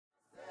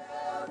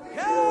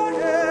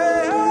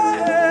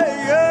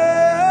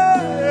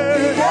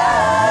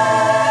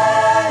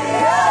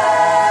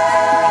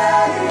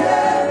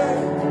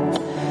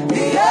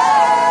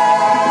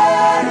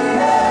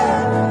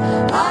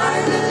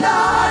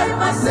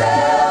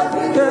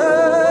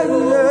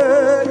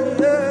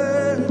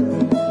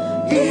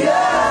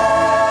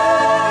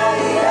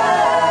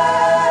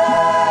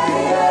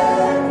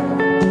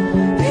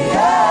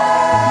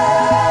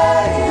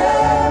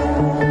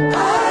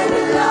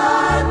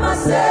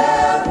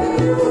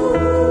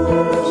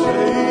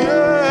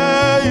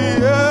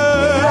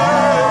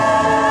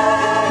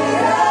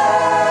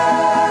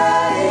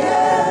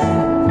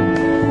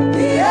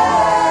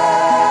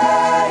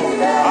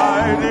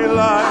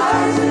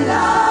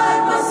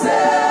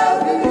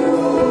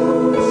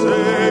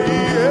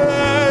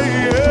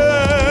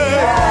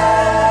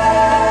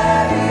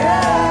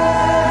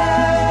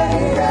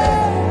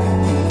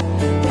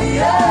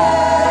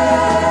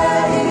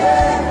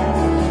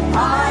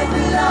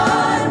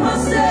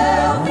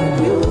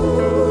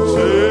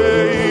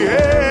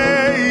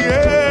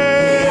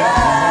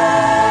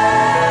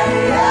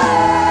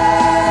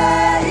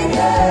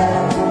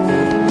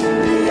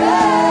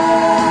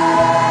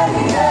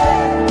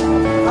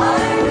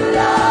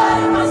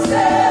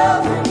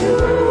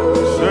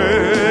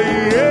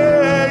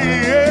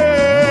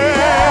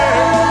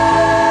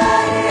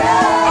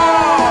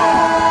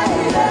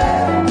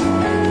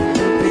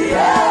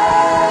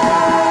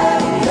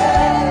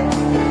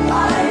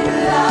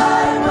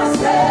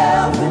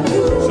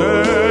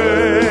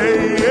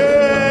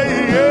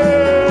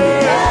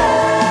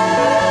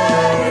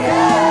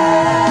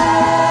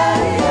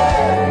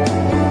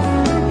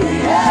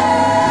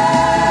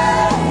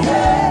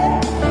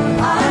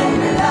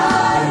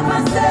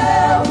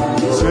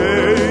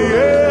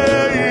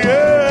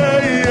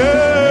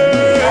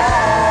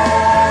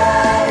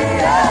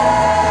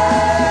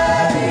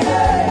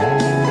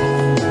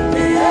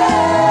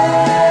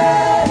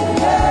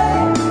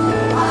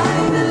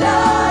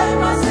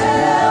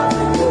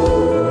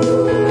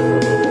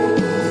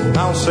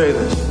Say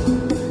this.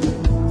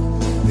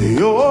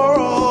 You're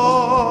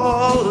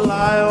all I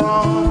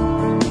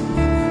want.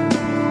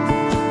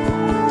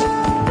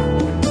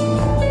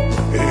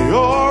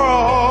 You're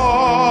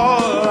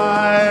all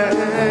I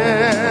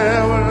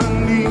ever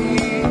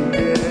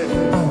needed.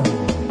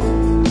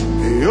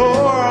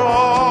 You're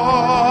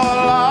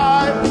all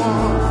I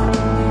want.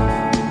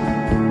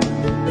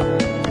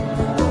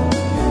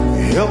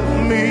 Help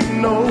me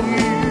know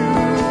you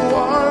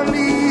are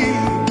near.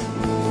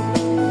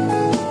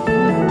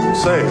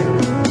 Say,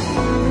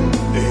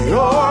 you're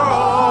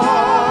all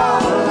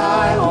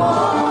I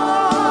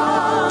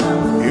want.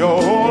 You're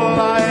all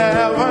I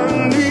ever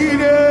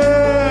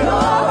needed.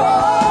 You're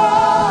all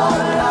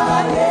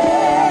I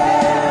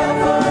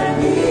ever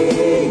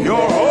need.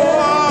 You're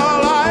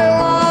all I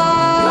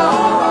want.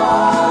 You're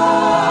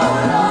all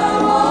I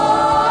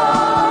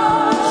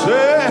want.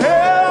 Say,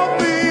 help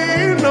me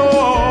know.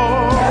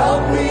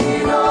 Help me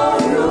know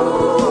you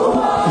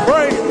are.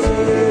 Pray.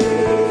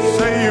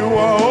 Say you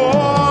are all.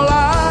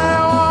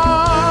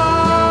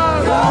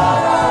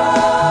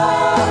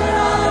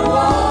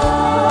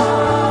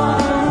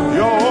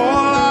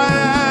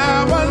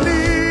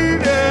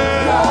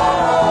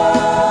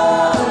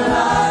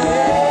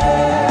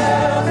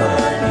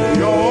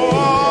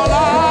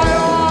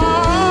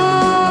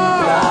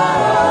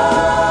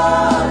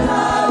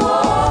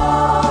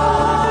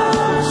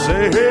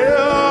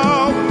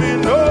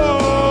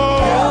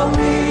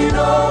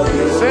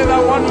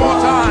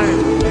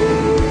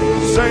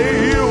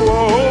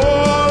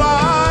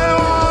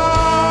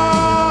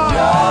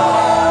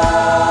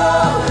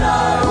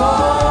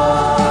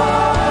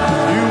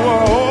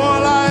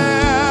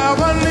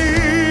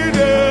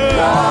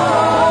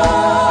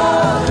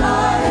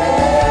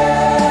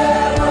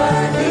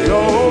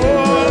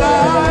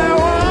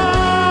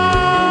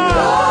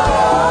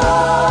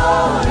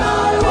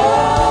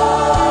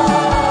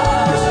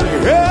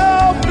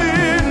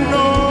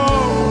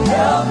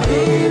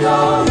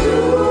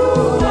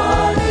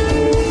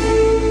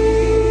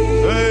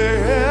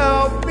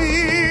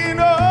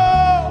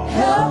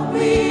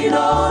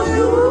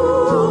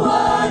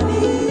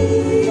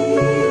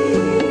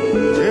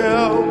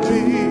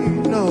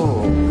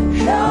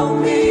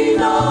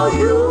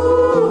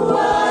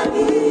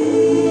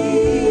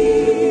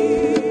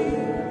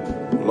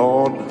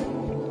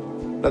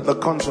 Let the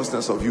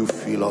consciousness of you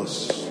fill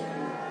us.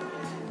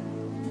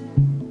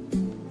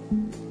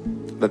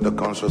 Let the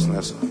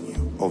consciousness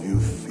of you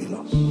fill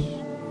us.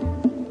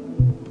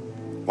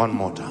 One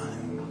more time.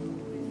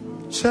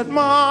 Set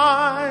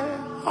my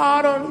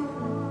heart on you,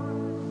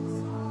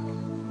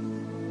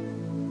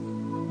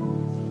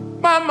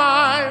 my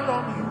mind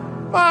on you,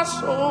 my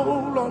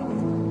soul on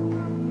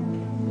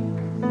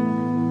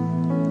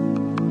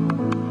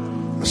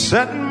you.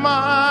 Set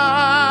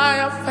my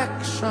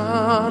affection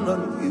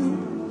on you.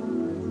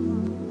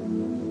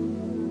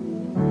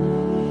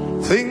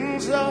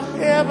 Things of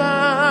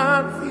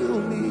heaven fill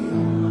me.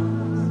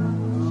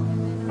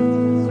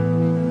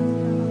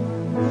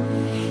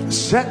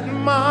 Set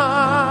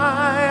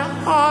my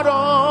heart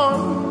on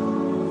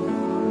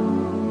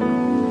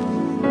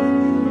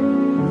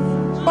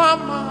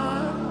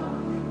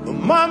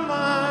my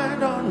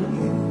mind on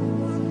you.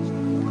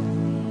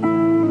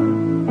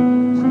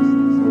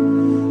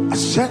 I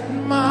set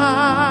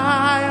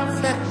my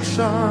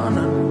affection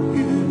on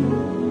you.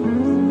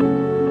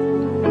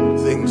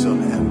 Things of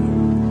heaven.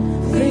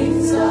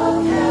 Things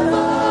of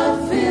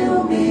heaven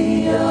fill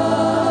me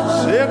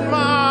up. Set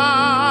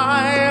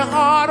my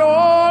heart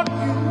on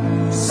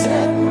you.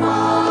 Set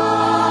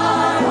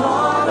my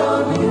heart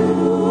on you.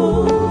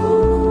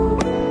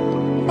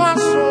 My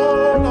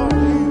soul on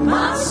you.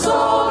 My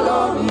soul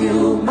on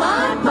you.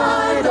 My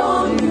mind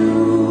on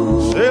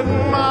you. Set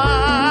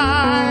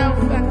my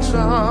affection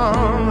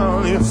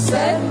on you.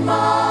 Set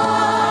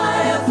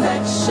my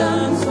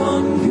affection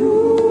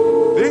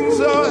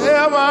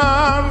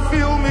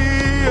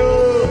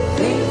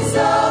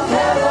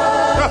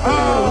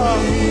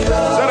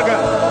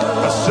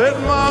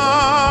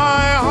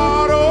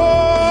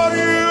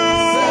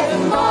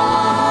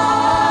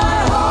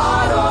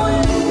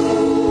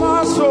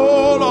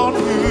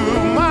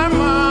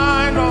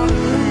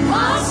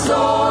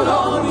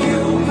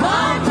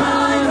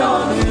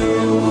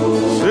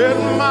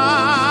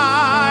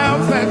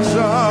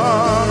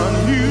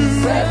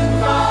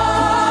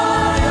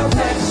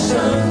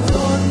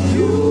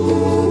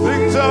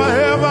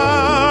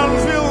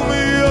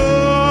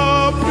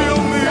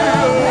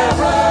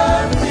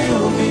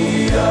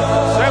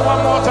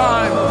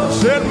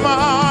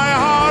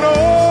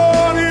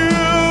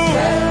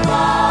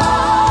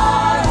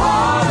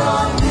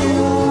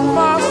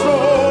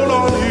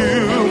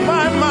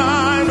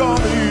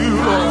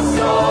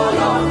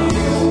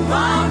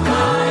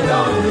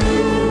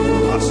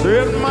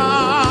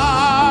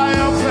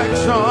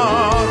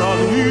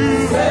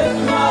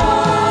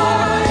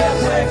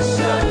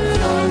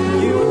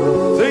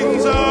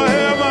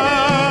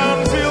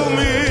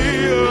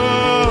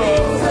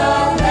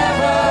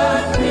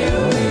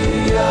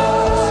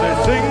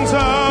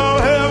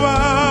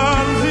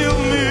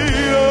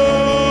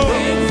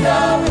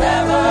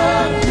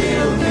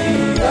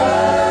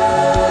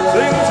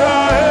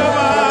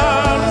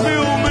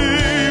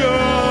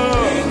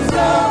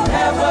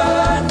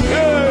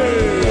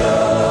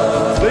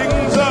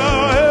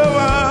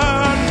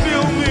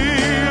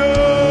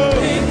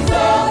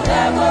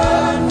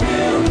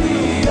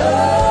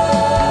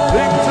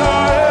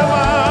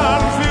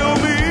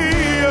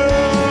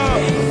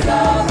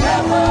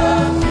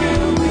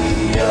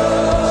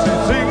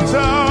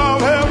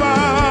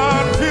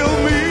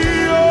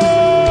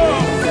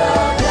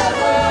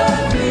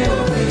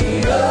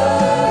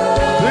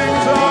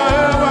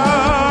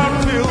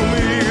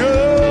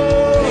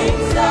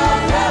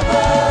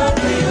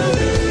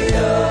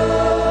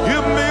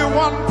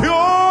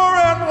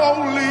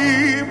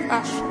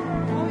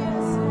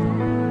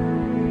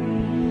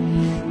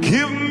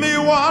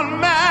one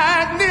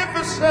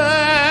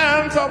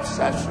magnificent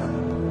obsession.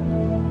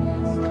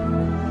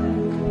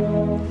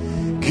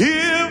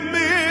 Give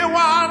me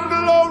one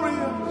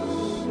glorious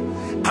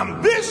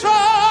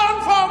ambition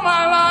for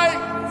my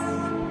life,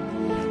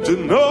 to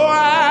know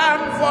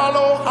and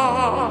follow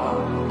hard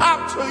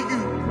after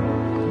you.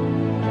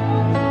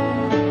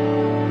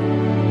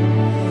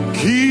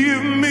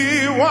 Give me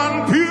one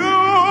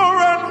pure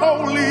and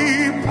holy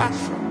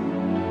passion.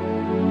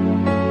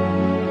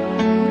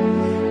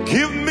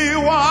 Give me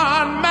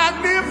one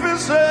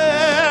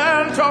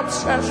magnificent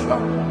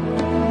obsession.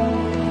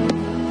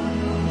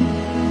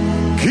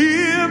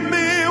 Give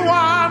me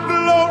one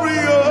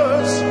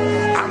glorious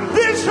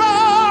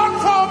ambition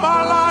for my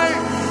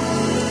life,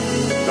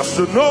 just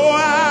to know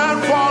and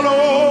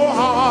follow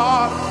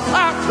hard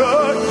after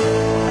you.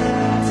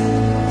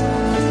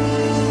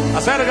 I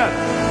said it again.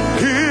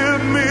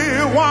 Give me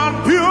one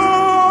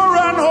pure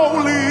and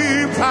holy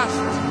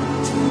passion.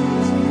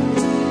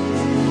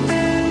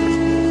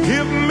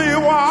 Give me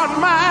one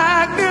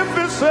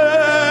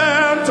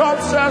magnificent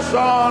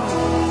obsession.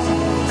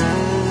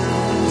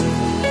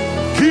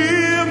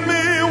 Give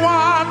me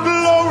one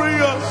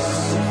glorious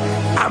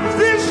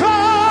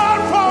ambition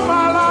for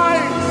my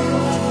life,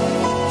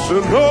 to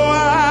know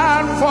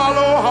and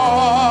follow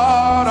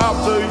hard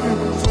after you.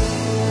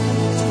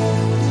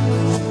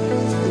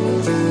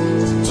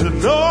 To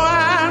know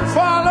and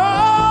follow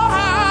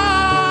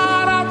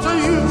hard after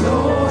you.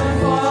 Know and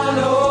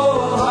follow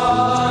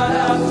hard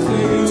after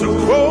you. To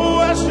grow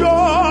as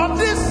your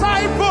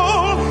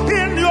disciple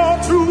in your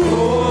truth.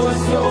 Grow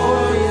as your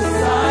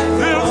disciple.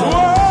 This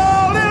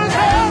world is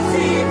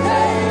empty,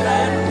 pale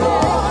and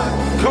poor,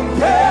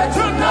 compared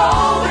to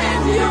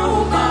knowing you,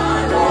 my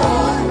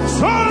Lord.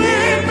 so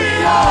lead me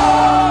on.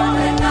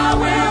 And I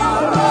will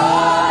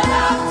run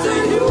after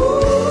you.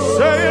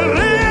 Say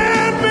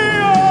lead me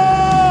on.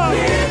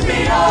 Lead me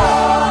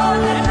on,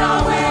 and I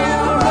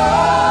will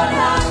run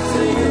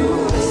after you.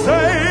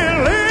 Say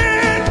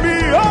lead me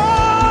on.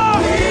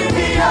 Lead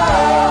me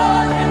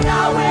on, and I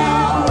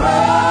will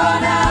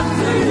run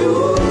after you.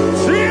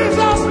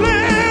 Jesus,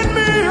 lead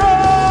me on.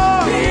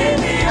 Lead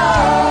me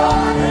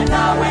on, and I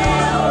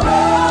will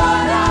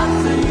run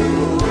after you.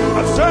 I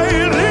say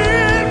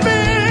lead me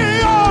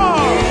on.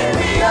 Lead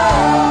me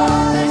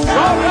on, and I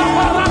will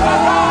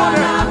run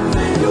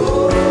after you.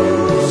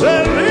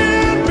 Say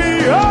lead me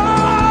on.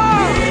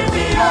 Lead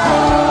me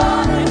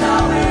on, and I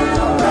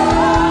will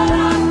run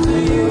after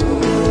you.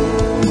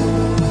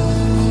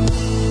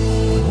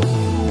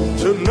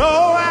 To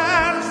know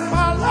and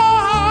follow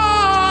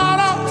hard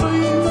after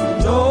you.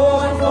 Know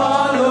and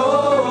follow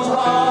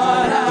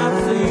hard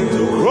after you.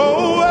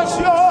 Grow as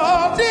your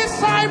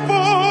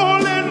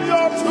disciple in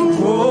your truth.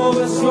 Grow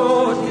as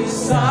your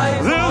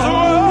disciple. This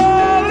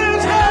world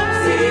is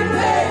Empty,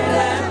 pale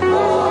and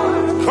poor,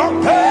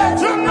 compared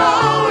to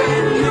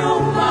knowing you,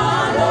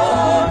 my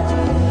Lord.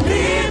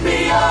 Lead me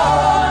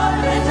on,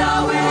 and I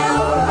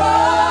will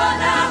run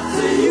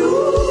after you.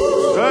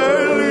 Say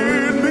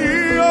lead me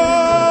on.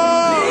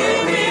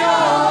 Lead me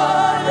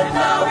on, and I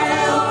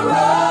will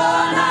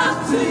run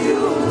after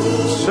you.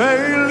 Say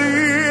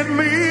lead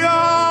me on.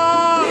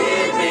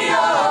 Lead me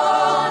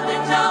on,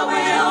 and I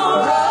will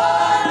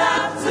run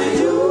after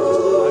you.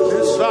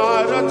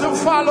 Decided to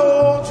follow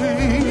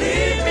Jesus.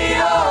 Lead me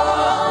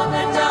on,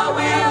 and I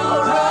will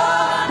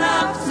run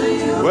after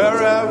you.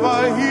 Wherever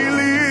he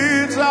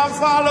leads, I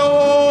follow.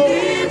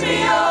 Lead me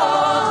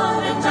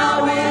on, and I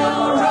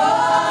will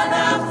run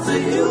after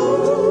you.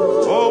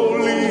 Oh,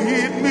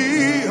 lead me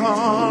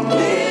on.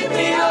 Lead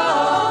me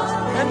on,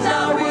 and I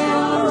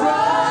will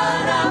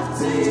run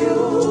after you.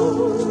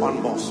 One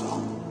more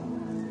song.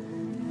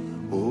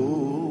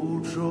 Oh,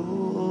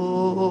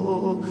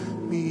 draw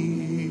me,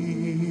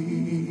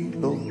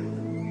 Lord.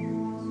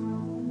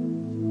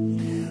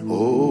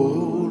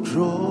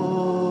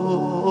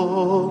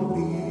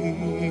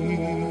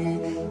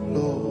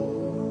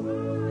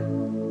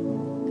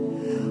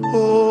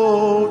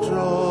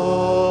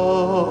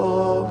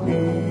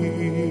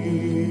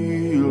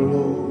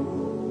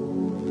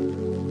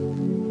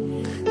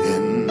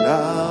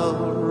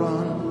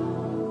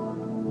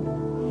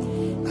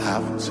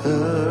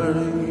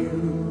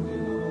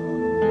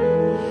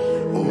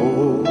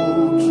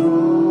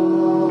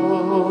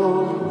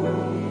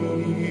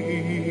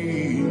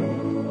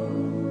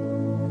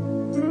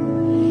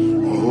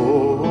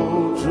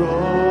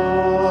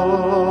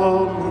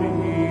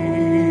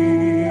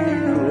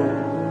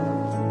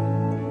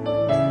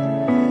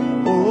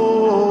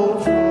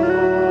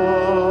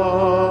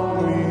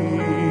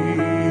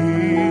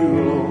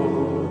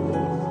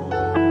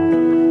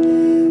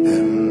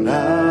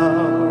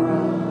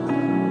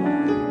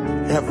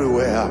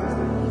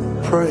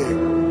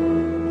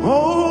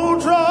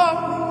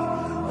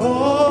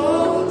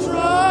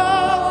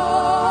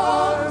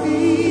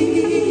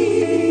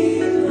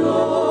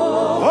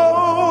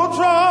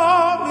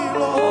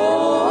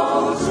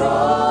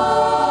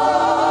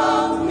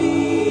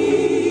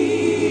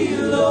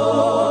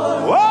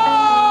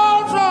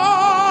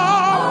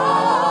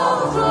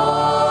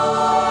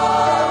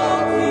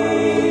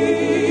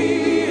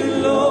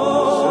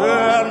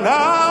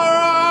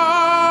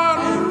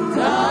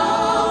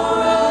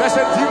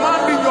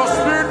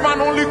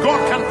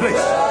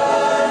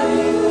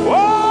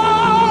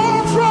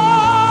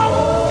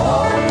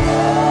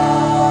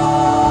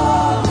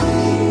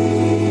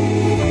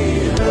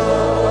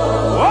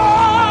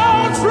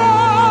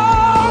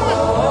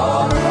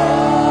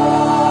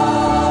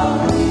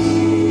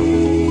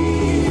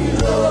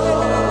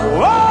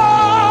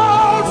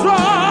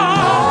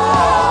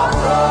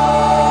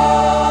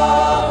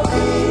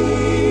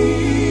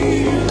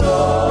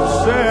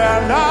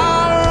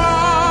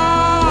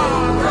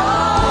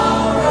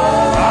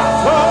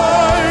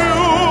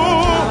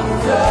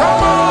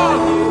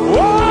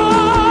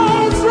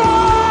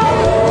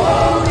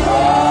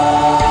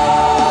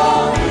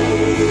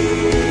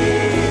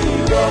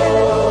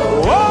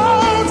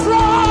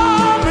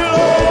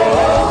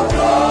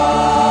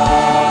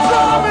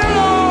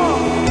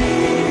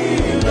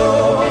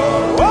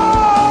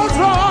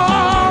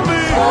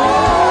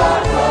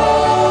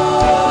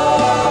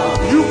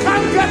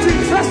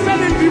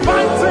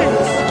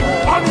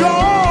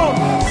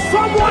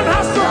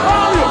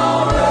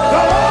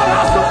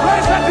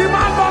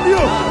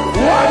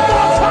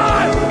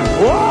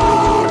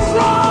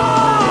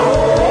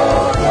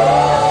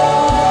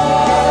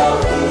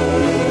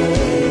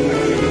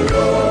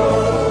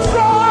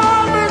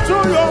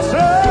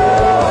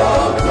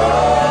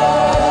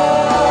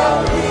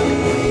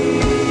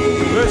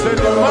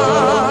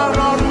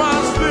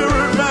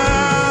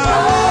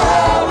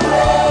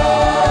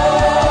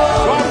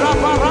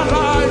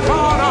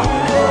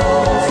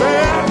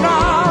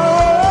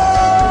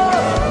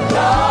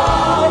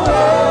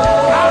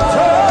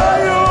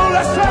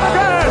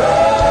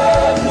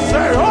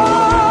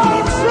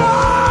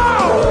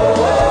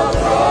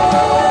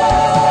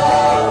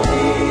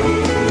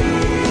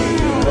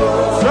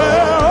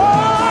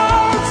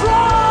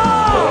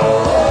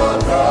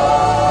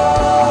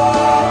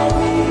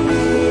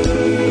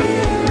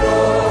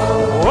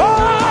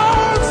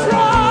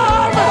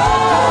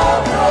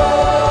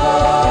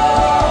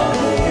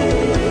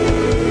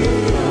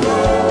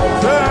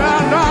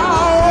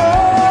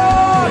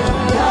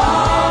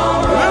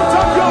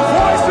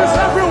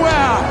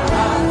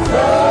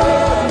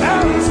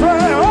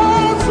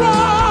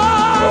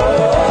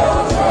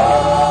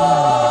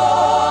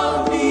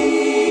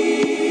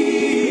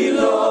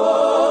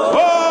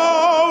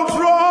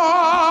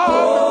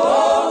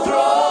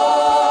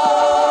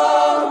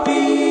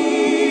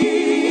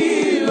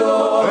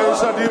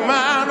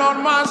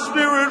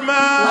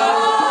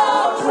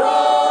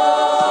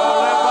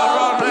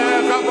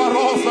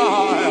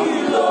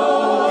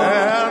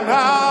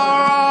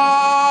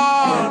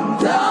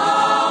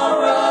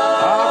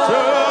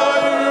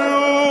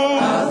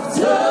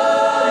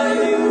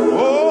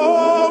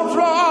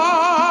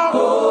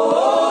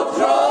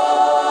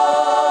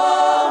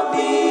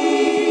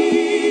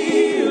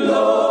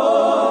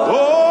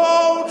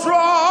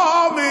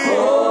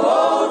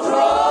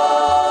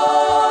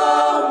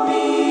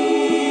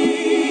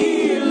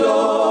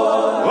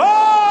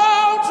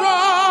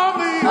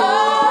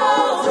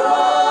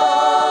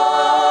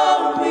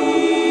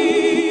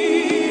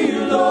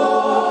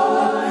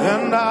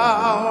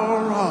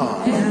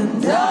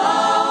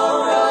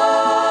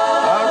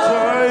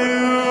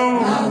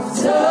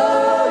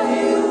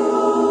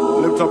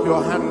 up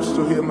your hands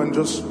to him and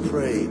just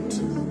pray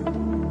it.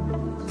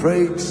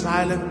 Pray it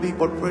silently,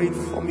 but pray it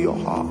from your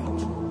heart.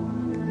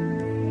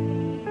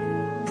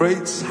 Pray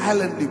it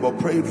silently, but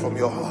pray it from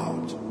your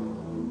heart.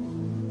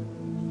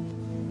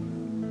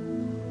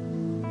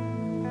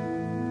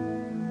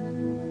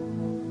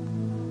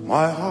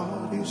 My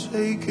heart is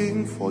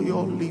aching for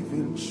your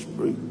living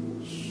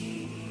springs.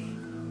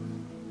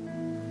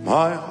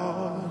 My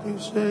heart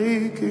is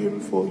aching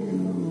for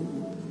you.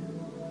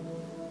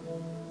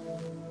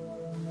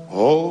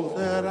 All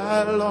that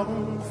I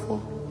long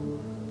for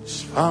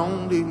is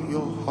found in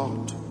your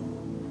heart.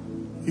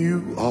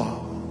 You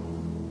are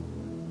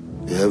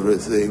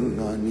everything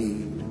I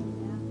need.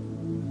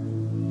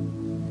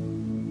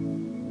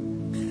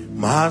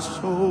 My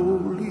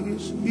soul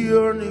is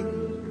yearning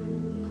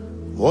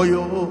for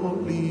your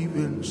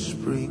living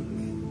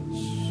springs.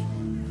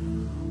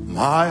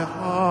 My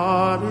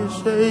heart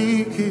is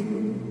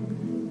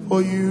aching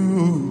for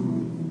you.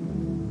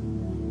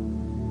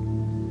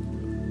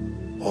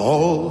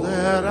 All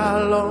that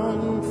I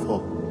long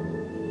for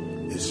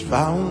is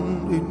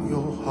found in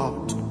your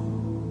heart.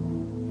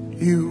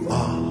 You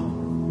are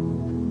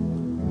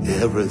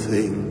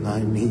everything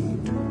I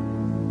need.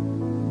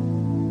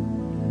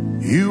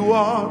 You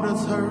are the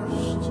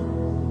thirst.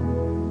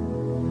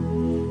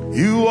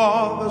 You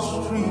are the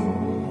stream.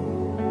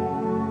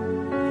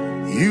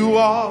 You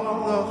are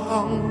the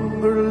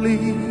hunger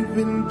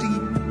living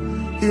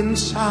deep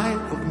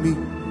inside of me.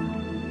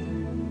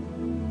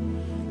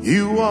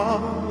 You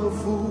are the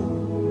food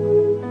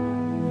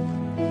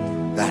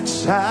that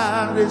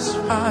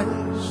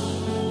satisfies.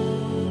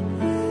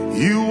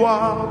 You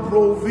are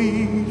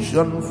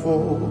provision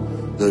for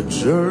the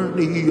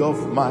journey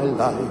of my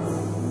life.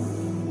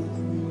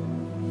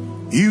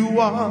 You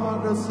are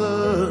the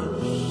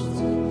thirst.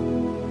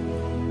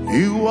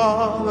 You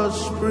are the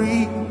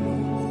spring.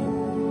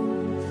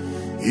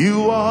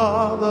 You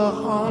are the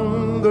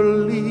hunger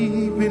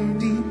living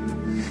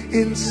deep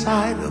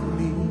inside of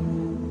me.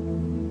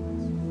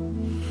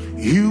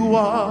 You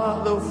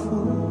are the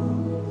food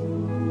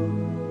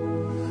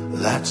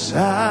that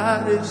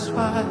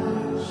satisfies.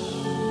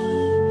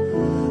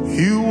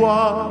 You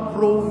are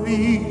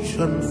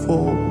provision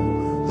for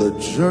the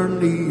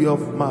journey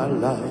of my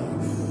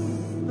life.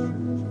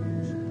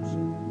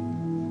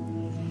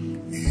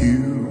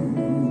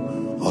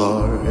 You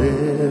are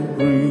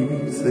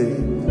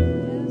everything.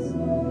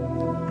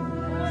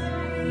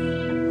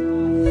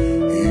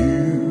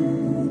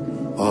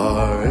 You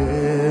are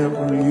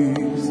everything.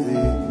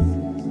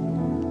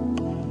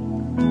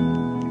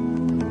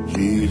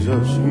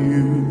 Jesus,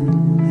 you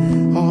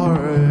are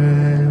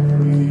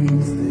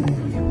everything.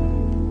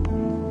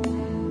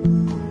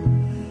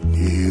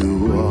 You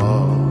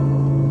are.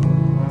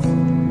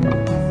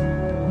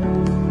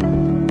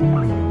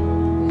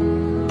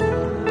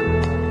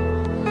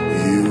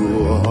 You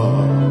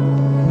are.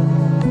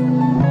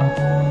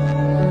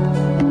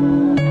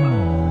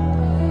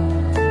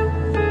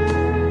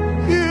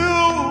 You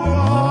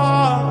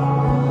are.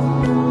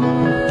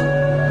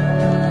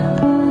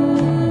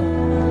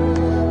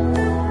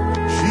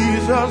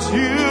 Jesus,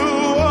 you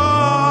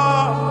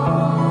are.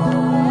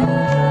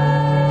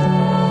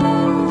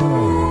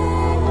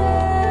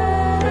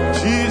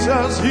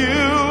 Jesus, you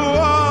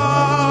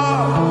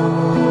are.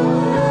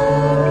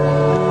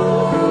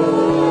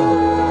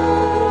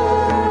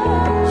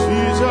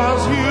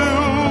 Jesus, you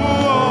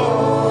are.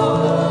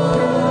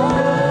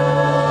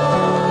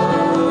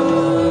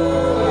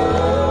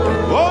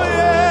 Oh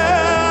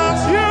yes,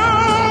 you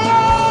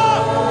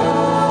are.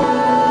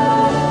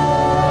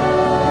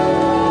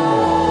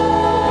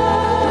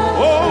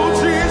 Oh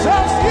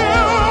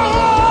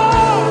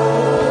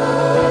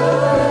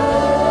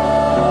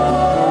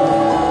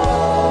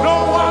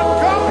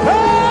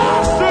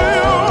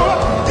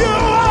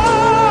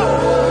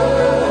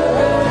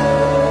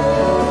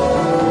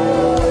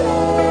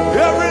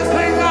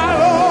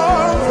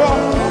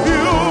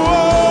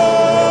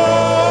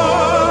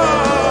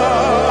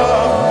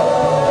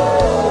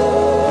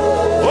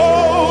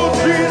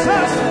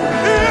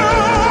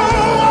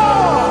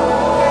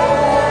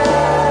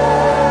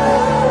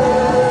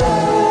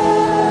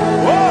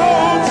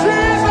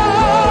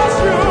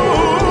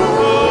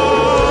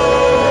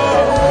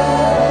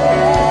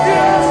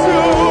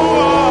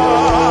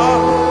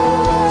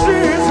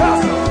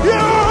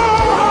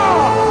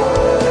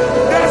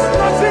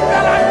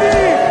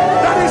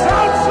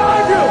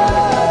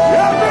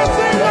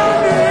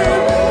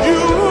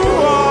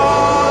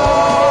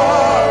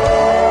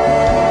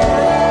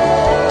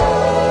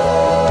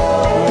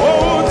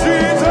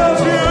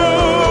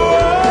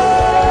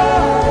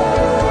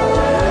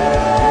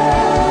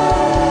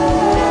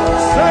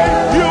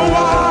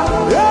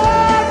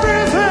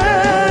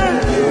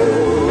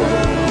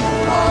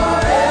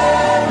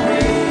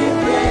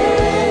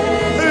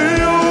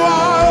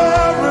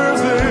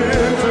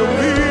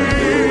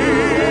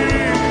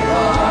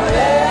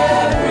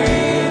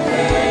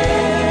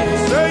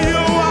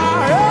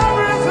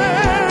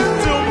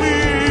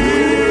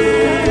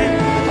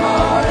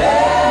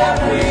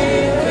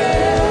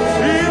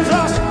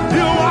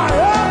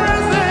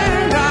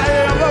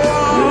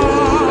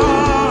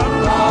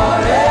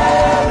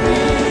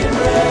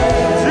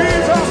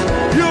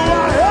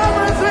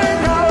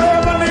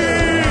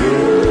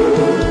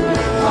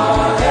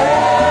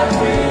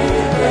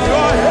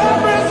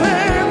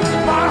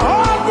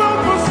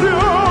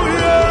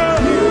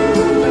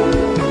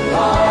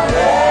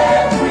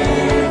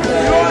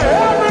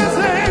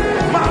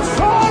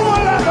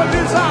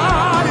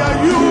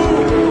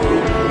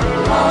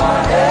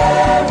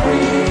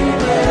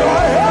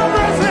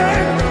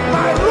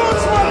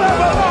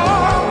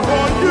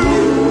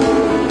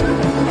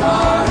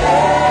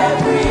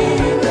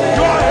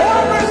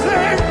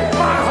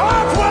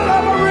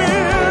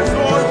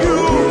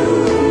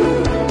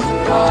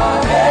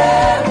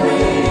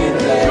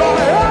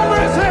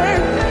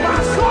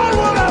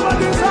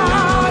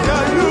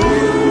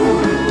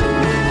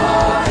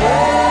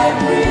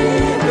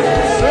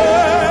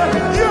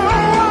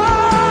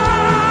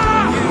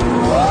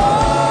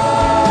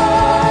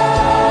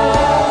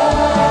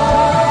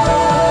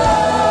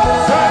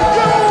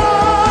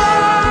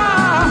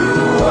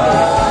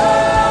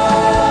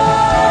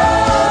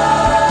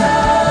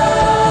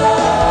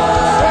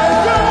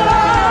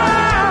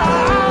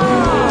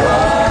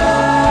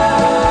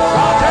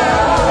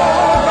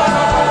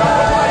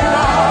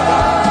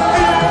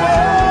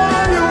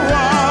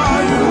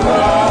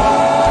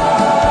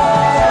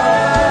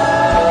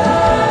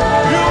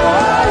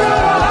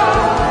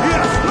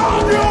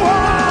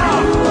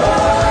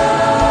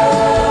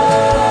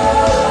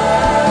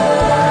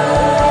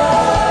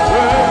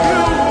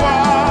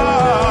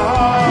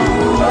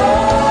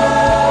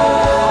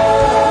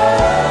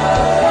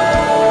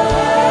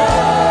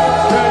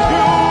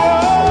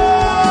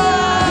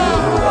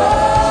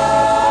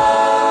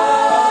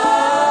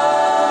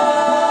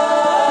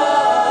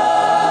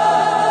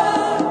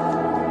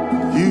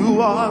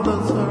are the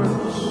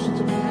thirst.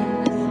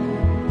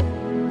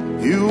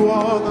 You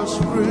are the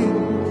spring.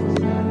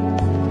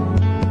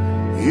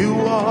 You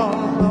are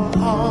the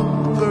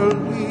hunger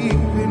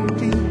living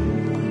deep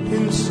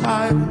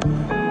inside.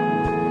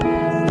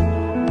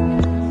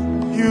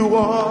 You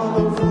are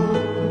the food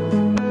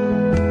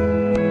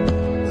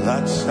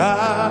that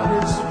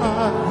satisfies.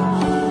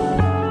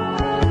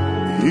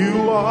 You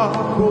are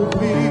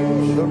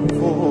provision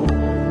for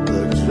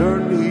the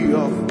journey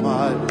of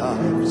my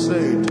life.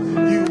 Say it.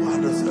 You are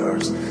the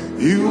thirst.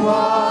 You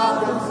are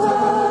the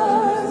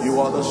thirst. You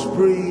are the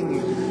spring.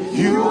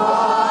 You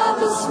are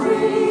the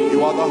spring. You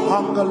are the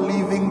hunger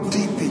living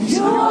deep inside.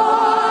 You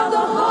are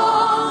the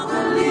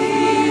hunger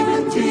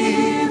living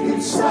deep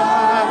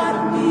inside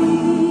me.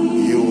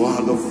 You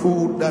are the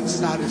food that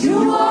satisfies. You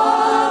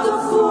are the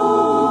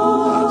food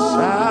that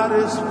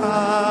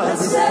satisfies. That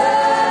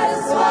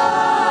satisfies.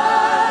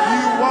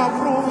 You are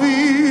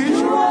provision.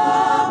 You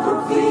are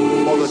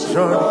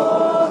provision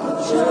for the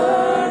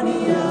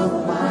journey of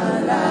my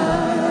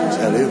life.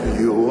 Tell him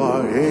you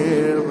are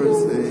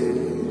everything.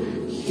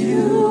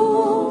 You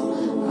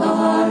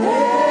are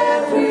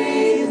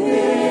everything.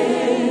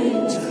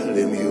 Tell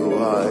him you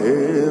are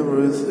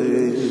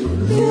everything.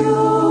 You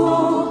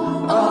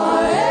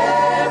are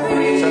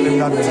everything. Tell him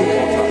that 2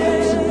 more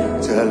times.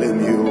 Tell him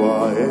you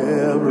are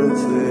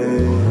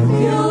everything.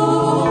 You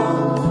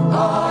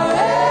are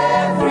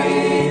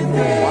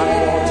everything. 1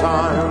 more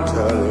time.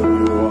 Tell him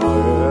you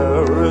are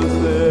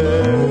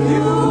everything.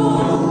 You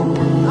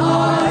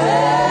are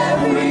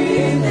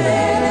everything.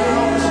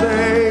 Now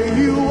say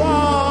you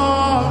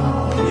are.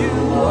 You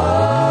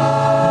are.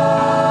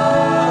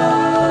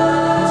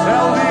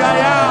 Tell the I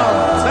am.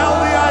 Tell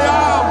the I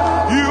am.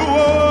 You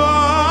are.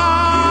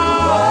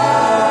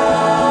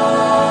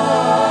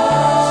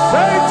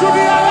 Say to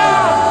the I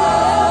am.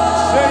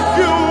 Say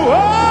you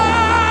are.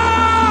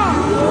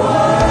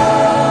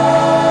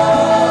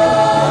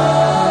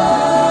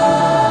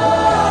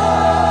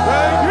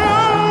 Say you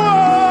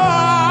are.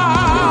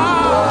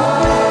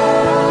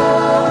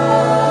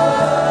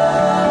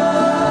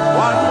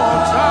 One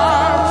more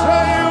time.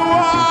 Say you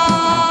are.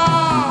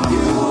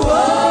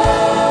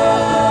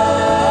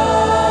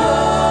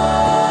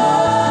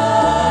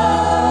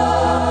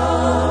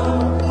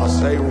 I'll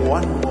say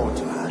one more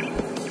time.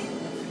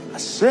 I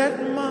set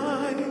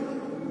my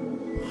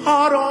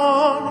heart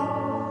on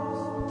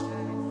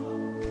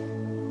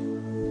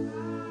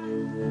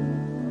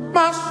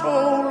my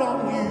soul on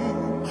you,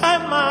 my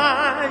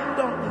mind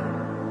on you.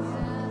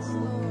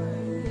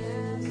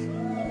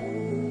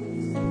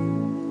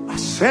 I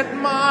set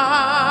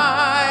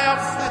my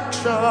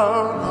affection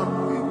on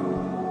you.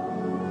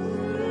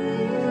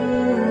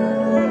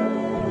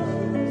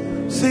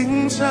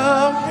 Things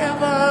of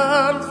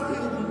heaven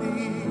fill me.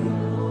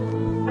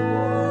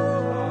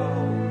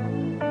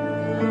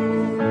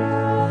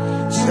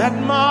 Set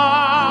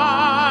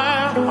my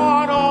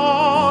heart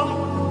on.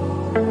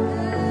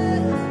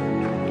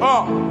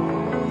 Oh,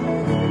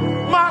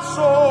 my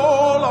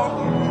soul on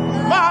you,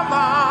 my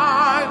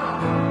mind.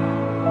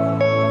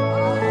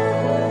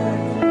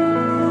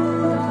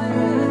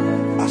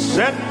 I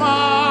set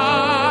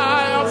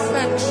my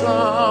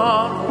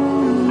affection.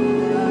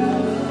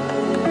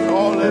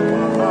 All in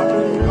my heart,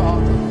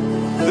 God.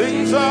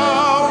 Things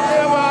of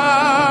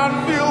heaven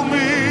fill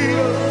me.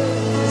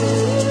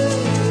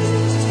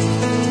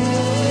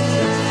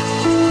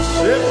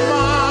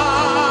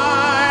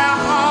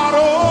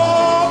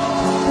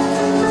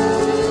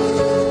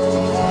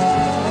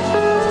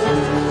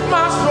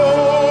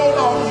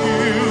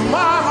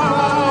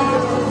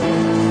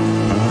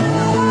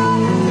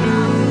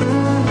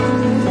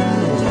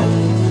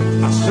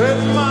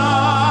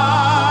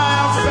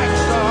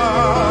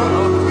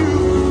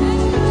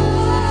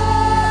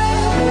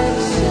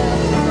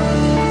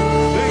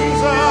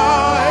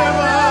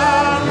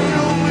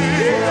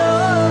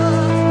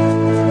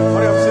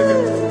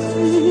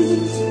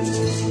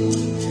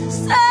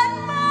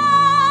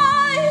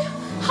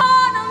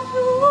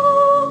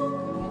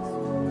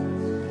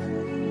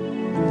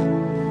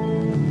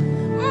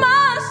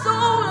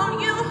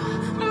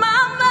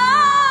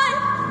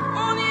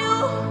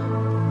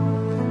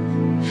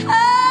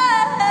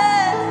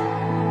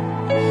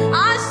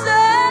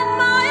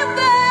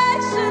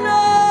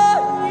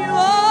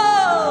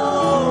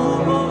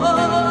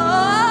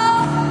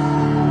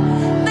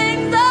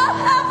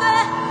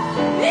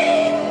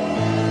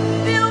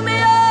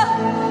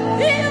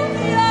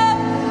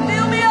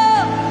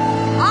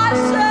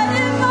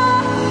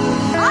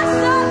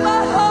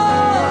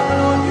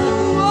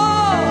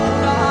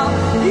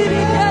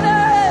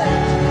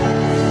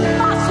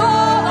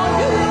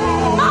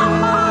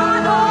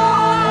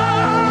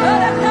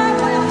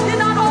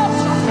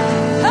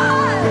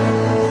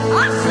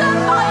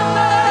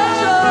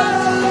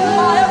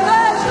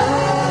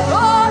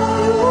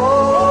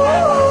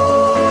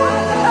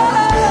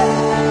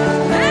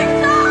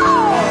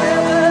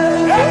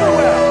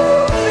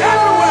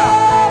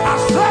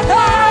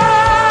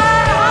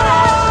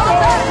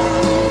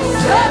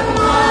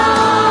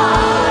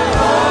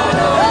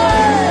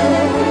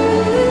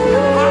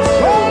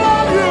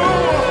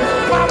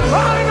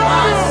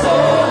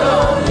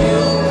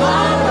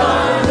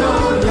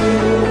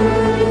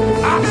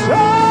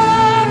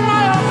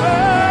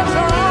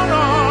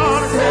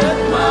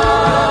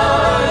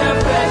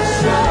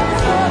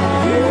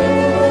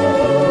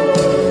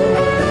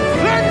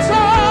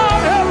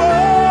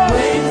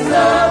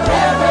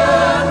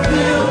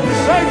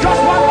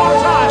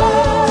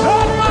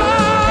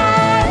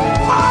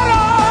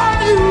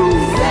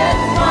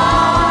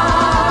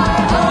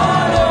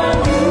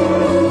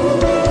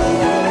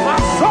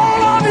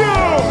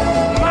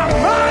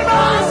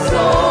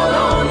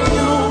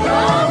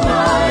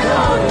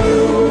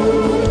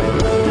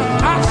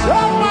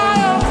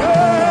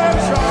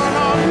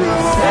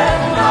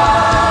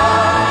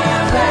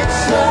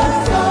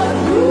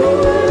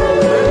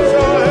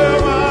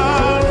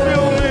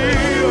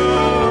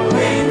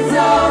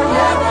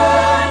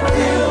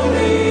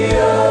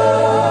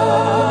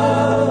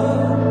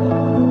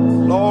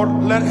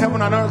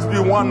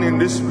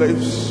 this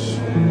place.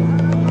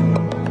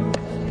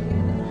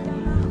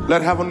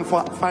 Let heaven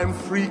find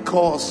free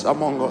course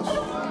among us.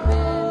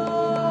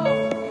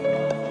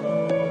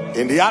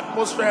 In the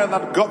atmosphere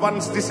that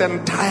governs this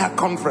entire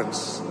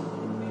conference,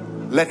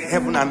 let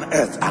heaven and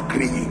earth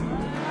agree.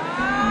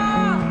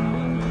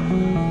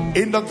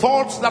 In the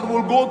thoughts that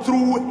will go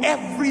through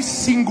every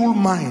single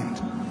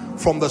mind,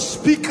 from the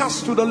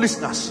speakers to the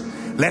listeners,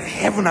 let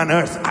heaven and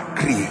earth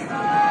agree.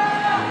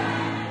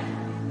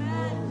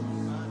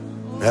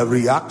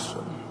 Every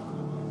action,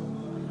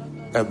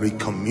 every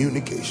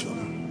communication,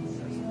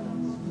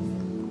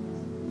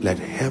 let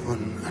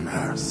heaven and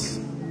earth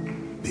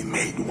be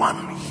made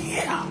one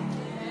here.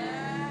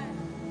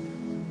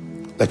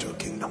 Let your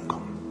kingdom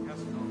come.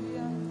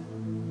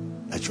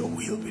 Let your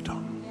will be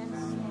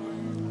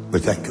done. We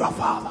thank you, our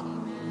Father.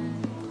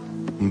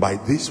 And by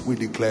this we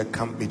declare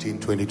Camp Meeting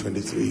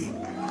 2023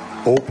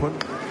 open.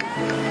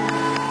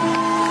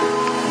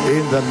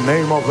 In the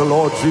name of the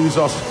Lord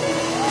Jesus.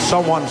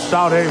 Someone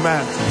shout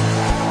amen.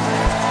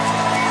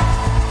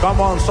 Come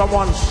on,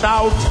 someone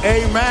shout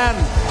amen.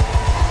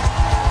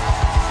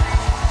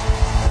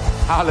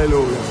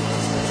 Hallelujah.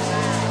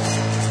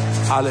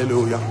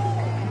 Hallelujah.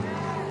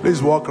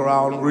 Please walk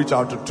around, reach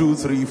out to 2,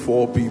 3,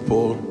 4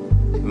 people,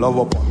 love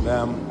upon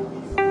them.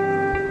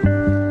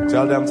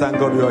 Tell them, thank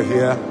God you're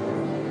here.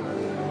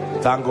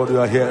 Thank God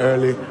you're here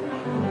early.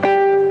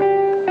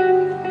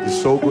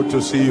 It's so good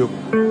to see you.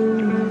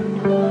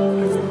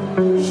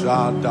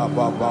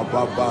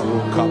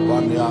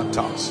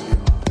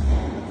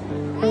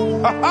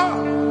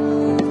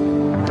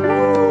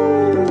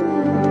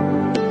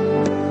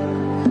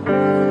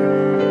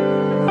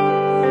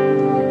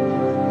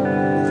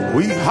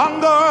 We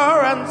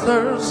hunger and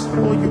thirst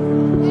for you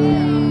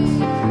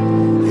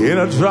in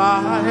a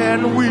dry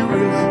and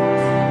weary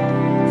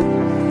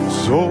land.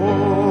 So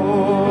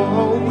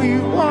we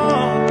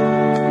want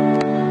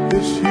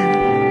is you.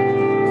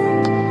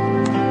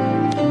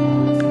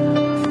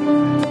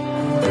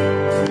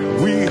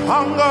 We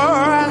hunger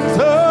and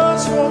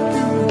thirst for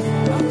you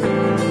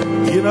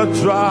in a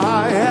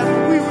dry and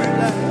weary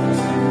land.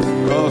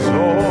 'Cause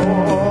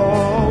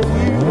all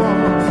we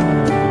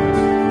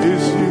want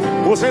is you.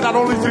 We'll say that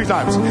only 3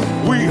 times.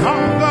 We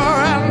hunger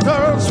and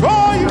thirst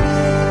for you.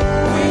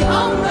 We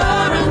hunger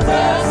and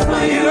thirst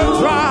for you. In a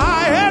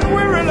dry and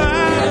weary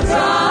land. In a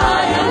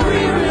dry and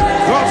weary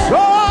land. 'Cause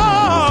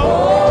all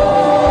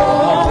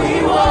we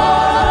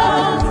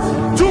want.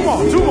 2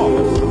 more.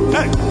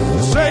 Hey,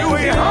 say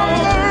we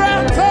hunger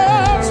and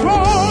thirst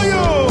for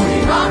you. We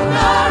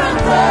hunger and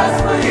thirst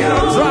for you. In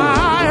a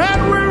dry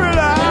and weary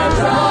land. In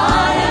a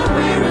dry and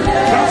weary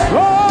land. 'Cause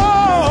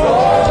all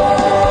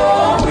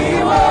we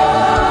want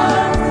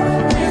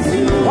is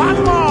you. one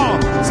more.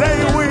 Say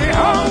we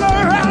hunger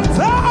and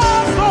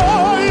thirst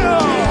for you.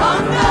 We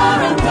hunger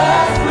and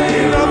thirst for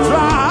you. In a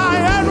dry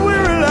and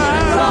weary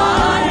land.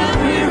 Dry and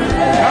weary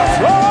land. 'Cause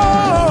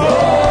all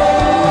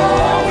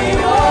we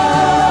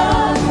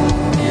want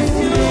is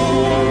you.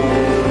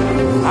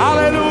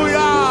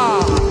 hallelujah.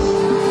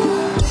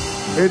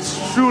 It's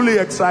truly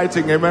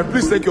exciting. Amen.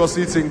 Please take your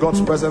seats in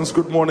God's presence.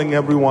 Good morning,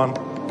 everyone.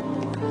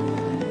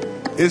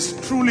 It's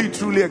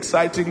truly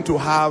exciting to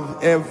have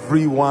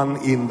everyone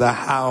in the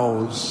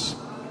house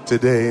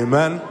today.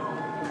 Amen.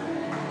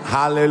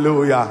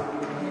 Hallelujah.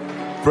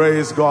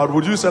 Praise God.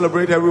 Would you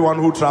celebrate everyone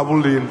who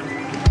traveled in?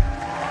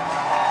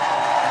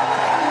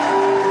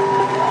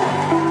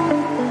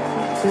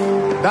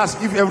 That's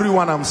if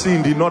everyone I'm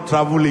seeing did not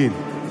travel in.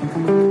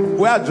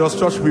 We are just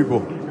church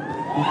people.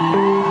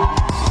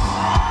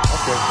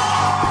 Okay.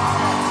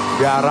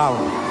 They are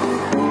around.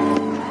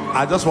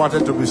 I just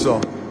wanted to be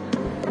so.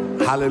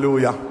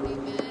 Hallelujah.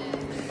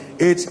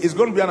 It's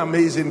going to be an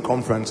amazing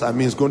conference. I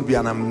mean, it's going to be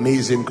an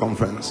amazing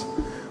conference.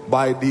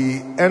 By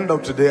the end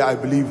of today, I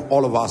believe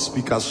all of our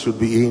speakers should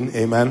be in.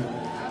 Amen.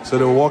 So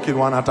they'll walk in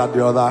one after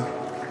the other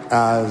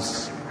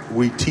as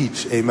we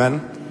teach.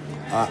 Amen.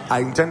 I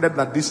intended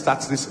that this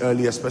starts this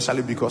early,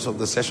 especially because of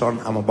the session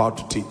I'm about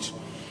to teach.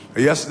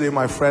 Yesterday,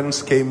 my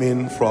friends came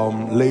in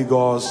from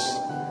Lagos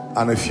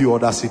and a few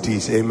other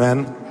cities.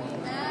 Amen.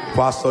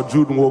 Pastor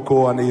Jude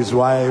Nwoko and his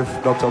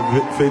wife, Dr.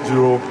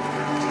 Fejiro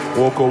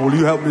Woko, will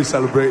you help me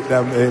celebrate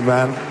them?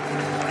 Amen.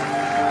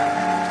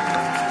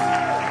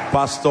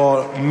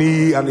 Pastor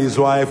Ni and his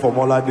wife,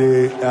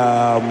 Omolade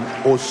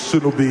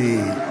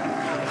Osunubi.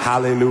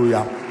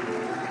 Hallelujah.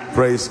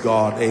 Praise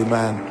God.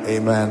 Amen.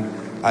 Amen.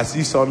 I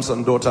see sons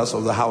and daughters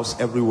of the house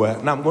everywhere.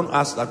 Now I'm going to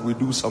ask that we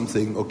do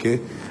something, okay?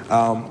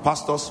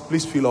 Pastors,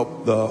 please fill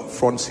up the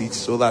front seats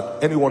so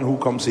that anyone who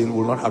comes in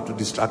will not have to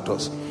distract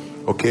us,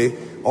 okay?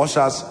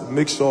 Ushers,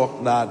 make sure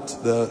that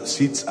the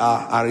seats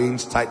are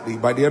arranged tightly.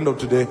 By the end of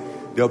today,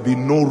 there'll be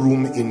no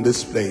room in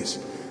this place.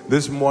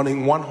 This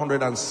morning,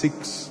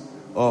 106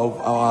 of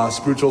our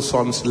spiritual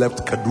sons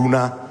left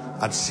Kaduna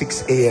at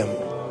 6 a.m.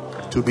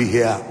 to be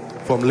here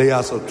from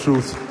Layers of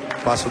Truth,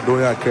 Pastor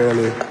Doya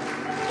Kerele.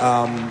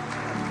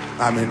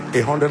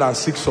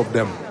 106 of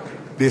them,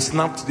 they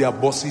snapped their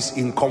buses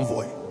in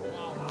convoy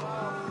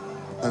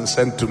and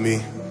sent to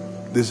me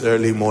this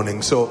early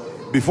morning. So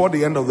before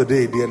the end of the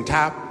day, the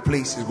entire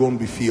place is going to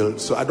be filled.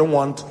 So I don't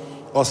want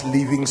us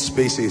leaving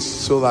spaces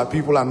so that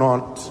people are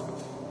not,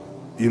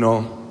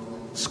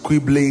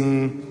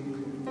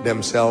 squibbling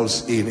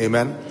themselves in.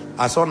 Amen.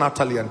 I saw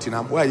Natalie and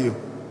Tina. Where are you?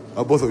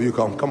 Both of you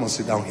come and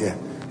sit down here.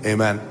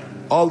 Amen.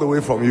 All the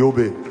way from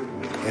Yobe.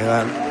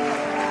 Amen.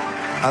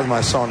 That's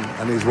my son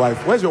and his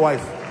wife. Where's your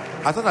wife?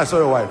 I thought I saw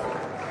your wife.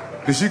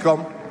 Did she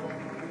come?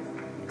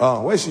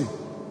 Oh, where is she?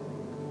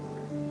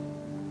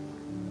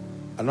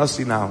 I'm not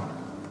seeing now.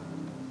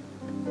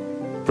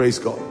 Praise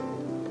God.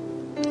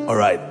 All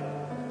right.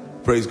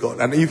 Praise God.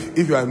 And if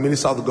you are a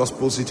minister of the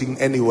gospel sitting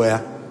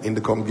anywhere in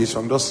the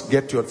congregation, just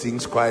get your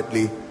things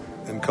quietly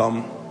and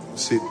come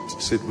sit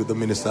with the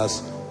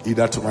ministers,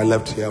 either to my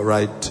left here,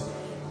 right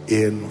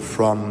in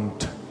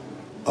front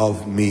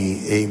of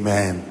me.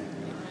 Amen.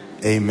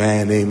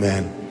 Amen.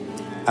 Amen.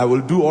 I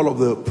will do all of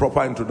the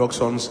proper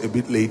introductions a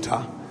bit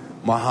later.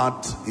 My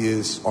heart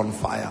is on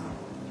fire.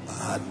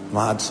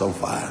 My heart's on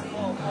fire.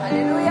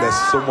 There's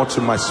so much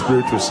in my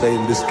spirit to say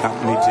in this camp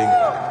meeting.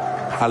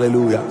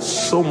 Hallelujah.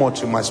 So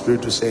much in my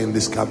spirit to say in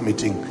this camp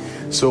meeting.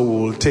 So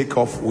we'll take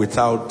off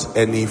without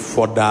any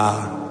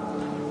further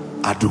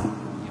ado.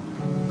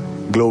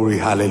 Glory.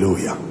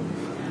 Hallelujah.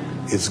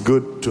 It's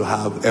good to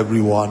have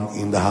everyone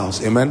in the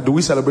house. Amen. Do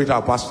we celebrate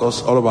our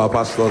pastors? All of our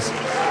pastors.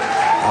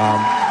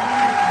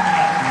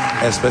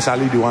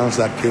 Especially the ones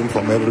that came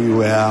from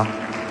everywhere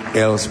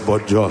else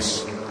but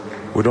Jos.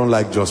 We don't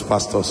like Jos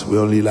pastors. We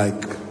only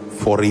like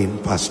foreign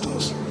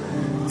pastors.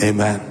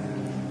 Amen.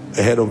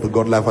 The head of the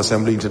God Life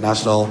Assembly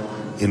International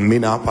in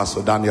Mina,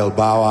 Pastor Daniel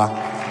Bauer.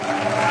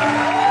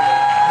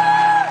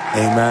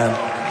 Amen.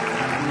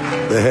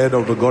 The head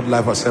of the God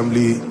Life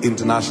Assembly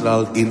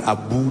International in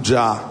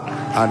Abuja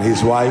and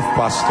his wife,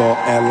 Pastor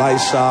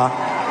Elisha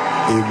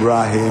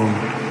Ibrahim.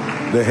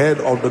 The head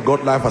of the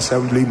God Life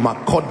Assembly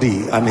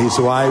Makodi and his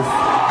wife,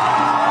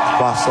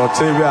 Pastor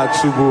Tevia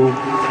Chubu.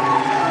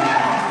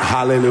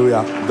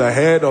 Hallelujah. The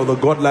head of the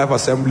God Life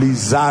Assembly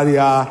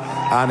Zaria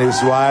and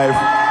his wife,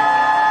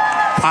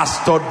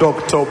 Pastor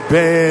Dr.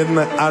 Ben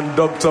and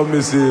Dr.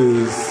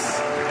 Mrs.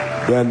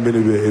 Ben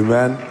Minibe.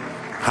 Amen.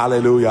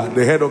 Hallelujah.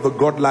 The head of the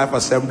God Life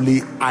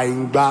Assembly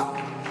Aingba,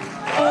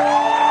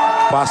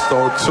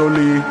 Pastor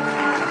Tsoli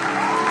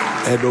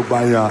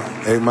Edobanya.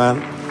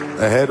 Amen.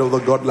 The head of the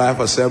God Life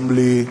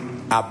Assembly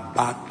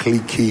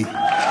Abakliki,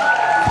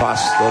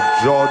 Pastor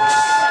George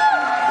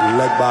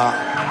Legba,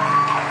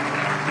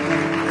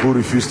 who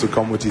refused to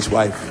come with his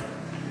wife,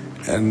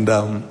 and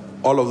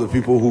all of the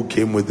people who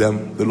came with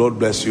them. The Lord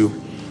bless you.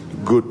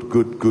 Good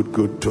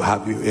to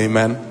have you.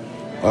 Amen.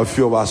 A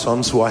few of our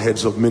sons who are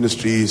heads of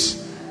ministries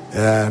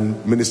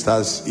and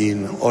ministers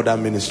in other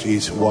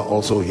ministries who are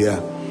also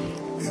here.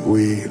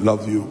 We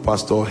love you.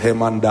 Pastor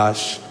Heman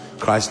Dash,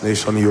 Christ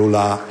Nation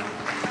Yola.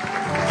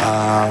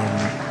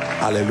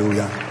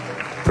 Hallelujah.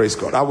 Praise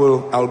God.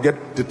 I'll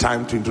get the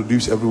time to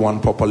introduce everyone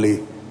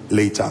properly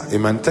later.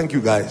 Amen. Thank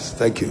you guys.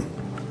 Thank you.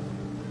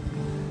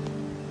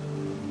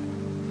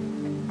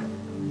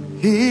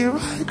 Here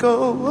I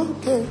go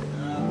again.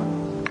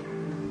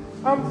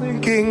 I'm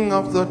thinking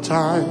of the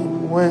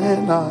time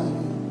when I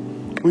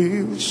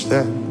will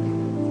stand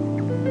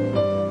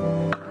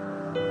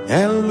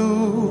and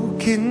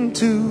look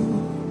into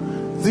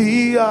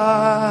the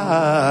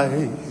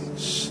eyes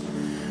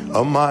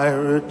of my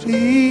Redeemer.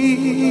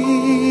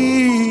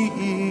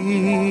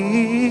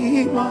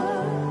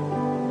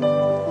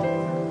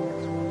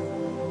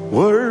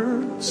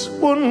 Words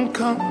won't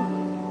come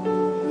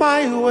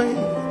my way,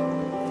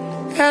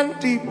 and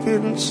deep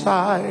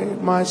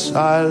inside my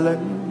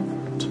silent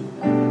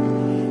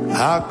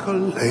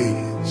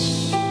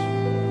accolades,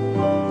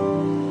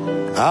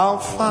 I'll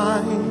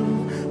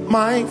find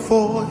my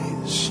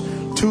voice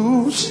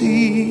to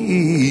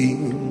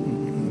sing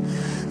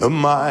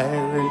my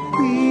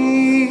Redeemer.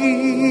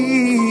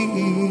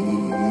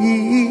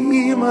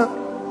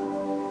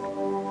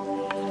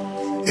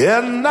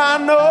 And I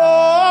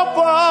know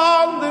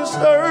upon this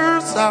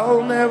earth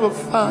I'll never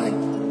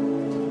find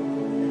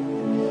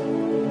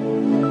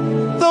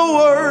the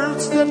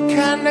words that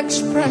can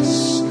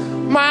express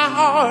my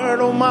heart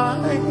or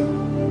mind.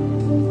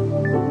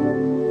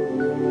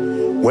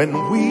 When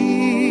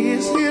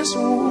with his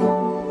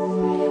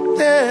wounded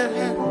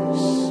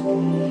hands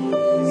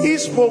he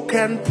spoke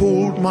and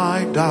pulled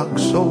my dark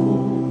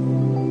soul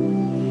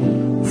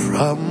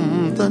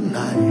from the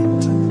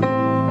night.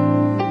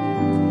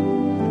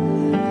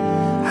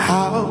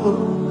 How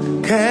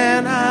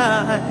can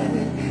I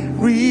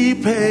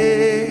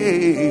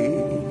repay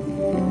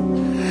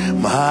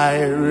my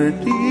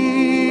Redeemer?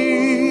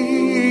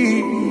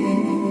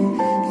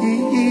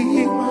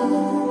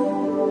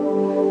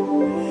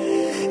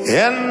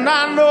 And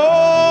I know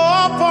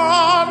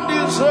upon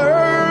this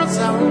earth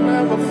I'll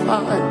never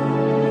find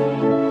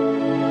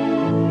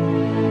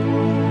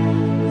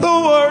the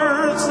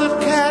words that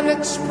can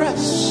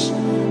express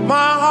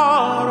my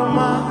heart or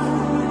mind.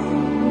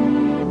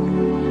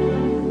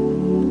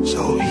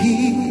 So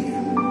here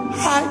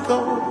I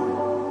go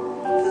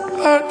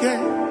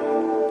again.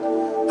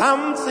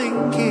 I'm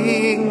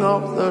thinking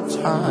of the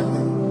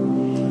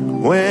time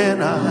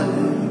when I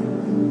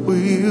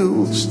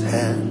will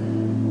stand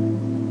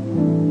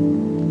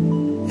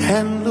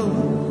and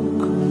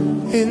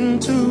look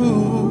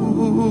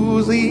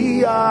into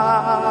the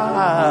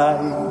eyes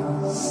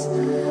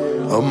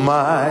of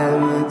my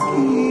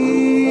Redeemer,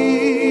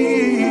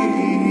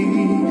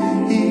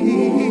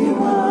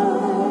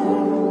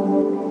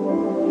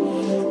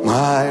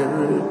 my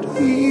Redeemer.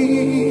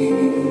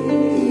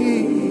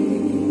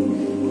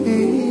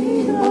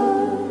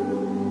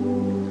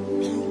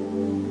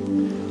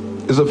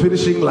 It's a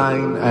finishing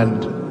line,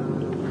 and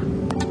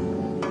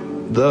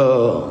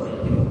the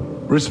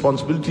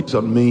responsibility is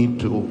on me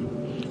to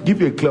give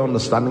you a clear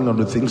understanding of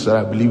the things that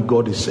I believe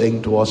God is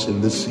saying to us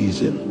in this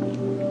season,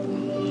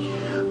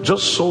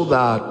 just so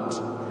that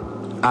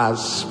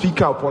as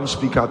speaker upon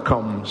speaker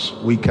comes,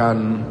 we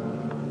can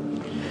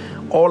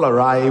all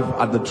arrive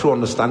at the true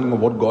understanding of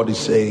what God is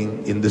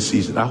saying in this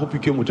season. I hope you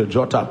came with a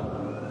jotter.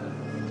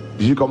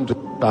 Did you come to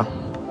jotter?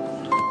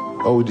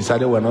 Oh, we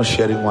decided we're not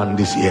sharing one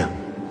this year.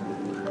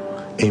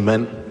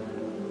 Amen.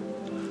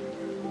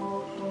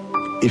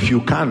 If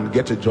you can,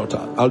 get a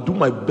jotter. I'll do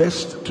my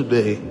best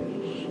today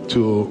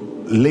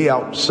to lay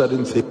out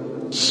certain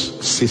things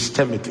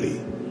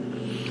systemically,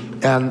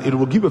 and it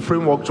will give a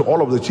framework to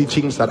all of the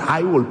teachings that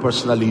I will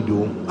personally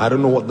do. I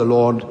don't know what the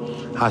Lord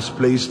has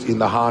placed in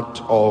the heart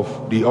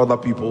of the other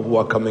people who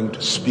are coming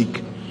to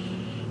speak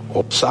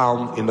or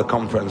sound in the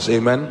conference.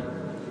 Amen.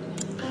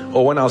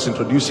 Or when I was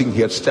introducing, he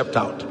had stepped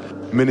out.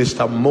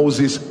 Minister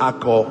Moses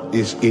Akoh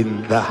is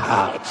in the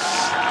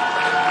house.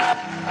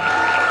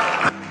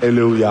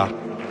 Hallelujah.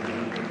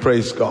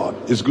 Praise God.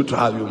 It's good to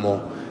have you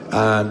more.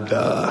 And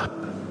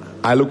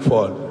I look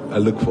forward.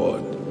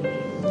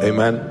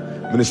 Amen.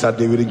 Minister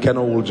David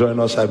Nkennor will join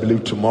us, I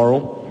believe,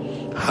 tomorrow.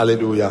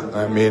 Hallelujah.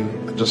 I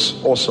mean,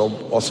 just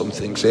awesome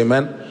things.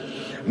 Amen.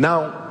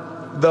 Now,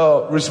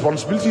 the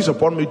responsibility is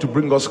upon me to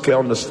bring us clear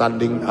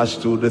understanding as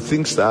to the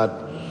things that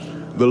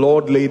the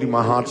Lord laid in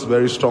my heart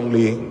very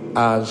strongly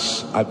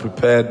as I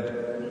prepared,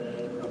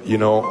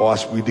 or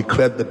as we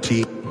declared the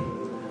team,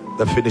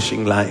 the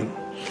finishing line.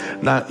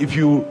 Now, if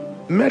you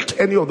met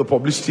any of the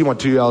publicity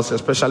materials,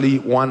 especially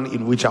one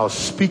in which I was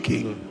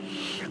speaking,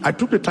 I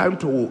took the time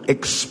to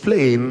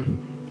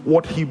explain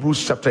what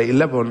Hebrews chapter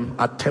 11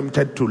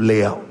 attempted to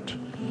lay out.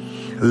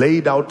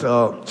 Laid out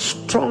a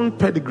strong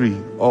pedigree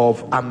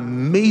of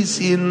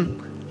amazing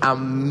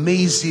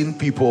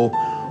people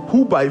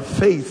who by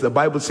faith, the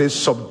Bible says,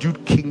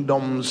 subdued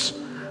kingdoms,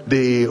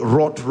 they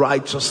wrought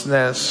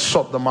righteousness,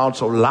 shut the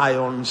mouths of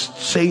lions,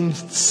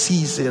 changed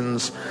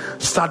seasons,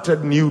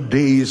 started new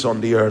days on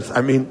the earth.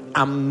 I mean,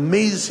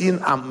 amazing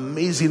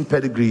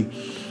pedigree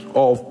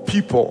of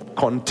people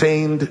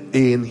contained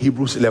in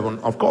Hebrews 11.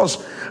 Of course,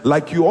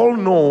 like you all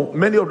know,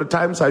 many of the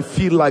times I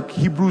feel like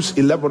Hebrews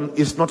 11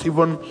 is not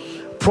even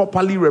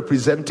properly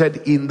represented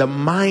in the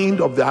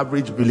mind of the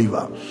average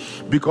believer,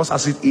 because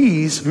as it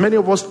is, many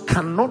of us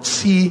cannot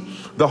see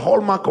the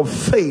hallmark of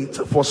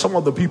faith for some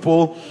of the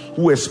people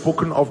who were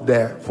spoken of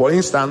there. For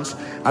instance,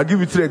 I'll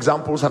give you 3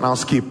 examples and I'll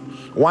skip.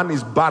 One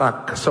is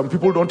Barak. Some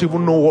people don't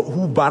even know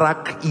who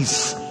Barak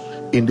is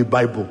in the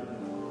Bible,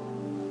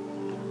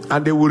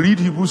 and they will read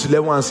Hebrews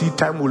 11 and see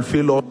time will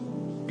fail us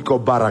because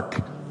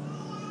Barak.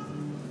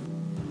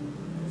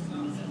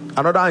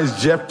 Another is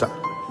Jephthah.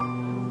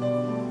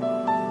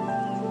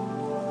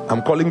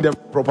 I'm calling them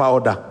proper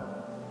order.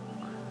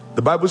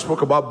 The Bible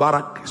spoke about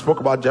Barak, spoke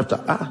about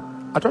Jephthah.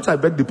 I thought I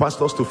begged the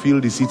pastors to fill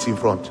the seats in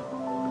front.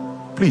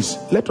 Please,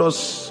 let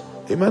us,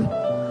 amen.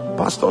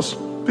 Pastors,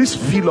 please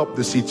fill up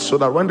the seats so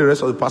that when the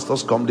rest of the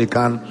pastors come, they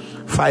can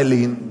file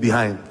in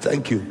behind.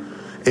 Thank you.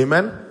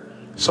 Amen.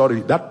 Sorry,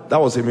 that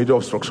was a major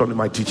obstruction in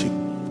my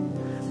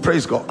teaching.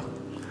 Praise God.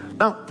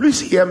 Now, please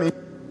hear me.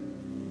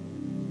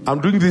 I'm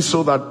doing this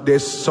so that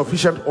there's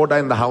sufficient order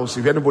in the house.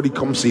 If anybody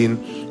comes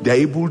in, they're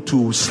able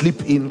to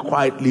slip in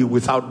quietly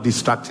without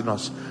distracting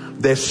us.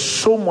 There's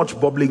so much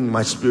bubbling in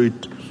my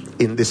spirit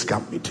in this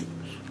camp meeting.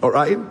 All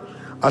right?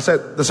 I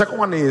said, the second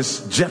one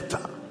is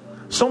Jephthah.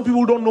 Some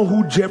people don't know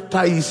who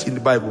Jephthah is in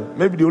the Bible.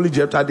 Maybe the only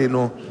Jephthah they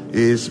know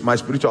is my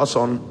spiritual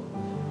son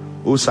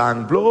who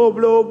sang, blow,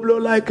 blow, blow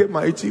like a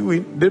mighty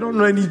wind. They don't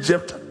know any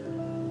Jephthah.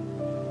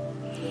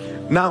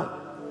 Now,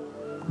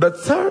 the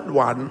third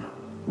one,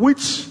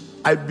 which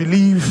I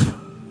believe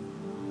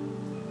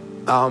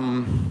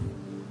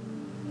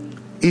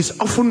is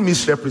often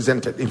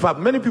misrepresented. In fact,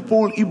 many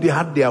people, if they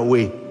had their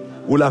way,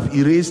 would have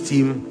erased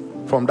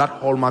him from that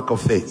hallmark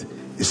of faith,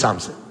 is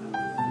Samson.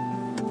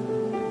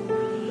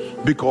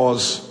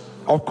 Because,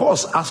 of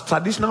course, as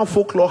traditional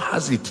folklore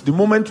has it, the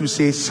moment you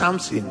say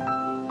Samson,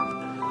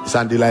 it's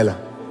Delilah.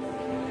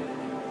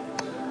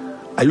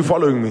 Are you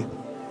following me?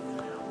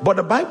 But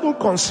the Bible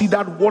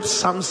considered what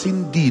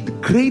Samson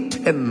did great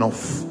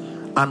enough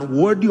and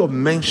worthy of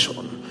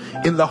mention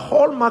in the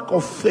hallmark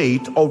of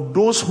faith of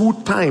those who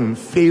time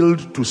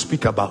failed to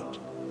speak about.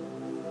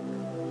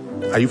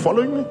 Are you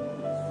following me?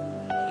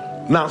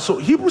 Now, so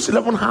Hebrews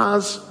 11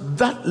 has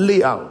that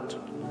layout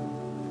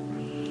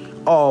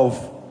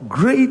of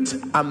great,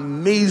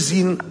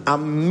 amazing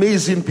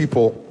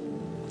people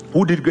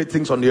who did great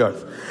things on the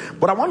earth.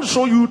 But I want to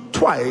show you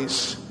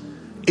twice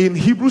in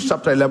Hebrews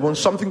chapter 11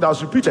 something that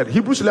was repeated.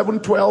 Hebrews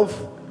 11:12.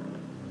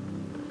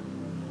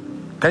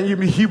 Can you give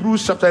me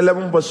Hebrews chapter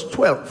 11 verse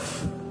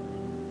 12?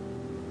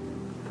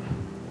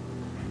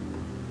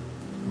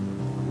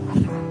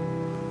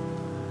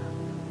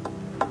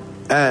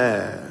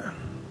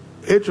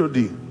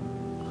 HOD,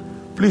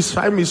 please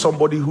find me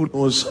somebody who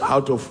knows how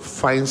to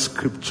find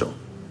scripture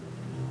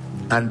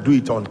and do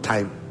it on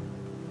time,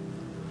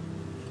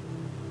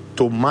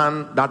 to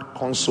man that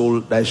console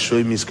that is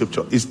showing me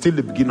scripture. It's still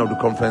the beginning of the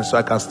conference, so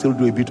I can still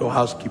do a bit of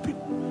housekeeping.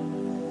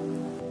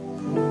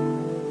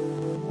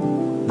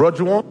 Bro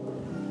Juwon,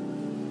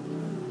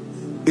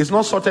 it's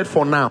not sorted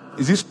for now.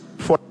 Is this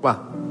forever?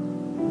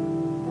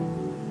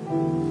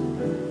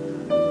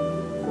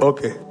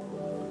 Okay.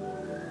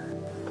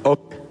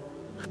 Okay.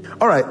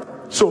 All right.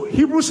 So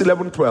Hebrews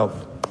 11:12.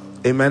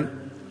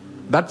 Amen.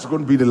 That's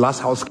going to be the last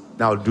house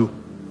I'll do.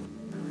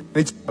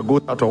 It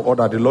goes out of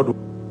order. The Lord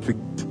will fix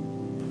it.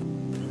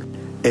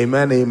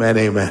 Amen. Amen.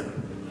 Amen.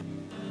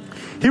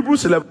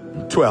 Hebrews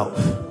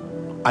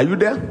 11:12. Are you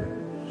there?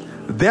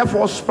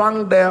 Therefore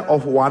sprang there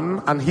of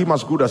one, and him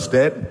as good as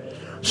dead,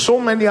 so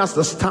many as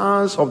the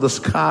stars of the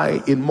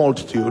sky in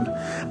multitude,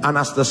 and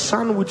as the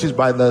sun which is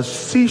by the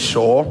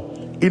seashore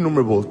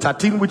innumerable.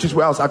 13, which is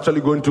where I was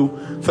actually going to.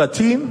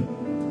 13.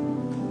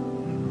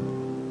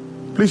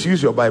 Please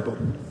use your Bible.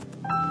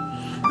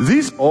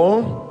 These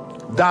all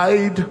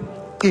died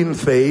in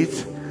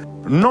faith,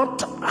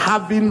 not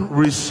having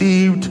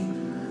received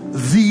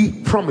the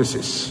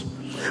promises,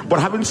 but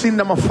having seen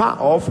them afar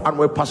off, and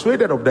were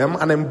persuaded of them,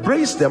 and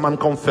embraced them, and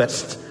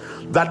confessed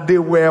that they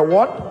were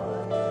what?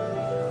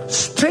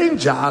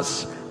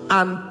 Strangers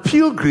and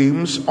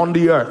pilgrims on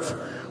the earth.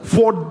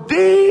 For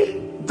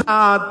they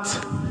that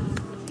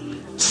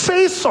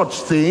say such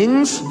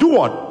things do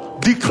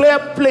what?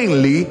 Declare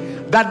plainly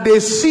that they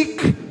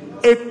seek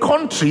a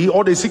country,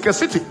 or they seek a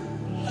city.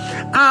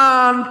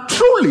 And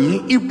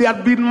truly, if they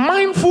had been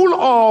mindful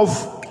of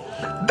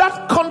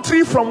that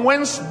country from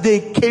whence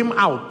they came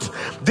out,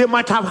 they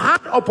might have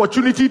had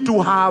opportunity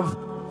to have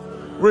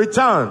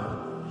returned.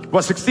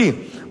 Verse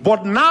 16.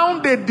 But now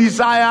they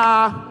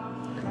desire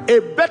a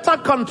better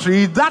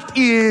country, that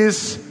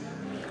is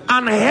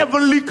an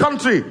heavenly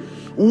country.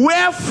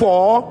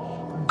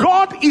 Wherefore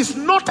God is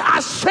not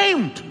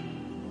ashamed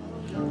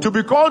to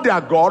be called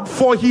their God,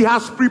 for he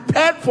has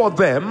prepared for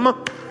them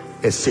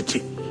a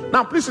city.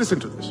 Now please listen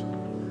to this.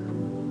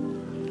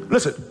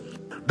 Listen,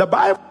 the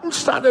Bible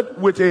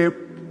started with a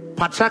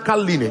patriarchal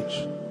lineage,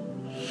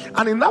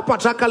 and in that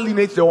patriarchal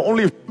lineage there were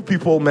only a few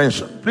people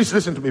mentioned. Please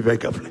listen to me very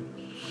carefully.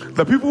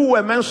 The people who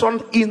were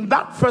mentioned in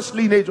that first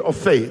lineage of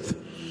faith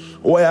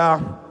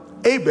were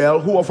Abel,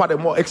 who offered a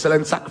more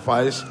excellent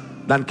sacrifice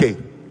than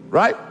Cain,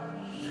 right?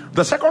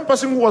 The second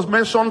person who was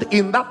mentioned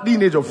in that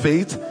lineage of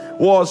faith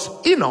was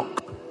Enoch,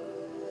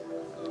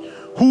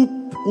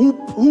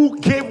 who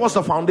gave us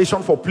the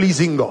foundation for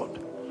pleasing God.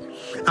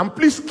 And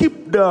please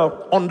keep the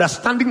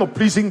understanding of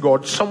pleasing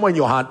God somewhere in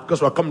your heart,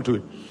 because we're coming to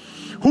it.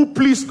 Who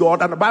pleased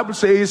God, and the Bible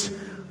says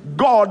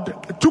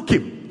God took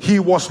him. He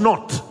was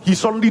not. He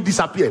suddenly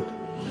disappeared.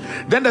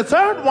 Then the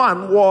third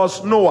one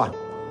was Noah,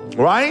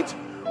 right?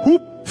 Who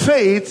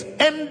faith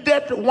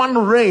ended one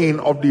reign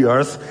of the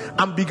earth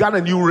and began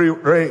a new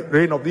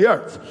reign of the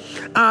earth.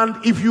 And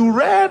if you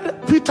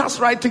read Peter's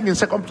writing in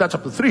 2 Peter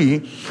chapter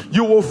 3,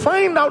 you will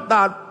find out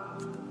that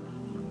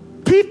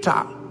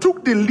Peter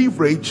took the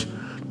leverage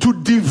to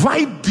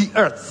divide the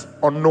earth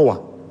on Noah.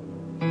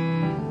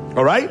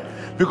 All right?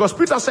 Because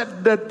Peter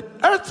said that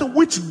earth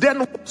which then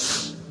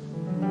was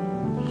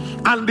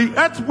and the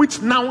earth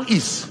which now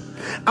is.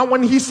 And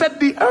when he said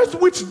the earth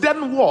which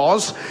then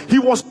was, he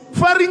was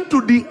referring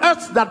to the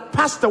earth that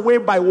passed away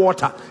by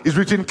water. It's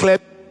written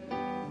clearly.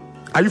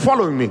 Are you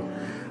following me?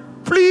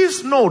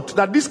 Please note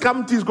that this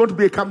committee is going to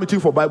be a committee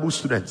for Bible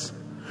students.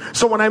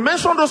 So when I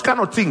mention those kind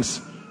of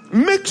things,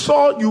 make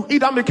sure you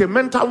either make a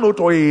mental note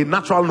or a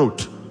natural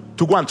note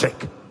to go and check.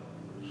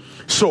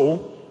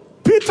 So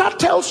Peter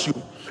tells you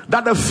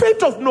that the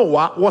faith of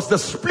Noah was the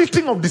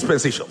splitting of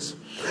dispensations,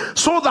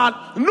 so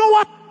that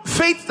Noah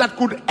faith that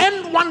could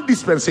end one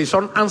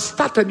dispensation and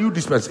start a new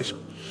dispensation.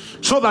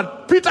 So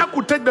that Peter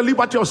could take the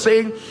liberty of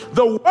saying,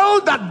 the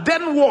world that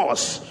then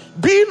was,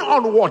 being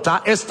on water,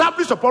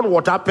 established upon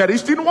water,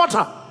 perished in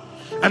water.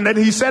 And then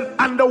he said,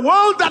 and the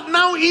world that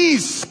now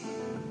is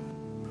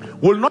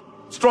will not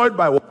be destroyed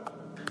by water.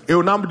 It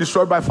will now be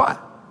destroyed by fire.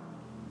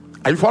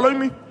 Are you following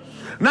me?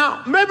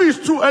 Now, maybe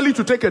it's too early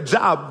to take a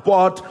jab,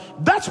 but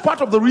that's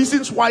part of the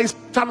reasons why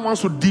Satan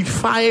wants to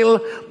defile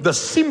the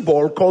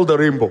symbol called the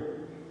rainbow.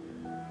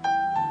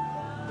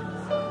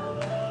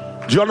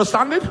 Do you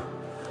understand it?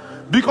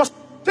 Because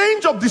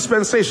change of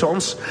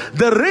dispensations,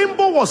 the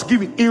rainbow was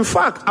given. In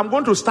fact, I'm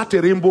going to start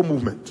a rainbow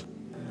movement.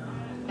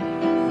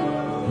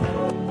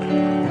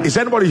 Is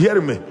anybody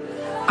hearing me?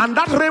 And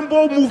that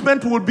rainbow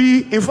movement will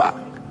be, in fact,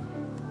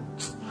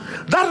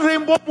 that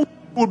rainbow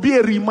movement will be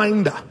a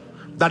reminder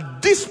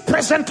that this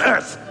present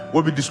earth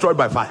will be destroyed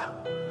by fire.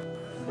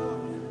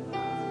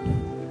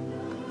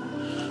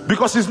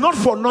 Because it's not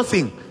for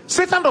nothing.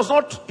 Satan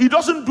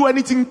doesn't do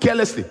anything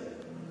carelessly.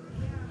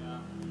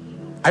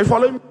 Are you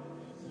following me?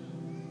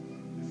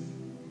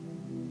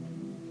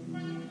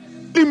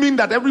 It mean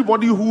that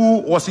everybody who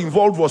was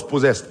involved was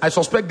possessed. I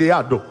suspect they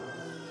are though.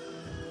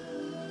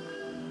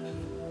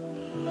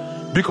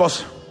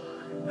 Because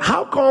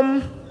how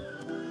come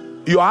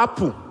your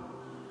apple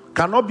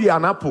cannot be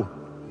an apple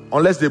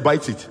unless they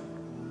bite it?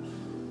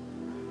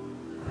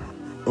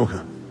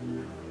 Okay.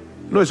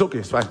 No, it's okay,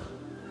 it's fine.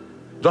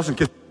 Just in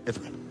case you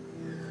get me.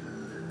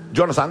 Do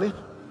you understand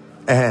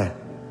it?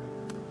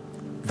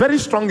 Very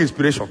strong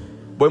inspiration,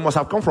 but it must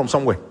have come from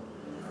somewhere.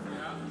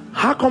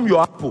 How come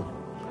your apple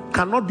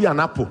cannot be an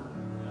apple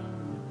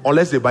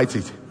unless they bite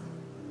it?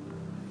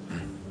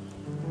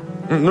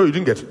 No, you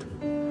didn't get it.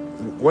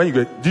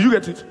 Did you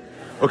get it?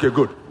 Okay,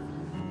 good.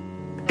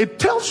 It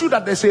tells you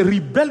that there's a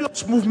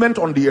rebellious movement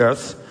on the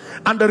earth,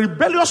 and the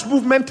rebellious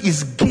movement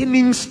is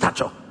gaining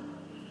stature.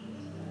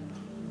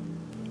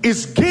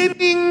 Is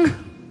gaining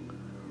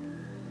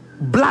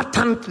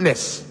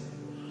blatantness.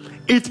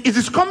 It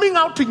is coming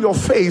out in your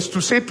face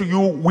to say to you,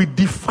 we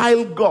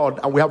defile God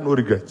and we have no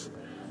regrets.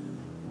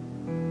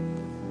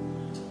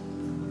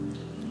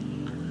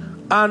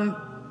 And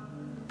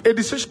a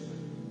decision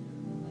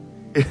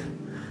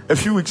a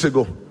few weeks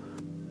ago,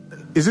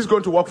 is this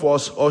going to work for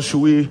us or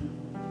should we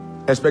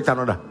expect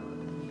another?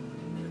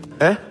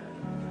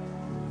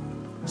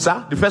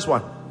 Sir, the first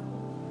one.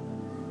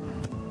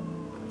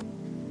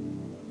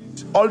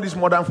 All these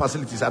modern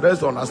facilities, I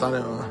just don't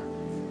understand.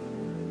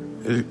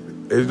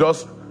 It's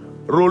just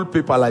roll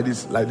paper like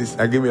this,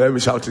 and let me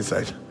shout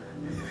inside.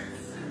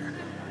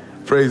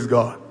 Praise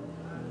God.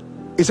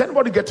 Is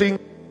anybody getting?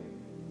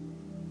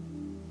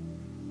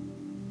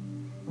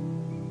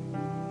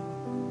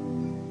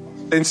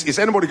 Is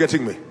anybody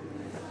getting me?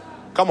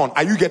 Come on,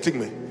 are you getting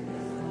me?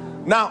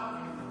 Now,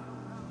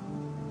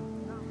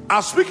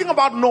 I'm speaking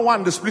about Noah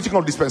and the splitting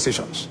of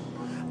dispensations,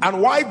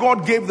 and why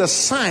God gave the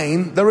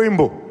sign, the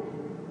rainbow.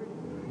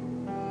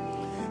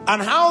 And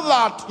how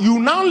that you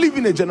now live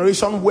in a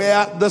generation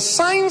where the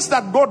signs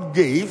that God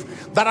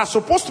gave that are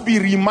supposed to be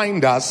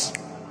reminders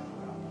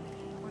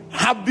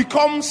have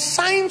become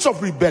signs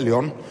of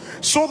rebellion,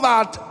 so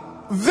that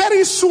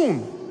very soon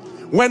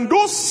when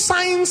those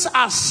signs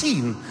are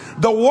seen,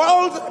 the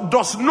world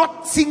does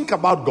not think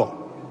about God.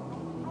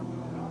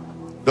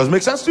 Does it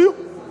make sense to you?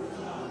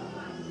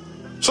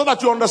 So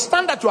that you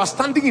understand that you are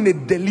standing in a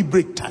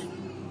deliberate time.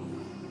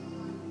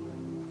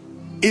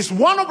 Is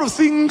one of the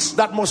things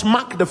that must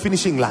mark the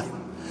finishing line.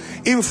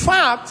 In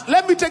fact,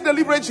 let me take the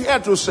liberty here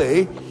to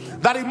say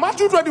that in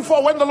Matthew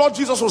 24, when the Lord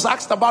Jesus was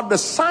asked about the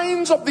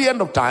signs of the end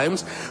of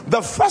times,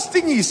 the first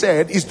thing he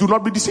said is, do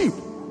not be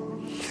deceived.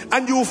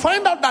 And you will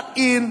find out that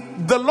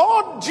in the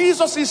Lord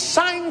Jesus'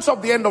 signs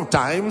of the end of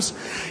times,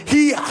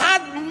 he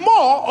had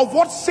more of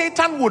what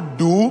Satan would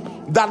do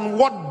than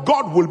what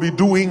God will be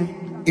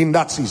doing in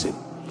that season.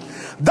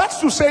 That's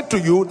to say to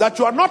you that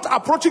you are not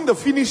approaching the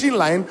finishing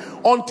line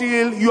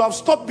until you have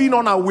stopped being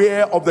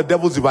unaware of the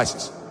devil's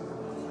devices.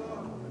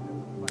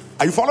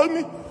 Are you following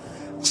me?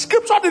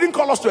 Scripture didn't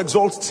call us to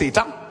exalt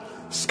Satan.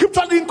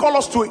 Scripture didn't call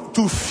us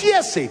to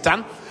fear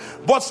Satan.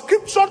 But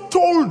Scripture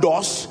told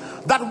us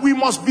that we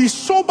must be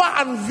sober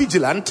and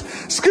vigilant.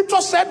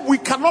 Scripture said we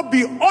cannot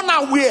be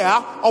unaware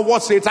of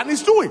what Satan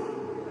is doing.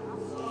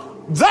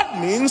 That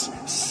means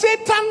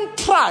Satan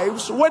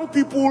thrives when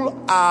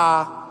people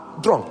are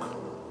drunk,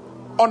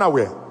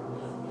 unaware.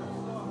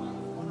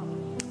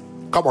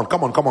 Come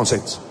on,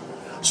 saints.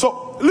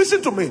 So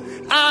listen to me.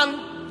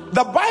 And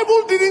the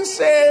Bible didn't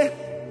say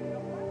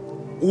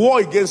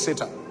war against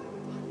Satan.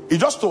 It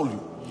just told you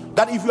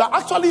that if you are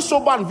actually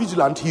sober and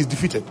vigilant, he is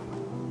defeated.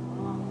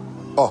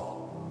 Oh,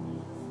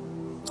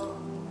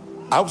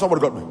 I hope somebody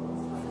got me.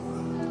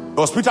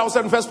 Because Peter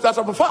said in 1 Peter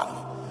chapter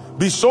 5,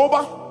 be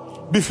sober,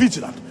 be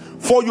vigilant,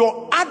 for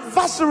your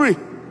adversary,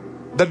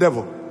 the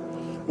devil,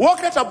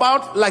 walketh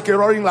about like a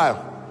roaring lion.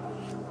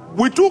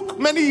 We took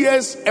many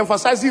years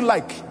emphasizing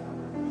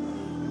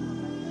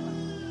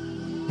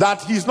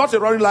that he's not a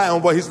roaring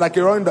lion, but he's like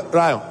a roaring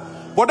lion.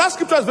 But that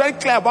scripture is very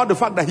clear about the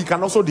fact that he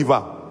can also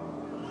devour.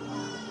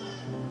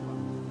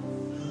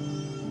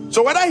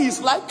 So whether he's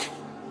like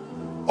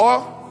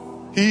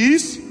or he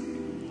is,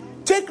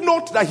 take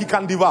note that he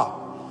can devour.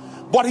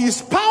 But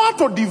his power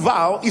to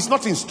devour is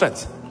not in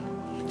strength.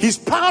 His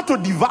power to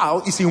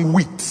devour is in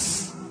wit.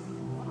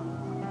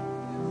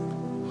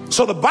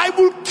 So the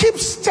Bible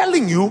keeps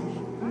telling you,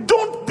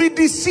 don't be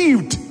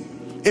deceived.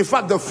 In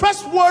fact, the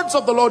first words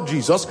of the Lord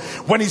Jesus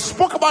when he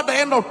spoke about the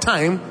end of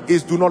time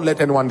is, do not let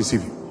anyone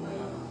deceive you.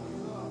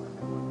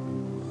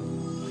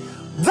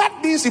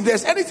 That means if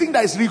there's anything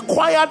that is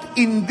required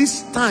in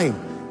this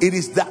time, it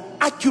is the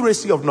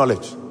accuracy of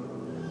knowledge.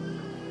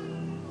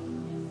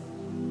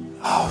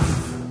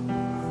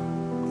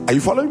 Are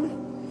you following me?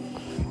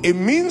 It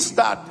means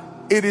that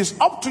it is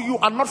up to you,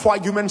 and not for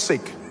argument's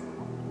sake.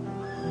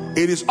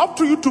 It is up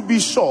to you to be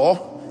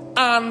sure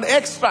and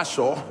extra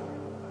sure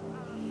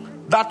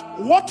that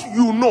what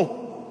you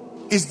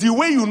know is the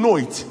way you know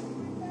it,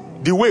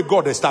 the way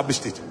God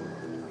established it.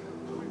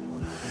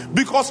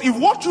 Because if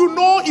what you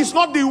know is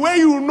not the way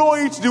you know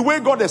it, the way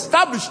God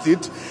established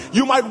it,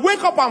 you might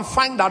wake up and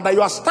find out that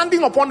you are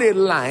standing upon a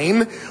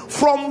line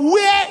from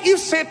where if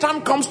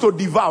Satan comes to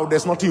devour,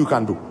 there's nothing you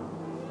can do.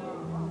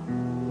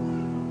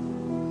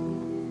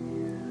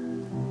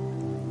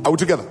 Are we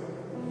together?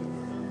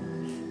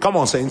 Come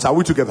on, saints, are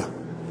we together?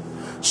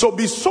 So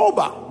be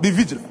sober, be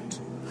vigilant.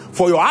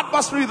 For your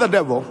adversary, the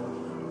devil,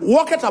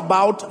 walketh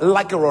about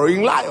like a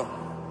roaring lion,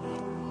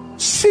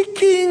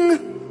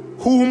 seeking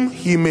whom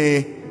he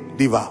may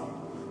devour.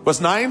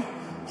 Verse 9,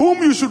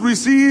 whom you should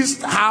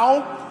resist,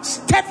 how?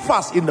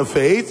 Steadfast in the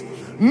faith,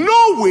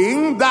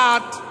 knowing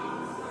that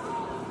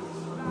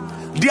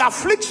the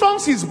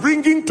afflictions he's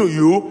bringing to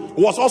you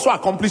was also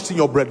accomplished in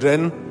your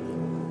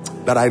brethren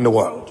that are in the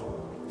world.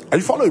 Are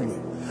you following me?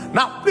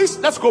 Now, please,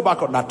 let's go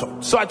back on that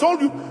thought. So I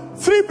told you,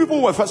 3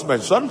 people were first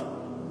mentioned.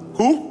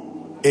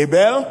 Who?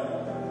 Abel,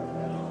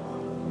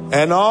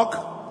 Enoch,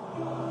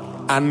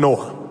 and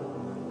Noah.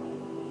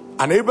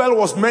 And Abel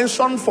was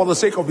mentioned for the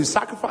sake of his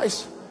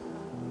sacrifice.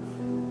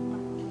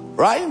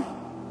 Right?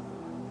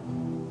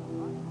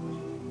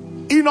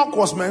 Enoch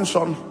was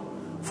mentioned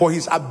for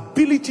his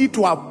ability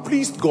to have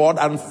pleased God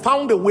and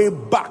found a way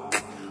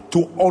back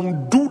to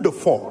undo the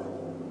fall.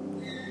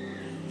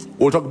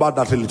 We'll talk about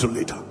that a little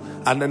later.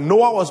 And then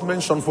Noah was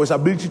mentioned for his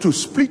ability to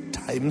split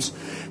times,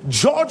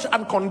 judge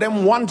and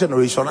condemn one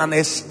generation, and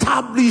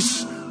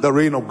establish the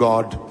reign of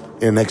God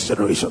in the next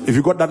generation. If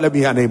you got that, let me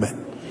hear an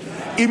amen.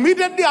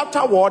 Immediately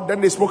afterward,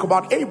 then they spoke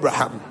about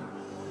Abraham.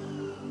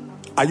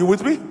 Are you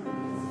with me?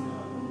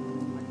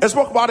 They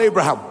spoke about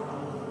Abraham.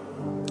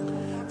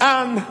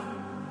 And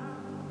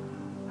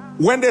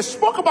when they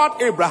spoke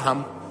about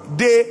Abraham,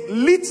 they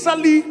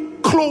literally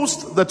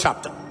closed the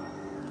chapter.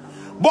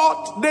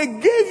 But they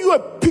gave you a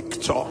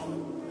picture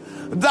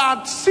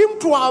that seemed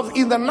to have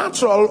in the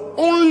natural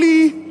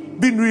only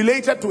been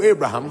related to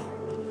Abraham.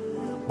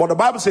 But the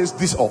Bible says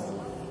this all.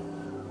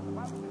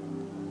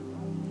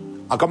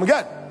 I'll come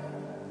again,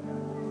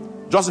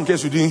 just in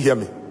case you didn't hear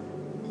me.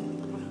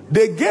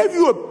 They gave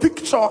you a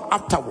picture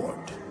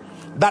afterward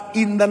that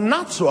in the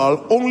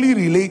natural only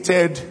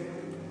related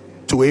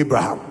to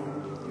Abraham.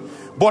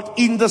 But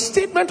in the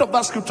statement of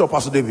that scripture,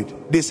 Pastor David,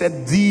 they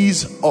said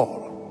these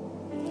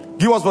all.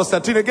 Give us verse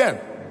 13 again.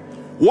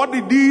 What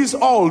did these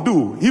all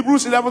do?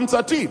 Hebrews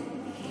 11:13.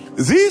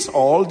 These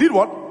all did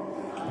what?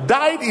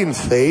 Died in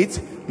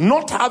faith,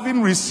 not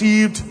having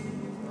received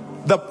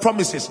the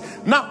promises.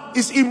 Now,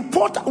 it's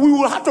important. We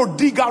will have to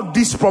dig out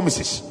these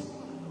promises.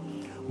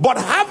 But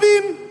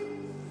having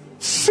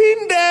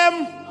seen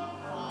them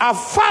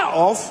afar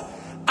off,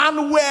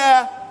 and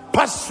were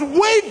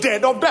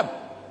persuaded of them,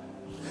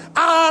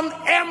 and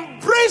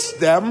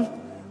embraced them,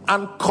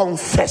 and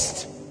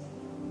confessed.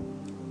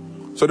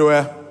 So there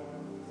were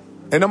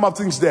a number of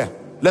things there.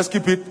 Let's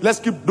keep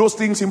those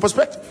things in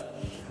perspective.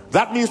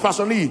 That means,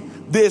 personally,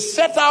 they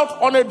set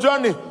out on a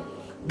journey.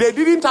 They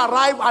didn't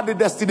arrive at the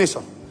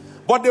destination,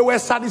 but they were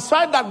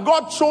satisfied that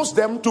God chose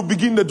them to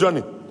begin the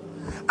journey.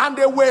 And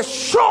they were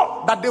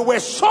sure that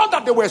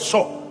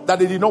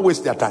they did not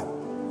waste their time.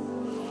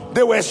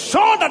 They were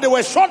sure that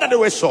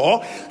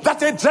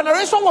a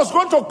generation was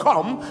going to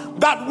come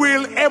that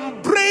will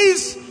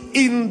embrace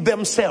in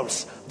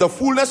themselves the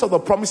fullness of the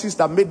promises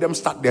that made them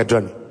start their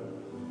journey.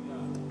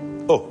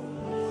 Oh,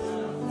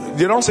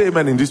 they don't say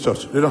amen in this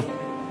church. They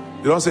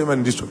don't say amen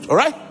in this church. All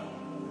right?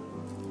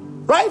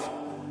 Right?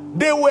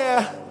 They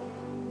were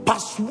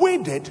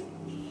persuaded.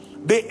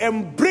 They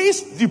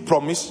embraced the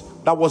promise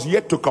that was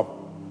yet to come.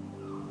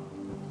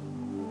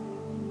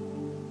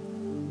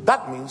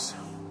 That means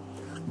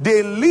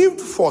they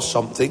lived for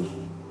something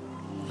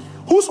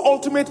whose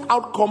ultimate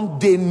outcome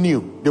they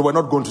knew they were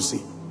not going to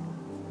see.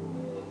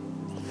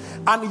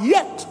 And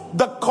yet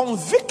the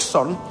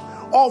conviction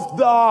of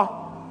the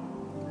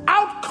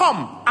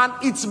outcome and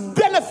its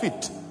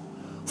benefit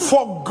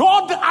for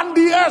God and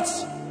the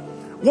earth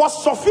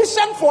was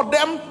sufficient for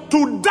them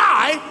to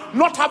die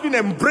not having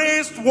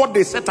embraced what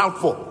they set out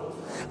for.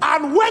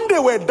 And when they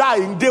were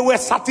dying, they were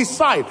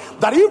satisfied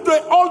that if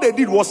all they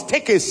did was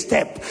take a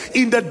step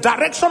in the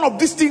direction of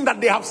this thing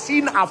that they have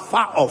seen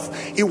afar off,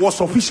 it was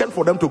sufficient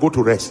for them to go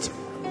to rest.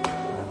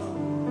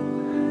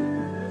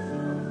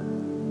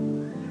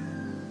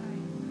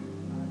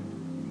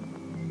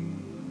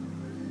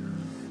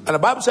 And the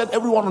Bible said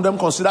every one of them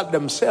considered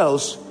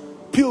themselves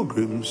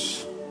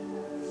pilgrims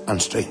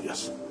and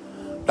strangers.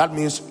 That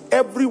means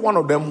every one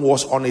of them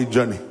was on a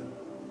journey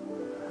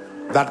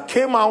that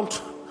came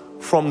out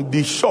from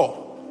the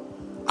shore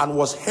and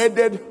was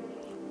headed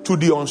to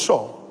the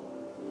onshore.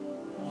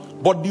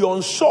 But the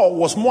onshore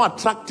was more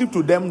attractive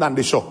to them than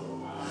the shore,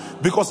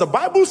 because the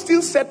Bible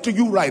still said to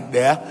you right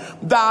there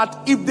that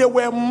if they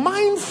were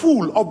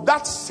mindful of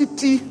that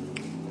city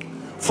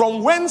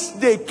from whence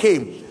they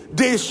came,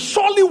 they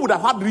surely would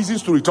have had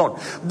reasons to return.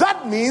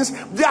 That means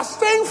their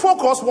staying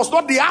focused was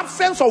not the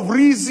absence of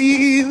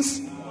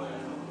reasons.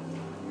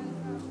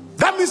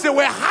 That means they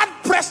were hard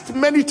pressed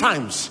many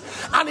times,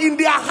 and in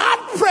their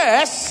hard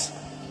press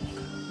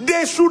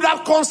they should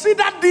have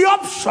considered the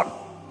option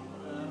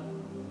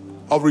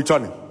of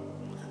returning.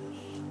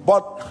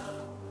 But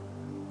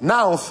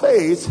now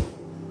faith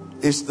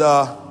is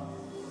the...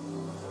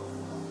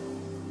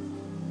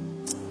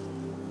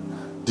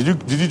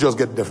 Did you just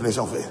get the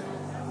definition of faith?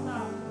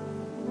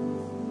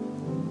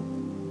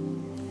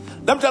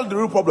 Let me tell you the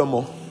real problem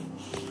more.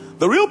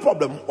 The real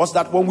problem was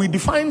that when we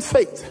define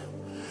faith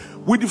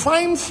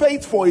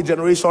for a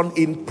generation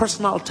in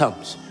personal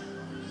terms.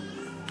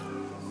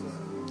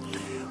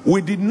 We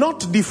did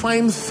not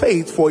define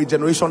faith for a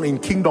generation in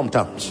kingdom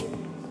terms.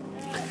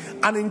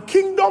 And in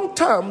kingdom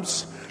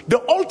terms,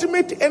 the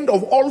ultimate end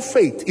of all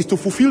faith is to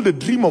fulfill the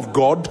dream of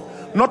God,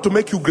 not to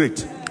make you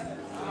great.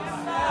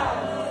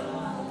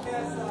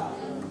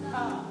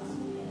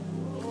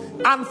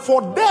 And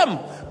for them,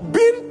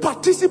 being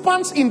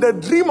participants in the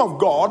dream of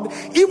God,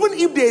 even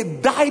if they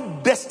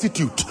died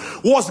destitute,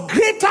 was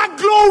greater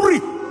glory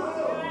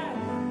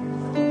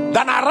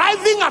than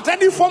arriving at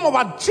any form of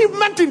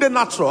achievement in the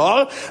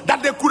natural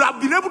that they could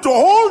have been able to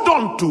hold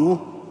on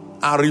to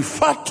and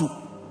refer to.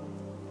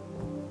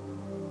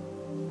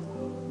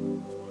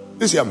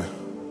 This year,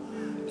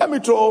 let me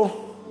throw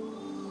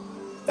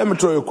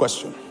you a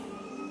question.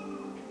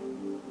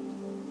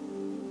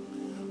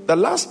 The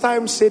last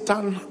time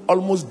Satan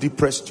almost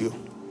depressed you,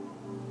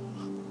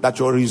 that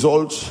your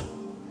results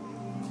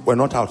were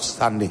not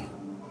outstanding,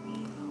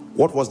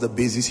 what was the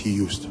basis he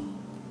used?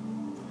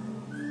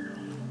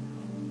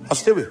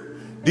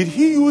 Did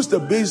he use the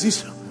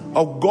basis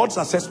of God's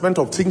assessment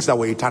of things that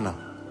were eternal,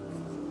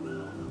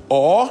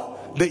 or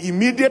the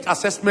immediate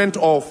assessment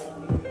of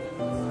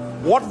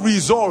what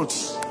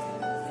results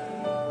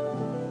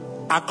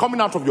are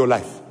coming out of your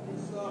life?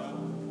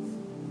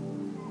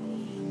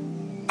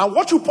 And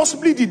what you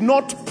possibly did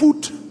not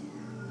put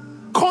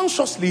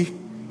consciously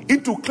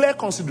into clear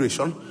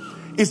consideration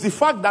is the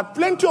fact that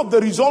plenty of the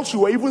results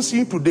you were even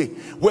seeing today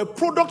were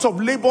products of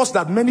labors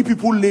that many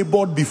people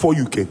labored before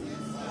you came.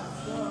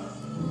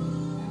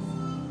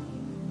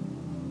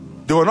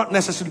 They were not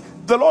necessarily.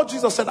 The Lord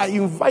Jesus said, I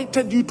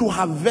invited you to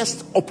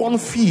harvest upon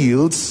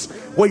fields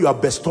where you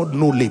have bestowed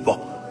no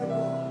labor.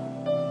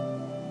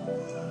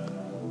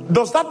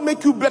 Does that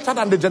make you better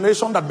than the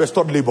generation that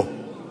bestowed labor?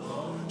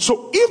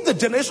 So if the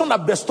generation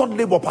that bestowed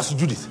labor, Pastor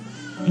Judith,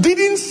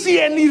 didn't see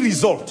any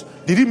result,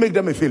 did it make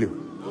them a failure?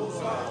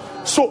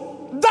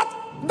 So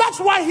that's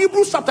why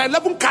Hebrews chapter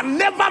 11 can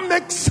never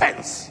make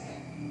sense.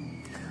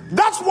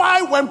 That's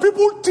why when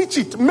people teach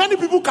it, many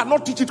people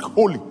cannot teach it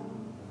wholly.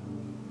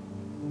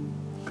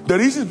 The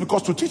reason is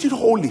because to teach it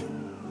wholly,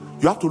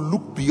 you have to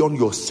look beyond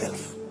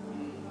yourself.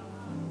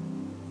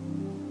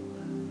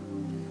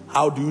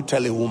 How do you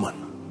tell a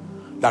woman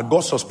that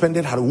God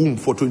suspended her womb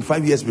for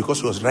 25 years because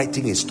she was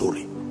writing a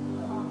story?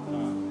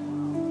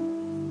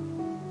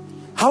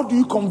 How do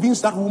you convince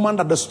that woman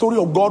that the story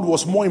of God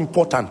was more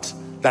important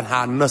than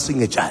her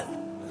nursing a child?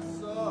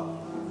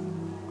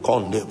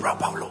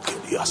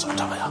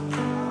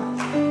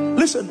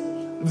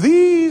 Listen,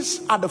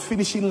 these are the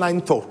finishing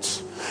line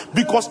thoughts.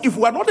 Because if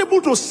we are not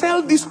able to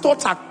sell these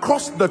thoughts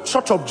across the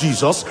church of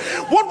Jesus,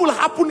 what will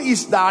happen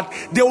is that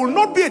there will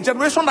not be a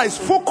generation that is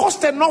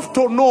focused enough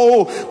to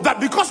know that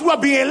because we are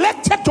being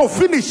elected to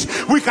finish,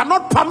 we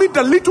cannot permit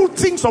the little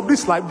things of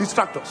this life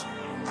distract us.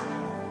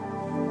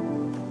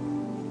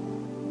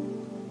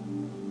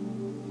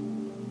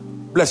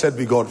 Blessed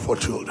be God for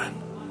children.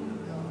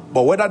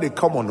 But whether they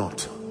come or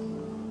not,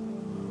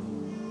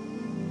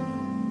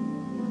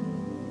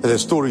 there's a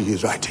story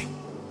he's writing.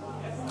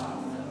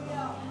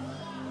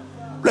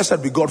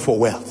 Blessed be God for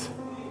wealth,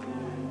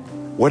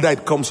 whether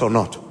it comes or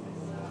not.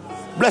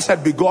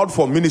 Blessed be God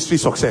for ministry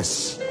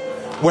success,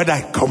 whether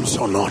it comes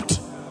or not.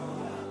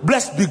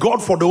 Blessed be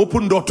God for the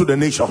open door to the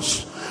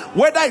nations,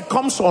 whether it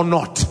comes or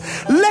not.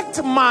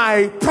 Let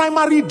my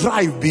primary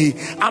drive be,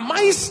 am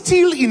I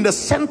still in the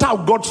center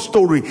of God's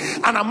story,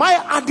 and am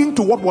I adding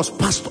to what was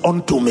passed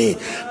on to me?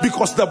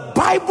 Because the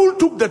Bible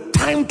took the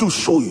time to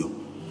show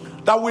you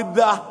that with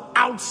the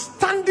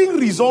outstanding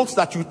results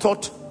that you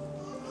thought,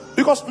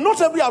 because not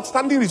every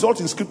outstanding result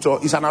in scripture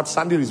is an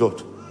outstanding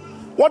result.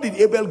 What did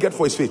Abel get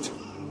for his faith?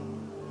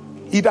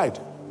 He died.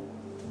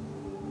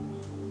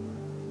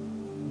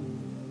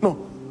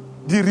 No,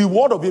 the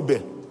reward of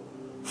Abel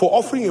for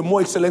offering a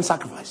more excellent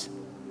sacrifice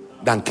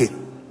than Cain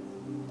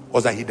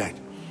was that he died.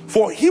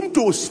 For him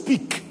to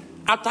speak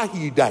after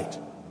he died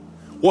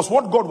was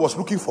what God was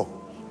looking for.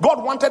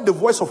 God wanted the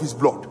voice of his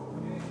blood.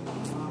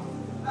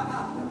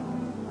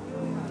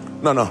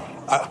 No,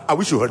 I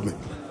wish you heard me.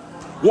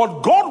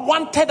 What God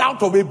wanted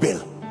out of Abel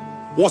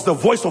was the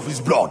voice of his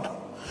blood.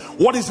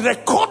 What is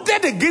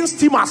recorded against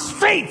him as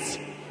faith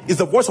is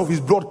the voice of his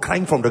blood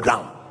crying from the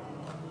ground.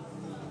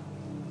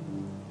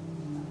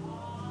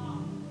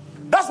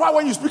 That's why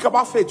when you speak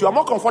about faith, you are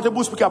more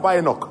comfortable speaking about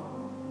Enoch.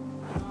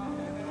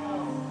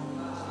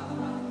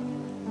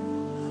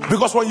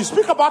 Because when you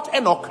speak about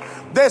Enoch,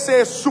 there's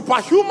a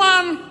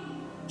superhuman,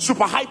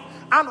 super hype,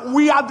 and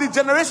we are the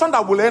generation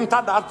that will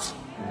enter that.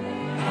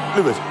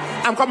 Leave it.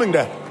 I'm coming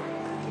there.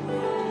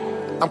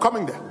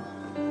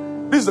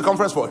 This is the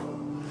conference boy.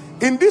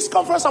 In this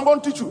conference, I'm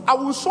going to teach you. I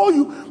will show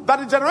you that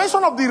the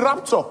generation of the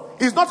rapture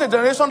is not a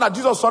generation that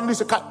Jesus suddenly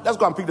said, let's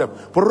go and pick them.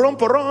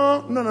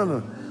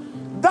 No.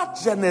 That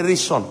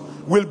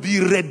generation will be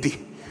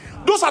ready.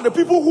 Those are the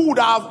people who would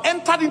have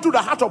entered into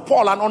the heart of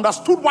Paul and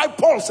understood why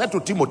Paul said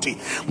to Timothy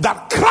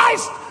that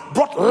Christ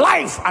brought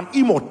life and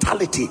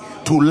immortality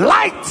to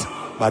light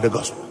by the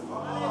gospel.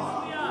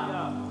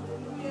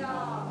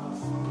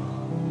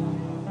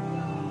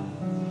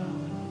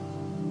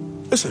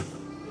 Listen,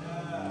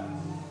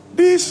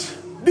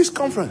 this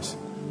conference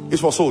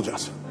is for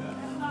soldiers.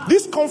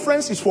 This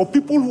conference is for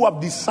people who have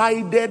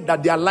decided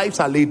that their lives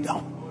are laid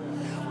down.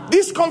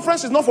 This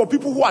conference is not for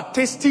people who are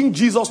tasting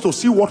Jesus to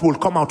see what will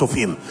come out of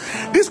him.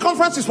 This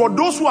conference is for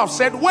those who have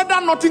said, whether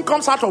nothing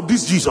comes out of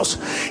this Jesus,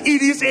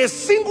 it is a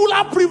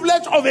singular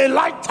privilege of a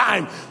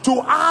lifetime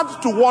to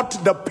add to what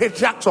the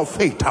patriarchs of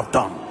faith have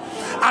done.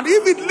 And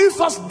if it leaves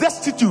us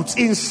destitute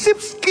in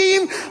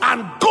sheepskin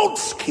and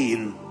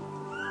goatskin,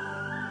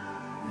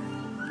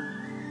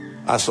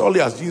 as early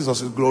as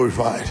Jesus is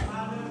glorified,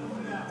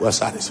 we're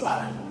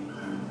satisfied.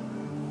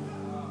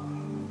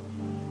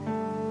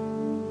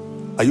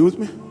 Are you with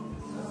me?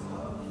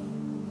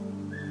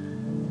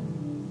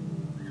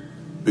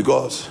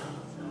 Because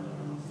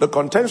the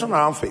contention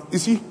around faith, you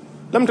see,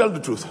 let me tell you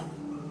the truth.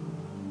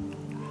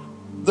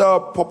 The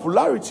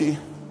popularity,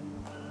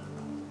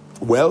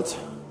 wealth,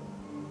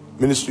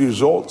 ministry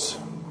results,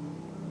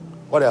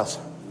 what else?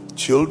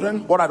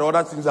 Children, what are the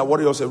other things that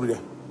worry us every day?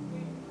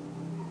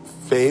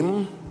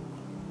 Fame,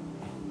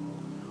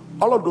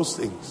 all of those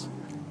things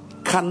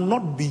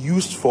cannot be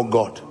used for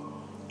God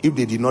if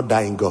they did not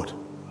die in God.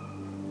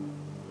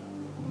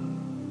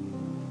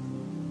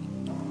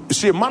 You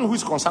see, a man who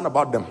is concerned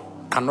about them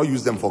cannot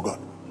use them for God.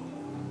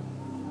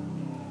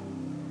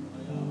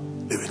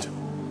 Leave it.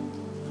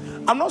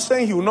 I'm not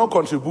saying he will not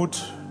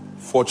contribute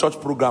for church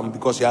program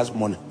because he has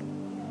money.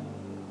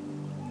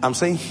 I'm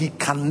saying he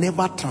can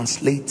never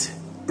translate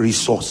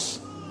resource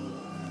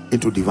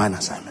into divine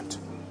assignment.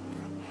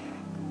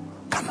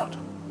 Cannot.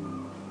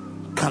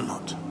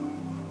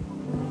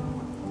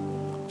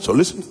 So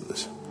listen to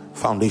this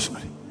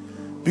foundationally.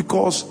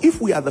 Because if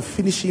we are the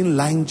finishing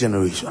line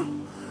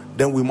generation,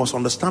 then we must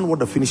understand what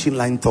the finishing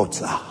line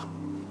thoughts are.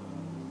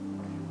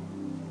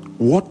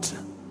 What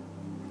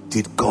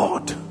did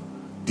God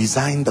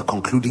design the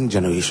concluding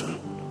generation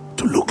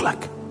to look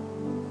like?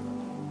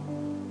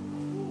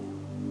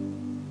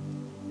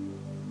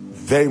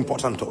 Very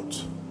important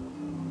thoughts.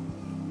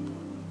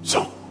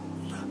 So,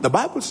 the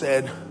Bible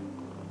said,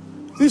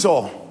 these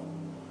all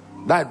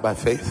died by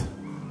faith,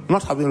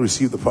 not having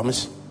received the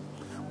promise,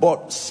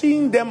 but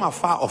seeing them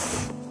afar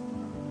off,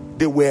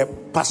 they were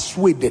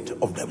persuaded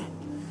of them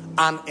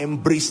and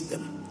embraced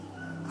them.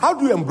 How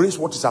do you embrace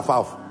what is afar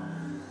off?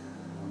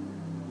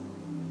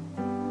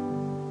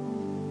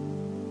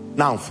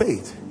 Now,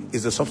 faith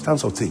is the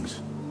substance of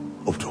things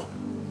hoped for,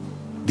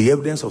 the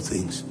evidence of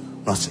things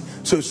not seen.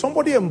 So if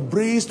somebody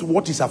embraced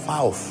what is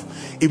afar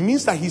off, it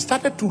means that he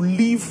started to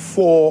live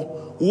for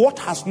what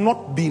has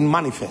not been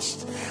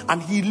manifest,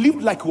 and he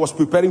lived like he was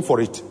preparing for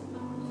it.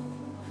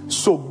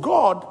 So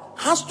God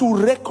has to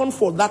reckon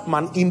for that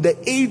man in the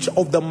age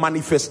of the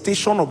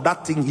manifestation of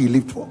that thing he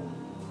lived for.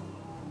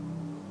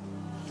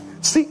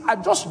 See, I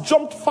just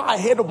jumped far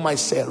ahead of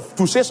myself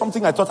to say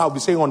something I thought I would be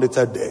saying on the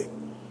third day.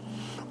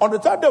 On the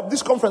third day of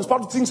this conference,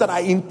 part of the things that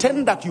I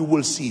intend that you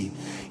will see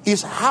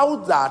is how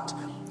that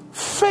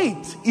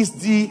faith is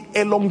the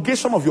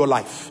elongation of your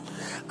life.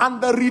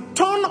 And the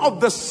return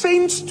of the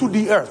saints to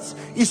the earth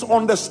is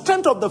on the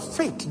strength of the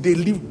faith they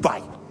live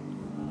by.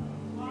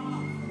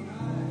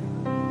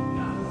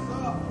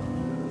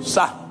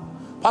 Sir,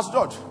 Pastor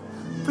George,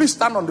 please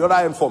stand on the other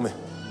end for me.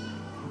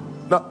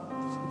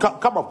 Now,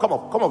 come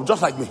up,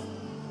 just like me.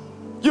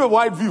 Give a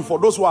wide view for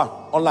those who are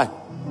online.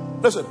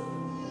 Listen.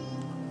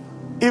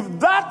 If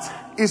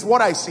that is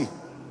what I see,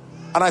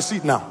 and I see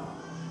it now,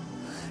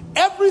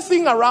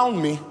 everything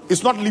around me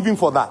is not living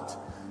for that.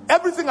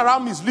 Everything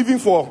around me is living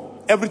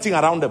for everything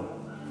around them.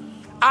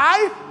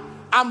 I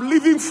am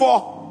living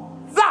for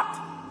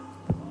that.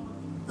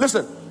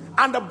 Listen,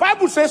 and the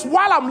Bible says,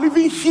 while I'm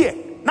living here,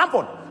 number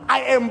one,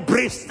 I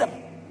embrace them.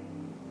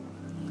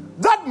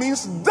 That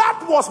means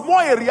that was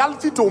more a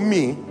reality to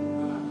me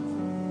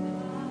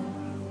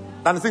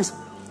than the things.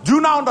 Do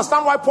you now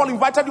understand why Paul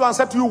invited you and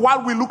said to you,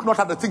 while we look not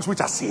at the things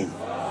which are seen,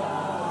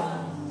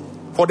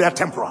 for they are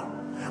temporal,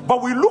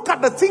 but we look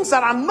at the things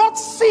that are not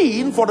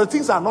seen, for the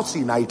things that are not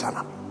seen are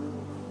eternal.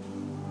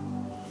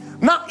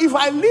 Now, if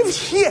I live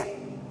here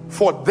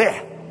for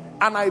there,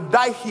 and I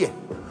die here,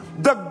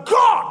 the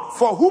God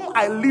for whom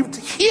I lived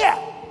here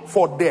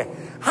for there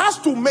has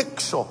to make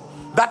sure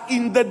that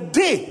in the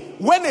day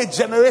when a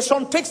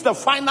generation takes the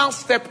final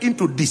step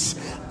into this,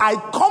 I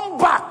come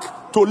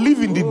back to live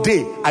in the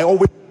day I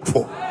always look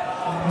for.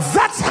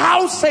 That's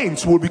how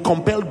saints will be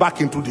compelled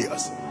back into the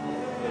earth.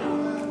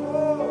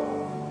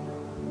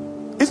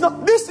 It's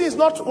not, this is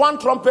not one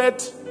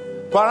trumpet,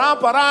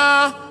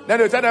 para, then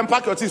they tell them,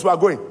 pack your things, we are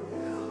going.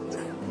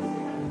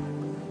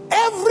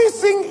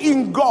 Everything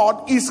in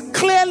God is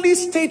clearly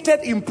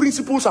stated in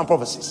principles and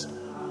prophecies.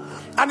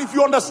 And if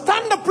you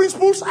understand the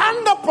principles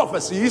and the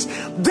prophecies,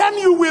 then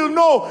you will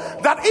know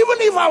that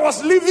even if I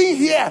was living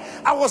here,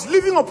 I was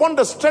living upon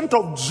the strength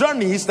of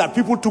journeys that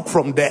people took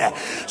from there.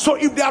 So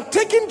if they are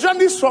taking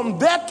journeys from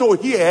there to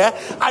here,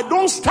 I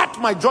don't start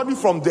my journey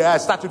from there, I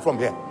start it from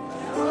here.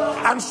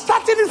 I'm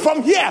starting it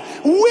from here.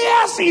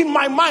 Where's in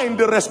my mind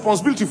the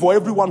responsibility for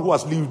everyone who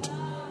has lived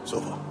so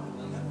far?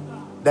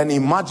 Then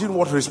imagine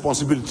what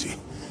responsibility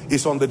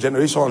is on the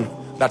generation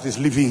that is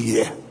living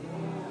here.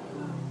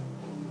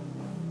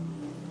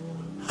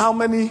 How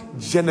many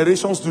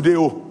generations do they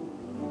owe?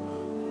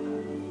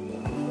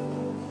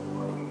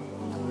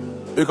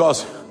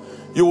 Because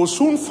you will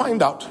soon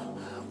find out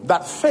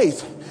that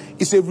faith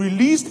is a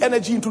released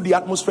energy into the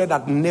atmosphere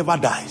that never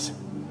dies.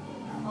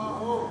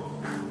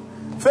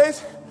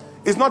 Faith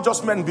is not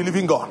just men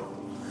believing God.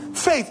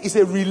 Faith is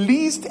a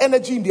released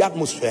energy in the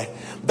atmosphere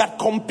that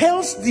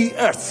compels the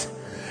earth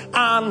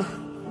and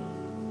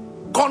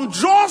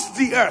conjures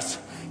the earth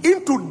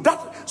into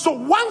that. So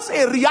once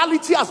a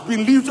reality has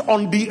been lived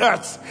on the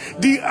earth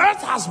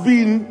has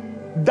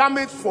been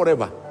damaged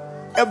forever.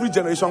 Every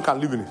generation can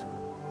live in it.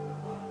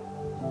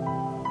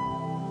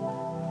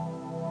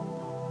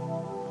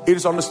 It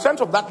is on the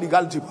strength of that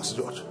legality,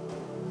 Pastor George,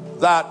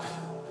 that,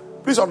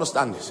 please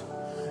understand this,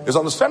 it's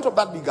on the strength of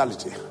that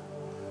legality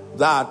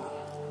that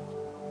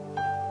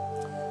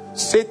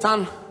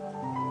Satan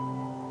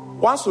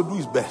wants to do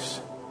his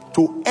best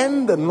to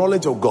end the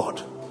knowledge of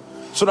God,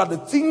 so that the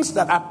things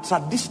that are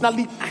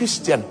traditionally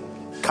Christian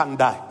can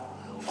die,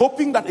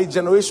 hoping that a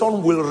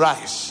generation will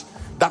rise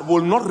that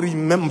will not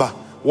remember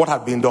what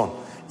had been done.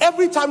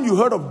 Every time you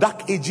heard of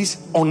dark ages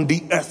on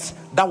the earth,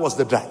 that was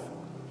the drive.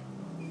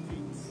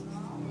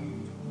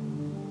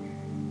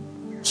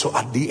 So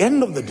at the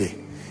end of the day,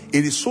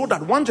 it is so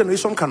that one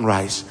generation can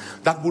rise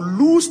that will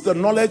lose the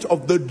knowledge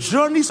of the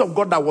journeys of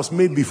God that was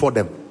made before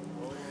them.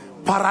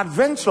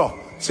 Peradventure,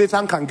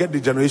 Satan can get the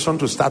generation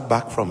to start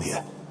back from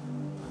here.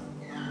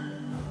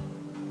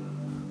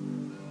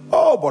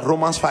 Oh, but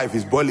Romans 5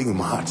 is boiling in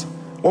my heart.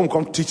 When we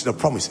come to teach the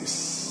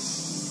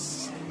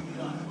promises,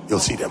 you'll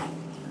see them.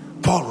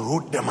 Paul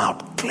wrote them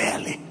out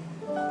clearly.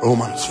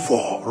 Romans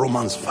 4,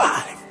 Romans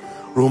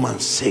 5,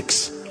 Romans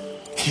 6.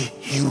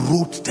 He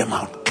wrote them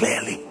out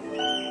clearly.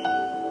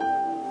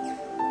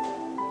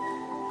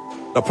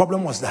 The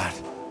problem was that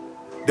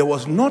there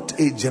was not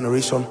a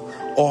generation,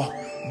 or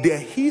there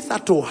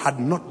hitherto had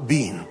not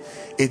been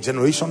a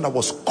generation that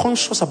was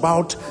conscious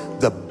about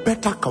the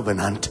better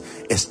covenant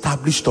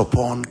established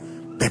upon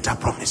better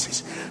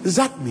promises.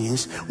 That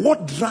means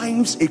what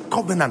drives a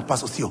covenant,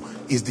 Pastor Theo,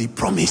 is the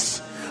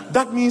promise.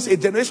 That means a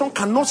generation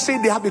cannot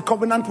say they have a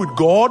covenant with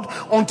God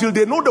until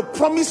they know the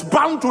promise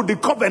bound to the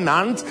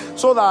covenant,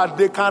 so that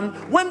they can,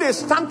 when they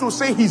stand to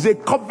say he's a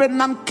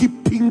covenant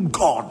keeping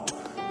God,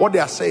 what they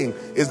are saying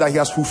is that he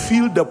has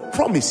fulfilled the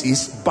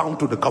promises bound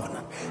to the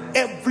covenant.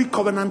 Every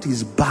covenant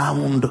is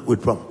bound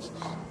with promise.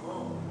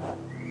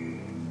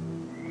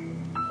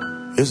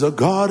 Is the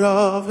God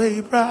of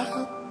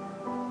Abraham,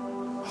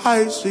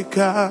 Isaac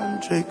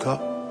and Jacob,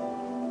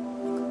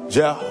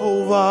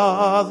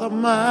 Jehovah the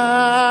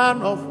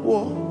man of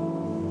war.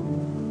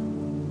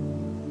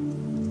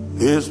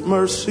 His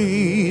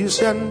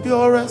mercies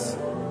endureth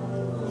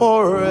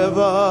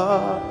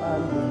forever,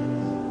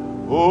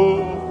 and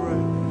oh,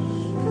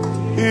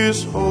 praise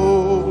his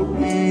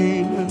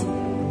holy name.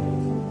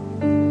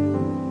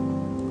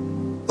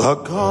 The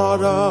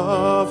God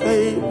of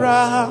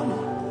Abraham,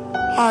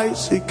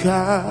 Isaac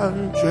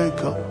and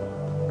Jacob,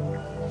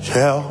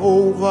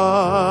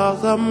 Jehovah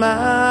the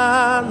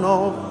man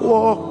of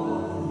war.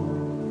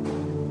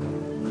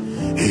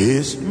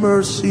 His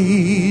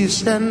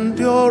mercies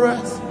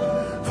endureth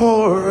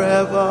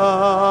forever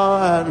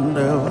and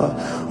ever.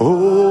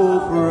 Oh,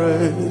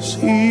 praise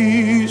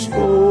his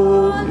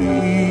holy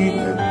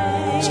name.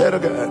 Say it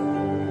again.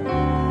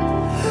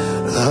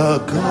 The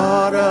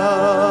God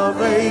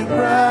of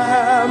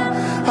Abraham,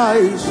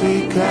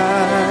 Isaac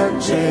and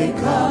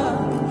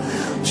Jacob,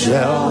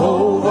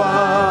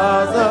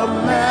 Jehovah the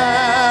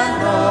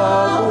man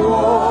of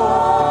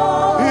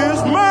war.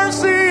 His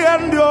mercy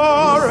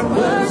endureth.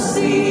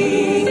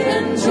 Mercy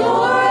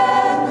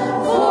endureth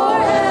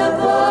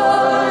forever,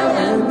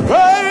 and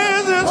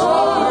Praise his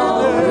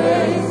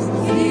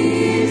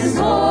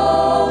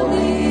holy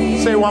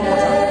name. Say one more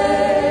time.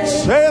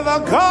 Say the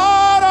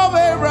God of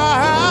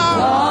Abraham,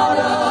 God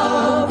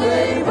of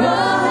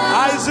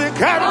Abraham,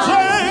 Isaac and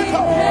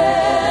Jacob,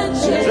 and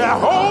Jacob,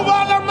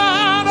 Jehovah the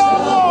man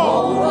of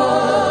war.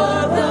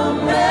 the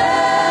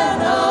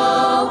man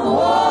of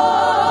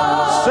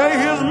war. Say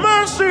his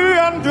mercy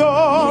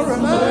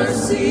endureth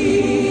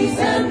Mercies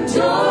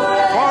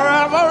endureth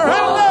forever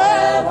and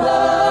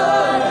ever.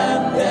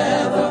 and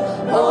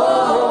ever.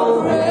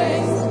 Oh,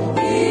 praise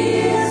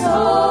his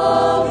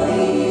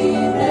holy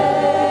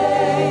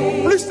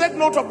name. Please take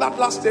note of that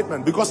last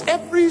statement, because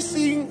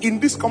everything in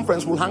this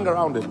conference will hang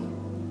around it.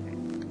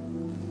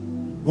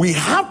 We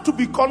have to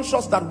be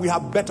conscious that we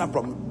have better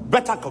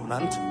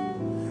covenant,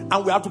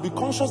 and we have to be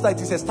conscious that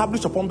it is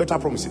established upon better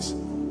promises.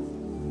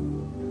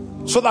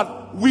 So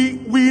that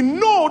we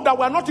know that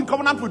we're not in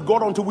covenant with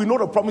God until we know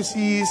the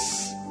promises.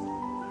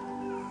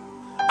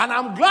 And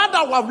I'm glad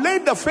that we have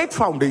laid the faith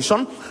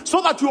foundation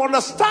so that you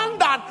understand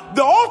that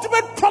the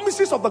ultimate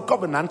promises of the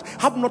covenant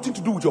have nothing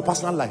to do with your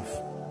personal life.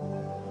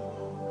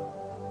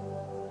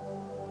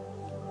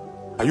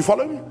 Are you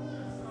following me?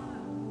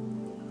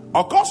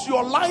 Of course,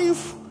 your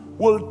life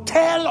will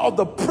tell of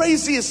the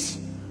praises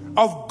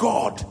of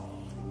God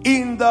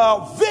in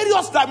the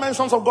various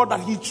dimensions of God that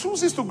He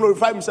chooses to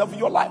glorify Himself in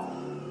your life.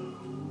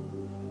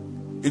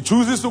 He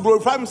chooses to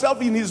glorify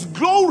Himself in His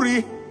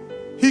glory.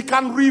 He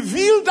can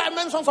reveal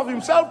dimensions of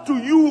Himself to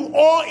you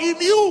or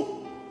in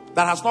you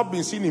that has not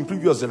been seen in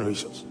previous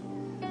generations.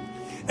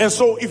 And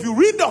so if you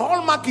read the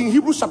hallmark in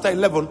Hebrews chapter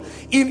 11,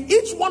 in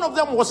each one of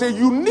them was a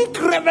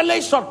unique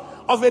revelation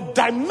of a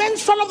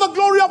dimension of the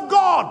glory of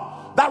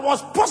God that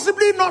was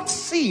possibly not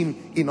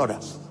seen in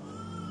others.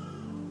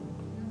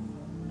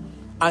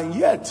 And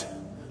yet,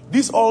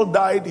 this all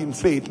died in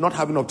faith, not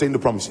having obtained the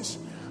promises.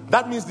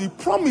 That means the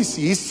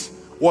promises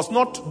was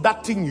not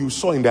that thing you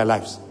saw in their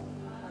lives.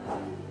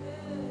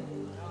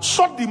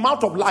 Shut the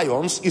mouth of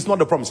lions is not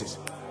the promises.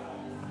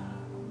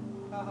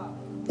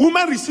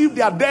 Women receive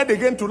their dead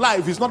again to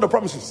life is not the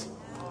promises.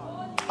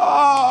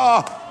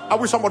 I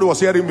wish somebody was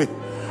hearing me.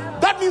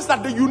 That means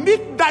that the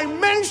unique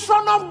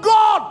dimension of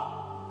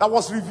God that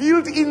was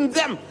revealed in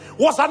them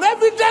was an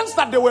evidence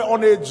that they were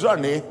on a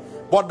journey,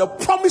 but the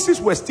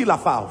promises were still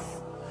afar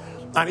off.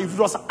 And if it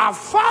was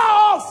afar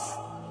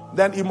off,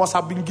 then it must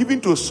have been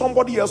given to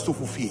somebody else to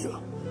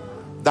fulfill.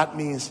 That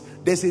means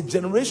there's a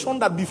generation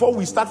that before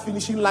we start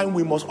finishing line,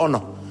 we must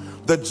honor.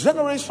 The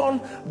generation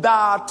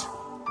that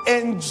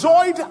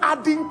enjoyed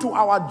adding to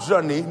our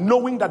journey,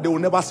 knowing that they will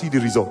never see the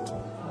result.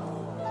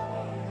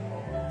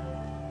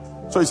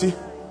 So you see,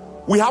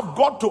 we have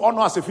God to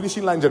honor as a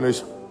finishing line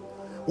generation.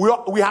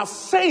 We have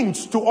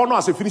saints to honor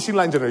as a finishing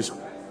line generation.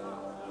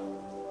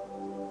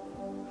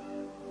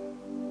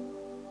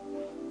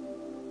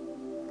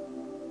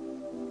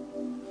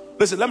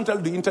 Listen, let me tell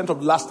you the intent of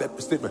the last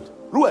statement.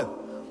 Ruel,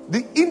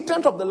 the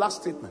intent of the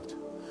last statement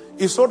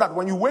is so that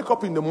when you wake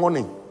up in the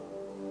morning,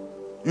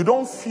 you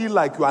don't feel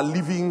like you are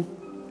living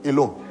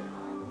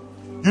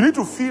alone. You need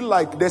to feel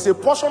like there's a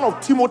portion of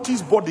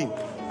Timothy's burden,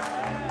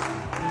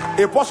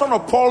 a portion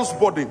of Paul's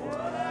burden,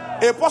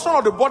 a portion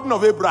of the burden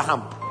of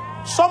Abraham,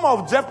 some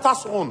of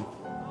Jephthah's own.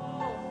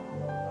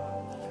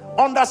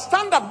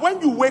 Understand that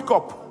when you wake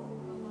up,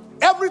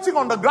 everything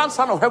on the grand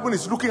stand of heaven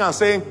is looking and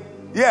saying,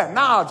 yeah,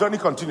 now our journey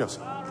continues.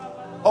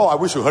 Oh, I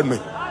wish you heard me.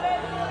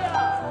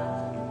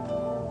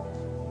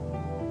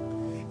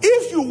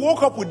 If you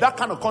woke up with that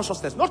kind of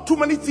consciousness, not too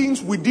many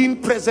things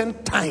within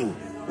present time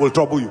will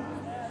trouble you.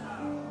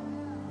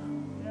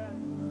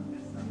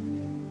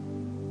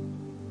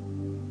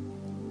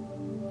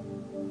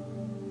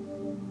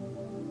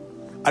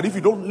 And if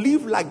you don't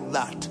live like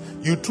that,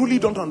 you truly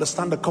don't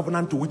understand the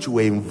covenant to which you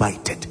were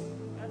invited.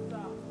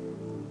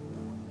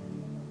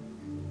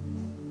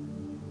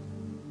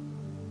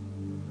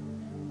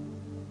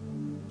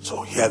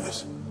 So hear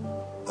this.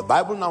 The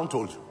Bible now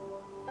told you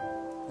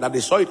that they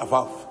saw it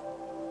afar off.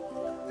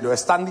 They were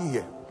standing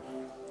here.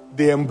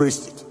 They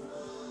embraced it.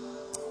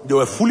 They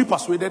were fully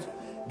persuaded.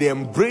 They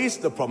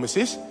embraced the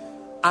promises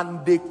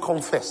and they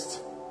confessed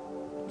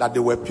that they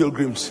were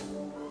pilgrims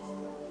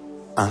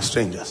and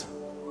strangers.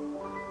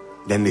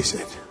 Then they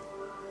said,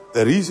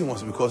 the reason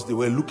was because they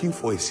were looking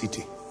for a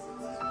city.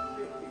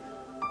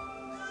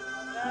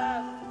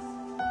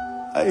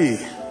 Hey.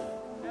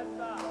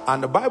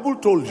 And the Bible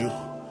told you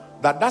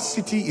that that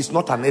city is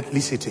not an earthly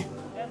city.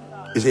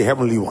 It's a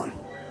heavenly one.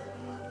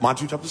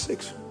 Matthew chapter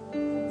 6.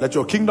 Let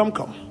your kingdom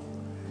come.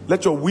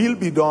 Let your will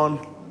be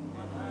done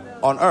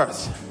on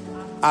earth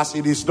as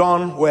it is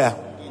done where?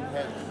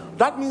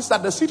 That means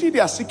that the city they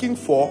are seeking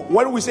for,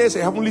 when we say it's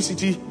a heavenly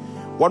city,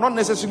 we're not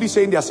necessarily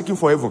saying they are seeking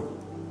for heaven.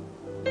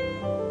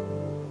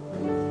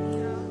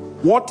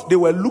 What they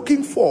were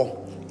looking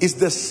for is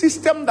the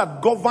system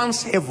that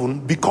governs heaven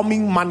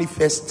becoming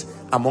manifest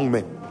among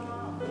men.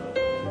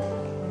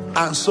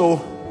 And so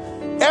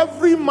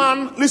every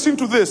man, listen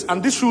to this,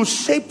 and this should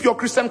shape your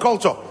Christian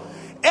culture.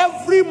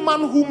 Every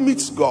man who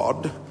meets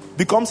God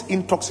becomes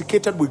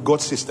intoxicated with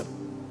God's system.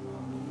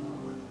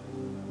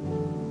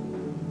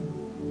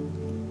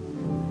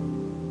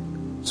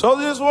 So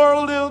this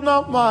world is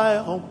not my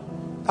home.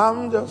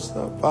 I'm just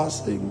a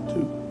passing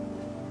through.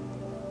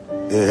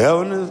 The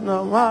heaven is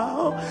not my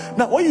home.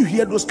 Now when you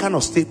hear those kind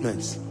of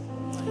statements,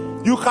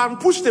 you can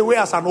push it away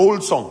as an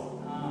old song.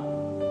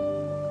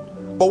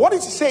 But what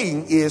it's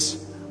saying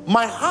is,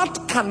 my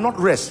heart cannot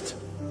rest.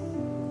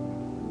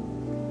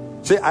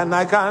 Say, and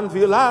I can't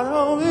feel at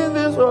home in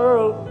this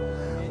world.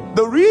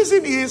 The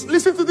reason is,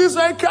 listen to this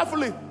very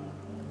carefully.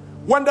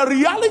 When the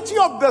reality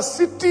of the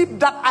city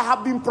that I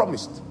have been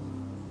promised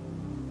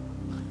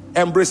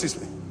embraces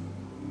me,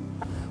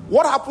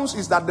 what happens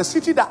is that the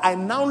city that I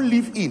now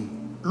live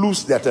in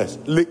loses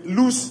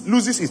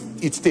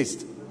its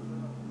taste.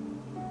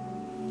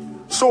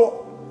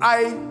 So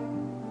I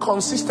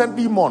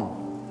consistently mourn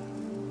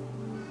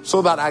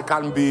so that I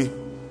can be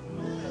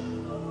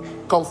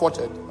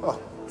comforted.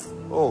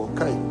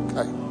 Okay.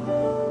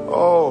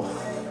 Oh,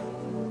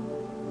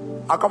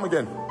 I'll come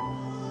again.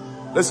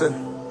 Listen,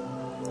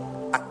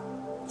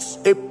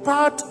 a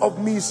part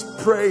of me is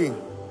praying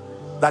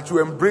that you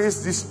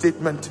embrace this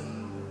statement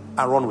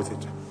and run with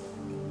it.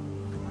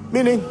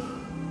 Meaning,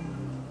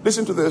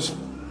 listen to this.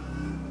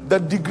 The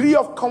degree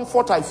of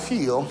comfort I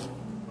feel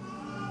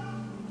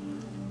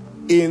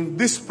in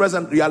this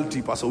present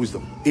reality, Pastor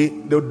Wisdom,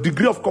 the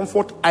degree of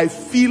comfort I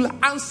feel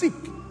and seek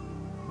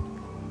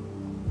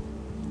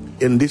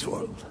in this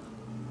world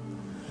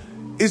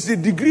is the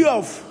degree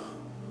of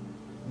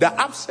the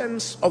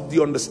absence of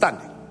the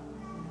understanding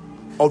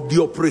of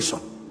the operation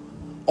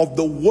of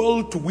the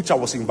world to which I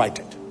was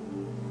invited.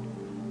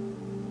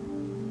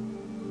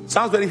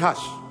 Sounds very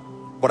harsh,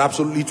 but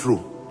absolutely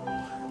true.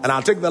 And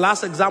I'll take the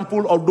last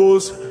example of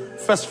those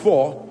first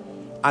four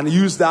and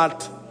use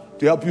that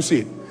to help you see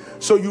it.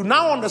 So you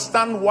now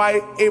understand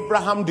why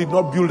Abraham did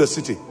not build a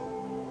city.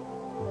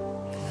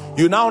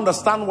 You now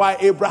understand why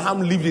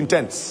Abraham lived in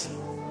tents.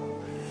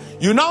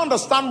 You now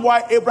understand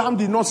why Abraham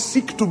did not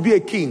seek to be a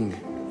king,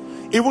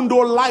 even though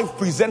life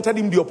presented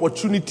him the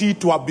opportunity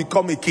to have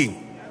become a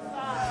king.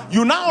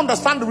 You now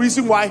understand the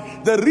reason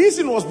why. The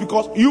reason was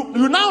because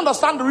you now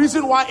understand the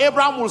reason why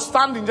Abraham will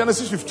stand in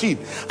Genesis 15.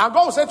 And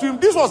God will say to him,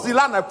 this was the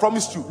land I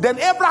promised you. Then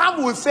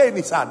Abraham will say in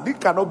his heart, this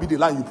cannot be the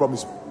land you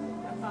promised me.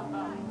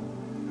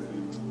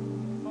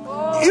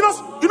 You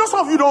know,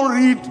 some of you don't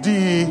read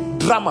the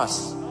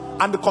dramas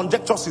and the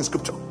conjectures in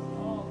scripture.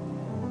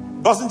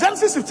 It was in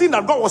Genesis 15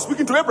 that God was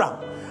speaking to Abraham.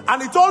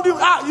 And he told him,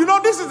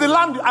 this is the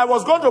land I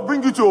was going to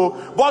bring you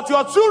to, but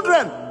your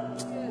children,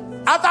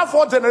 after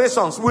 4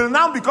 generations, will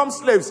now become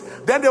slaves.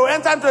 Then they will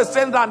enter into a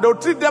strange land. They will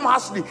treat them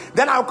harshly.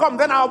 Then I'll come.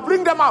 Then I'll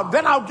bring them out.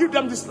 Then I'll give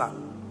them this land.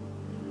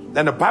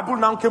 Then the Bible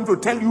now came to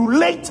tell you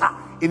later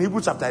in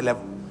Hebrews chapter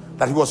 11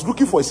 that he was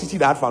looking for a city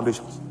that had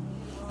foundations.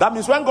 That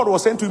means when God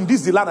was saying to him,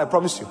 this is the land I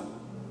promised you,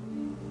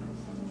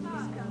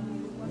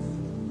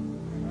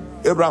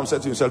 Abraham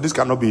said to himself, this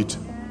cannot be it.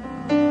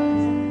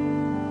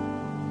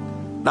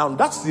 Now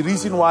that's the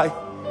reason why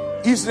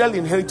Israel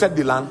inherited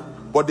the land,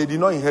 but they did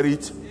not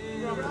inherit.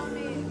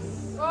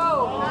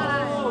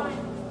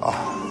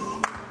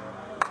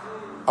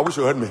 I wish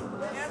you heard me.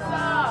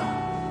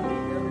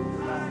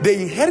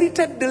 They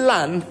inherited the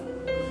land,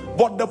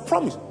 but the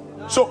promise.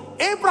 So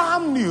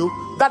Abraham knew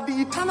that the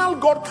eternal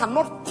God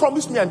cannot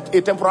promise me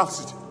a temporal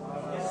city.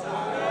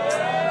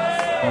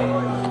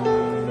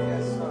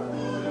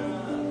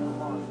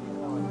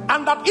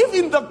 And that if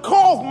in the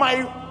core of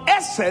my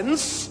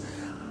essence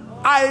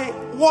I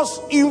was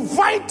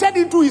invited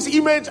into his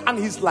image and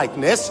his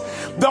likeness,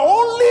 the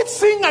only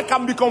thing I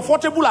can be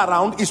comfortable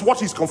around is what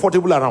he's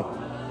comfortable around.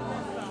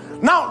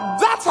 Now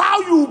that's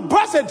how you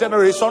birth a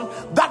generation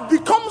that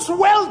becomes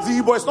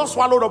wealthy but it's not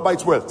swallowed up by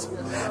its wealth,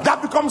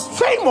 that becomes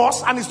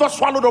famous and it's not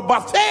swallowed up by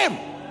fame.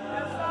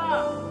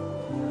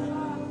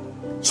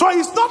 So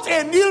it's not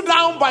a kneel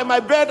down by my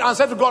bed and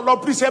say to God,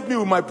 Lord, please help me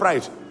with my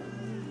pride.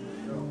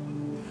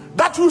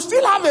 That you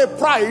still have a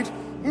pride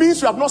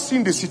means you have not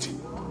seen the city.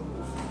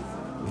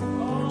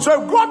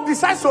 So if God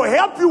decides to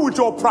help you with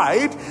your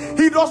pride,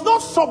 he does not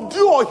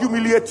subdue or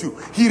humiliate you.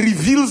 He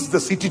reveals the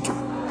city to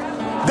you.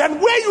 Then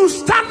where you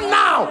stand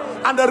now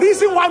and the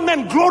reason why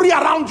men glory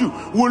around you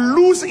will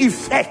lose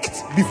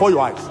effect before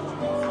your eyes.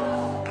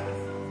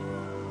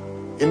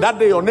 In that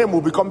day, your name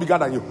will become bigger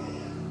than you.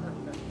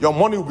 Your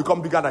money will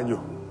become bigger than you.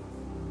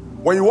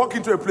 When you walk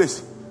into a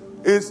place,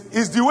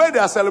 it's the way they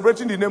are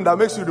celebrating the name that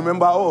makes you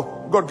remember,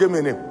 oh, God gave me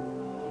a name.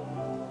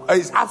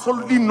 It's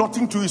absolutely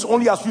nothing to you. It's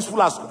only as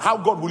useful as how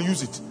God will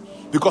use it.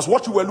 Because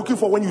what you were looking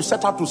for when you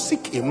set out to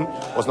seek him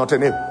was not a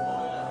name.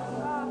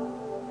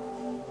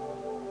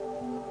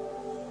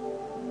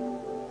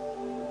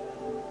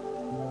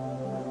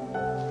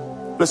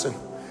 Listen,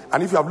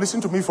 and if you have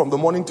listened to me from the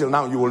morning till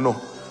now, you will know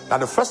that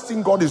the first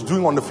thing God is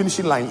doing on the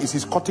finishing line is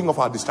he's cutting off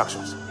our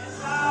distractions.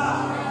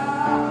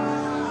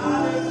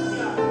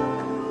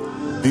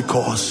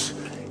 Because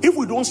if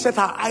we don't set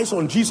our eyes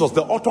on Jesus,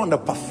 the author and the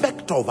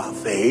perfecter of our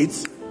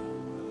faith,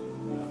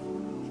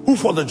 who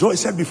for the joy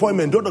set before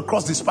him endured the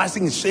cross,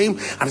 despising his shame,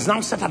 and is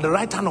now set at the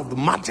right hand of the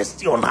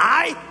majesty on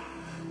high.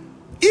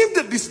 If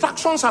the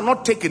distractions are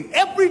not taken,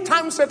 every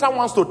time Satan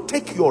wants to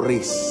take your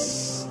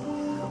race,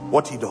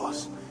 what he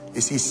does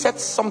is he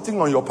sets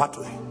something on your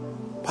pathway.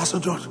 Pastor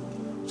George,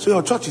 so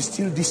your church is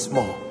still this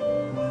small.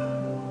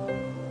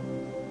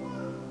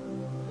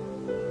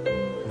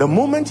 The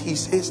moment he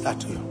says that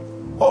to you,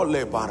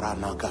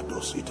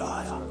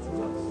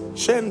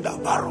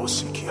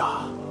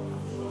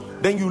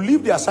 then you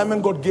leave the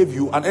assignment God gave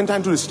you and enter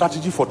into the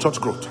strategy for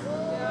church growth.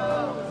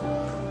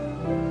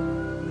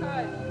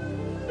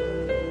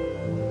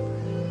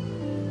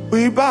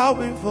 We bow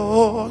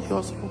before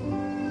your throne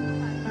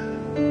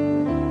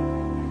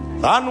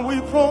and we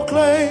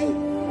proclaim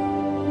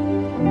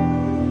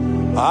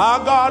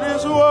our God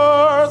is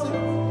worthy.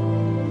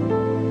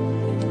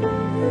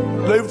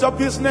 Lift up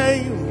his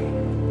name,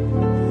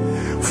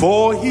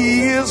 for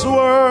he is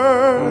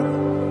worthy.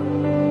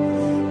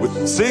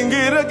 Sing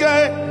it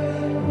again.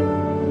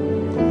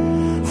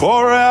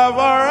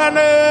 forever and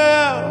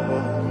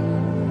ever.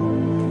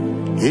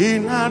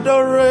 In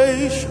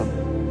adoration,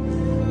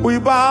 we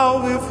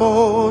bow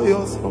before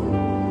your throne.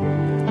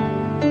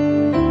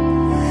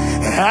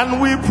 And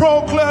we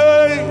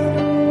proclaim,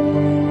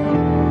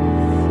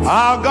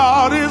 our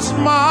God is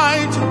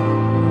mighty.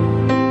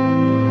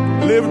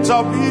 Lift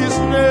up his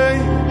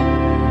name,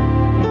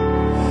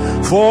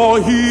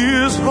 for he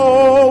is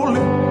holy.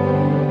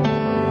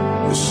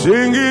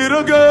 Sing it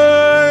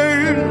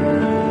again,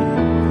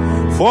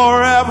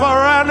 forever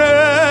and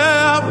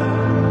ever.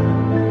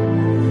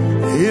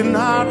 In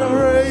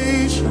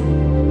adoration,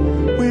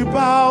 we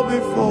bow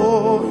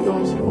before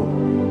your throne.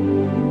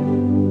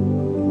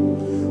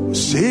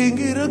 Sing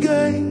it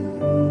again,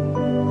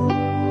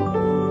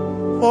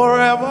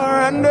 forever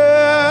and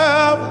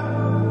ever.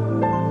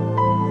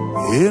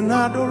 In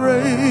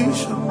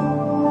adoration,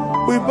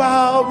 we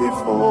bow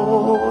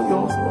before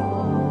your throne.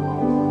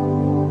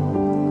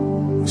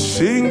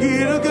 Sing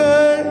it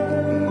again,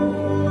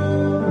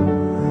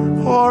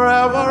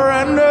 forever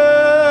and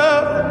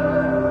ever.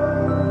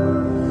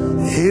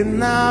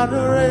 In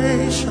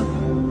adoration,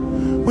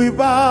 we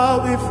bow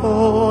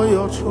before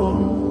your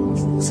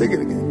throne. Sing it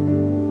again.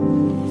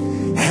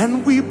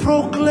 And we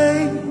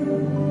proclaim,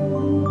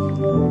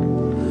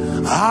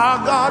 our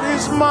God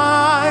is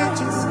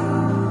mighty.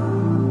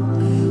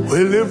 We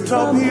lift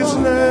up his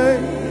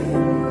name,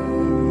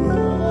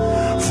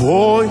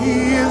 for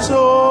he is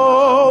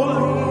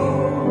holy.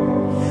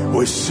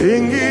 We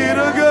sing it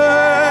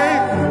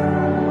again,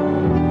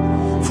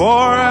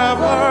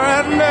 forever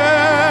and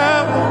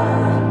ever.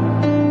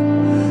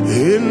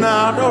 In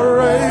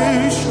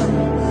adoration,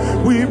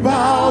 we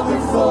bow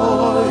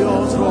before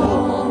your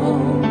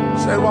throne.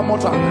 Say it one more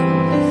time.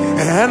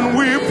 And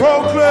we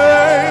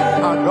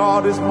proclaim, our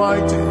God is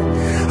mighty.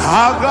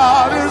 Our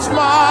God is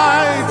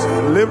mighty.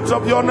 Lift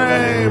up your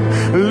name.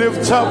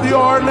 Lift up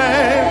your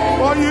name.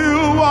 For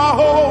you are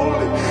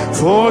holy.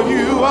 For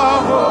you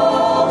are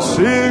holy.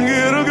 Sing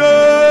it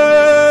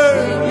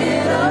again.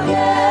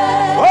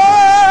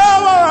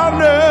 Forever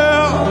and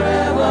ever.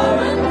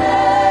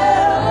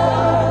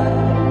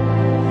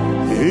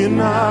 In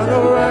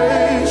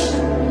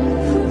adoration,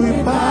 we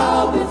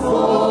bow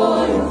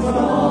before your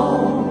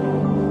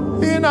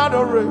throne. In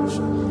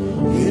adoration.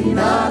 In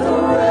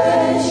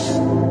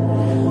adoration,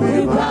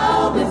 we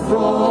bow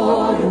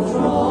before your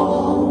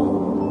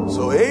throne.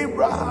 So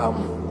Abraham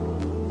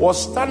was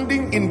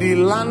standing in the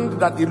land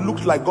that it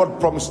looked like God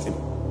promised him.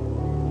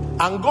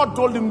 And God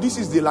told him, this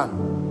is the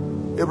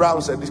land.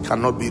 Abraham said, this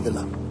cannot be the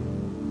land.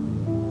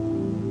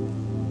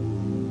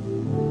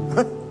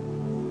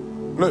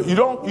 No, you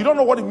don't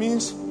know what it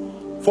means.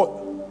 For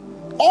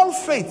all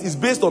faith is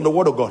based on the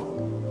word of God.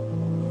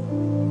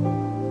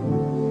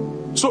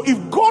 So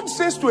if God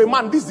says to a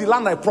man, this is the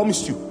land I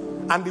promised you,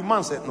 and the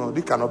man said, no,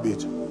 this cannot be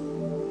it.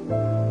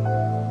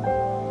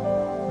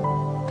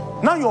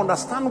 Now you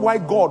understand why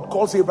God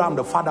calls Abraham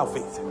the father of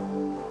faith.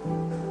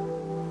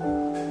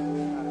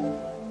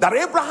 That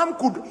Abraham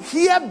could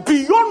hear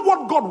beyond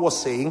what God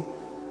was saying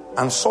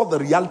and saw the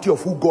reality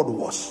of who God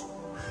was,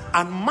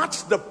 and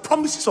match the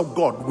promises of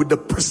God with the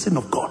person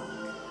of God.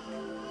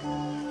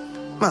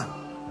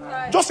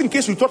 Now, just in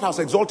case you thought I was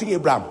exalting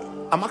Abraham,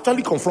 I'm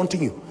actually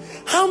confronting you.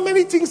 How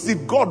many things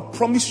did God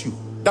promise you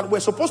that were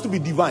supposed to be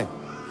divine,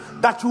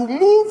 that you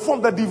move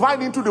from the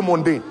divine into the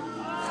mundane?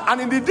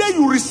 And in the day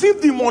you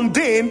received the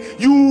mundane,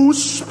 you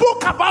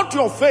spoke about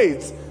your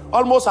faith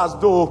almost as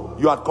though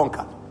you had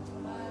conquered.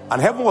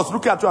 And heaven was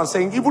looking at you and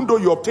saying, even though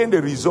you obtained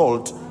a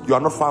result, you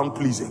are not found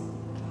pleasing.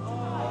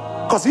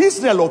 Because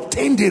Israel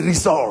obtained a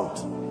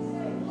result.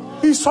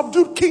 He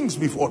subdued kings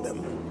before them.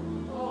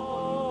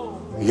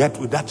 Yet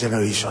with that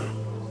generation,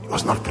 he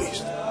was not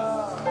pleased.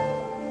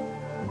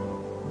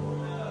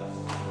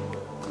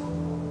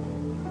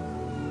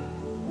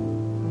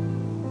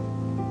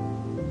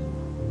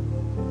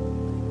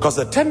 Because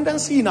the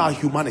tendency in our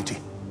humanity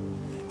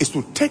is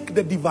to take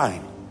the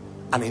divine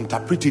and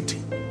interpret it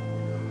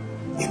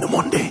in the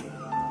mundane.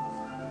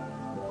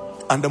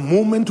 And the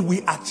moment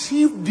we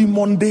achieve the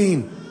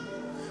mundane,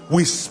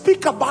 we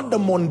speak about the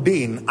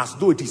mundane as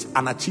though it is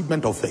an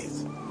achievement of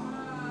faith.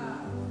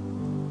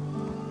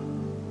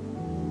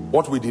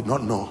 What we did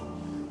not know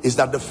is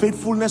that the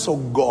faithfulness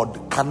of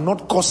God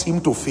cannot cause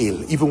him to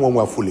fail even when we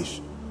are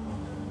foolish.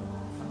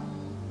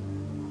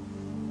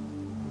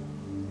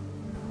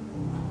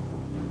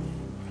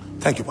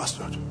 Thank you,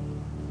 Pastor.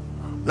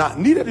 Now, I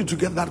needed you to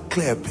get that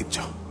clear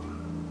picture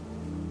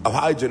of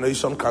how a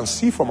generation can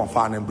see from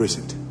afar and embrace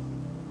it.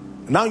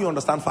 Now you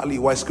understand finally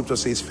why scripture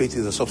says faith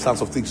is the substance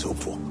of things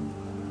hoped for.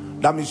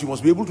 That means you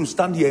must be able to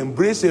stand here,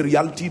 embrace a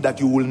reality that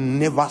you will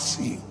never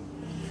see,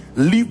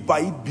 live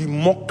by it, be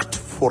mocked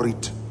for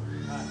it,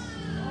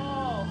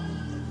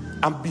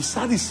 and be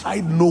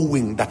satisfied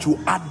knowing that you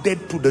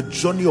added to the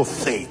journey of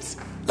faith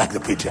like the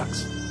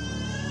patriarchs.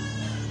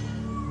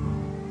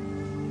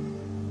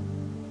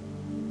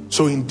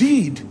 So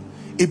indeed,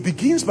 it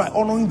begins by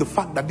honoring the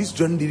fact that this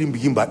journey didn't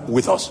begin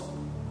with us.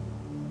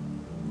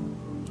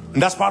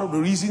 And that's part of the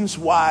reasons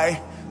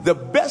why the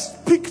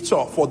best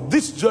picture for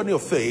this journey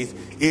of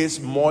faith is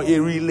more a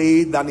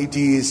relay than it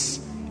is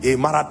a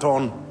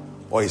marathon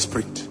or a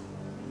sprint.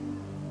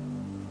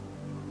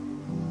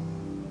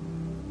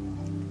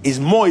 It's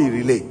more a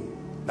relay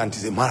than it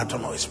is a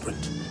marathon or a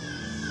sprint.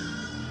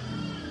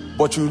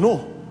 But you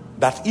know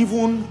that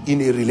even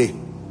in a relay,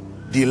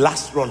 the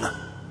last runner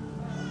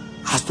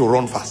has to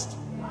run fast.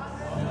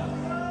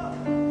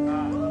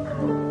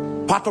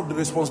 Part of the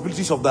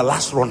responsibilities of the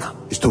last runner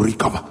is to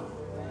recover.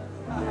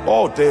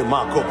 Oh,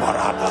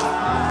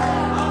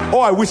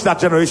 I wish that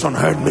generation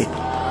heard me.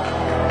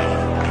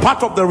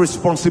 Part of the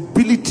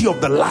responsibility of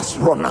the last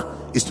runner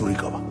is to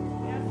recover.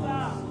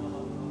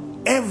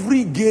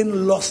 Every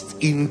gain lost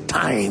in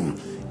time,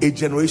 a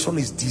generation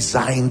is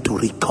designed to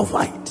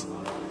recover it.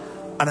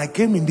 And I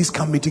came in this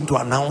camp meeting to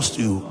announce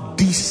to you,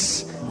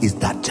 this is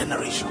that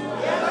generation.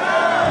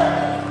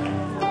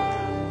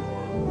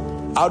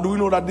 How do we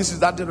know that this is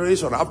that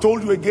generation? I've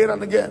told you again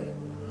and again.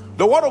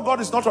 The word of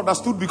God is not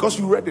understood because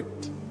you read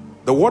it.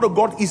 The word of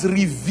God is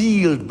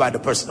revealed by the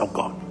person of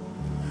God.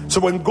 So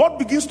when God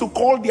begins to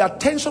call the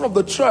attention of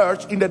the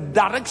church in the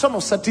direction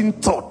of certain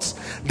thoughts,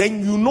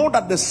 then you know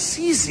that the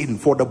season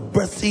for the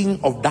birthing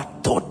of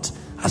that thought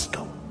has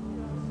come.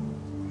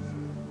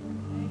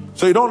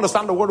 So you don't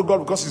understand the word of God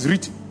because it's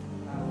written.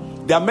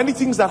 There are many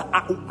things that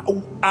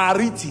are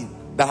written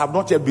that have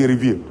not yet been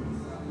revealed.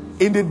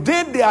 In the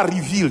day they are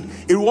revealed,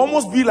 it will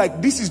almost be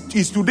like this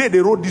is today they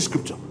wrote this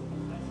scripture.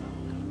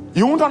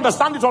 You won't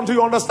understand it until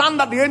you understand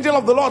that the angel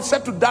of the Lord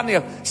said to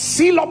Daniel,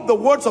 seal up the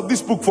words of this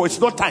book, for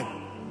it's not time.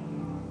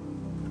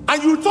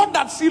 And you thought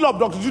that seal up,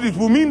 Dr. Judith,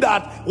 will mean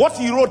that what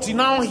he wrote, he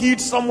now hid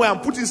somewhere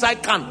and put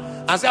inside can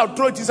and say, I'll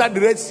throw it inside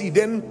the Red Sea.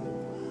 Then,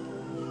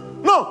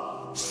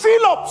 no,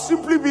 seal up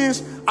simply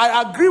means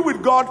I agree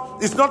with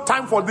God. It's not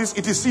time for this.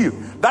 It is sealed.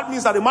 That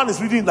means that the man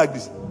is reading it like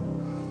this.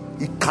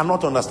 He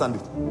cannot understand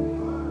it.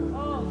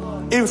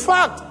 In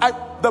fact,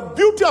 the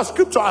beauty of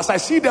scripture as I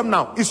see them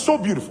now is so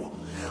beautiful.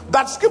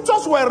 That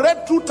scriptures were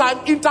read through time,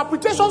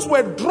 interpretations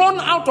were drawn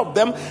out of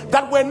them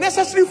that were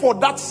necessary for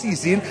that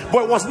season,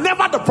 but it was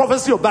never the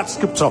prophecy of that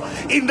scripture.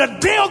 In the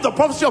day of the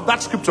prophecy of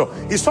that scripture,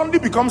 it suddenly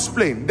becomes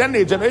plain. Then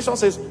a generation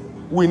says,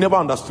 we never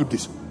understood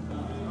this.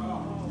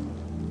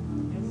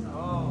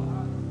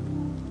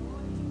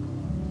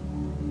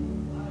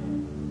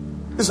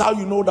 This is how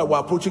you know that we're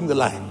approaching the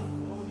line.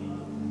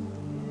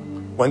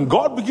 When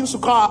God begins to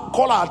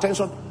call our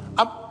attention,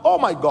 oh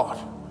my God,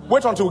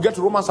 wait until we get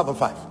to Romans chapter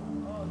 5.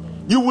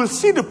 You will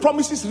see the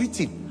promises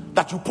written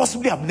that you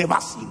possibly have never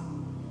seen.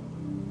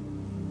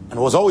 And it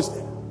was always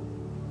there.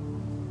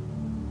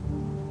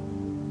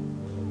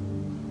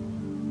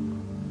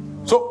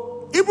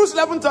 So, Hebrews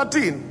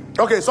 11:13.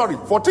 Okay, sorry,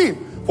 14.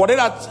 For they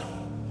that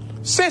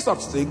say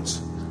such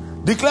things,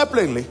 declare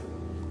plainly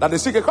that they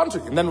seek a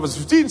country. And then verse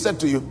 15 said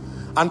to you,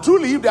 and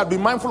truly if they had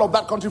been mindful of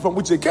that country from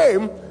which they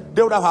came,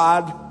 they would have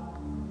had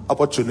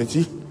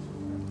opportunity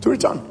to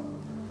return.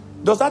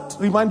 Does that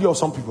remind you of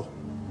some people?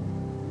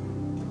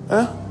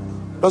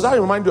 Does that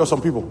remind you of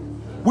some people?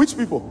 Which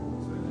people?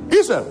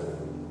 Israel.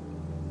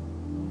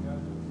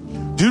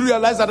 Do you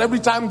realize that every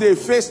time they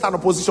faced an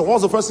opposition, what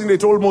was the first thing they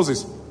told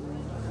Moses?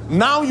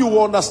 Now you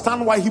will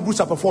understand why Hebrews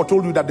chapter 4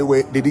 told you that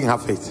they didn't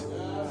have faith.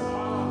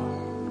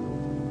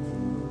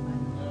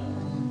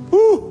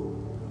 Woo.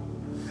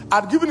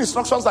 I'd given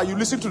instructions that you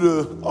listen to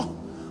the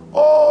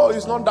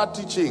it's not that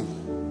teaching.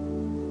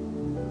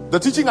 The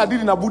teaching I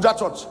did in Abuja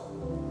church,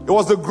 it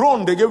was the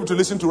groan they gave you to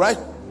listen to, right?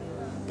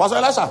 Pastor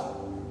Elisha,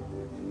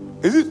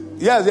 is it?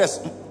 Yes.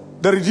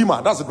 The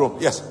Redeemer, that's the groan.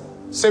 Yes,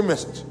 same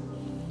message.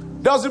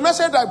 There was a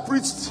message I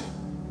preached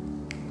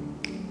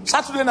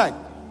Saturday night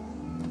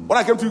when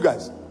I came to you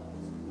guys.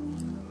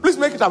 Please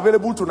make it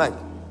available tonight.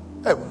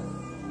 Hey,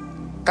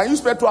 can you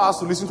spare 2 hours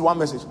to listen to one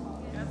message?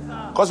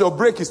 Because your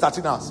break is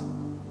 13 hours.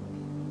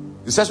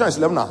 The session is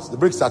 11 hours. The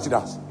break is 13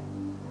 hours.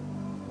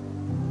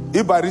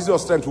 If by reason of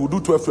strength we will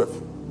do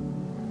 12.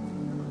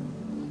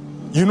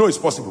 You know it's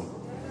possible.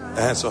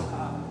 So,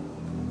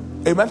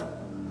 amen.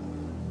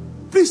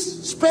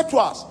 Please spare 2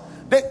 hours.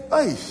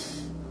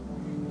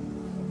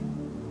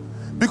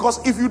 Because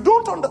if you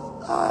don't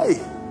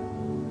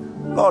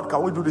Lord,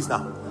 can we do this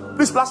now?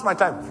 Please flash my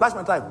time. Flash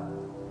my time.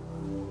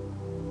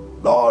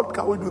 Lord,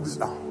 can we do this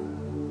now?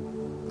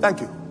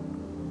 Thank you.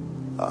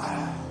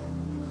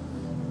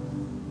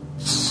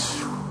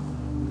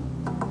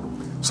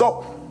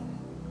 So,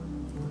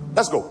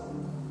 let's go.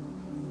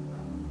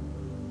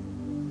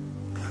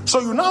 So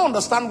you now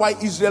understand why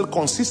Israel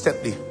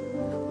consistently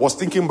was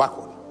thinking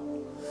backward.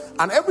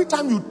 And every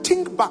time you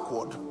think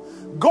backward,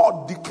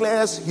 God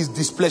declares his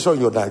displeasure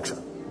in your direction.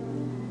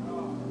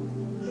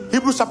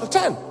 Hebrews chapter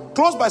 10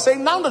 closed by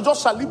saying, now the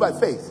just shall live by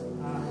faith.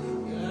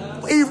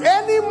 If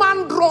any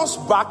man draws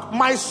back,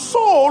 my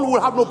soul will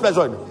have no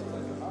pleasure in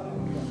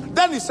it.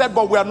 Then he said,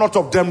 but we are not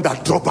of them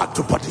that draw back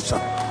to perdition.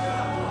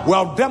 We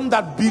are of them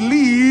that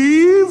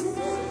believe.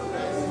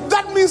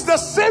 That means the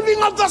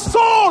saving of the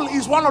soul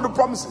is one of the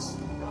promises.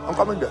 I'm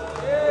coming there.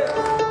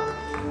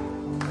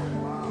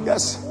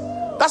 Yes.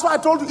 That's why I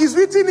told you, it's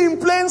written in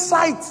plain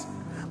sight.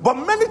 But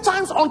many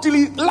times until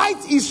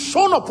light is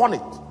shone upon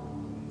it.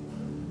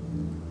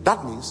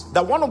 That means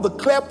that one of the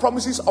clear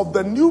promises of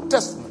the New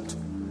Testament,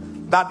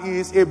 that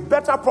is a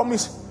better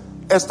promise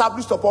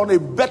established upon a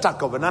better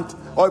covenant,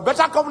 or a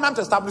better covenant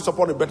established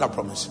upon a better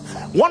promise.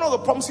 One of the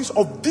promises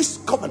of this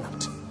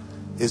covenant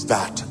is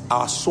that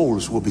our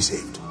souls will be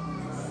saved.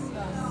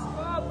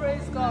 Oh,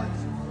 praise God.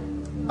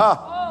 Ah.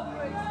 Oh,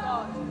 praise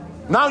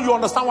God. Now you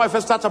understand why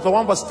 1 chapter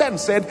 1 verse 10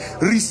 said,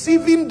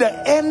 receiving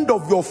the end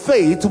of your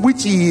faith,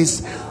 which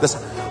is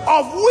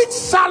of which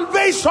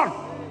salvation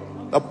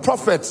the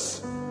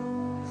prophets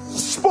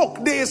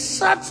spoke. They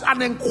searched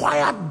and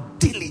inquired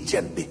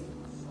diligently,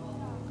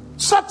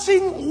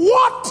 searching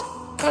what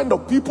kind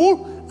of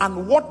people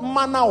and what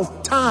manner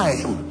of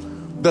time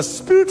the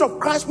Spirit of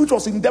Christ which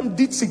was in them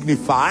did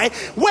signify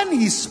when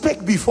he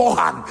spake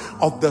beforehand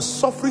of the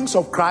sufferings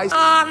of Christ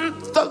and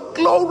the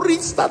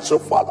glories that shall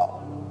follow.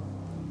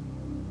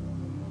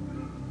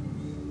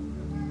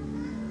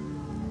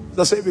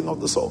 The saving of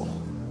the soul.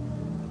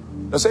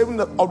 The saving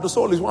of the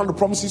soul is one of the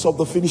promises of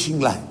the finishing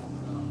line.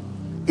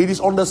 It is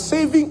on the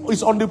saving,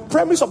 it's on the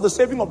premise of the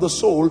saving of the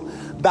soul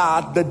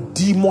that the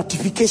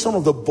demortification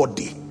of the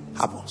body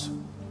happens.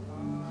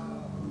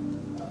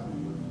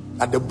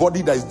 And the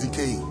body that is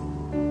decaying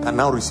can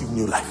now receive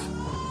new life.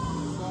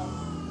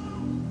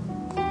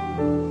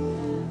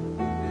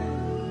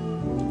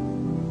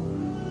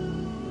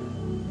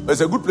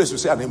 It's a good place to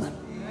say an amen.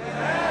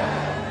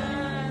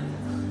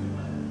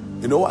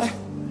 You know why?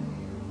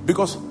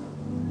 Because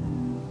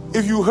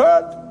if you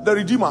heard the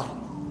Redeemer,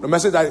 the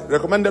message I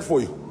recommended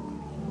for you,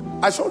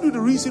 I showed you the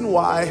reason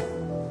why.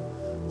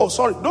 Oh,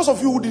 sorry, those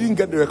of you who didn't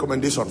get the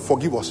recommendation,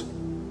 forgive us.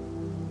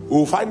 We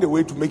will find a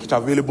way to make it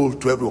available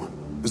to everyone.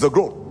 It's the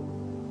groan.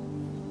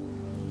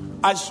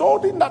 I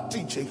showed in that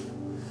teaching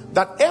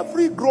that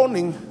every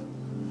groaning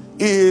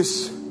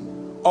is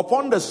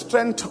upon the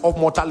strength of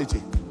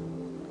mortality.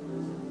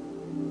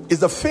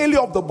 It's the failure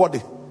of the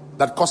body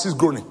that causes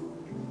groaning.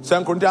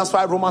 2 Corinthians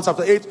 5, Romans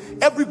chapter 8.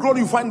 Every groan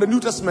you find in the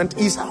New Testament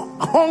is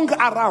hung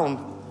around.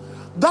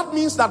 That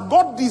means that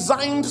God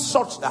designed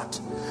such that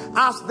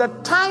as the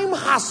time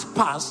has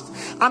passed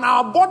and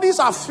our bodies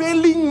are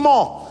failing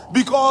more,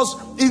 because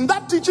in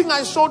that teaching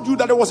I showed you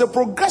that there was a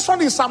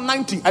progression in Psalm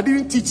 90. I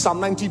didn't teach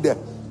Psalm 90 there,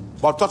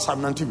 but I taught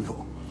Psalm 90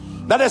 before.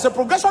 That there's a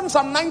progression in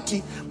Psalm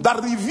 90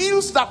 that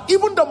reveals that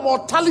even the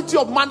mortality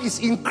of man is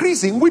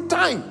increasing with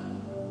time.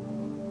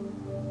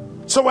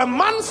 So when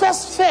man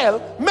first fell,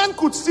 men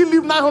could still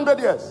live 900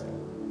 years,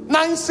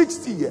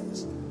 960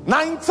 years,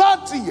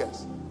 930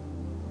 years.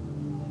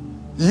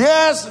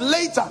 Years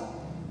later,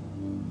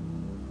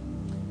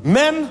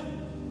 men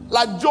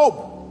like Job,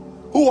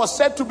 who was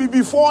said to be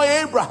before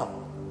Abraham,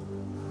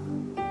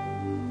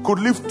 could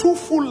live 2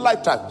 full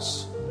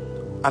lifetimes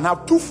and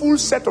have 2 full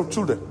set of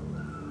children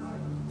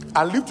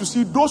and live to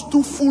see those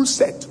 2 full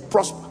set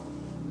prosper.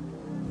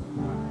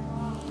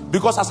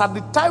 Because as at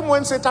the time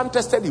when Satan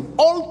tested him,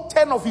 all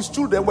 10 of his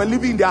children were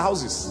living in their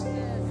houses.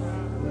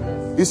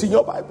 It's in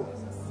your Bible.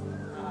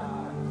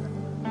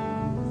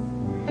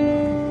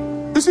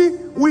 You see,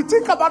 we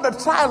think about the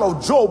trial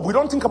of Job, we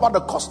don't think about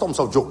the customs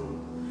of Job.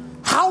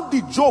 How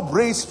did Job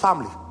raise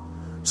family?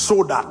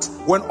 So that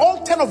when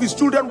all 10 of his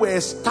children were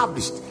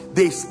established,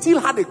 they still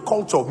had a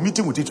culture of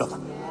meeting with each other.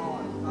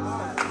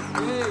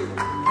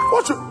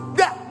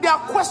 There are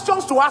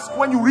questions to ask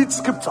when you read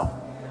scripture.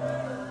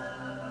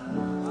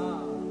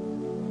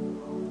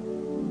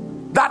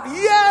 That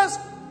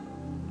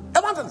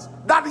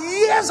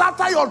years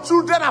after your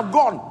children have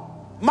gone,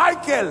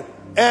 Michael,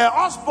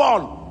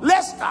 Osborne,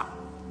 Lester,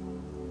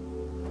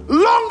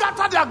 long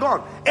after they are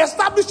gone,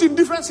 established in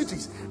different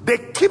cities, they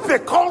keep a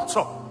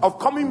culture of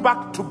coming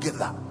back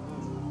together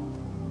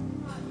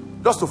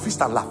just to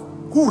feast and laugh.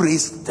 Who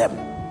raised them?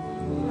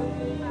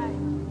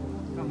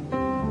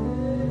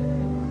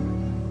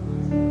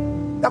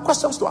 There are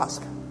questions to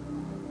ask.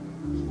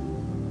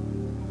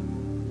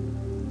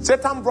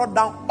 Satan brought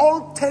down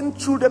all 10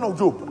 children of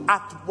Job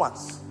at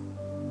once.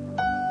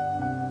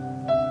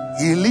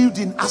 He lived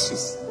in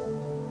ashes.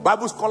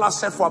 Bible scholars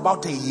said for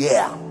about a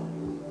year.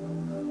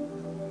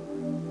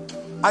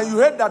 And you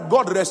heard that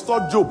God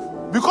restored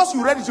Job. Because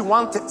you read it in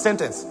one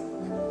sentence,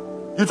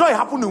 you thought it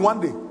happened in one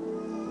day.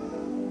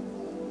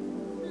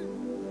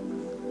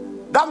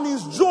 That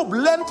means Job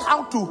learned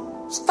how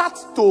to start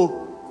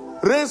to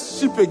raise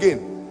sheep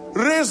again,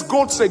 raise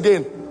goats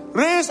again,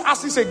 raise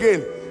asses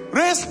again,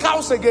 raise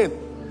cows again.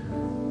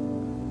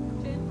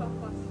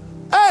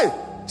 Hey,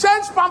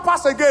 change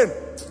pampers again.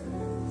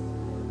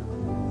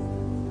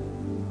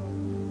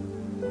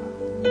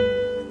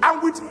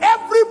 And with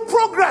every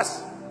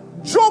progress,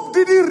 Job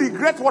didn't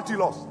regret what he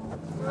lost.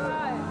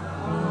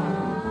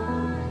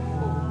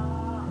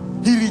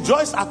 He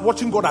rejoiced at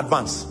watching God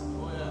advance.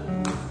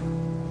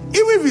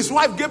 Even if his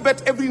wife gave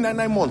birth every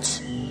 9 months,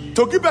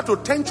 to give birth to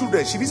 10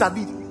 children, she needs at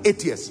least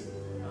 8 years.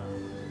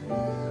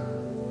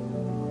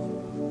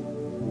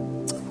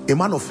 A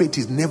man of faith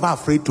is never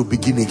afraid to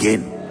begin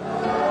again.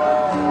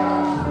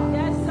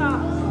 Yes, sir.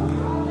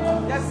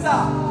 Yes,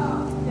 sir.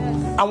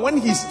 Yes. And when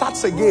he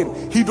starts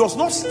again, he does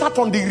not start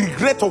on the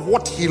regret of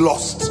what he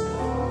lost.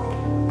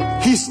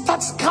 He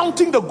starts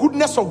counting the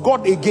goodness of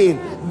God again,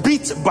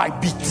 bit by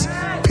bit,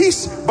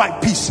 piece by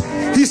piece.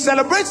 He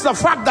celebrates the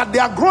fact that they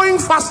are growing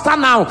faster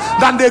now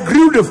than they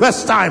grew the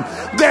first time.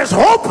 There's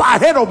hope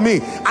ahead of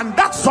me, and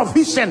that's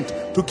sufficient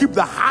to keep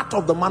the heart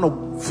of the man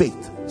of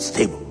faith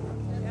stable.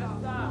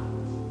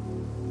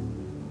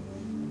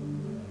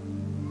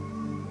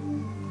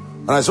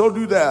 And I told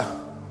you there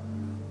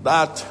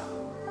that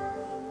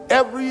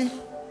every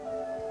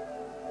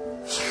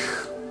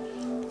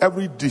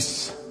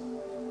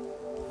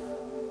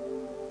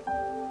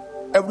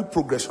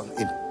progression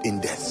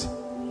in death,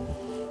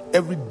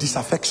 every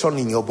disaffection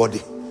in your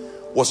body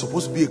was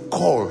supposed to be a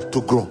call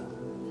to grow.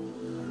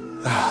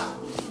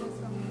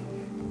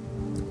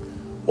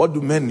 What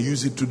do men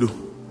use it to do?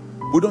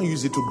 We don't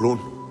use it to grow.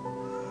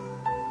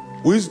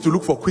 We use it to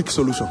look for quick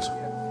solutions.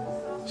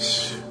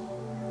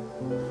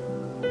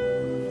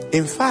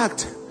 In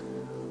fact,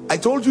 I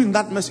told you in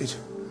that message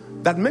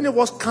that many of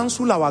us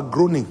cancel our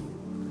groaning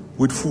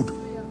with food.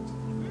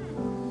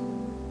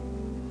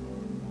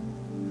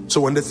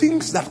 So when the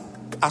things that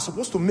are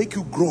supposed to make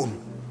you groan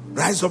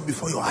rise up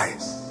before your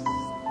eyes,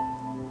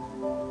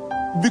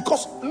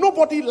 because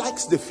nobody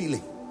likes the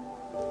feeling,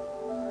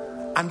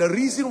 and the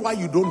reason why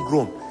you don't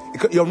groan,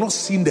 because you're not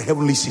seeing the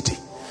heavenly city.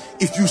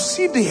 If you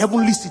see the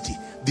heavenly city,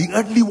 the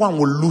earthly one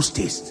will lose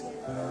taste.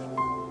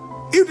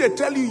 If they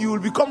tell you you will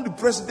become the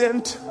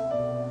president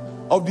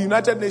of the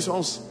United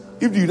Nations,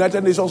 if the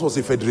United Nations was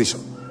a federation,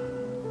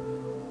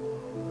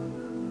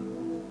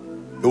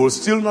 it will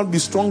still not be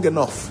strong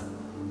enough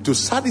to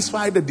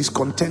satisfy the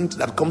discontent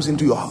that comes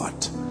into your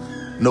heart,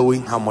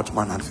 knowing how much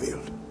man had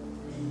failed.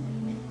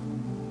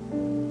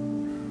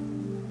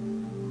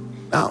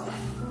 Now,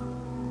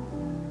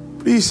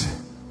 please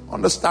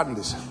understand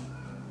this.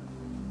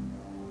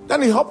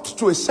 Then he hopped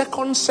to a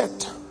second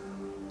set.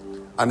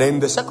 And then in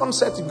the second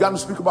set, he began to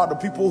speak about the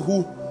people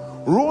who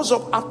rose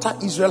up after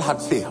Israel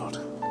had failed.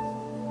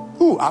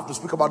 I have to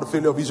speak about the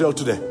failure of Israel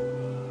today.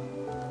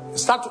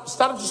 Started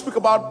to speak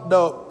about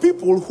the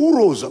people who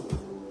rose up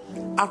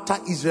after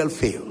Israel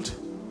failed.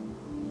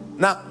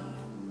 Now,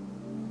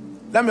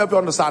 let me help you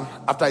understand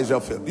after Israel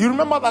failed. You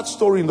remember that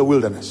story in the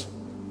wilderness?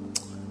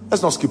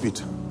 Let's not skip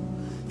it.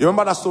 You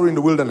remember that story in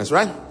the wilderness,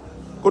 right?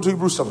 Go to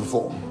Hebrews chapter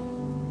 4.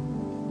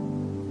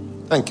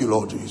 Thank you,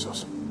 Lord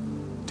Jesus.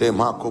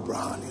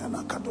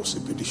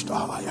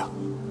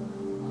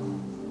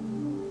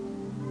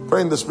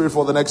 Pray in the Spirit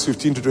for the next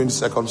 15 to 20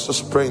 seconds.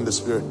 Just pray in the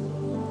Spirit.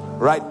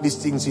 Write these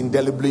things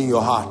indelibly in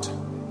your heart.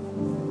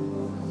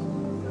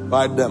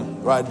 Write them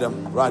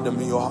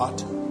in your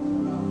heart.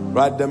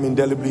 Write them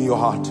indelibly in your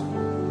heart.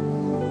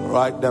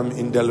 Write them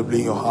indelibly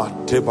in your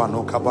heart.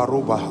 Tebano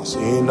kabaruba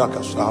hasina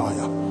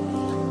kashaya.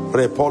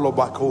 Repolo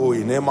bako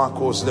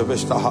inemakos de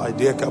vestaha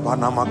ideka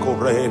banamako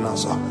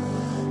rehenasa.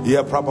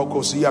 Ye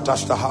prabakosia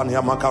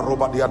tashtahania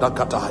makaroba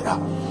diadakataya.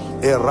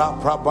 Era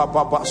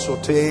prababa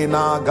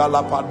sotena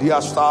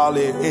galapadia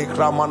stale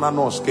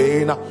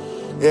ekramananoskeina.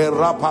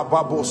 Era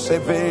pababo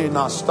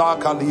sevena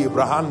staka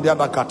libra handia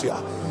dakatia.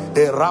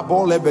 Era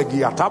bole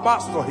begia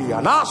tabasto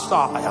hia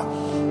nastaya.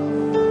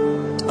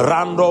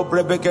 Rando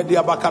brebeke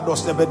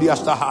diabakados nevedia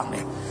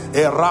stahane.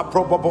 Era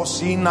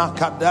probabosina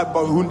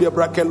kadeba hundia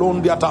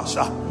brakelondia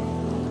tasha.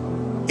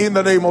 In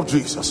the name of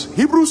Jesus.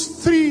 Hebrews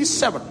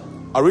 3:7.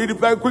 I'll read it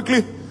very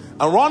quickly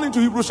and run into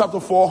Hebrews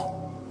chapter 4.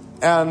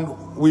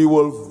 And we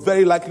will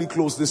very likely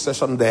close this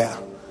session there.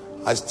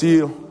 I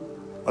still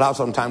will have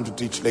some time to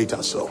teach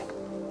later. So,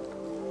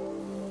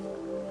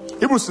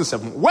 Hebrews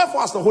 3:7.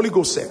 Wherefore, as the Holy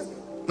Ghost said.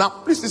 Now,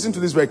 please listen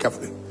to this very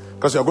carefully,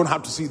 because you're going to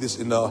have to see this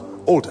in the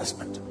Old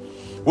Testament.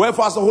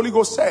 Wherefore, as the Holy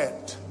Ghost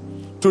said,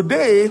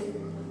 today,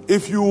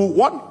 if you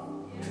what?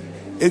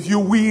 If you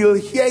will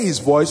hear His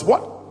voice,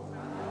 what?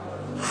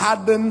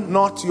 Harden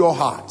not your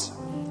heart.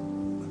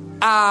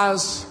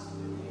 As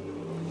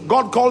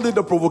God called it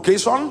the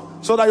provocation,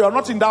 so that you are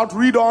not in doubt.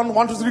 Read on.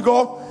 1, 2, 3,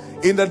 go.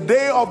 In the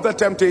day of the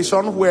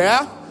temptation,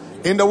 where?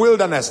 In the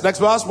wilderness. Next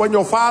verse. When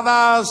your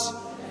fathers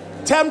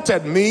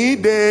tempted me,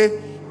 they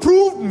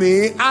proved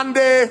me, and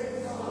they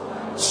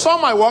saw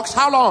my works.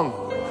 How long?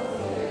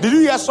 Did you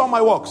hear saw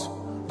my works?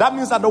 That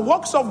means that the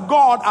works of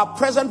God are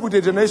present with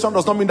a generation.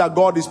 Does not mean that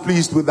God is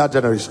pleased with that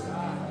generation.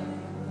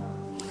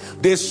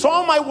 They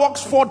saw my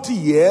works 40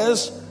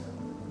 years.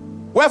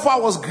 Wherefore I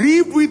was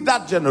grieved with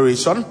that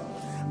generation,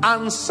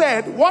 and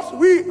said, what?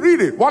 We read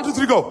it. 1, 2,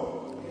 3, go.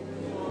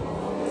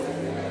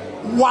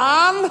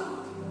 1.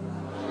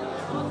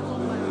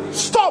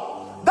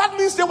 Stop. That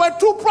means there were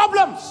two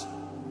problems.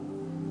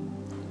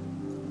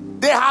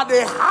 They had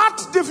a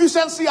heart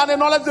deficiency and a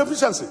knowledge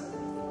deficiency.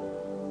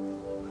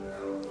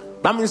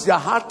 That means their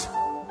heart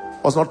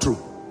was not true.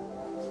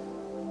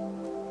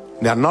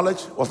 Their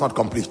knowledge was not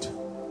complete.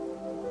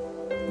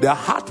 Their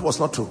heart was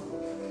not true.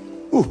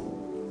 Ooh.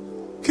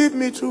 Keep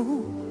me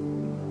true.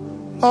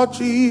 Lord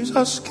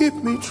Jesus, keep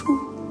me true.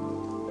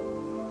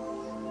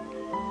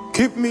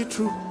 Keep me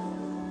true.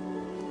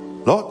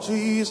 Lord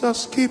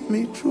Jesus, keep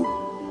me true.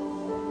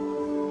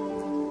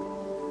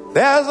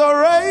 There's a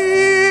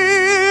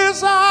rain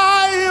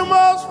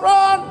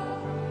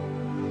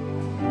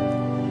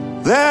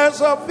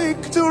There's a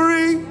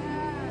victory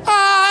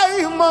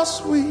I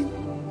must win.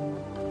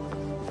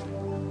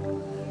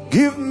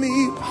 Give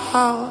me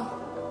power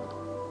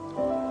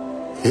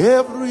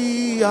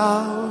every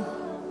hour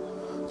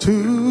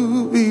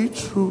to be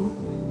true.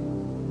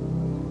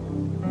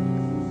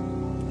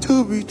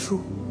 To be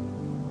true.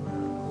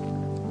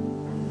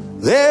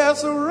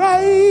 There's a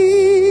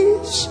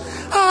race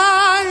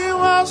I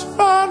must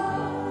run.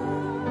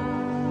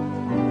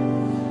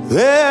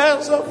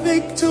 There's a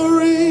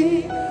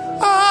victory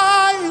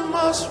I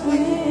must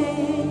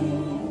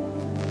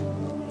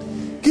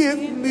win. Give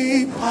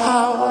me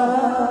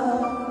power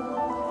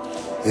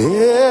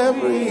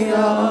every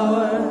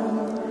hour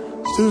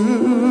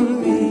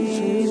to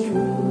be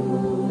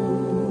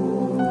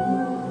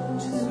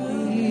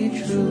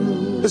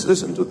true. Let's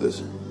listen to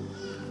this.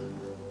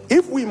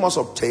 If we must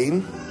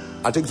obtain,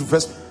 I'll take you to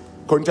 1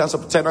 Corinthians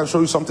 10 and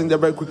show you something there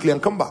very quickly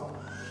and come back.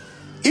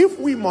 If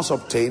we must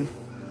obtain,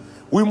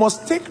 we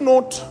must take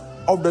note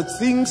of the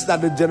things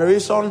that the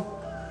generation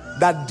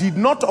that did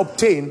not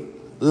obtain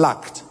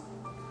lacked.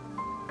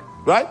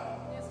 Right?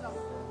 Yes, sir.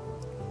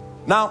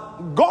 Now,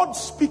 God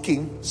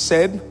speaking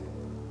said,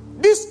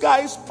 these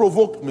guys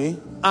provoked me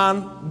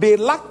and they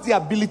lacked the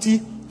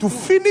ability to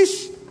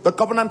finish the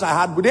covenant I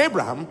had with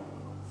Abraham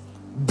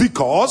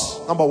because,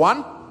 number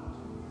one,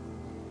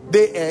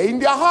 they err in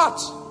their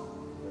hearts.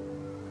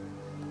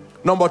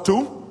 Number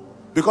two,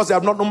 because they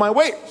have not known my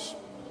ways.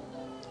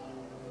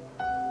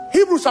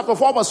 Hebrews chapter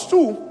 4 verse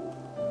 2,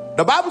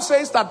 the Bible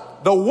says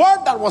that the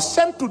word that was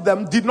sent to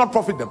them did not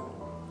profit them.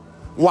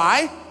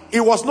 Why?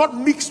 It was not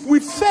mixed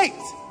with faith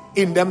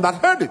in them that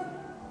heard it.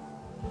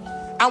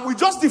 And we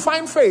just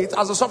define faith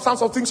as the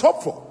substance of things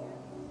hoped for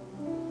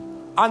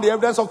and the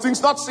evidence of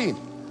things not seen.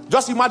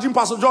 Just imagine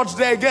Pastor George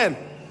there again.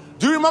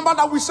 Do you remember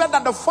that we said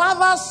that the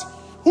fathers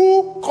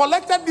who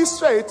collected this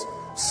faith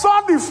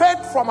saw the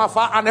faith from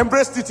afar and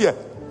embraced it here?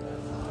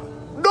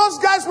 Those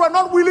guys were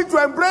not willing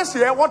to embrace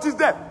here. What is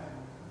there?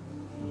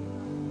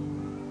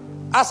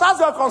 As far as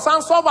they are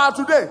concerned, so far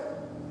today.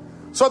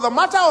 So the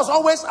matter was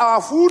always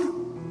our food,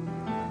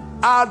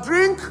 our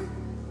drink,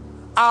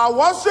 our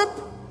worship,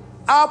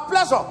 our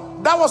pleasure.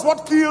 That was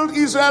what killed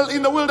Israel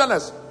in the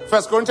wilderness.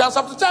 1 Corinthians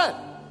chapter 10.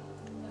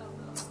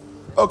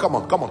 Oh, come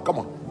on.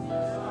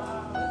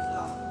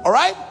 All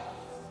right?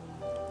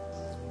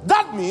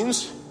 That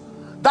means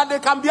that they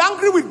can be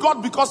angry with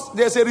God because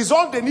there's a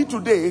result they need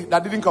today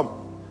that didn't come.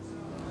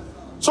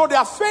 So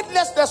their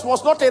faithlessness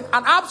was not an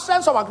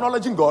absence of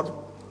acknowledging God.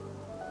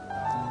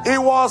 It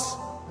was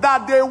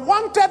that they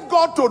wanted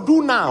God to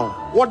do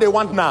now what they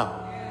want now.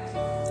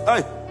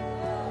 Hey,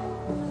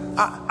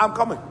 I'm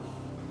coming.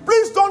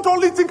 Please don't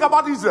only think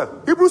about Israel.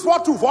 Hebrews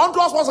 4:2. For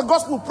unto us was the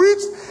gospel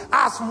preached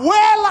as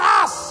well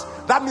as.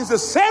 That means the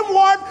same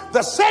word,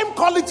 the same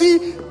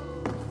quality,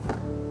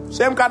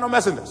 same kind of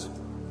messengers.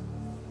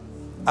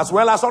 As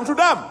well as unto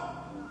them.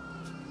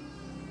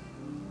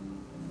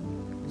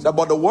 So,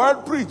 but the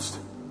word preached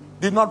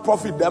did not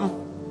profit them,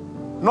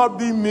 not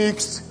be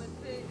mixed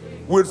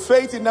with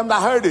faith in them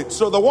that heard it.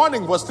 So the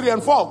warning was 3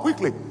 and 4.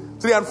 Quickly.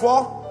 3 and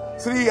 4.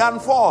 3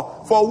 and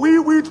 4. For we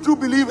which do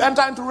believe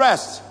enter into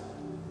rest.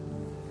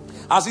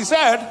 As he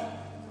said,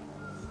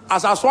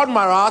 as I swore in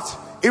my wrath,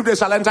 if they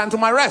shall enter into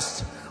my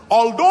rest.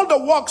 Although the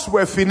works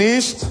were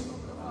finished.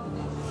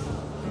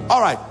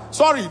 All right.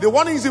 Sorry, the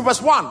warning is in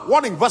verse 1.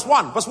 Warning, verse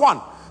 1. Verse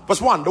 1.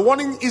 Verse 1. The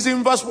warning is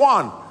in verse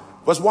 1.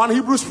 Verse 1,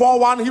 Hebrews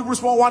 4:1,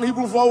 Hebrews 4:1,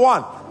 Hebrews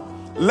 4:1.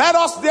 Let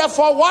us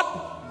therefore what?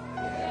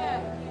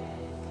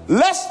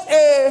 Let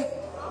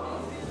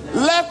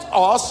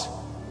us.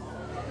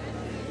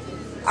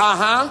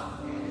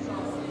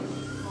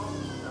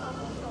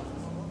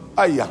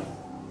 Yeah.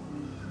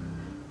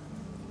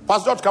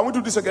 Pastor George, can we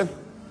do this again?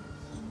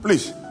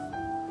 Please.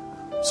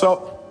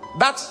 So,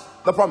 that's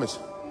the promise.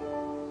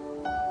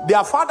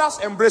 Their fathers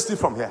embraced it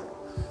from here.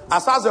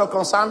 As far as they are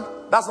concerned,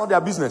 that's not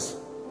their business.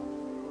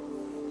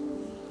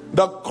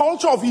 The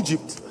culture of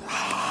Egypt,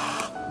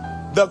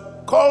 the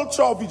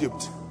culture of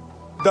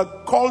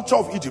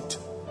Egypt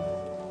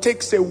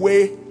takes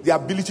away the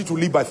ability to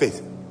live by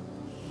faith.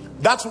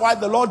 That's why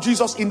the Lord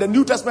Jesus in the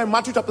New Testament,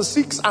 Matthew chapter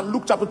 6 and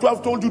Luke chapter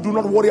 12 told you, do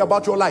not worry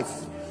about your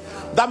life.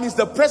 That means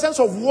the presence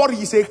of worry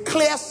is a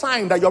clear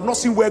sign that you have not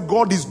seen where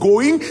God is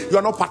going. You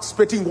are not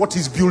participating in what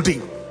He's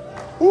building.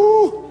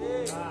 Ooh.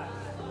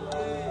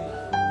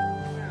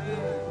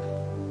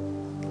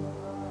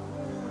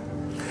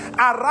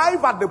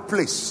 Arrive at the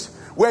place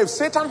where if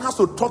Satan has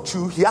to touch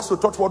you, he has to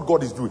touch what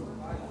God is doing.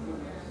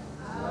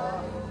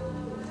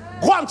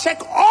 Go and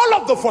check all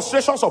of the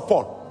frustrations of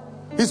Paul.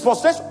 His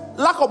frustration,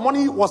 lack of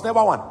money was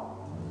never one.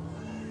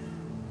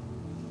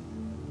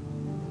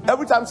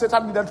 Every time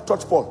Satan needed to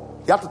touch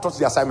Paul, he had to touch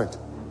the assignment.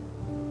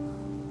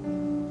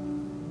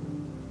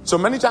 So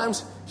many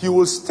times he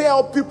will stir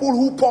up people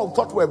who Paul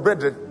thought were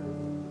brethren,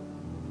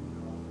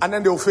 and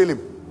then they will fail him.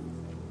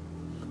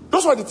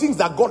 Those were the things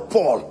that got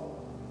Paul.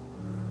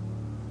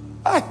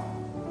 Hey.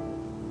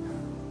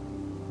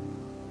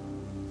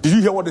 Did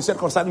you hear what they said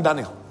concerning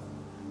Daniel?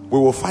 We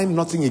will find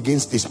nothing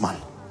against this man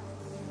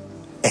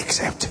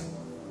except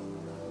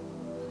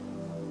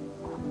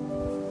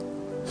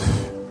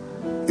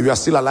If you are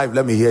still alive,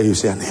 let me hear you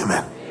say an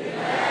amen.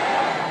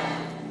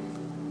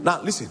 Now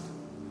listen.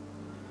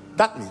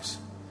 That means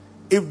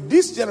if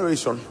this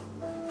generation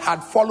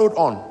had followed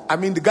on, I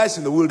mean the guys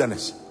in the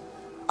wilderness,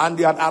 and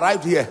they had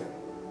arrived here,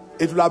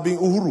 it would have been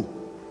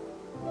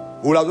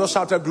Uhuru. We would have just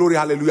shouted glory,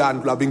 hallelujah, and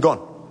it would have been gone.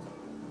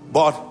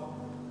 But,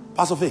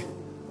 Pastor Faye,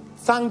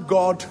 thank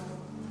God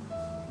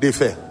they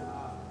failed.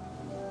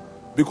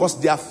 Because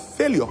their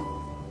failure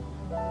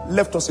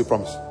left us a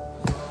promise.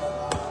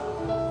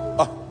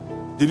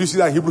 Did you see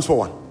that in Hebrews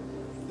 4:1?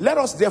 Let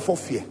us therefore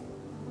fear.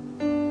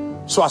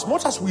 So as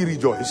much as we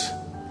rejoice,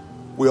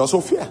 we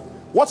also fear.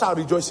 What's our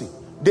rejoicing?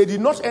 They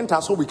did not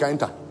enter, so we can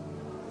enter.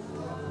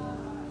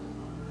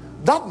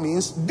 That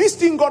means this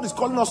thing God is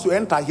calling us to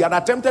enter, he had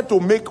attempted to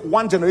make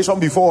one generation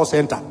before us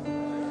enter.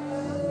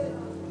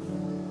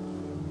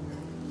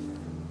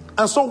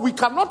 And so we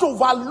cannot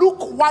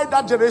overlook why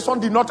that generation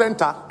did not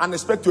enter and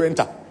expect to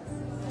enter.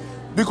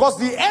 Because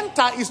the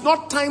enter is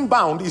not time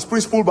bound, it's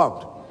principle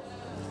bound.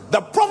 The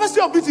prophecy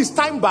of it is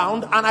time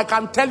bound, and I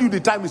can tell you the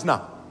time is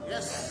now.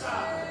 Yes,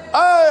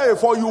 hey,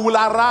 for you will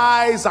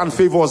arise and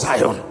favor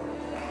Zion.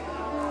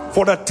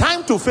 For the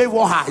time to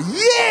favor her,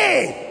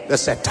 yea, the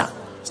set time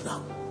is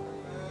now.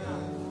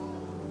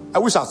 I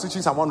wish I was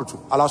teaching Psalm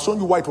 102. I'll have shown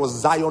you why it was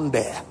Zion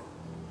there.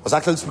 I was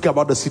actually speaking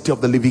about the city of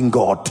the living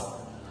God.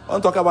 I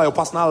want to talk about your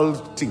personal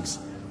things.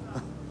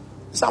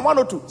 Psalm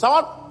 102.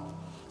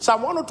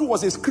 Psalm 102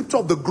 was a scripture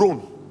of the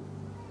groan.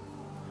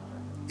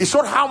 It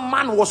showed how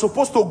man was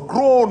supposed to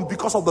groan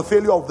because of the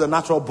failure of the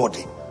natural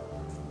body.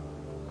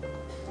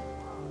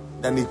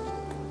 Then he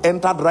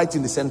entered right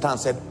in the center and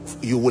said,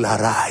 you will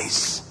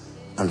arise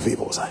and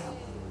favor Zion.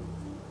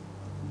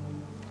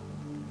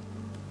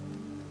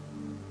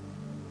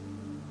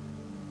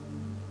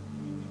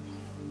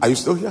 Are you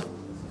still here?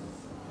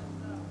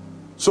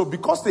 So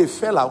because they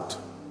fell out,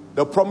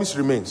 the promise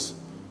remains.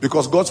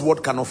 Because God's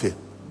word cannot fail.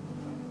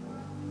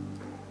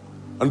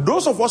 And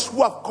those of us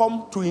who have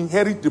come to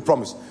inherit the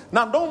promise.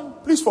 Now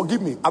please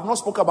forgive me, I've not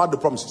spoken about the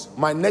promises.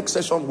 My next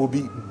session will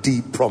be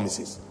the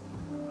promises.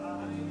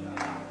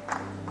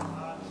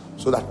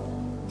 So that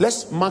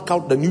let's mark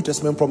out the New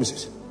Testament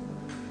promises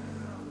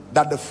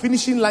that the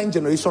finishing line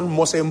generation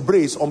must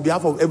embrace on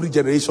behalf of every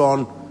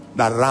generation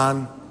that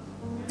ran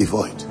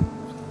before it.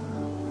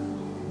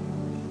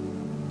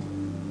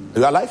 Are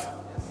you alive?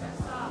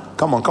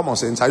 Come on,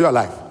 saints. Are you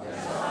alive?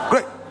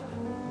 Great.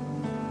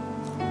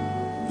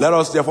 Let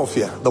us therefore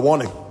fear. The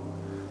warning.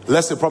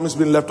 Lest the promise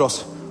be left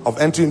us of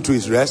entering into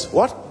his rest.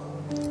 What?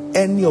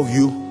 Any of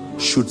you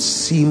should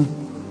seem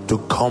to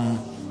come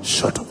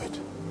short of it.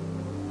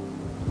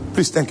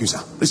 Please, thank you, sir.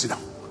 Please sit down.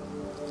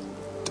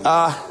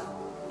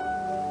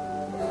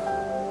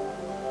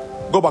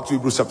 Go back to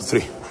Hebrews chapter 3.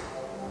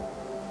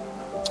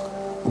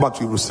 Go back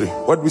to Hebrews 3.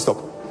 Where did we stop?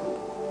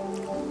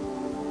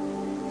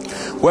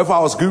 Wherefore I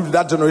was grieved with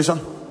that generation.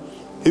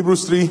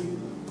 Hebrews 3,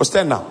 verse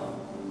 10 now.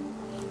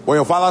 When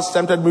your fathers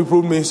tempted me,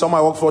 proved me, some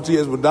I worked 40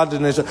 years with that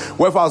generation.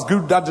 Wherefore I was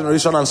grieved with that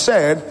generation and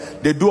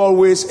said, they do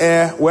always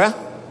err, where?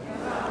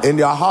 In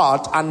their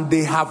heart, and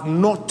they have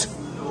not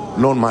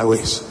known my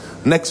ways.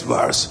 Next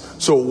verse.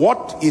 So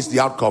what is the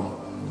outcome?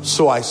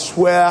 So I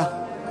swear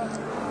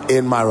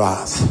in my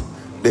wrath,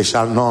 they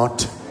shall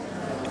not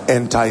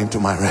enter into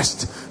my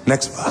rest.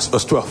 Next verse,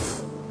 verse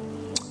 12.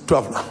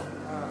 12 now.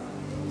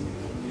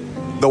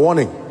 The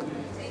warning.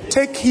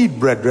 Take heed,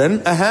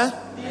 brethren,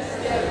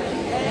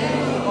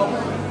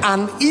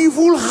 an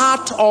evil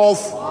heart of...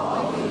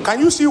 Can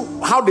you see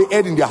how they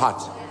erred in their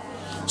heart?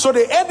 So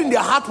the erred in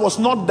their heart was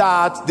not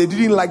that they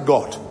didn't like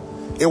God.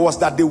 It was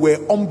that they were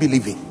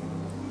unbelieving.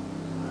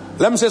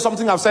 Let me say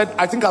something I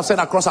think I've said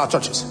across our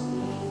churches.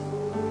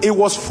 It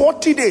was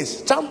 40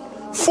 days,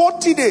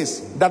 40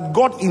 days that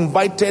God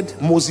invited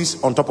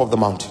Moses on top of the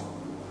mountain.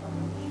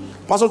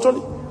 Pastor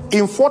Tony,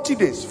 in 40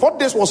 days. 40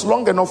 days was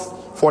long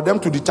enough for them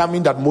to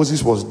determine that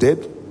Moses was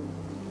dead.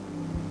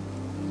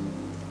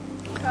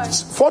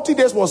 40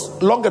 days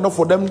was long enough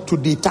for them to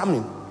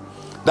determine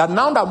that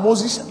now that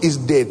Moses is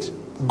dead,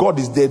 God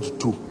is dead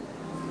too.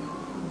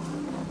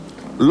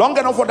 Long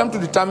enough for them to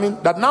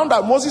determine that now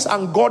that Moses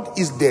and God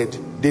is dead,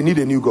 they need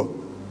a new God.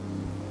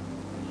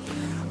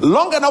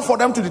 Long enough for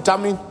them to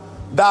determine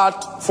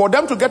that for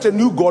them to get a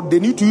new God, they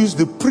need to use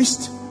the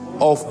priest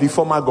of the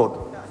former God.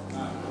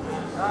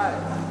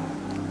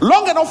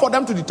 Long enough for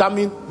them to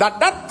determine that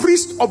that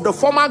priest of the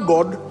former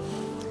God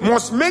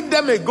must make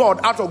them a God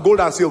out of gold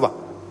and silver.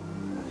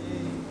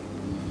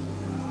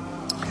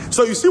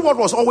 So you see what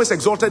was always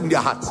exalted in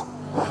their hearts.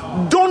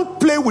 Don't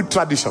play with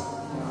tradition.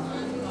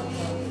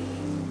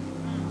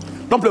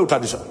 Don't play with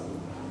tradition.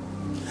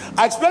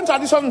 I explained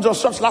tradition in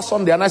just church last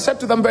Sunday, and I said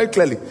to them very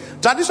clearly,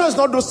 tradition is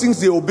not those things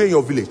they obey in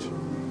your village.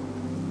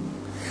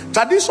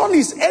 Tradition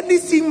is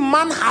anything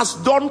man has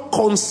done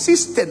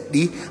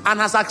consistently and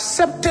has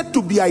accepted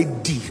to be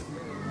ideal.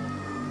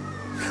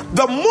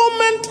 The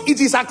moment it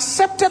is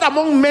accepted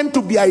among men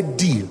to be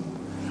ideal,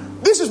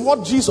 this is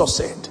what Jesus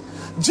said.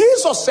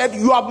 Jesus said,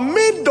 you have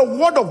made the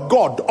word of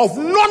God of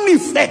none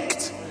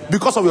effect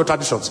because of your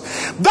traditions.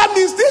 That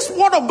means this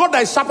word of God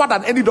that is sharper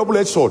than any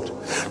double-edged sword,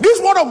 this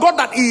word of God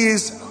that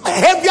is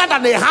heavier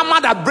than a hammer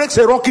that breaks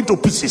a rock into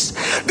pieces,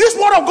 this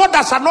word of God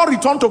that shall not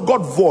return to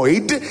God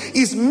void,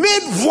 is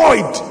made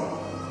void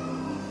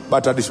by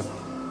tradition.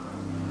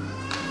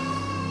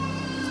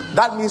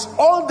 That means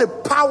all the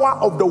power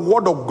of the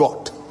word of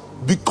God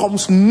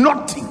becomes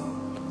nothing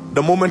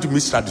the moment you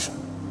miss tradition.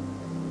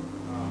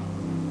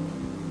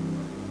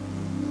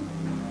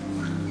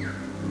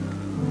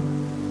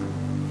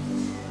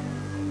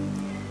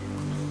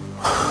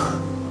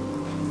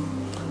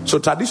 So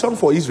tradition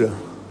for Israel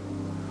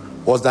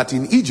was that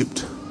in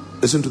Egypt,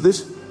 listen to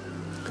this,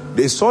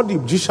 they saw the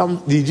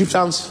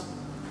Egyptians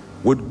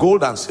with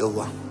gold and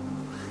silver,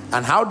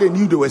 and how they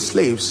knew they were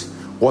slaves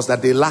was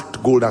that they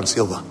lacked gold and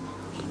silver.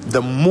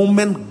 The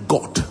moment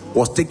God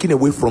was taken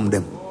away from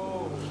them,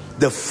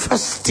 the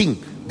first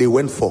thing they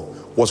went for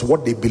was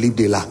what they believed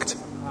they lacked.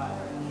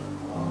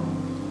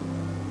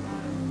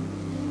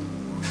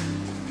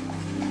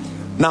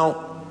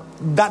 Now,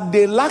 that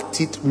they lacked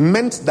it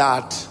meant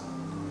that,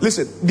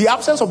 listen, the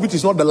absence of it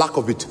is not the lack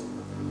of it.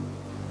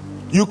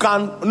 You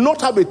can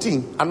not have a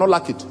thing and not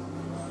lack it.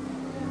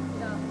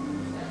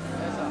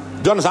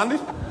 Do you understand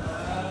it?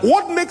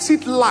 What makes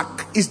it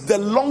lack is the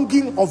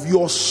longing of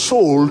your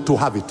soul to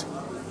have it.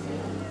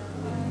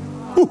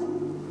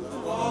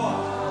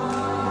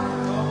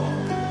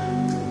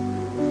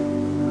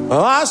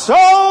 My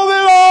soul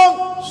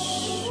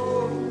belongs.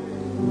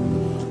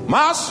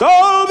 My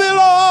soul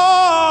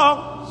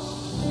belongs.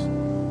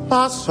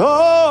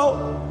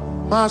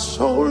 My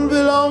soul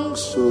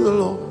belongs to the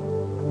Lord.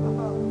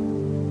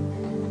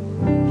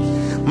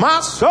 My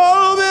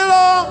soul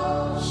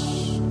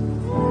belongs.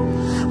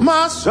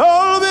 My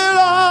soul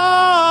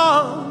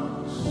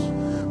belongs.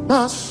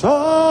 My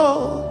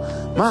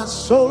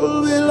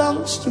soul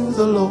belongs to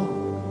the Lord.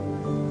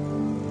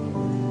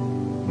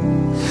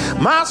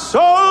 My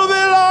soul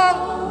belongs.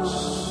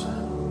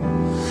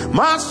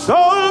 My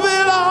soul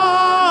belongs.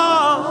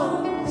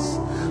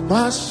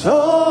 My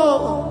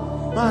soul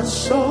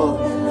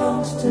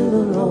belongs to the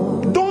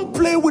Lord. Don't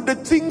play with the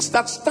things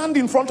that stand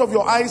in front of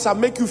your eyes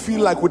and make you feel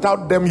like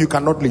without them you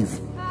cannot live.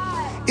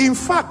 In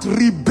fact,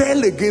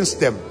 rebel against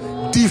them.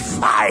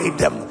 Defy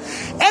them.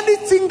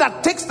 Anything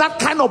that takes that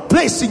kind of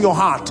place in your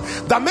heart,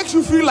 that makes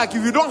you feel like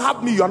if you don't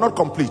have me, you are not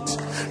complete.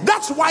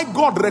 That's why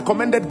God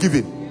recommended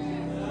giving.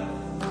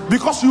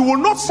 Because you will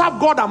not serve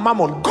God and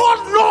mammon.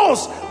 God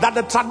knows that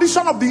the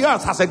tradition of the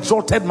earth has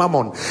exalted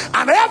mammon.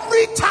 And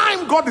every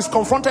time God is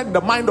confronted in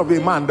the mind of a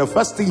man, the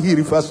first thing he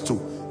refers to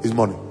is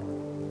money.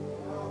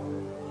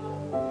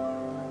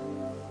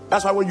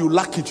 That's why when you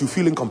lack it, you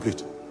feel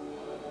incomplete.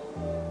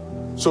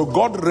 So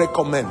God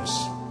recommends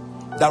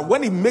that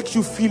when it makes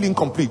you feel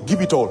incomplete,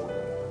 give it all.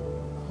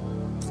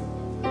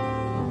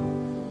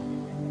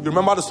 You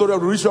remember the story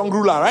of the rich young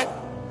ruler, right?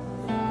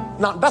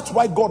 Now that's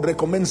why God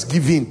recommends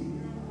giving.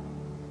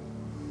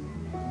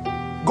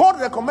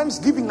 God recommends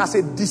giving as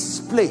a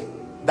display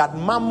that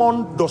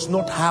mammon does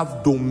not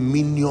have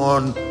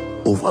dominion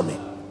over me.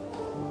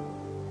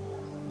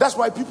 That's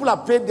why people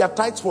have paid their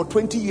tithes for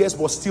 20 years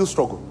but still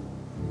struggle.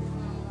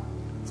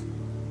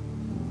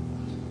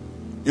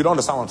 You don't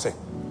understand what I'm saying?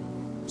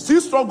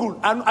 Still struggle.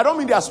 And I don't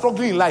mean they are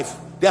struggling in life.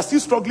 They are still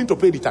struggling to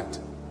pay the tithe.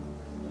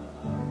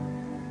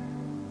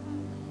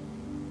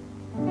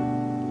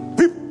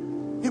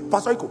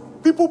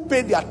 People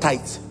pay their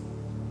tithe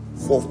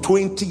for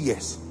 20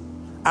 years.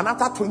 And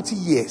after 20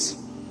 years,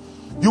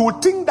 you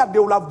would think that they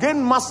will have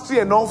gained mastery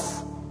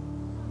enough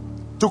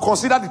to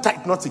consider the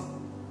tithe nothing.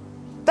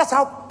 That's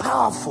how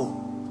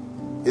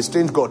powerful a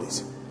strange God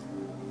is.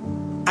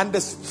 And the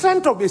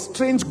strength of a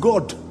strange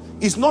God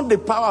is not the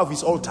power of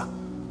his altar.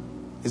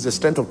 It's the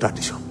strength of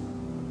tradition.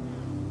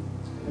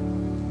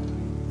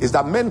 It's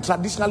that men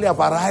traditionally have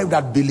arrived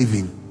at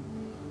believing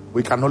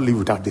we cannot live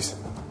without this.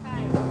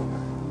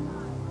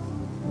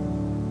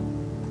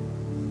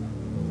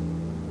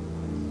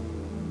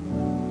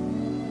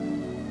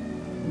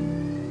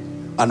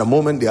 And the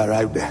moment they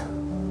arrive there,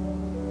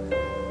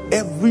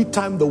 every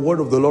time the word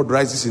of the Lord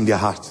rises in their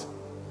heart,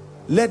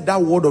 let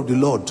that word of the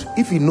Lord,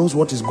 if he knows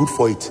what is good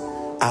for it,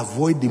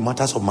 avoid the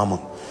matters of mammon.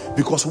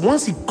 Because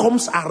once it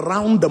comes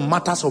around the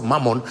matters of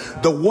mammon,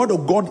 the word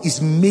of God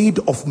is made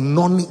of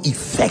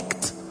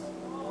non-effect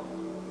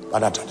by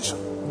that tradition.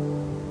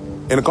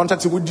 In the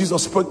context in which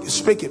Jesus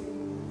spake it,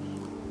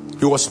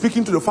 he was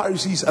speaking to the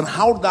Pharisees and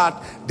how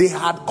that they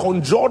had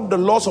conjured the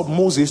laws of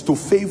Moses to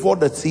favor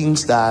the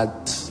things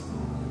that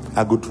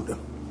are good to them.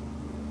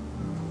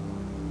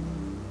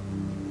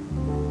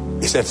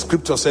 He said,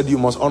 scripture said you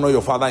must honor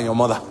your father and your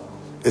mother.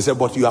 He said,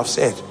 but you have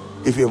said,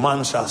 if a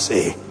man shall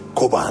say,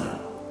 Koban.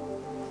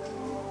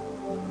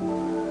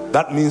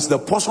 That means the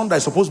person that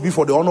is supposed to be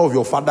for the honor of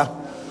your father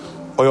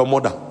or your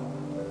mother.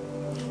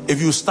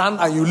 If you stand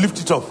and you lift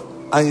it up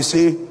and you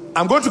say,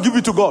 I'm going to give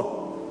it to God,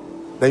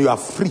 then you are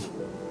free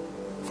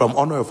from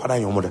honor your father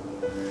and your mother.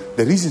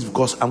 The reason is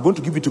because I'm going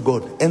to give it to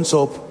God ends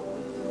up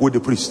with the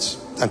priests.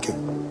 Thank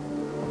you.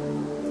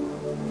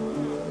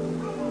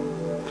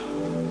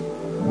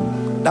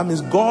 That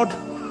means God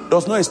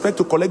does not expect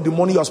to collect the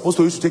money you are supposed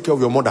to use to take care of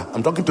your mother.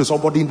 I'm talking to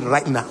somebody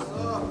right now.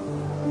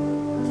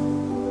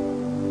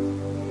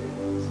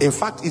 In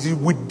fact, it is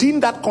within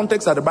that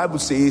context that the Bible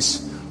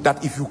says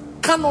that if you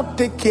cannot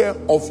take care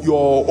of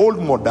your old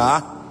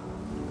mother,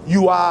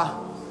 you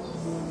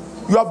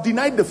have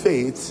denied the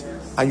faith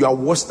and you are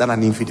worse than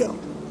an infidel.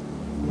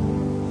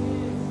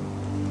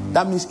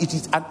 That means it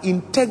is an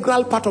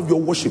integral part of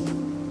your worship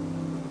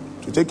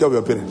to take care of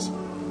your parents.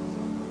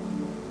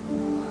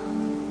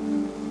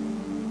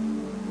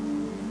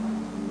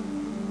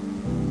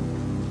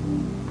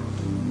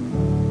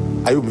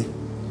 Are you with me?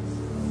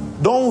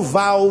 Don't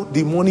vow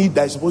the money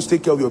that is supposed to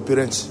take care of your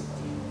parents.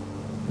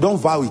 Don't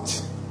vow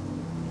it.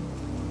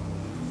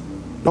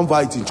 Don't vow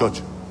it in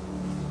church.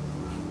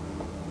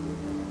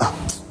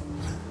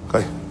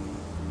 Okay.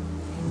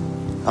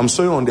 I'm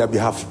sorry on their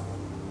behalf.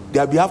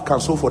 Their behalf can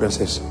sow for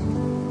themselves.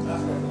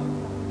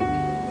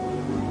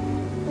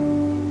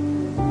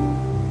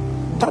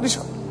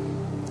 Tradition.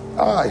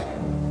 Aye.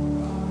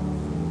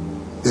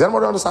 Is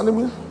anybody understanding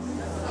me?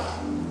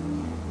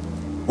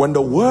 When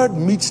the word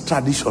meets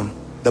tradition,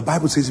 the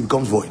Bible says it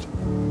becomes void.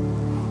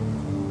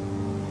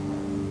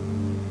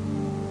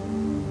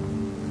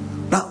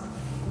 Now,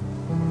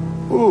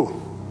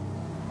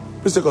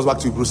 let's take us back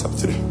to Hebrews chapter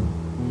 3.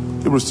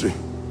 Hebrews 3.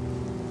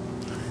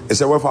 It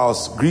said, wherefore I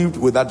was grieved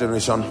with that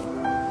generation,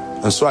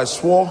 and so I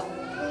swore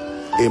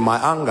in my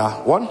anger,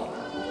 one,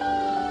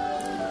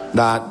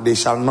 that they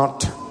shall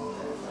not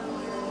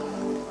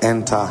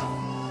enter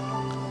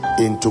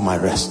into my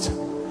rest.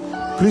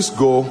 Please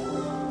go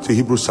to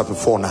Hebrews chapter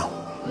 4 now.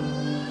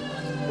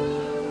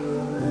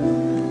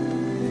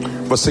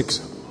 Verse 6.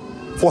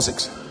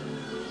 4:6.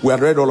 We had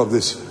read all of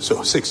this.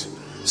 So 6.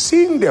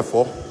 Seeing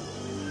therefore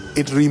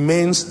it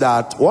remains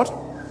that what?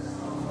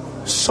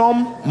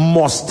 Some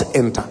must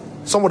enter.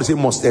 Somebody say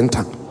must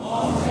enter.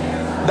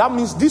 That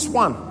means this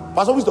one,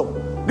 Pastor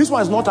Wisdom, this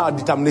one is not our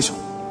determination.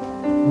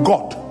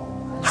 God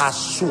has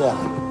sworn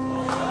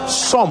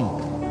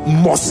some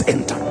must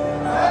enter.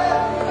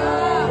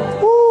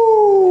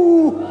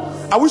 Ooh,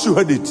 I wish you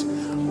heard it.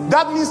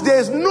 That means there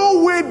is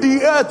no way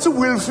the earth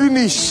will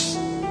finish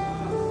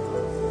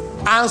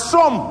and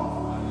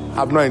some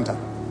have not entered.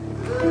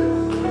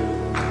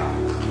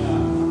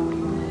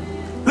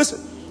 Listen,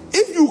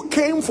 if you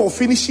came for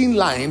finishing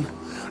line,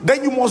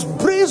 then you must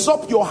brace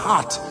up your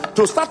heart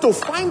to start to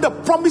find the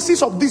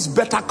promises of this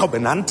better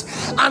covenant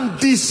and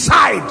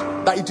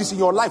decide that it is in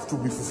your life to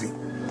be fulfilled.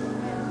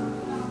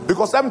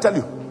 Because let me tell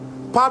you,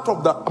 part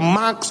of the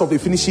marks of a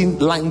finishing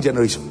line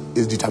generation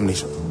is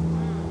determination.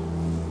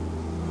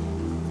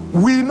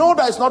 We know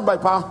that it's not by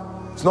power,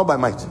 it's not by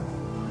might.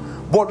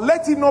 But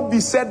let it not be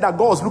said that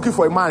God was looking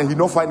for a man and he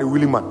not find a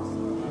willing man.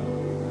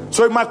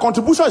 So if my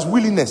contribution is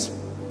willingness,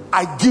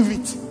 I give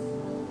it.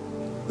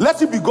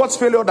 Let it be God's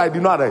failure that I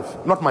did not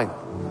arrive, not mine.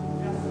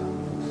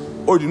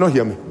 Oh, you did not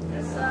hear me?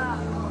 Yes, sir.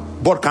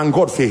 But can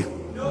God fail?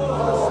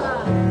 No,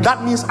 sir.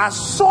 That means as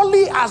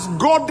solely as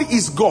God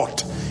is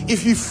God,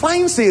 if he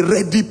finds a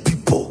ready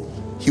people,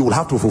 he will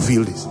have to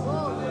fulfill this.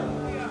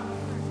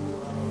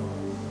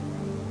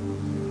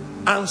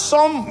 And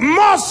some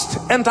must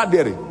enter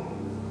therein.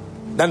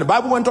 Then the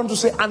Bible went on to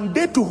say, and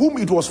they to whom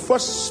it was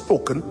first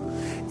spoken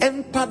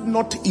entered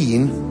not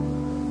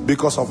in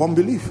because of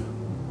unbelief.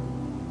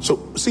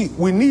 So see,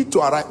 we need to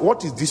arrive.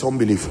 What is this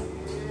unbelief?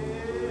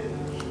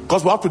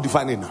 Because we have to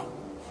define it now.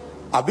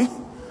 Abi,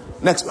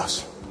 next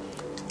verse.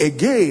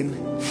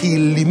 Again, he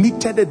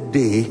limited a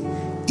day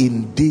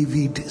in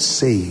David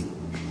saying,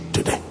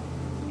 today.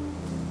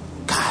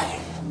 Kai.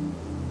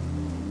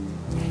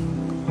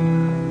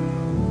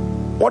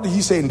 What did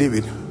he say in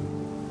David?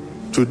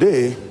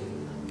 Today,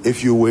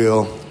 if you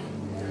will,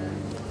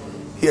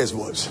 here's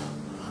words.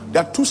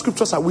 There are two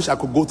scriptures I wish I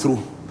could go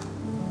through.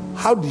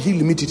 How did he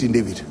limit it in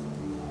David?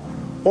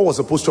 What was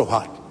the posture of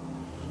heart?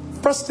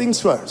 First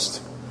things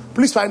first.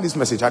 Please find this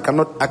message. I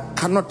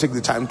cannot take the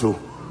time to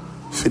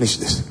finish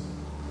this.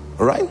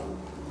 All right?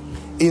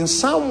 In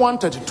Psalm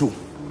 132,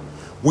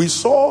 we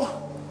saw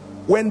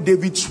when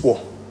David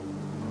swore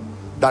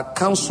that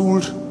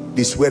counseled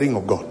the swearing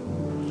of God.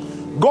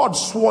 God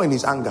swore in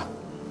his anger,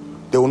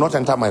 they will not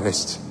enter my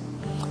rest.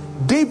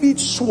 David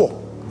swore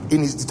in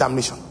his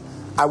determination,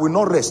 I will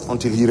not rest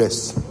until he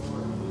rests.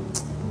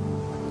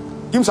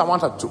 Give him Psalm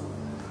 132.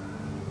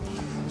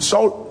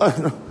 So,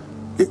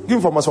 give him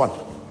from verse 1.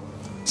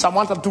 Psalm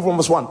 132 from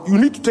verse 1. You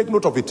need to take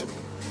note of it.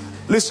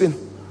 Listen,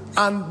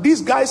 and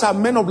these guys are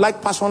men of like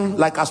passion,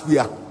 like as we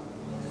are.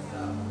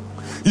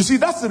 You see,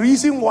 that's the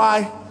reason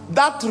why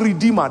that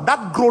redeemer,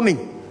 that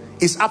groaning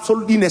is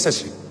absolutely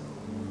necessary.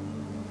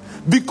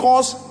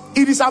 Because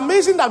it is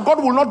amazing that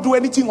God will not do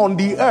anything on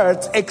the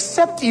earth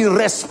except in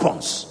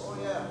response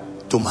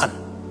to man.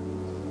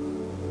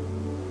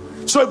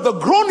 So if the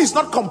groan is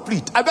not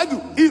complete, I beg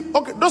you,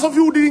 okay, those of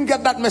you who didn't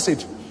get that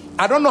message,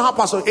 I don't know how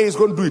Pastor A is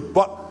going to do it,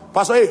 but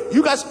Pastor A,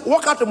 you guys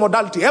work out a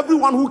modality.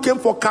 Everyone who came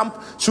for camp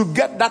should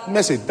get that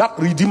message, that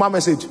redeemer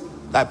message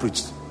that I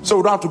preached. So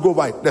we don't have to go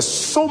by it. There's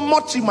so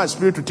much in my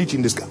spirit to teach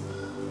in this camp.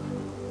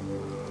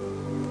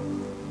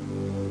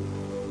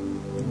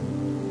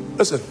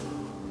 Listen,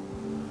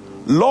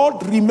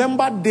 Lord,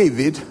 remember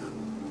David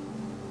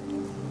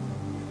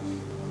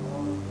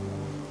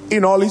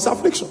in all his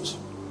afflictions.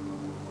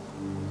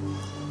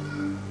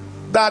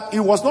 That it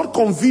was not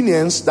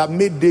convenience that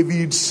made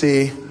David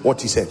say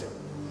what he said.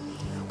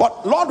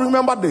 But Lord,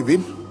 remember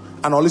David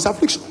and all his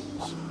afflictions.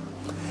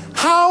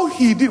 How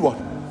he did what?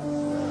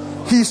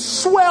 He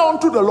swore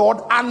unto the Lord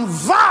and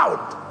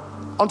vowed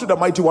unto the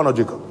mighty one of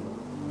Jacob.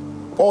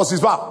 What was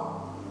his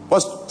vow?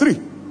 Verse 3.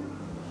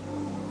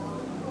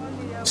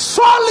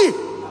 Surely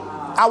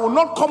I will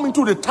not come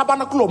into the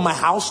tabernacle of my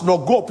house,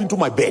 nor go up into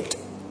my bed.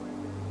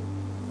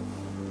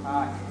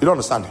 You don't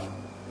understand it?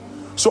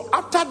 So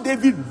after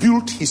David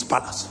built his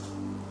palace,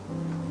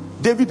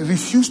 David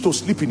refused to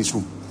sleep in his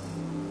room.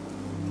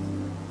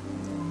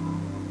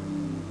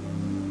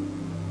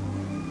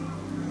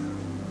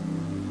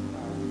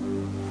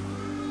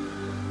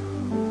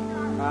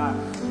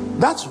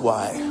 That's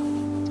why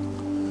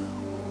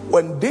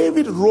when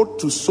David wrote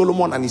to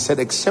Solomon and he said,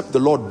 except the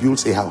Lord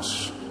builds a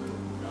house,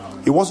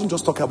 he wasn't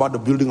just talking about the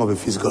building of a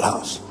physical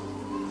house.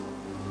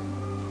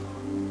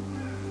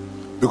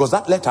 Because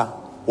that letter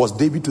was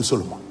David to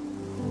Solomon.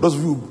 Those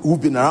of you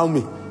who've been around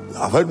me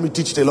have heard me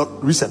teach a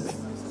lot recently.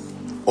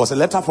 It was a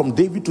letter from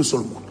David to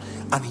Solomon.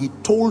 And he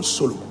told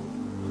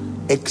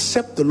Solomon,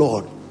 except the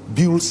Lord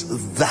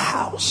builds the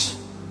house.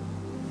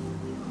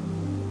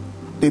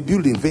 They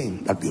build in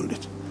vain that build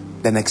it.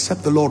 Then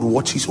except the Lord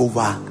watches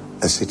over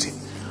a city.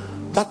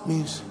 That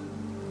means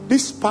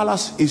this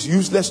palace is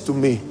useless to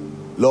me,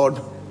 Lord,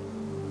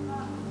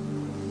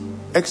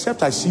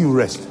 except I see you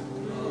rest.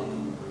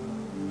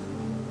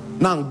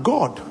 Now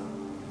God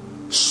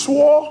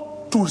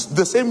swore to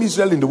the same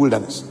Israel in the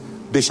wilderness,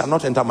 they shall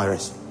not enter my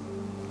rest.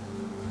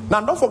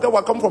 Now don't forget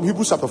what comes from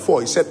Hebrews chapter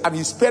 4. He said, and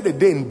he spared a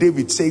day in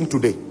David, saying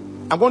today.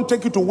 I'm going to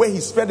take you to where he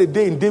spared a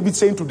day in David,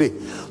 saying today,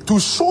 to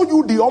show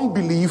you the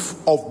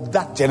unbelief of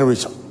that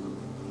generation.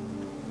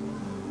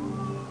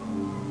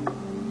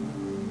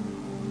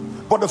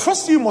 But the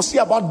first thing you must see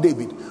about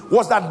David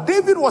was that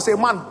David was a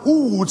man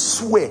who would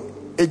swear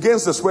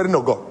against the swearing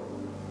of God.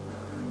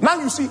 Now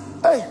you see,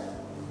 hey,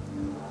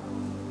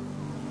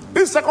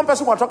 this is the second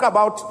person we're talking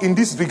about in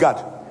this regard.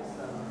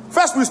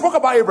 First, we spoke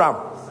about Abraham.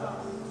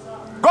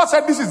 God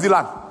said, this is the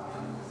land.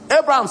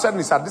 Abraham said in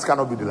his heart, this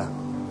cannot be the land.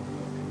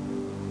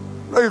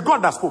 No, it's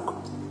God that spoke.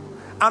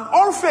 And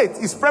all faith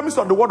is premised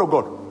on the word of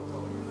God.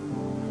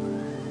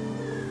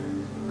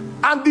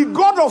 And the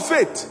God of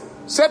faith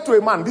said to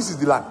a man, this is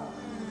the land.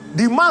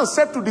 The man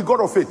said to the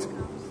God of faith,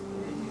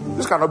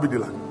 this cannot be the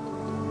land.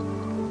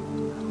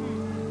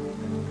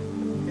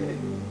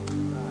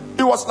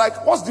 It was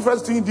like, what's the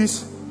difference between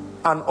this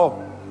and up?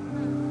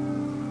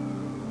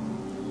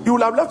 You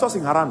will have left us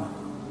in Haran.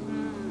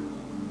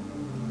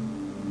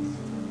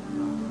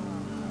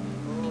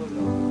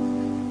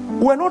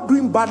 We're not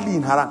doing badly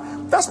in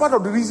Haran. That's one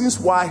of the reasons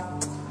why,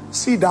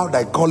 see thou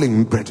thy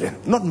calling, brethren,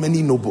 not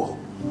many noble.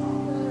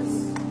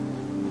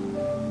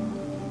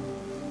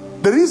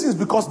 The reason is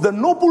because the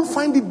noble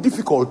find it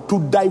difficult to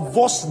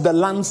divorce the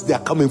lands they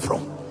are coming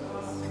from.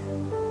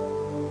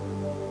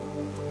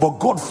 But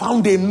God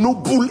found a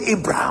noble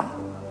Abraham.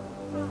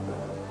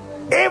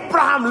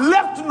 Abraham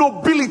left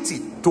nobility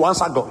to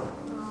answer God.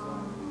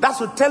 That's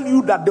to tell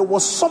you that there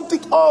was something,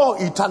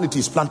 eternity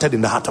is planted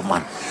in the heart of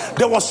man.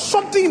 There was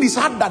something in his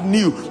heart that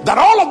knew that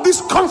all of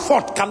this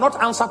comfort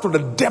cannot answer to the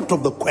depth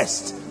of the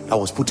quest that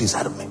was put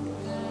inside of me.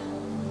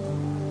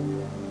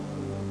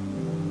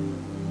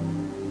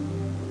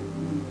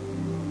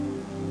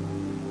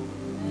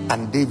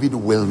 And David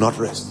will not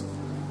rest.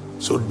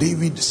 So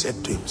David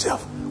said to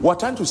himself, we're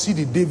trying to see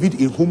the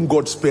David in whom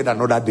God spared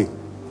another day.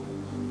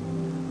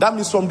 That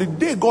means from the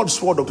day God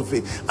swore to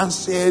faith and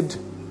said,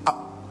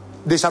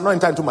 they shall not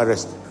enter into my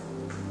rest.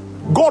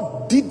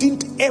 God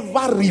didn't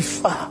ever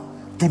refer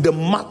to the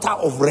matter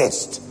of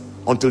rest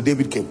until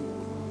David came.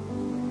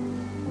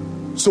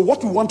 So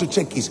what we want to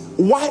check is,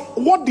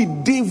 what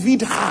did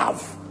David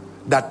have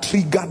that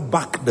triggered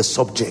back the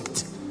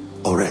subject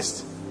of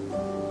rest?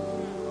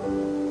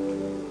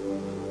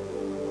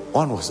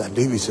 One was that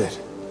David said,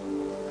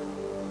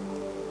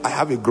 I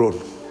have a groan.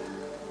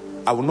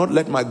 I will not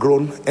let my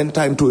groan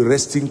enter into a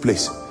resting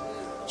place,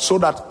 so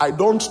that I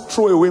don't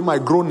throw away my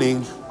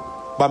groaning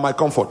by my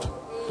comfort.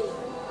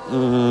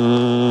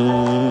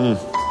 I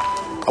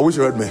wish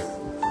you heard me.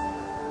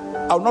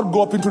 I will not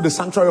go up into the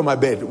sanctuary of my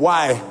bed.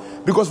 Why?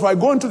 Because if I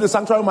go into the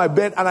sanctuary of my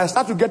bed and I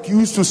start to get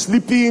used to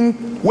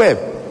sleeping well,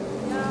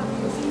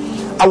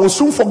 I will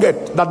soon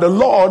forget that the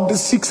Lord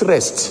seeks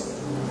rest.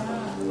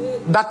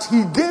 That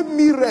he gave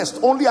me rest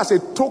only as a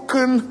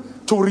token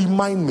to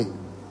remind me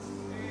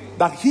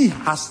that he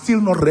has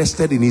still not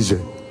rested in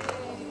Israel.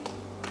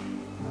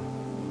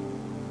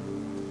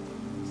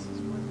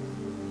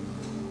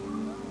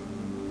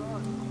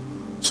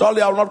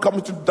 Surely I will not come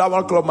into the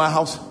tabernacle of my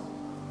house,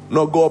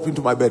 nor go up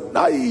into my bed.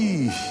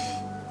 Aye,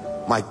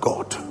 my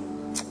God.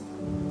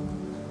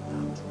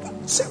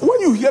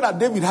 When you hear that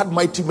David had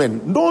mighty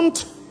men,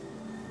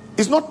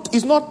 it's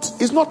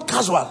not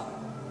casual,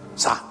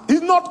 sir.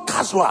 It's not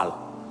casual.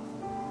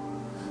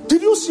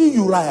 Did you see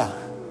Uriah?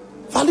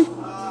 Valley?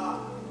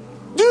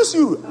 use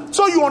you.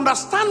 So you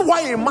understand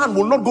why a man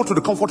will not go to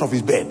the comfort of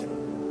his bed.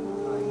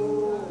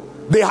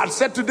 They had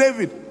said to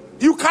David,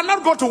 you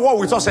cannot go to war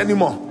with us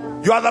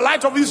anymore. You are the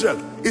light of Israel.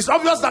 It's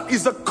obvious that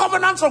it's the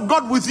covenants of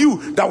God with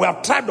you that we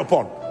have tried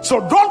upon. So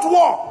don't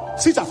war.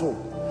 Sit at home.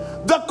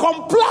 The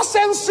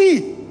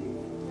complacency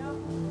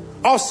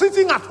of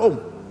sitting at home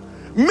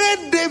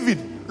made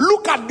David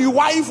look at the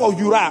wife of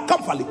Uriah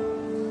comfortably.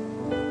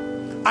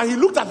 And he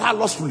looked at her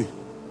lustfully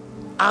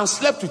and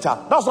slept with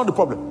her. That's not the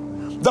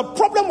problem. The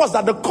problem was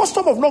that the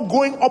custom of not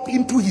going up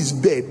into his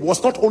bed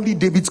was not only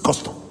David's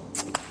custom.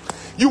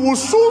 You will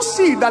soon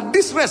see that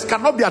this rest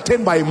cannot be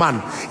attained by a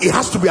man. It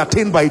has to be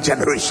attained by a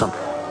generation.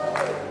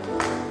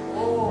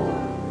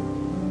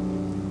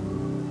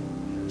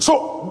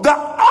 So the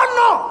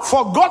honor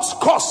for God's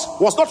cause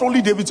was not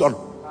only David's honor.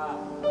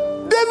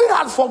 David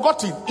had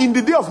forgotten in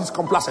the day of his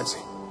complacency.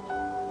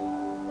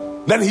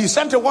 Then he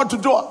sent a word to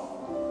Joab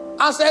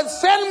and said,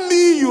 send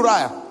me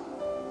Uriah.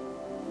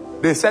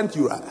 They sent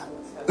Uriah.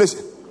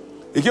 Listen,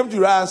 he came to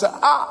Uriah and said,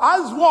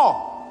 how's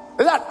war?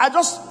 I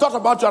just thought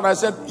about you and I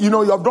said, you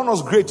know, you have done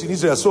us great in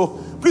Israel, so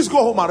please go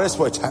home and rest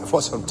for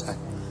some time.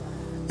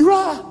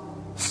 Uriah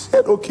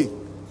said, okay,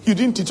 you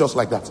didn't teach us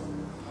like that.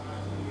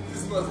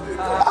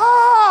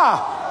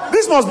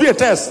 This must be a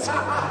test.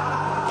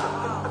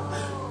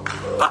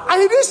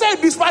 And he didn't say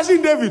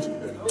despising David.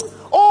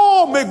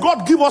 Oh, may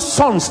God give us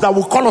sons that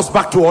will call us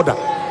back to order.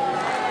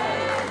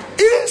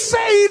 He didn't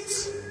say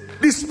it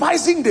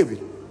despising David.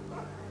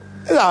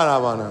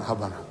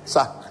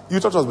 Sir, you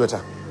taught us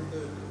better.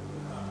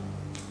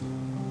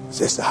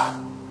 Sister,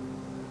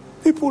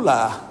 people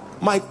are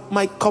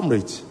my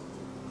comrades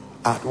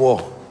at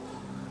war.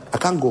 I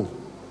can't go.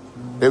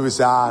 They will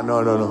say,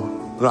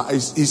 no.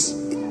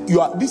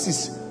 This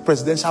is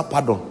presidential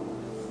pardon.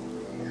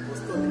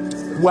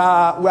 We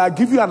are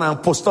giving you an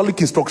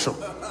apostolic instruction.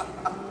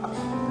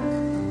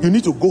 You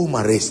need to go home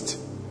and rest.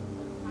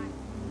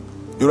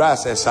 Uriah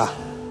says, sir,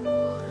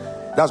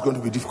 that's going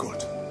to be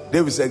difficult.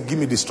 David said, give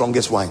me the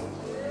strongest wine.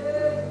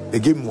 They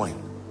gave him wine.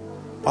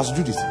 Pastor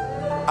Judith,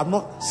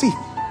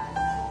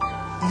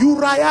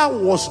 Uriah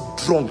was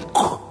drunk,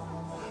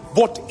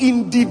 but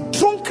in the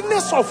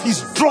drunkenness of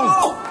his drunk,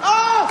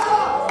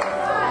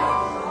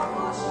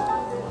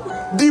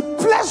 the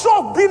pleasure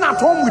of being at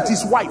home with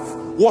his wife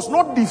was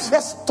not the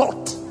first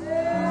thought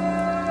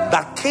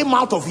that came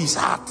out of his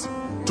heart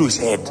to his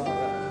head.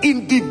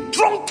 In the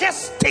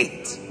drunkest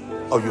state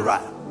of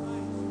Uriah,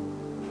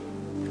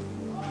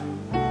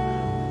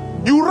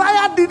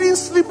 Uriah didn't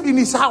sleep in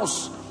his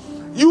house.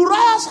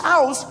 Uriah's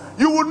house,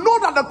 you will know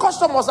that the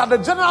custom was that the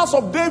generals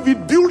of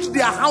David built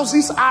their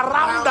houses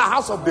around the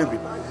house of David,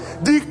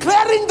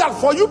 declaring that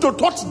for you to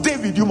touch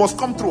David, you must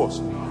come through us.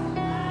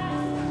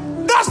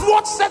 That's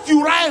what set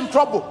Uriah in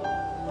trouble.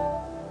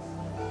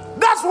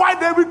 That's why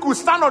David could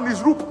stand on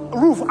his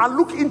roof and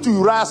look into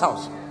Uriah's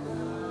house.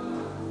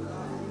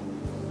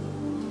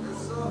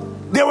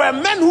 There were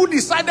men who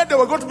decided they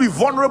were going to be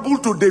vulnerable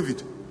to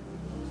David.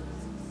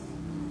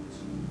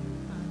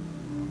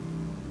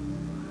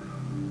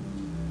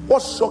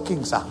 What's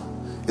shocking, sir,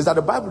 is that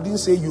the Bible didn't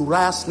say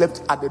Uriah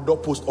slept at the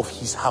doorpost of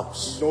his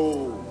house.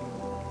 No.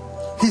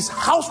 His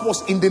house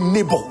was in the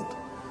neighborhood,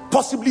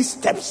 possibly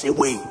steps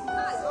away.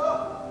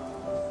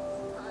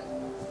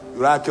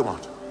 Uriah came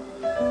out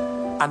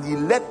and he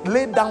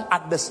lay down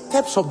at the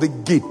steps of the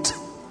gate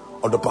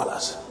of the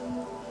palace.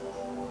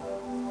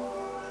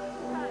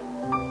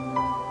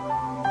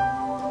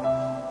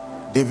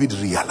 David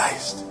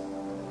realized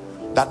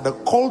that the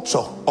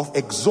culture of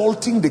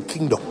exalting the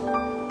kingdom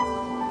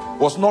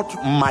was not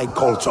my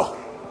culture.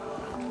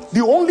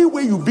 The only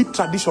way you beat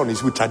tradition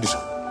is with tradition.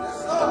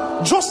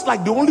 Just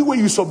like the only way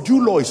you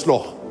subdue law is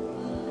law.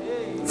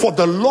 For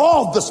the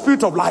law of the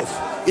Spirit of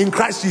life in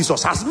Christ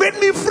Jesus has made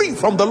me free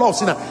from the law of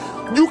sin.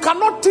 You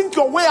cannot think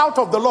your way out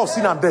of the law of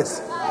sin and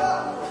death.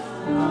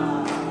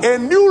 A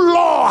new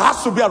law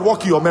has to be at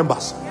work in your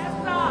members.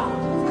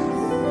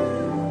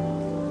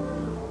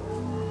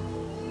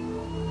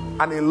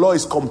 And a law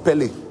is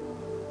compelling.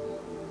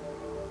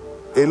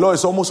 A law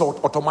is almost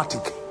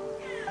automatic.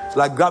 It's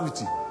like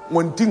gravity.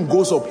 When thing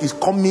goes up, it's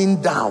coming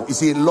down.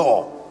 It's a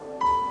law.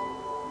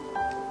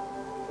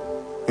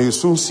 And you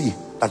soon see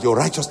that your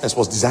righteousness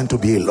was designed to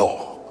be a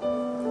law.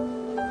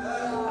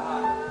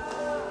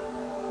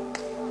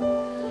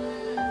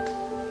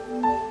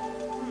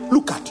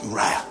 Look at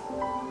Uriah.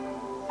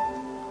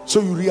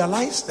 So you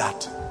realize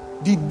that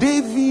the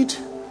David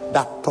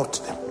that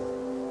taught them,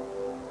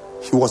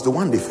 he was the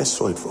one they first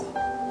saw it from.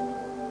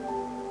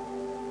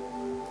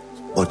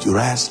 But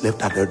Uriah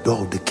slept at the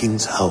door of the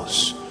king's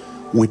house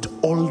with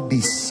all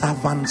the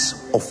servants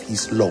of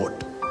his Lord.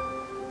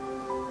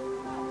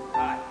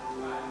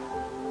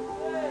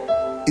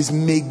 Is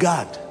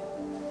Megad.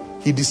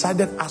 He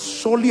decided, as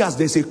surely as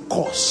there's a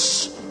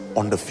curse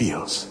on the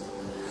fields,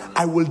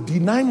 I will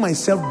deny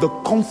myself the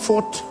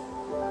comfort.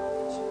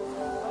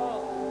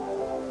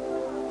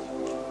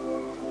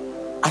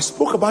 I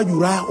spoke about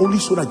Uriah only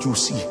so that you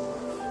see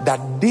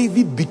that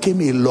David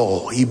became a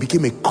law. He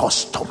became a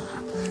custom.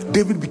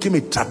 David became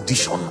a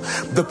tradition.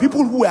 The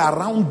people who were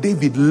around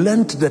David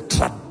learned the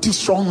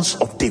traditions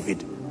of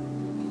David.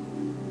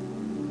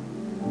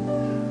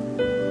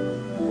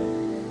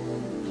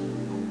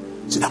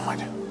 Sit down, my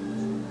dear.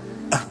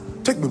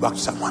 Take me back to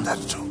Psalm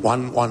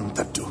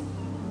 132.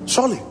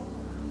 Surely,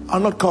 I'll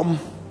not come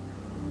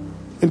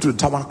into the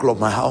tabernacle of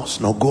my house,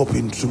 nor go up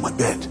into my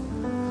bed.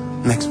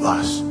 Next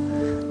verse.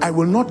 I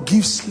will not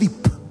give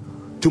sleep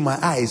to my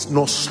eyes,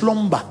 nor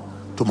slumber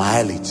to my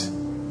eyelids.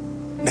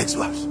 Next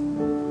verse.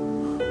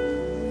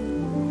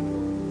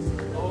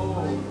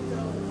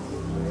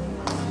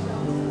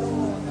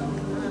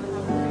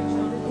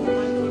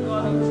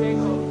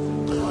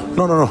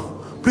 No.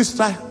 Please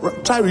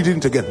try reading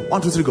it again.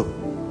 1, 2, 3, go.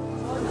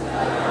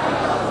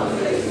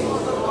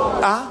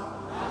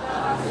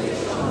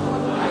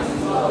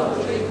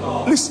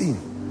 Listen,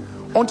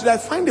 until I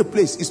find a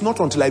place, it's not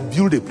until I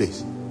build a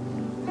place.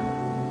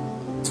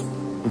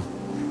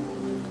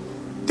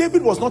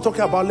 David was not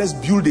talking about let's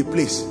build a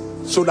place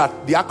so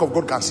that the ark of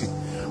God can sit.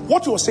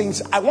 What he was saying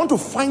is, I want to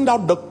find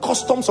out the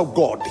customs of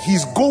God.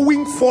 He's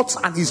going forth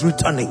and he's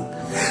returning.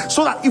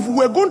 So that if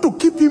we're going to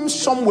keep him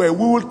somewhere,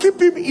 we will keep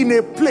him in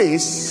a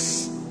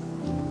place.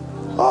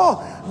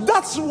 Oh,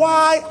 that's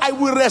why I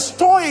will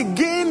restore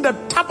again the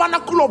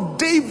tabernacle of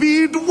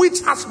David,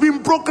 which has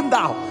been broken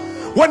down.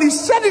 When he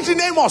said it in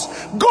Amos,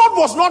 God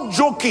was not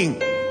joking.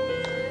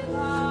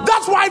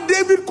 That's why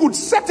David could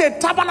set a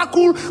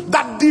tabernacle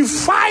that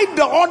defied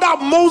the order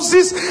of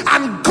Moses,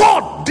 and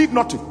God did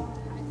nothing.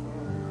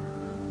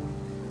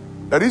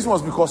 The reason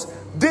was because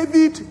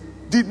David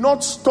did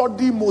not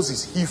study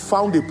Moses. He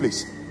found a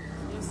place.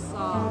 Yes,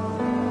 sir.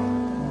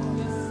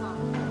 Yes, sir.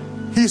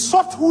 He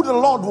sought who the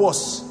Lord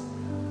was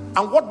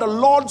and what the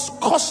Lord's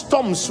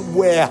customs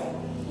were.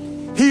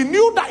 He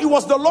knew that it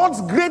was the Lord's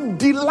great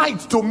delight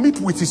to meet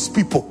with his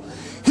people.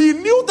 He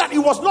knew that it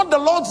was not the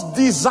Lord's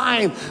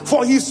design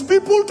for his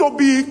people to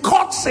be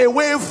cut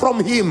away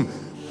from him.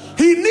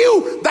 He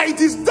knew that it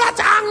is that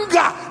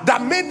anger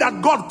that made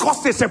that God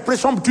caused a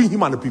separation between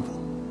him and the people.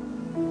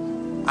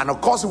 And of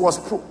course, it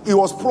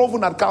was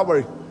proven at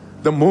Calvary.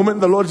 The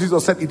moment the Lord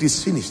Jesus said, it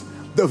is finished,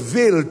 the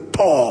veil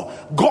tore.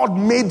 God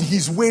made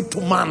his way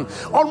to man.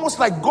 Almost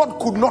like God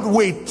could not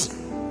wait.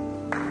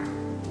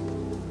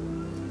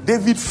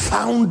 David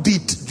found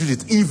it,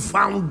 Judith. He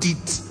found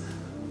it.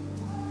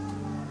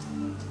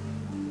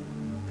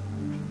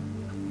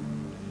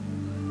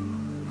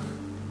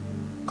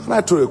 Can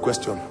I throw a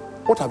question?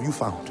 What have you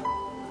found?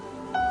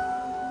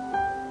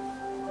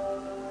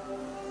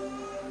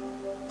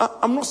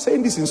 I'm not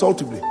saying this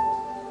insultingly.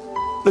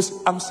 Listen,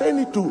 I'm saying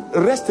it to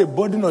rest a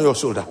burden on your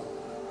shoulder.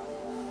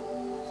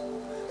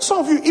 Some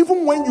of you,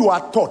 even when you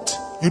are taught,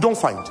 you don't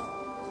find.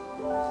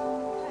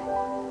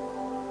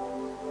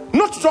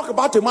 Not to talk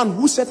about a man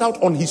who set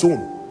out on his own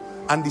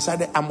and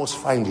decided, I must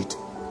find it.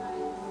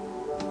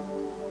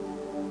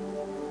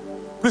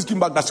 Please give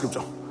back that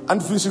scripture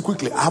and finish it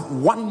quickly. I have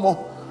one more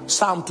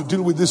psalm to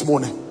deal with this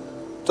morning,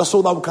 just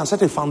so that we can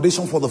set a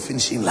foundation for the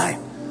finishing line.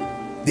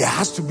 There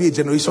has to be a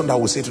generation that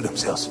will say to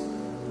themselves,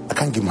 I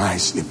can't give my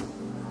eyes sleep.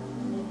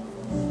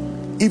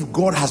 If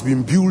God has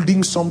been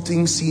building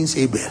something since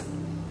Abel,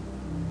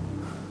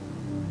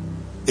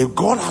 if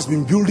God has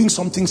been building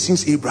something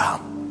since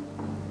Abraham,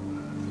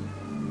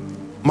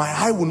 my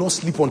eye will not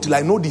sleep until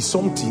I know the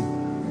something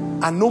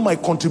and know my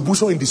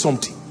contribution in the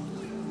something.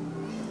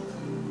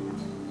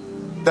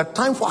 The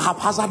time for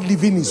haphazard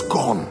living is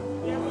gone.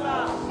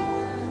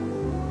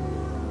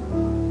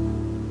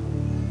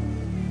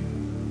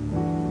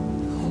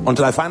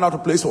 Until I find out a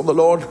place for the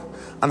Lord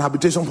and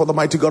habitation for the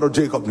mighty God of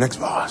Jacob. Next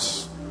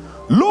verse.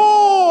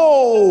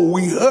 Lo,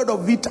 we heard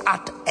of it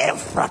at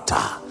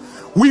Ephrata.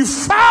 We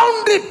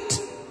found it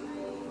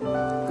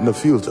in the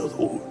fields of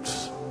the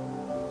woods.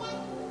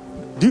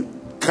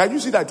 Can you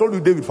see that I told you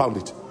David found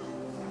it?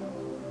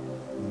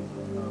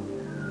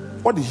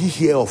 What did he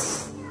hear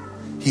of?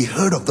 He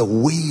heard of the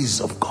ways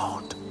of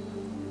God.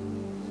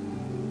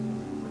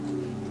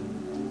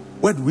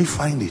 Where do we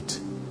find it?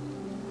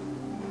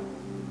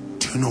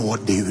 Do you know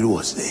what David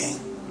was saying?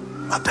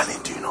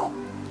 Magdalene, do you know?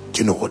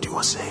 Do you know what he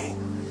was saying?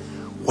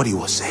 What he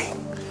was saying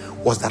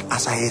was that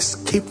as I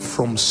escaped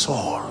from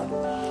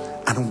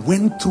Saul and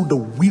went through the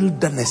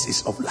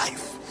wildernesses of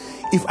life,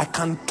 if I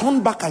can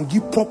turn back and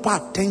give proper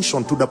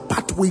attention to the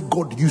pathway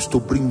God used to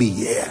bring me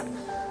here,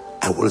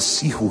 I will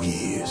see who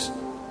he is.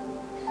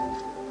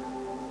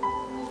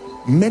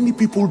 Many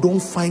people don't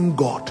find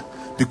God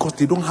because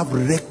they don't have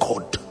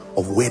record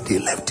of where they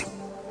left him.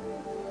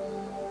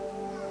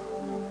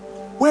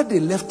 Where they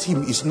left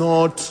him is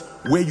not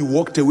where you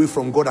walked away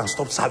from God and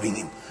stopped serving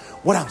him.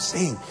 What I'm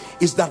saying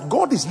is that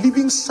God is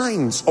leaving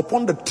signs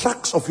upon the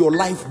tracks of your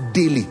life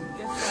daily.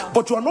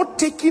 But you are not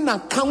taking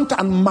account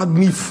and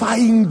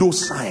magnifying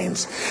those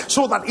signs,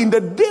 so that in the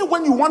day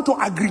when you want to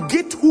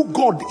aggregate who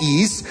God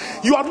is,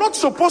 you are not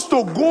supposed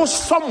to go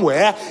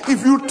somewhere.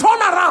 If you turn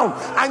around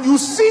and you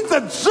see the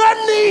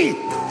journey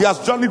he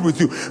has journeyed with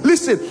you.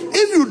 Listen,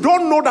 if you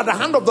don't know that the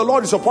hand of the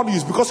Lord is upon you,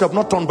 it's because you have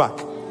not turned back.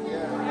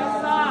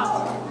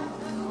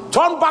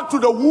 Turn back to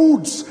the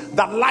woods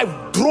that life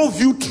drove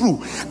you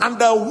through, and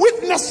the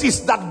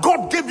witnesses that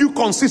God gave you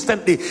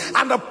consistently,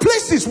 and the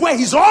places where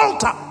his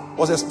altar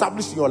was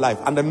established in your life,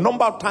 and the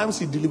number of times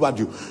he delivered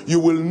you, you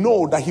will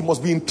know that he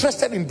must be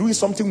interested in doing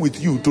something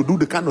with you to do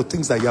the kind of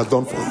things that he has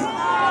done for you.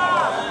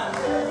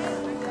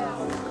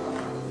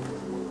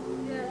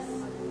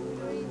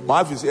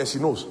 My wife is here, she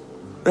knows.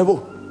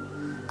 Revo,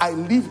 I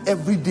live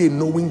every day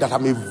knowing that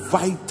I'm a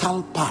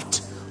vital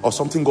part of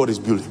something God is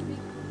building.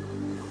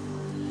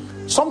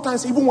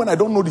 Sometimes even when I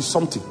don't know this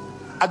something,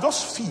 I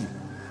just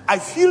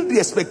feel the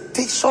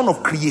expectation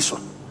of creation.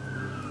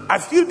 I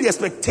feel the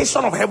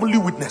expectation of heavenly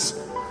witness.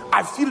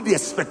 I feel the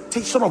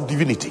expectation of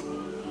divinity.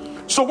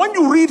 So when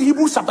you read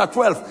Hebrews chapter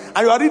 12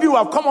 and you are reading, "We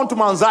have come unto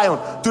Mount Zion,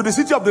 to the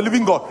city of the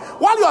living God,"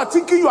 while you are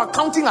thinking you are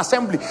counting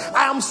assembly,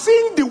 I am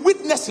seeing the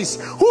witnesses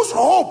whose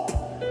hope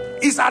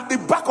is at the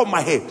back of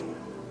my head.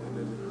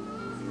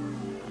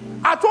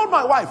 I told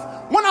my wife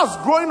when I was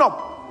growing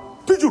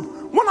up,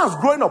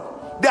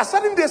 there are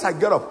certain days I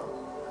get up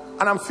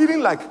and I'm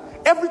feeling like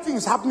everything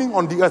is happening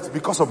on the earth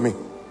because of me.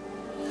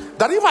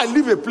 That if I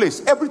leave a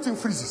place, everything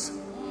freezes.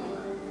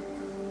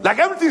 Like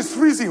everything is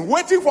freezing,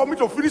 waiting for me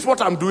to finish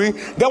what I'm doing.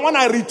 Then when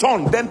I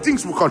return, then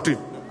things will continue.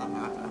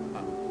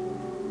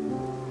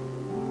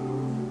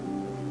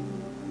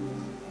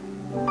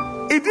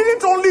 It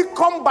didn't only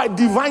come by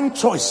divine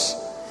choice.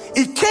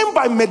 It came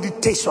by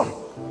meditation.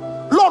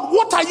 Lord,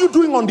 what are you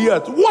doing on the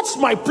earth? What's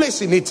my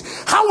place in it?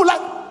 How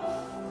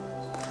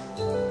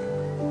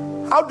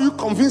do you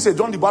convince a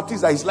John the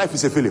Baptist that his life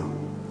is a failure?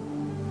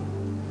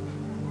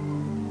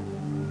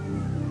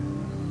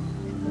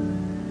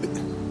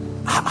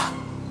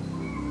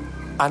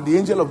 And the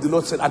angel of the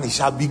Lord said, "And it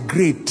shall be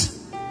great."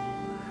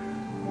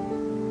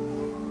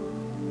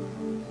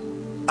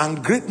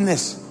 And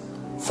greatness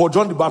for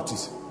John the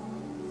Baptist,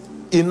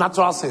 in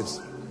natural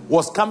sense,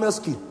 was camel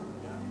skin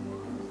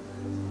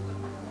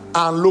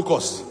and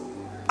locusts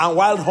and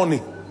wild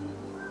honey.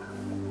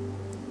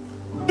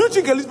 Do you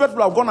think Elizabeth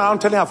would have gone around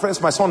telling her friends,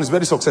 "My son is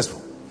very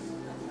successful"?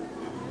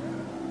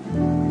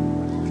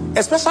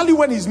 Especially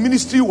when his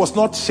ministry was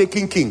not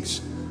shaking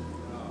kings.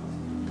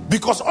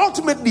 Because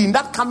ultimately in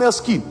that camel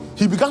skin,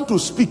 he began to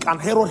speak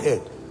and Herod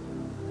heard.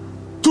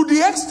 To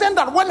the extent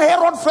that when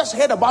Herod first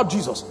heard about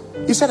Jesus,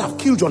 he said, "I've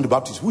killed John the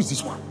Baptist. Who is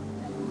this one?"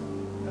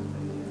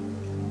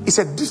 He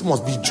said, "This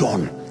must be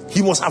John.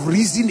 He must have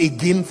risen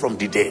again from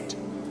the dead."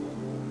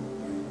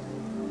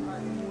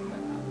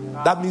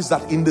 That means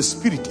that in the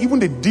spirit, even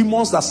the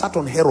demons that sat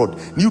on Herod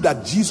knew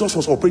that Jesus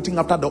was operating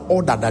after the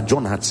order that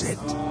John had said.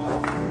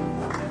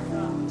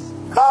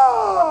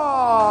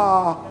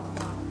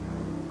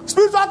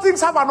 Spiritual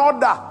things have an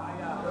order.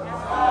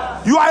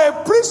 You are a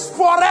priest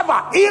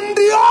forever in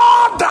the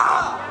order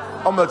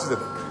of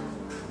Melchizedek.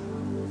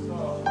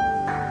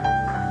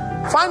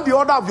 Find the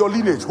order of your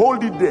lineage,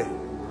 hold it there.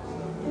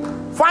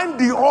 Find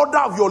the order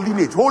of your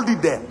lineage, hold it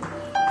there.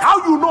 How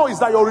you know is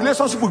that your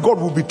relationship with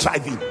God will be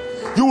thriving.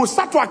 You will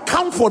start to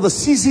account for the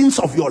seasons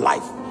of your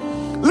life.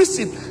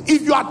 Listen,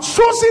 if you are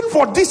chosen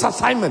for this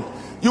assignment,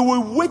 you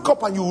will wake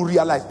up and you will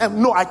realize,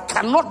 no, I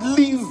cannot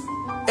live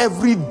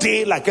every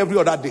day like every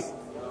other day.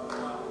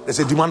 There's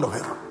a demand of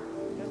heaven.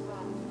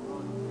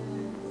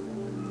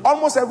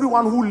 Almost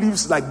everyone who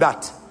lives like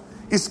that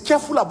is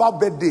careful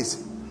about birthdays.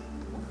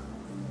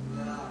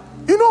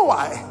 You know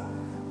why?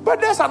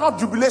 Birthdays are not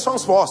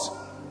jubilations for us.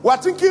 We're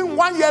thinking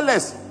 1 year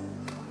less.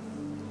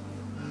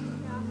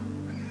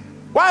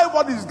 Why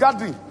everybody is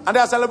gathering and they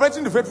are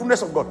celebrating the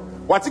faithfulness of God?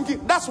 We're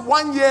thinking that's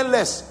 1 year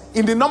less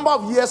in the number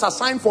of years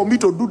assigned for me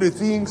to do the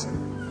things.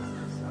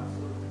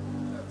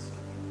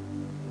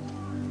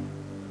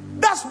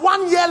 That's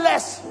 1 year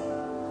less.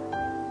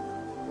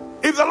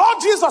 If the Lord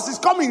Jesus is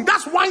coming,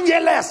 that's 1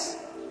 year less.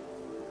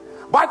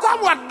 By the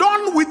time we are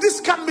done with this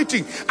camp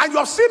meeting and you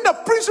have seen the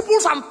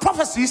principles and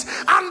prophecies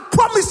and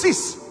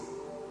promises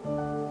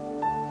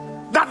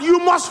that you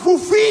must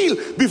fulfill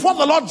before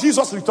the Lord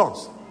Jesus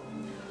returns.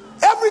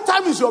 Every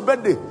time it's your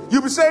birthday,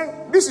 you'll be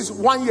saying, this is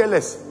 1 year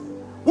less.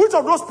 Which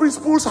of those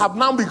principles have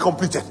now been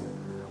completed?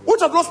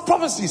 Which of those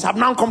prophecies have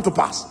now come to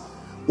pass?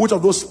 Which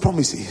of those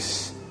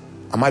promises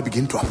am I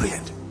beginning to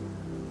apprehend?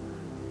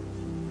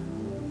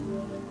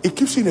 It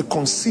keeps you in a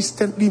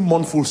consistently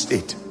mournful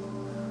state.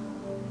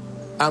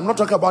 I'm not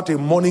talking about a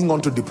mourning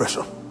unto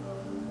depression.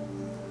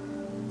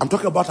 I'm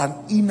talking about an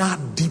inner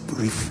deep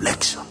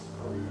reflection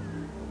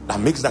that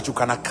makes that you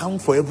can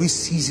account for every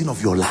season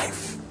of your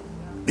life,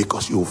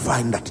 because you will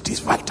find that it is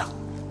vital.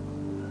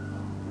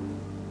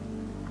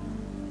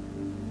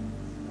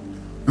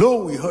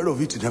 Lo, we heard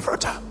of it in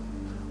Ephrata.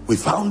 We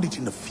found it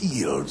in the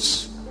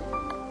fields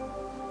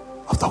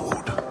of the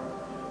wood.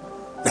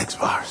 Next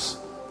verse,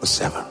 verse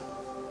 7.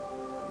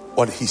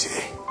 What did he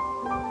say?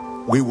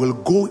 We will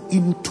go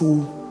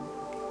into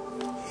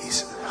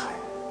his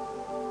life.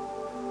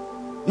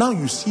 Now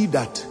you see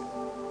that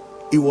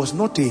it was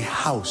not a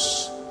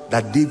house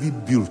that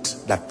David built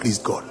that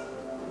pleased God.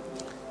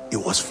 It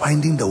was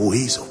finding the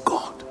ways of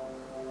God.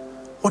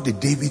 What did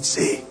David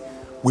say?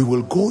 We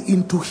will go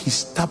into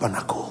his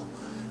tabernacle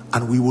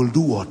and we will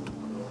do what?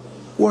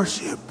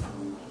 Worship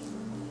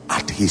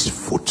at his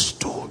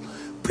footstool.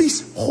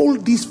 Please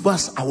hold this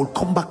verse. I will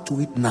come back to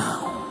it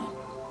now.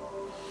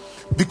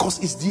 Because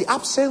it's the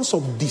absence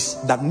of this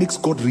that makes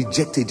God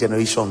reject a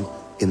generation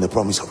in the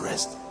promise of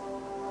rest.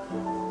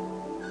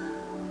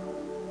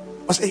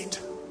 Verse 8.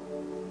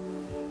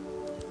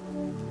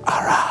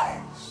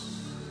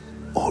 Arise,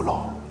 O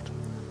Lord,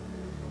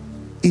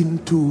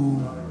 into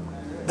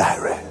thy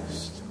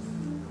rest,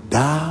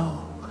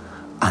 thou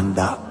and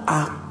the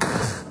ark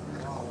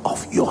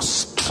of your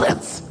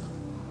strength.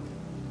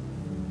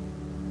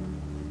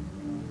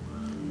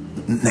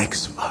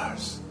 Next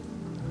verse.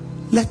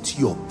 Let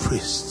your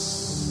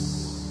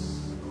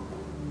priests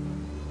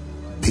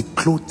be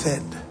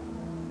clothed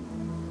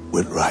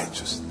with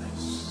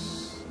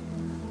righteousness,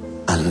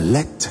 and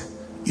let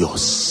your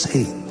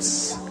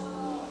saints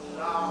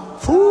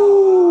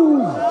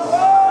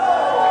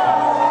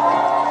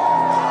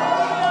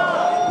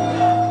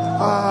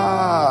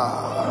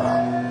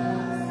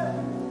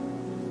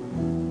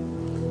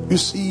You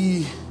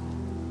see,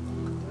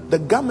 the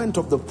garment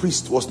of the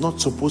priest was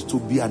not supposed to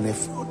be an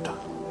ephod.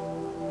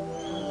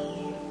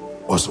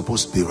 It was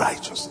supposed to be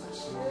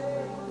righteousness.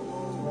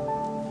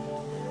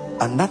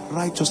 And that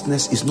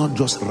righteousness is not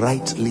just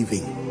right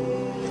living.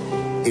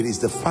 It is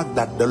the fact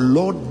that the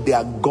Lord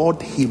their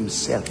God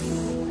himself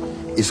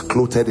is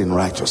clothed in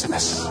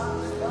righteousness.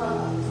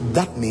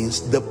 That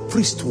means the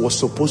priest was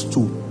supposed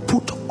to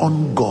put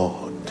on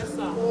God.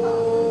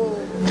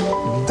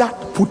 That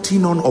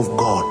putting on of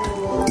God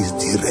is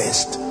the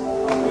rest.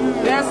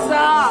 Yes,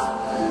 sir.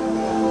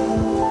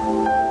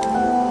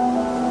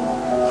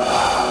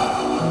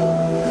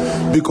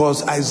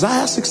 Because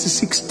Isaiah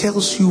 66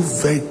 tells you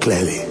very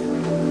clearly,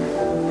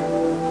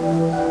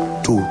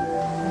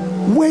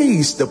 where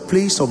is the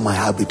place of my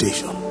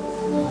habitation?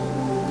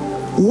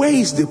 Where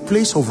is the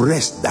place of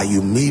rest that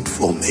you made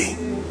for me?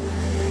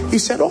 He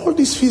said, all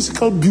these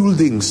physical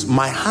buildings,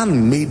 my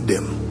hand made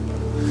them.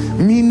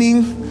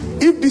 Meaning,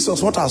 if this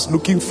was what I was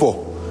looking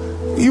for,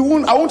 I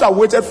won't have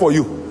waited for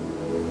you.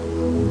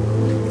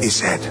 He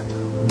said,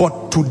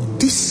 but to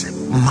this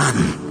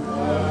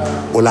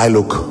man will I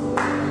look.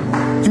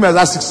 Give me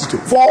Isaiah 62.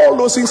 For all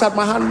those things that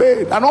my hand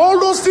made, and all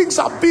those things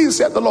have been,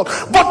 said the Lord.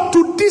 But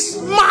to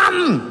this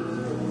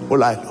man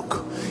will I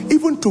look.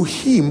 Even to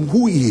him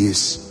who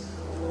is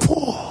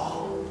poor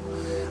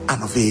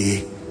and of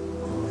a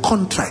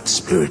contrite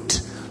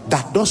spirit.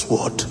 That does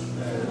what?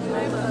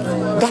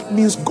 That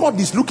means God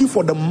is looking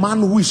for the man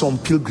who is on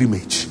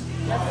pilgrimage.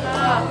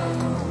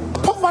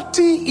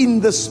 Poverty in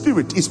the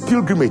spirit is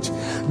pilgrimage.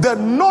 The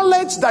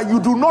knowledge that you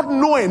do not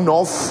know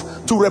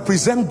enough to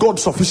represent God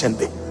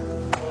sufficiently.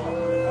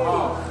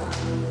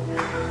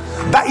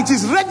 That it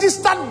is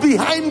registered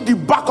behind the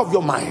back of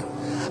your mind.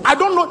 I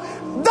don't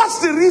know. That's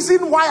the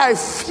reason why I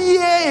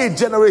fear a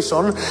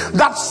generation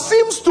that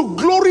seems to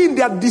glory in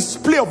their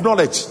display of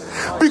knowledge.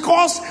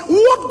 Because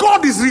what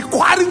God is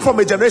requiring from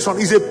a generation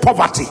is a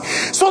poverty.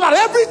 So that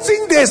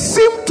everything they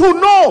seem to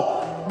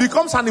know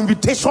becomes an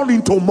invitation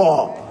into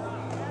more.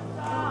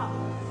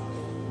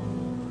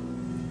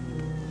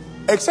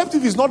 Except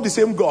if it's not the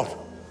same God.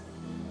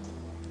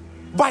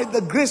 By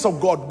the grace of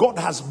God, God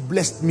has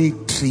blessed me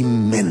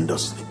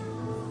tremendously.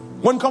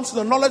 When it comes to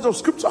the knowledge of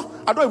scripture,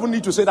 I don't even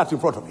need to say that in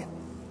front of you.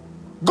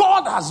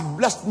 God has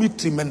blessed me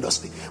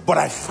tremendously. But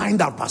I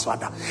find out, Pastor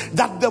Ada,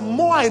 that the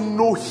more I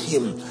know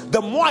him,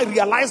 the more I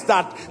realize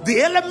that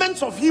the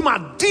elements of him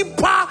are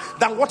deeper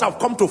than what I've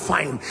come to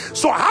find.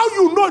 So how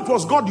you know it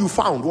was God you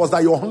found was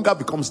that your hunger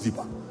becomes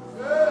deeper.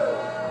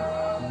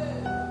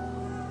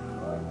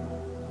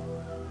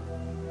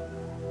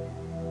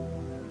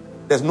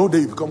 There's no day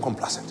you become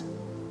complacent.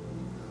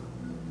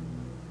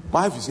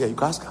 My wife is here, you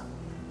can ask her.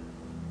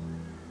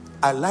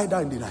 I lie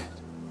down in the night.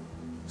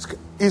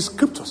 It's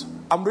scriptures.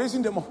 I'm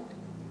raising them up.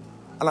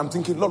 And I'm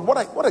thinking, Lord,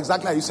 what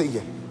exactly are you saying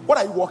here? What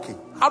are you walking?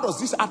 How does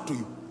this add to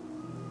you?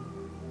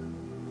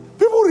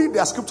 People read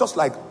their scriptures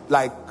like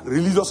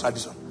religious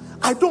tradition.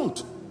 I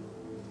don't.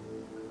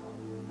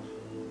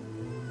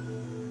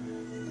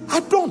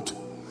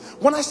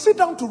 When I sit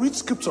down to read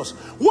scriptures,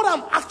 what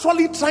I'm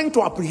actually trying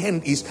to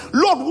apprehend is,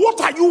 Lord, what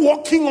are you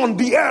walking on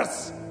the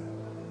earth?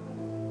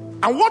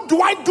 And what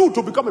do I do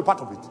to become a part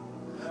of it?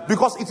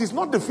 Because it is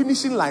not the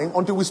finishing line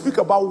until we speak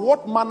about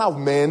what manner of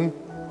men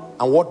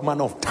and what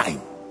manner of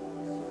time.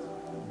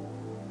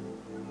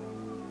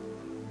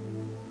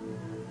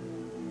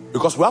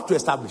 Because we have to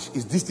establish,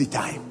 is this the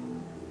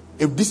time?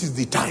 If this is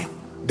the time,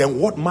 then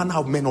what manner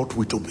of men ought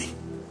we to be?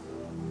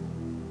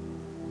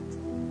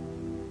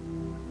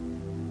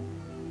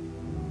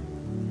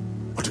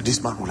 But to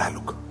this man will I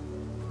look.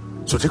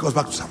 So take us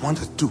back to Psalm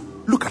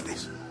 132. Look at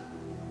this.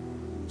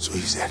 So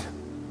he said,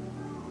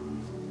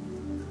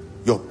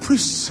 your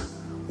priests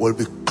will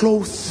be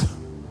clothed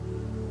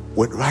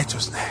with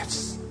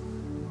righteousness,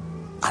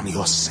 and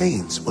your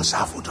saints will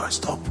serve with joy.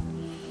 Stop.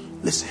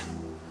 Listen.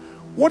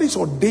 What is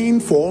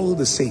ordained for all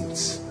the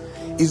saints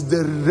is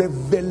the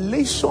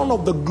revelation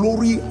of the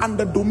glory and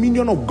the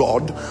dominion of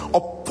God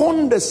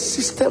upon the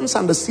systems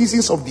and the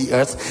seasons of the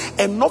earth,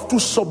 enough to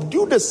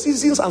subdue the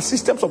seasons and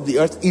systems of the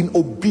earth in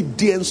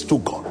obedience to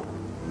God.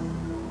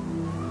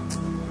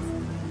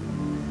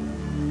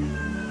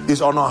 This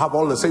honor have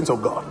all the saints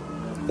of God.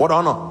 What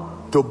honor?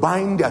 To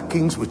bind their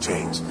kings with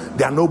chains,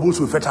 their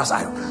nobles with fetters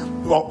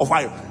of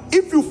iron.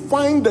 If you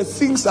find the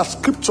things that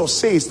scripture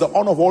says, the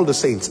honor of all the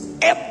saints,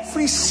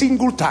 every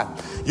single time,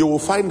 you will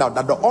find out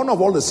that the honor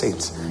of all the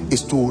saints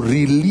is to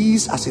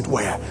release, as it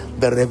were,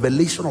 the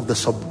revelation of the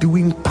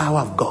subduing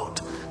power of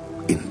God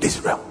in this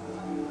realm.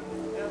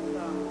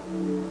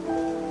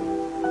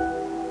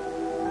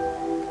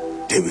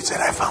 David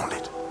said, I found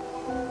it.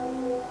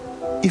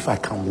 If I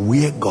can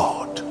wear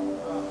God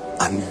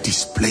and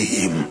display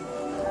him,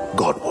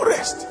 God will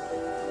rest.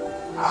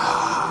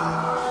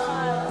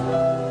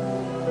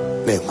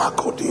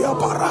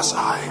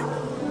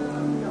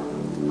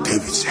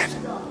 David said,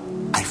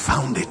 I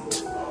found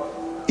it.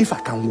 If I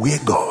can wear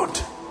God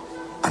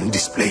and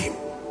display him.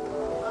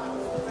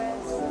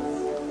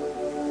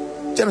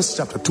 Genesis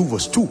chapter 2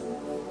 verse 2.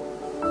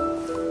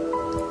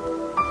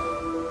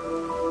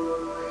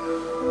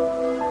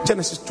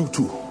 Genesis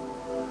 2:2.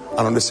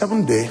 And on the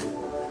seventh day,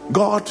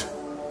 God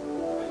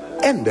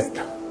ended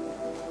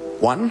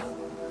one,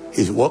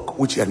 his work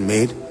which he had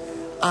made,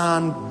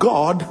 and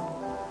God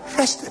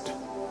rested.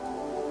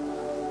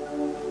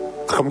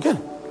 Come again.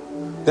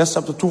 That's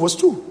chapter 2 verse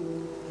 2.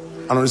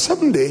 And on the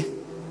seventh day,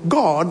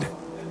 God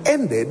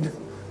ended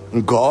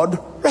and God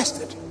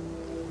rested.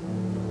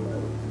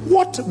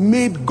 What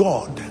made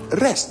God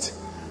rest?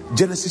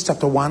 Genesis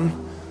chapter 1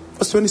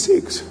 verse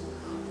 26.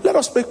 Let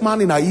us make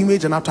man in our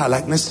image and after our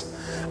likeness,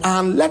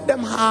 and let them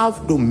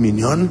have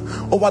dominion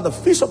over the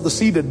fish of the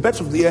sea, the birds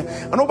of the air,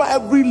 and over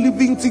every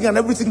living thing and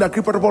everything that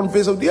creepeth upon the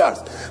face of the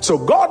earth. So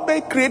God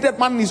created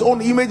man in his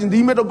own image. In the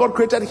image of God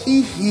created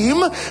he him.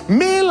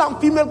 Male and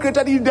female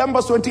created he them.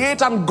 Verse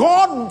 28. And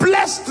God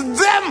blessed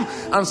them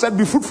and said,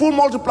 be fruitful,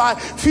 multiply,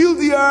 fill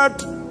the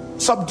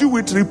earth, subdue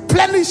it,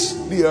 replenish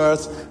the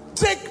earth,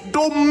 take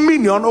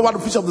dominion over the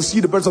fish of the sea,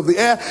 the birds of the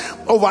air,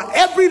 over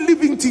every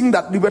living thing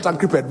that liveth and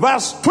creepeth.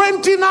 Verse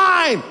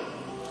 29.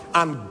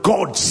 And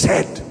God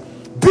said,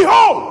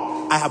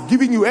 behold, I have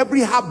given you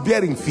every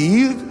herb-bearing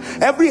field,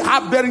 every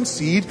herb-bearing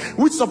seed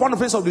which is upon the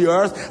face of the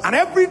earth, and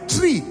every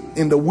tree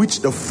in the which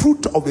the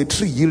fruit of a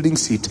tree yielding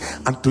seed,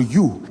 and to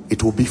you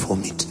it will be for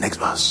meat. Next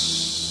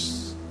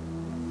verse.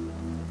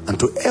 And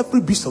to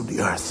every beast of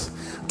the earth,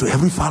 to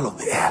every fowl of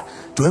the air,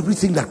 to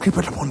everything that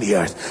creepeth upon the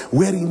earth,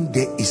 wherein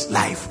there is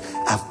life,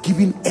 I have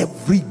given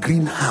every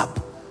green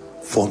herb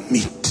for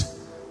meat.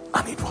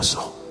 And it was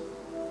so.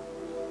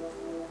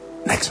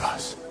 Next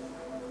verse.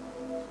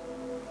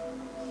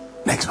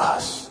 Next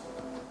verse.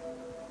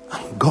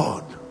 And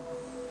God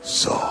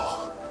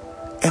saw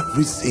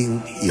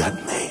everything he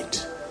had made,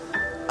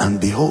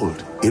 and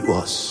behold, it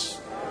was.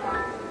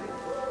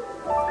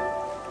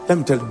 Let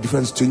me tell you the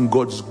difference between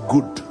God's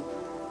good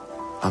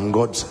and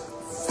God's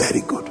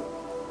very good.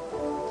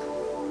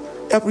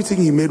 Everything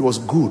he made was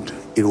good.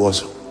 It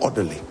was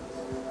orderly.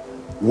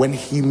 When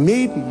he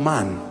made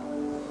man,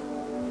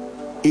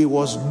 it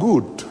was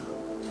good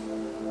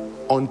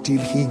until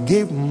he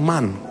gave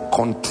man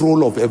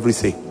control of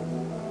everything.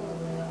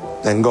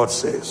 Then God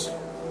says,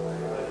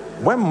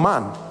 when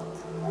man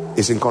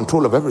is in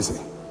control of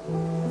everything,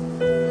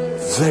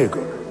 very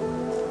good.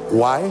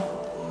 Why?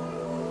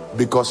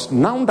 Because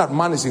now that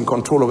man is in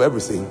control of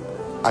everything,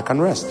 I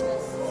can rest.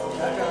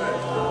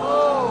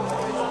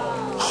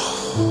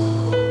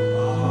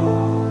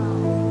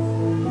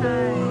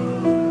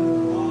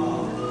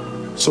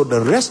 So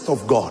the rest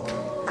of God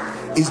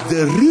is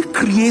the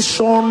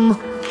recreation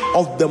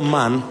of the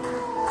man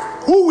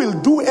who will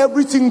do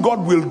everything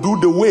God will do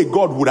the way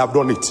God would have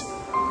done it.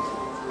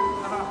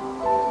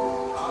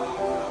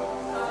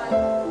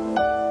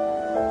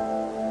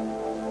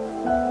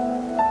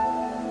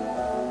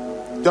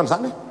 Do you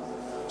understand me?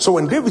 So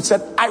when David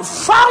said, I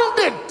found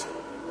it,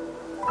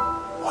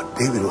 what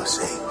David was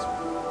saying,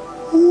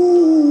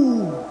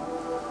 ooh,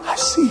 I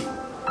see.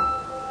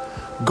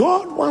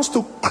 God wants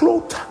to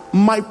clothe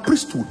my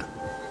priesthood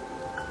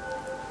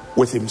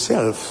with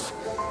himself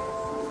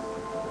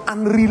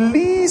and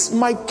release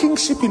my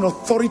kingship in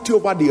authority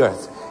over the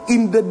earth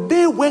in the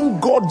day when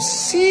God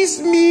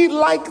sees me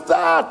like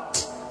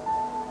that.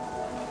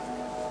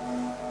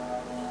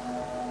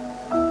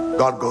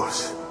 God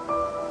goes,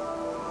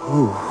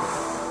 ooh.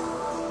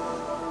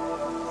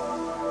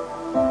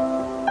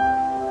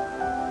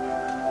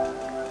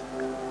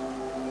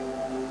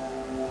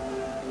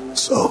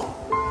 So,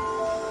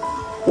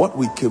 what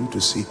we came to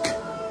seek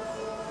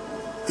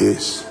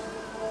is,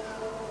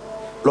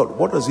 Lord,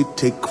 what does it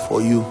take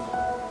for you?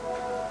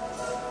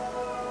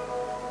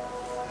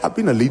 I've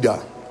been a leader.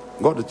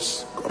 God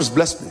has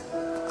blessed me.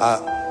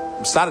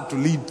 I started to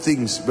lead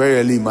things very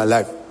early in my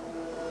life.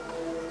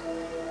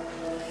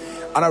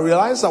 And I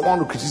realized that one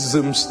of the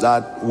criticisms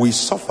that we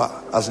suffer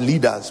as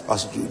leaders,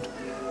 Pastor Jude,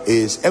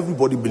 is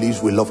everybody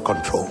believes we love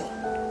control.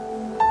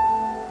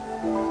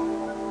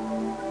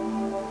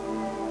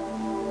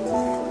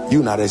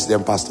 You're not a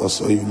resident pastor,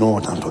 so you know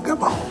what I'm talking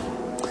about.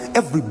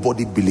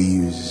 Everybody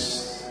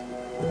believes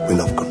we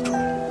love control.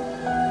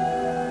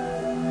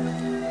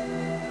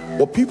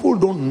 What people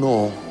don't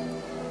know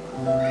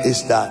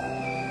is that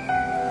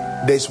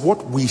there's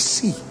what we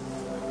see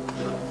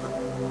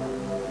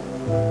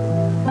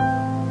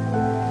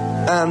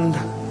And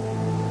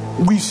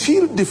we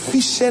feel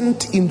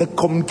deficient in the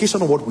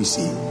communication of what we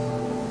see.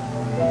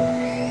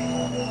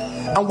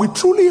 And we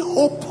truly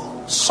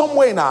hope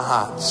somewhere in our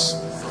hearts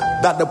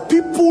that the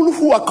people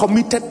who are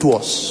committed to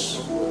us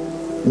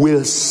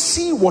will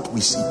see what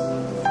we see.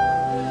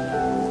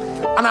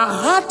 And our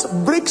heart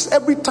breaks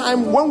every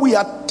time when we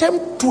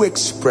attempt to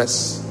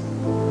express,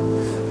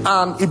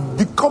 and it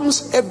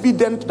becomes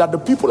evident that the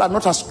people are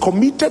not as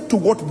committed to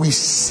what we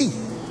see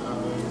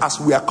as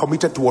we are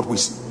committed to what we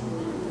see.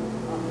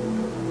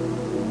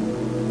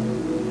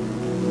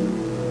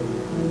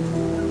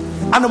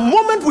 And the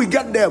moment we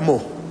get there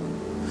more,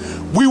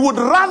 we would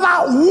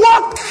rather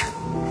walk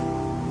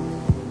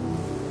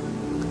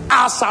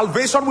our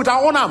salvation with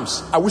our own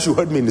arms. I wish you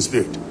heard me in the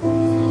spirit.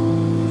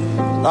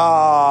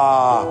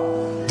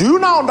 Do you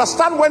now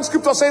understand when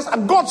scripture says,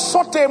 and God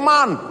sought a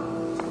man,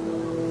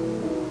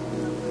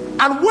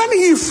 and when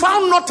he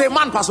found not a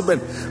man, Pastor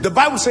Ben, the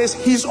Bible says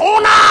his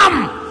own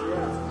arm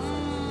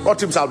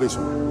brought him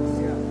salvation.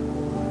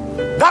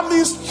 That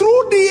means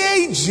through the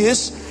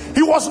ages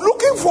he was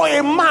looking for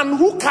a man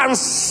who can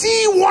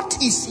see what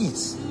he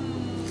sees.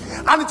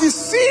 And it is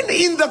seen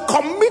in the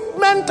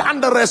commitment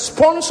and the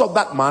response of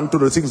that man to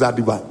the things that are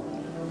divine.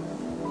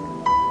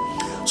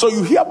 So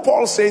you hear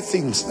Paul say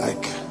things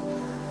like,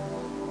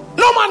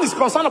 no man is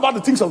concerned about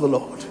the things of the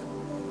Lord.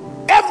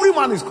 Every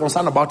man is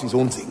concerned about his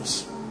own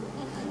things.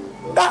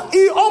 That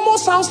it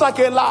almost sounds like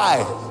a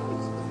lie.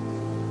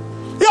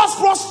 He was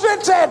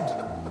frustrated.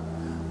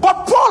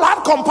 But Paul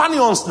had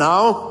companions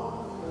now.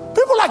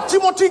 People like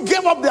Timothy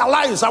gave up their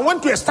lives and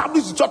went to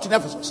establish the church in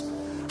Ephesus.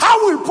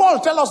 How will Paul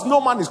tell us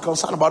no man is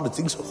concerned about the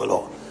things of the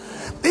Lord?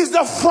 It's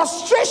the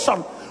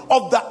frustration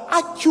of the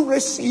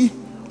accuracy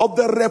of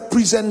the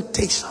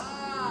representation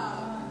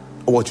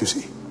of what you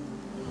see.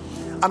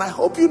 And I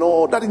hope you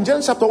know that in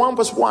Genesis chapter 1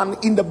 verse 1,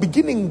 in the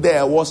beginning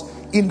there was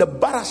in the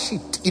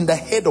Barashit, in the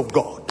head of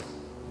God.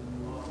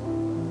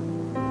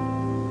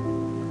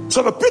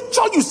 So the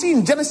picture you see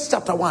in Genesis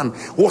chapter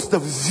 1 was the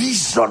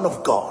vision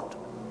of God.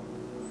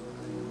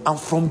 And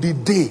from the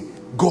day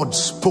God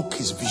spoke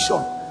his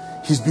vision,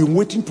 he's been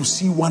waiting to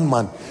see one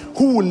man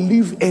who will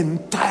live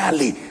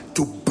entirely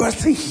to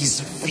birth his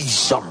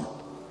vision.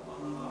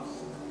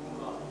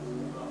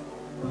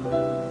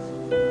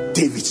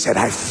 David said,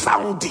 I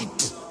found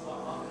it.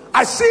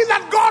 I see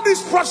that God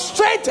is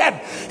frustrated.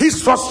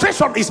 His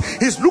frustration is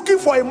he's looking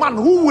for a man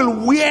who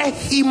will wear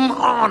him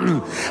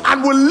on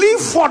and will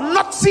live for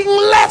nothing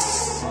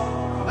less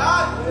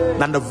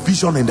than the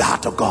vision in the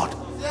heart of God.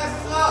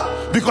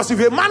 Because if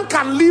a man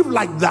can live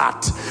like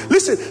that,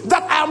 listen,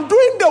 that I am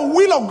doing the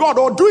will of God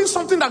or doing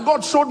something that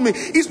God showed me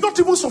is not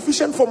even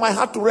sufficient for my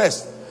heart to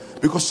rest.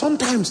 Because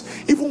sometimes,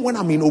 even when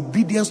I'm in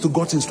obedience to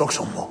God's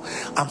instruction more,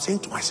 I'm saying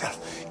to myself,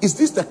 is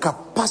this the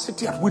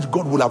capacity at which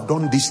God would have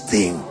done this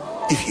thing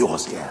if he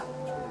was here?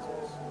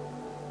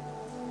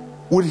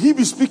 Would he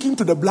be speaking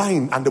to the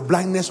blind and the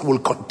blindness will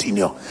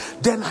continue?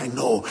 Then I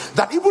know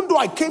that even though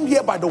I came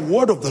here by the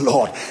word of the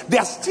Lord, there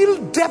are still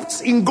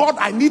depths in God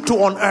I need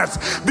to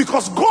unearth.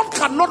 Because God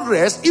cannot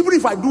rest even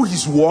if I do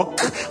his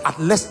work at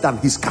less than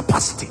his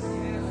capacity.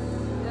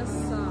 Yes,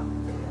 sir.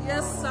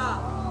 Yes, sir.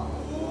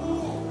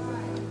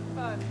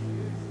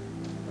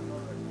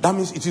 That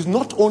means it is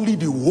not only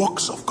the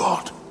works of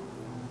God,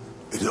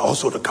 it is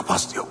also the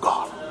capacity of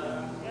God.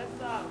 Yes,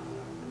 sir.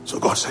 So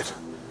God said,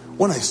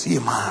 when I see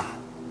a man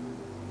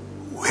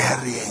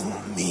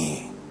wearying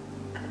me,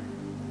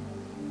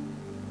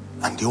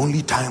 and the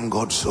only time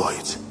God saw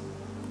it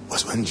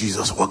was when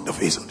Jesus walked the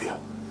face of the earth.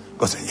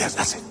 God said, yes,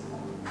 that's it.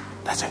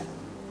 That's it.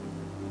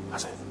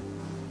 That's it.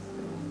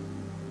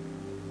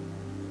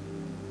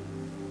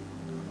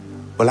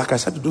 But like I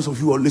said to those of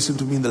you who are listening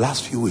to me in the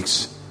last few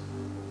weeks,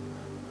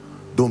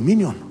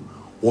 dominion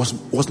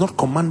was not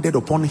commanded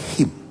upon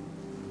him,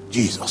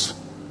 Jesus.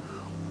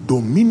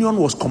 Dominion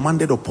was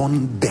commanded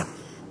upon them,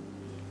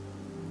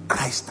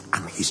 Christ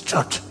and his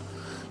church.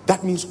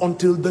 That means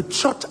until the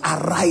church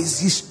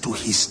arises to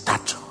his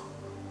stature.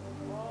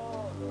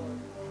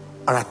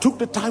 And I took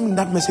the time in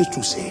that message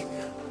to say,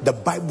 the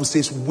Bible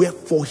says,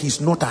 wherefore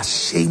he's not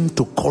ashamed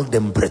to call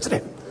them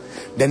brethren.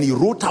 Then he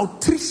wrote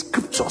out 3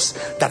 scriptures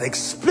that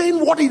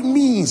explain what it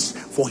means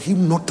for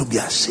him not to be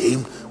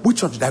ashamed. Which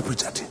church did I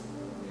preach at?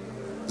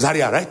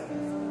 Zaria, right?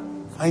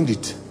 Find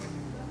it.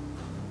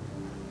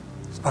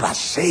 He's not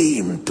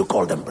ashamed to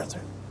call them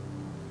brethren.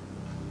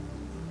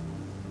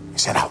 He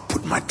said, I'll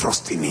put my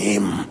trust in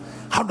him.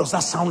 How does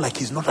that sound like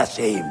he's not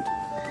ashamed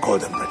to call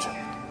them brethren?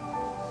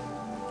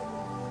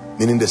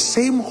 Meaning the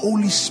same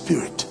Holy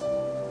Spirit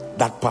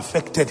that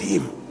perfected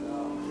him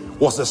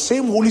was the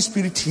same Holy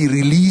Spirit he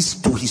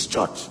released to his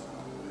church.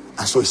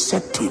 And so he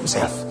said to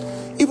himself,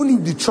 even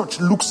if the church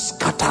looks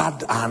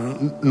scattered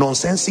and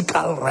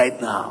nonsensical right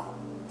now,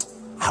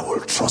 I will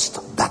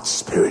trust that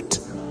spirit.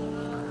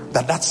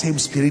 That same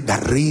spirit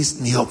that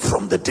raised me up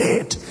from the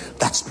dead,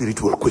 that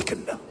spirit will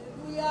quicken them.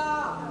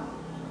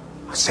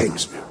 Same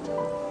spirit.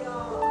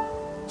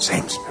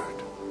 Same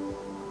spirit.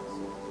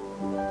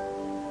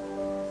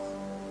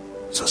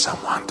 So Psalm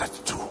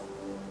 132.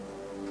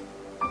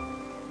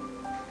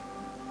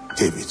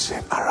 David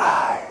said,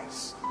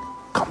 arise,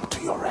 come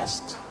to your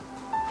rest.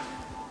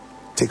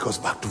 Take us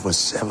back to verse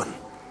 7,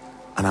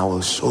 and I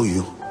will show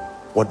you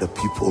what the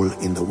people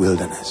in the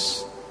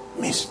wilderness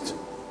missed.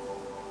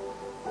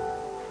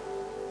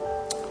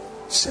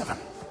 7.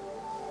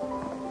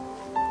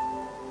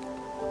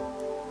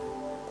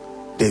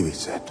 David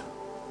said,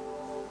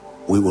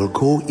 we will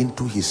go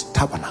into his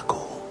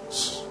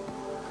tabernacles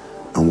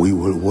and we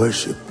will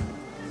worship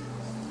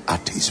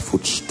at his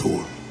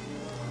footstool.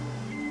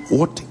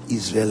 What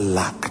Israel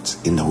lacked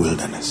in the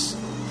wilderness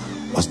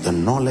was the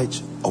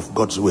knowledge of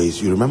God's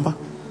ways. You remember?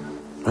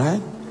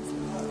 Right?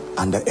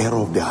 And the error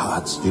of their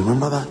hearts. You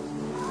remember that?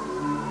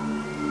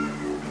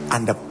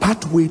 And the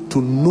pathway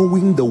to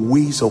knowing the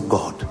ways of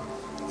God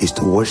is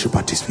to worship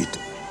at his feet.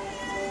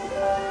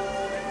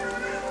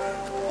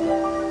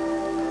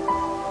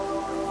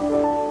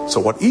 So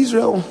what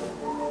Israel,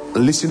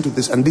 listen to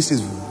this, and this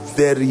is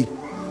very,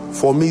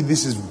 for me,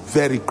 this is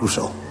very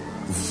crucial.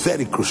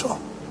 Very crucial.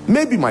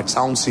 Maybe might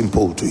sound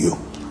simple to you,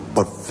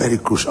 but very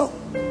crucial.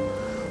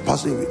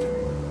 Pastor David,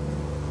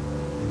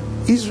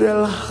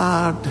 Israel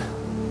had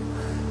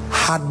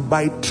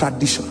by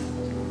tradition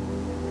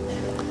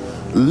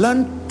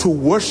learned to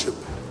worship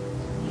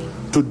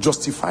to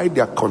justify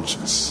their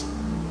conscience,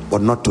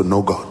 but not to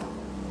know God.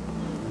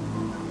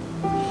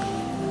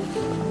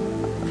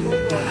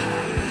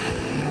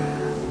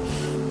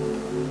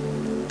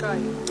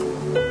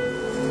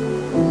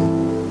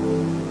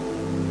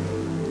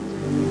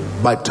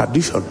 By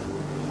tradition,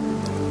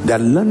 they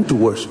learned to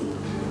worship.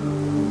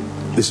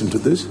 Listen to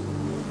this.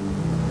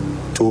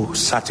 To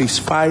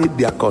satisfy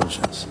their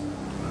conscience.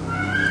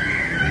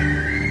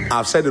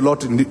 I've said a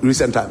lot in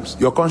recent times.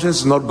 Your conscience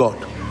is not God.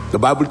 The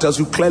Bible tells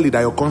you clearly that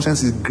your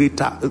conscience is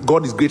greater.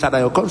 God is greater than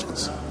your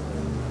conscience.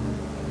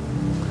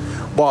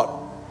 But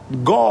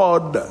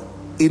God,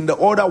 in the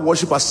order of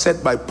worship as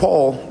set by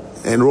Paul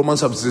in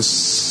Romans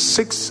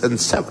 6 and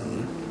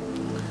 7,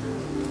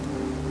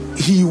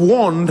 he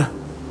warned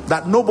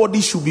that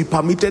nobody should be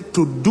permitted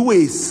to do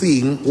a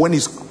thing when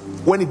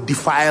it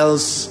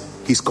defiles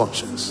his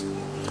conscience.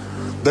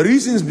 The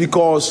reason is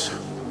because,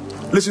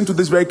 listen to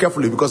this very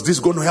carefully, because this is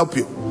going to help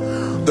you.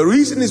 The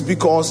reason is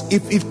because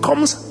if it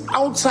comes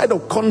outside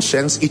of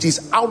conscience, it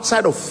is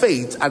outside of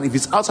faith, and if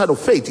it's outside of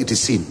faith, it is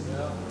sin.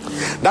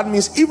 That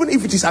means even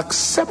if it is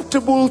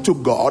acceptable to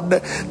God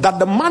that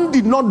the man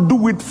did not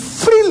do it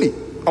freely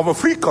of a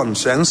free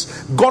conscience,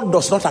 God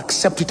does not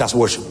accept it as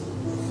worship.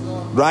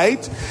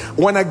 Right?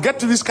 When I get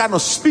to this kind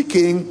of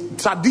speaking,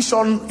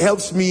 tradition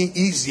helps me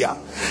easier.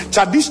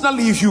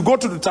 Traditionally, if you go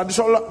to the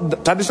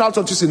traditional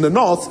churches in the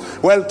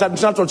north, well,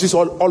 traditional churches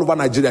all over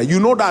Nigeria, you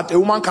know that a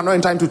woman cannot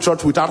enter into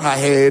church without her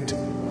head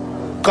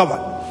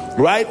covered.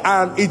 Right?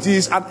 And it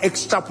is an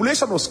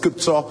extrapolation of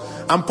scripture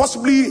and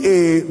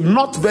possibly a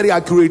not very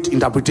accurate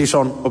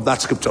interpretation of that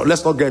scripture.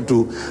 Let's not get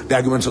into the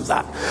arguments of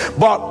that.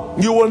 But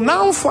you will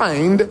now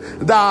find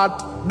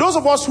that those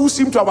of us who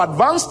seem to have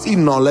advanced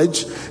in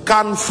knowledge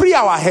can free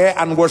our hair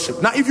and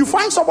worship. Now, if you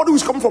find somebody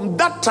who's coming from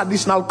that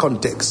traditional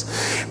context,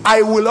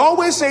 I will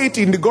always say it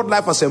in the God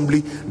Life Assembly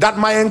that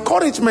my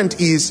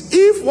encouragement is,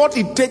 if what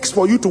it takes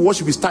for you to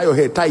worship is tie your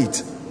hair, tie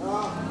it.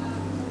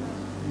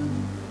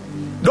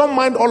 Don't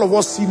mind all of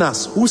us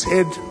sinners whose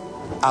heads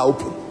are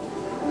open.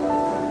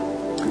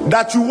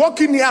 That you walk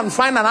in here and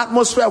find an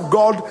atmosphere of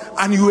God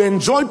and you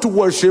enjoy to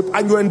worship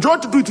and you enjoy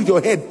to do it with your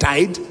head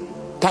tied,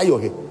 tie your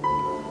hair.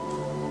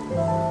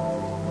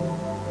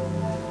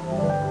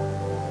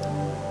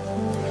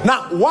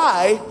 Now,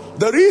 why?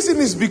 The reason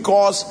is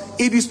because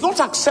it is not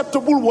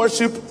acceptable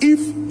worship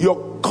if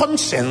your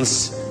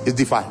conscience is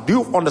defiled. Do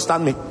you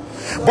understand me?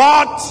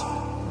 But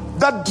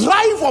the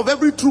drive of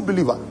every true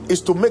believer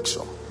is to make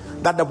sure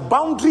that the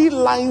boundary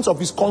lines of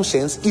his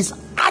conscience is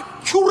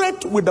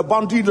accurate with the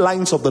boundary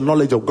lines of the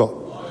knowledge of God.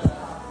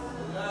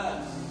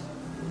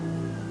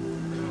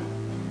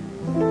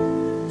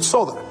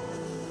 So that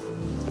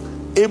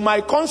if my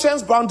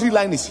conscience boundary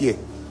line is here,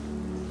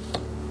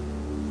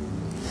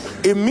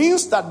 it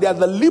means that there are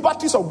the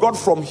liberties of God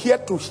from here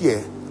to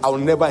here I will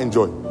never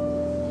enjoy.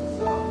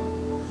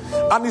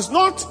 And it's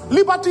not,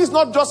 liberty is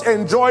not just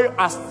enjoy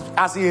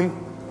as in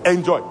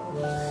enjoy.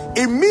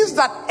 It means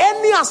that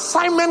any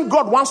assignment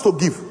God wants to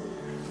give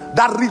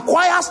that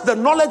requires the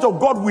knowledge of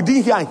God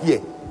within here and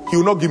here, he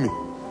will not give me.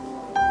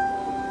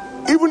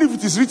 Even if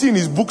it is written in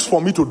his books for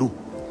me to do,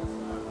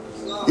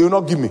 he will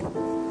not give me.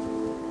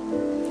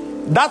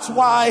 That's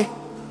why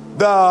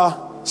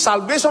the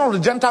salvation of the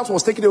Gentiles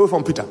was taken away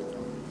from Peter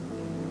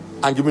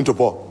and given to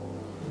Paul.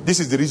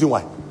 This is the reason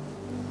why.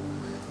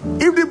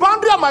 If the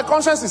boundary of my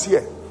conscience is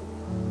here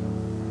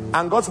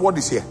and God's word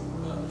is here,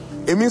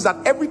 it means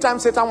that every time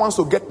Satan wants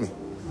to get me,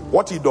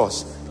 what he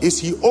does is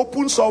he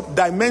opens up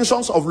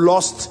dimensions of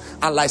lust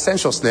and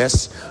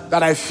licentiousness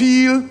that I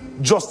feel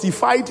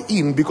justified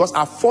in because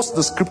I forced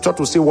the scripture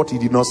to say what he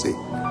did not say.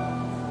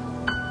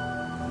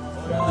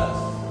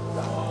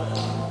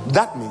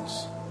 That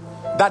means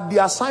that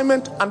the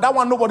assignment, and that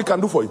one nobody can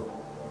do for you.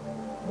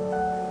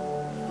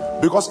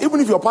 Because even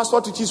if your pastor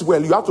teaches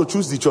well, you have to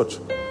choose the church.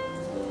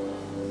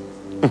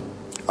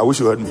 I wish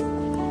you heard me.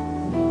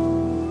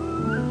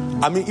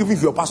 I mean, even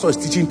if your pastor is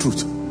teaching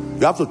truth,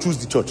 you have to choose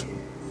the church.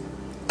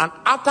 And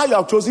after you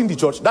have chosen the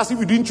church, that's if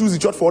you didn't choose the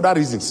church for other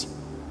reasons.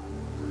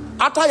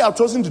 After you have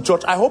chosen the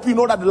church, I hope you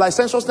know that the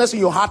licentiousness in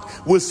your heart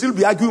will still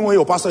be arguing when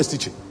your pastor is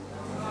teaching.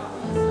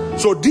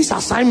 So this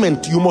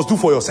assignment you must do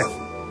for yourself.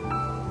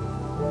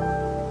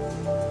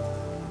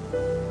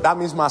 That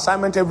means my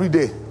assignment every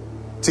day,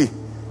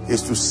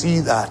 is to see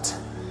that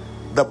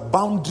the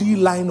boundary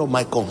line of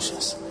my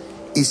conscience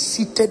is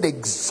seated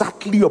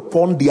exactly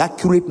upon the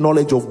accurate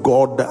knowledge of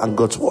God and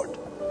God's word.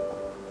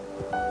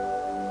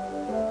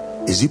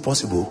 Is it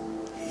possible?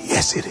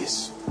 Yes, it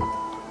is.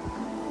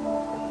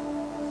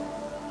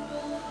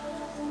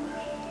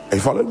 Are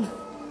you following me?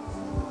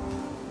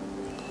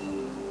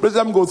 Let's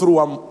let me go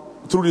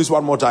through this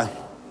one more time.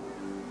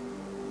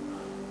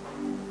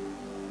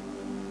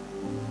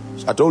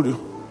 So I told you,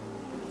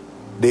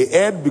 they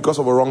erred because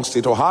of a wrong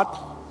state of heart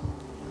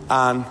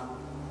and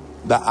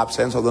the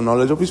absence of the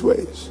knowledge of his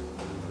ways.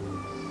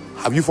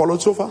 Have you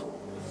followed so far?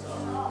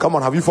 Come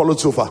on, have you followed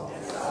so far?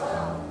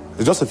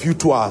 It's just a few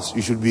 2 hours.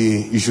 You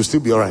should still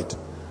be all right.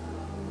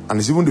 And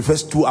it's even the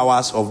first 2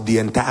 hours of the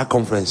entire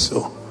conference.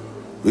 So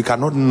we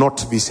cannot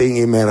not be saying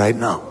amen right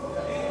now.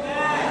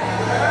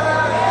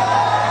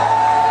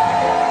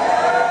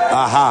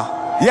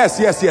 Aha. Yes.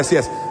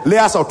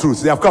 Layers of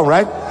truth. They have come,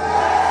 right?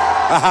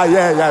 Aha.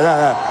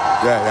 Yeah.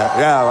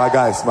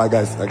 My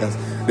guys.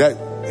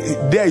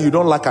 There you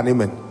don't lack an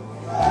amen.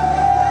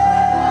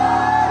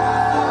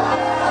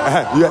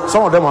 Yeah,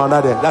 some of them are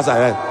not there. That's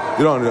right.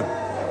 You don't know.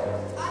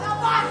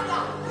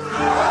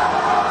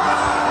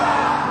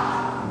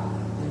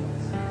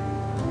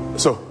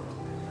 So,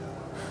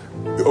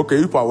 okay,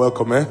 you are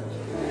welcome, eh?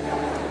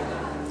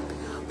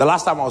 The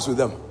last time I was with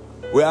them,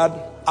 we had,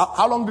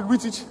 how long did we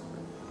teach?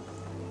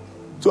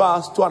 2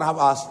 hours, 2.5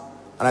 hours.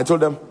 And I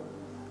told them,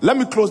 let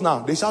me close now.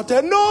 They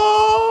shouted,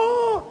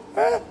 no!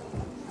 Eh?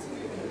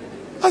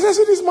 I said,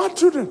 see these mad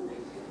children.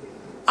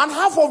 And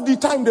half of the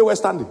time they were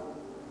standing.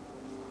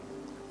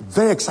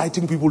 Very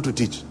exciting people to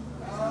teach.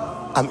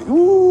 I mean,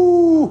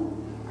 ooh,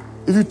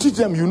 if you teach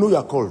them, you know you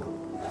are called.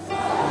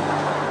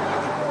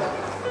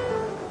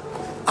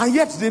 And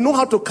yet they know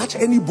how to catch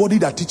anybody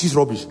that teaches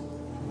rubbish.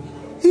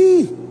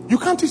 You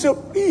can't teach them.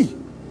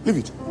 Leave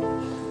it.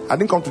 I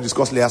didn't come to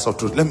discuss layers of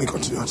truth. Let me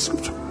continue on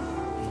scripture.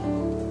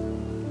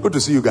 Good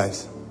to see you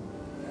guys.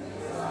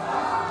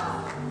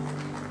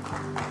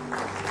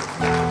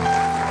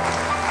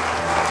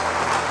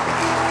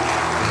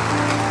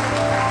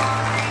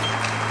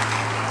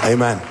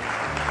 Amen.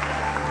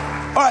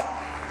 All right.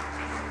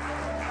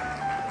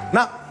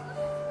 Now,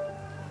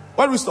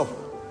 where do we stop?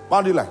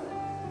 Boundary line.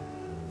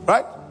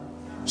 Right?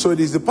 So it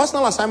is the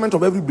personal assignment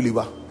of every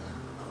believer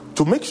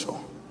to make sure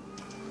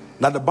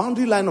that the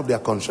boundary line of their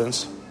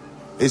conscience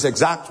is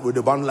exact with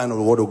the boundary line of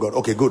the word of God.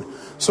 Okay, good.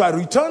 So I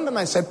returned and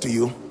I said to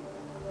you,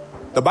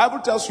 the Bible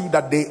tells you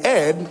that they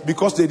erred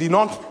because they did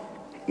not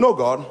know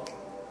God.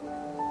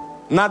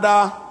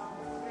 Neither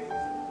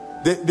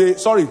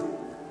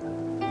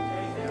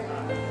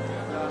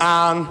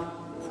and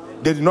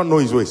they did not know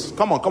his ways.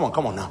 Come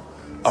on now.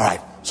 All right.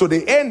 So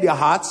they err in their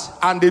hearts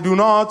and they do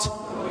not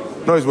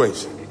know his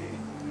ways.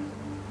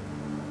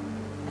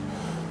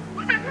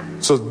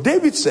 So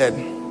David said,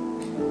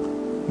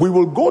 we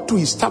will go to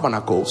his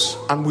tabernacles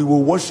and we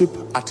will worship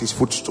at his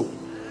footstool.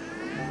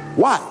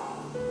 Why?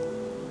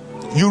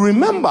 You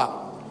remember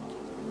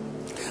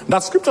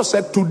that scripture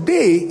said,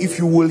 today if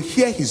you will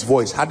hear his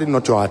voice, harden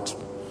not your heart.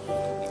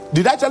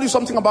 Did I tell you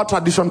something about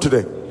tradition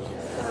today?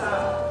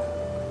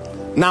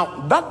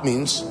 Now that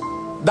means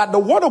that the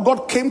word of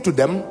God came to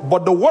them,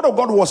 but the word of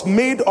God was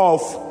made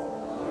of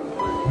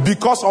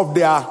because of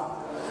their.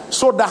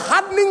 So the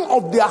hardening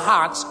of their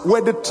hearts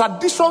were the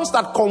traditions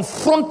that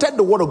confronted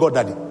the word of God,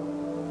 Daddy.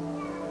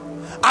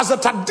 As the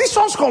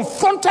traditions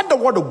confronted the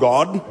word of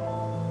God,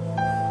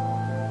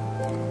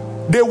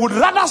 they would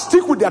rather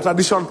stick with their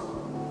tradition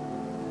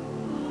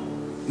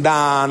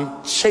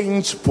than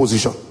change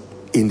position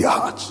in their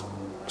hearts.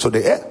 So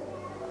they err.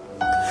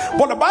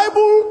 But the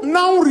Bible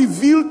now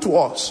revealed to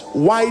us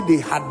why they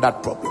had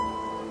that problem.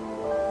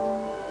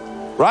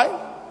 Right?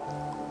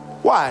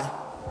 Why?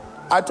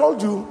 I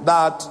told you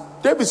that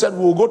David said we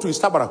will go to his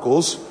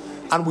tabernacles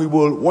and we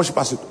will worship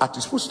at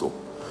his footstool.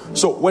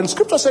 So when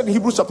scripture said in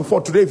Hebrews chapter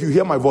 4, today if you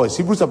hear my voice,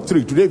 Hebrews chapter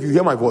 3, today if you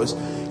hear my voice,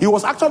 he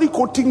was actually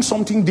quoting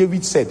something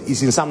David said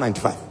is in Psalm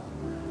 95.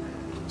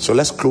 So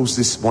let's close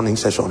this morning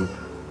session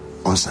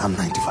on Psalm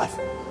 95.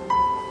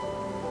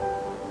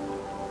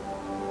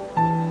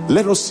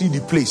 Let us see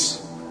the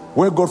place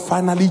where God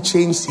finally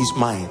changed his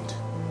mind.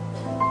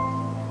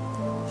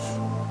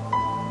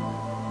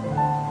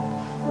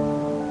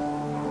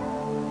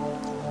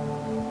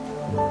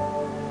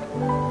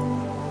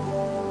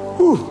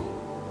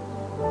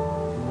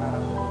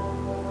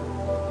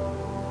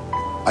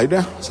 Are you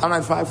there? Psalm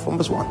 95 from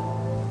verse 1.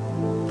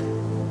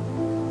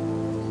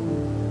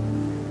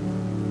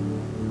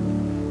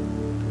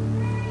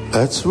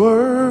 Let's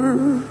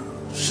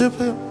worship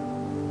him.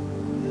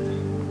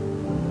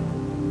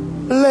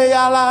 Lay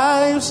our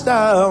lives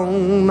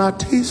down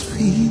at his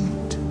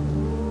feet.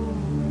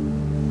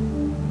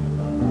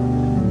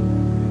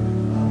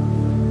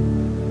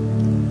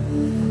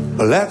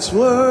 Let's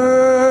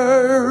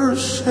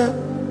worship.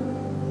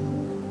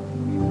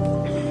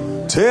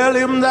 Tell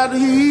him that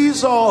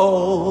he's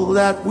all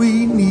that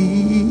we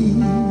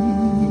need.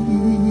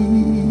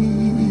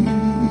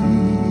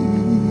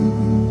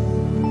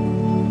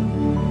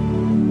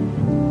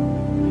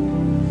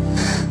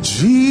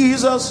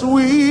 Jesus,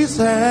 we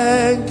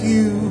thank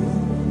you.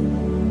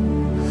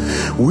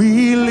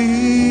 We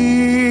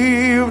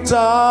lift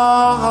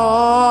our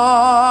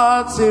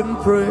hearts in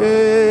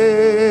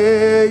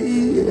praise,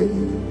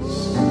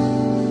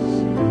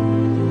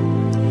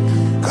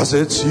 'cause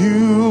it's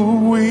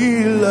you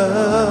we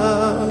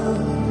love,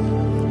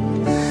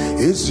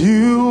 it's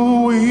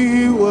you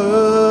we worship.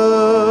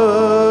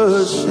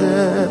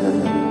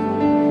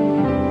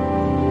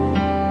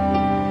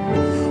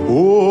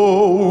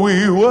 Oh,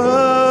 we worship,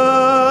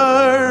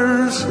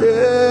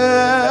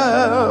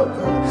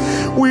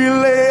 we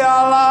lay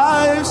our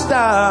lives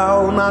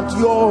down at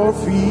your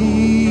feet.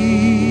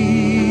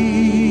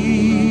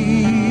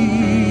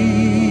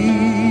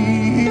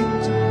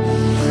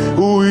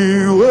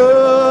 We worship,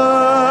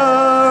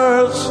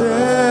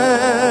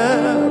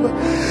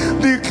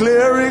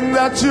 declaring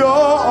that you're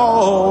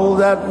all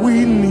that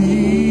we need.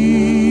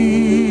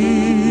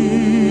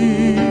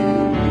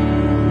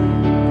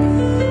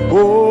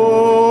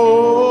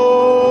 Oh,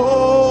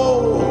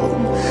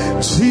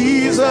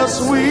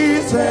 Jesus, we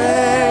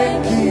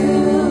thank you.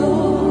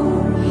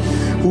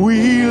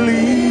 We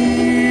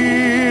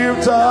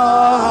lift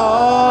our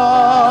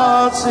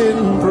hearts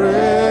in praise,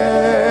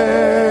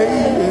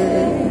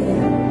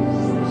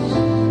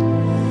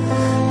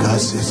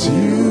 'cause it's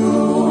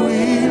you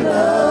we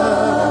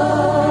love,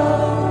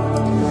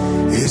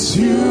 it's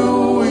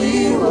you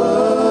we worship.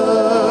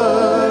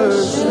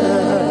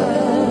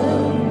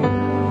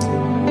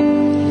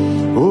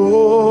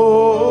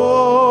 Oh,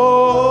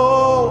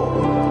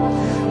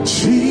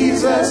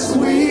 Jesus,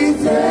 we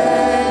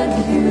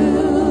thank you.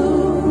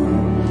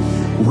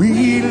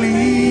 We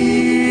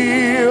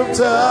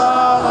lift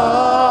our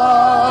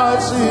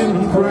hearts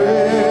in praise,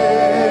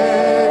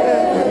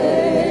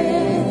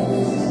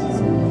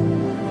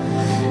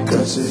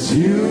 'cause it's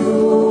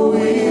you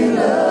we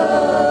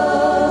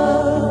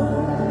love,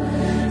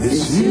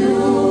 it's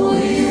you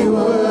we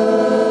worship.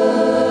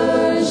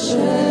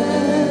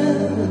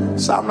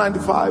 Psalm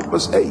 95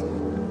 verse 8.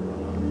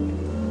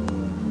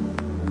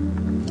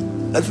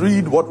 Let's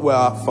read what we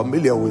are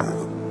familiar with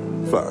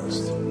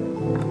first.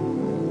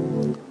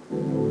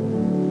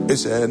 It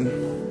said,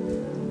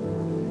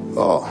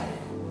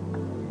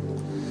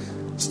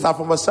 start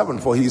from verse 7.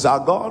 For he is our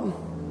God,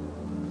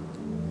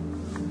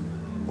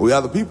 we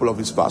are the people of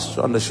his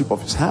pasture and the sheep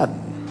of his hand.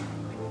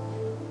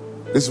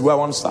 This is where I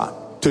want to start.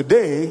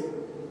 Today,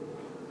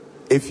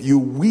 if you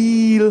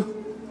will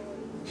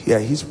hear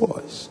his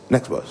voice.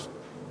 Next verse.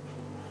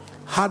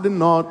 Harden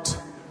not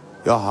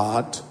your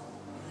heart,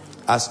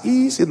 as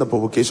is in the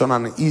provocation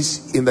and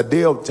is in the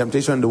day of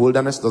temptation in the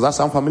wilderness. Does that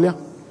sound familiar?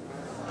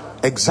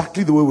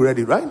 Exactly the way we read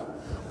it, right?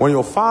 When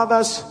your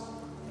fathers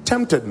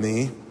tempted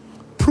me,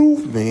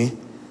 proved me,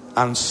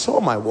 and saw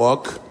my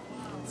work,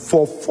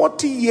 for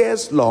 40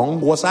 years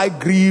long was I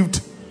grieved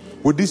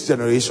with this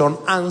generation,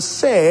 and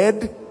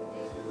said,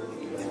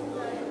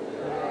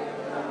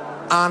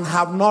 and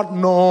have not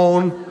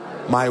known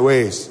my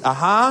ways.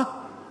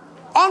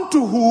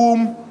 Unto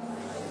whom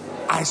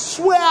I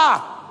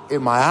swear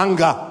in my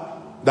anger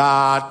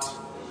that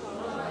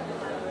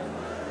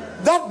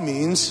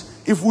means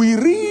if we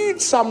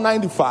read Psalm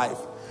 95,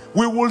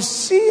 we will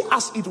see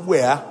as it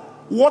were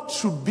what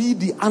should be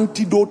the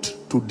antidote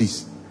to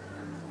this.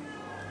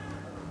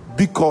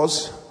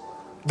 Because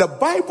the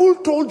Bible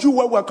told you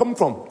where we're coming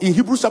from in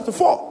Hebrews chapter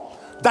 4,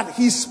 that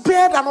he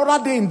spared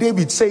another day in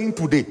David, saying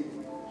today.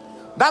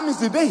 That means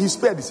the day he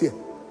spared is here.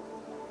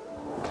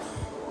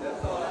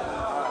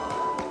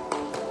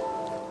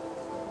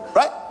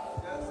 Right?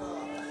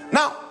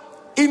 Now,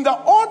 in the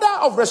order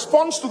of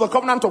response to the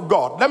covenant of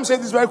God, let me say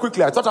this very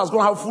quickly. I thought I was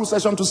going to have a full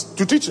session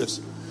to teach this.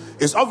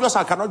 It's obvious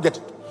I cannot get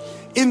it.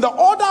 In the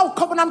order of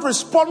covenant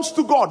response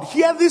to God,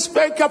 hear this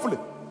very carefully.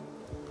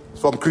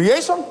 From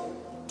creation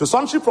to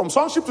sonship, from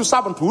sonship to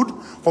servanthood,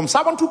 from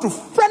servanthood to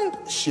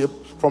friendship,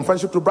 from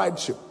friendship to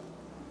brideship.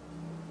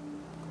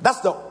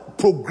 That's the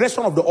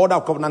progression of the order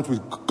of covenant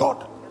with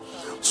God.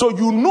 So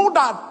you know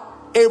that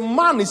a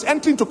man is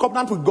entering into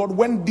covenant with God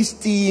when these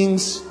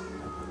things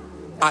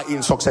are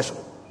in succession.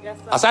 Yes,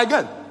 sir. I say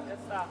again. Yes,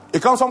 sir.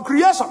 It comes from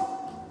creation.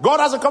 God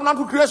has a covenant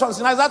with creation. It's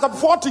in Isaiah chapter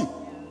 40.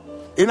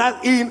 In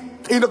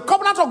the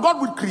covenant of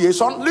God with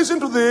creation, listen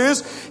to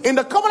this. In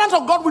the covenant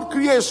of God with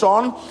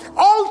creation,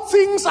 all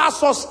things are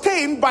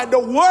sustained by the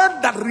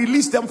word that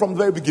released them from the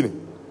very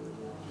beginning.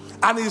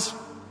 And is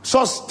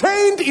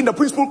sustained in the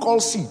principle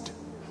called seed.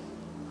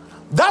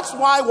 That's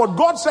why what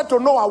God said to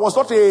Noah was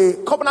not a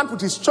covenant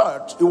with his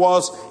church. It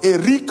was a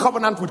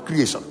re-covenant with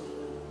creation.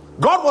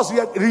 God was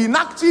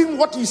reenacting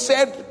what he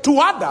said to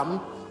Adam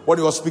when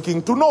he was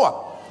speaking to Noah.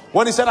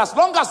 When he said, as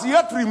long as the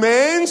earth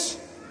remains,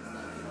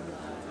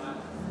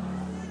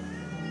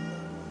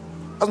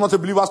 that's not a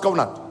believer's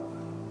covenant.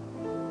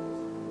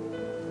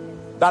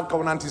 That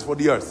covenant is for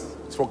the earth.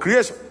 It's for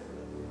creation.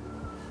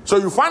 So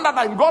you find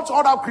that in God's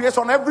order of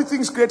creation, everything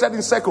is created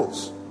in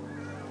circles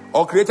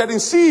or created in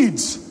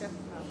seeds.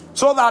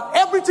 So that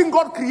everything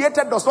God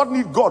created does not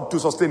need God to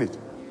sustain it.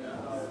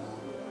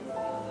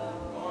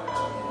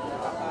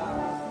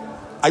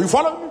 Are you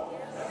following me?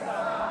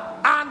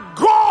 And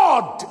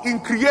God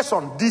in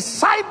creation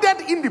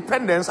decided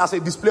independence as a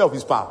display of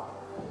his power.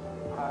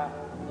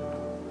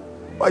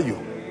 Why you?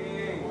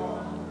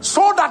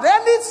 So that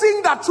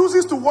anything that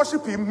chooses to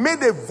worship him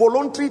made a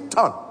voluntary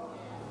turn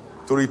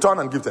to return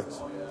and give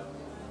thanks.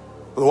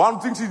 The one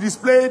thing he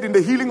displayed in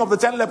the healing of the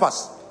 10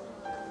 lepers,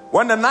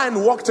 when the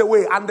 9 walked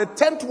away and the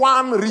 10th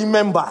one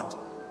remembered,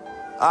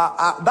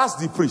 that's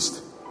the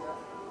priest.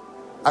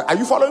 Are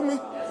you following me?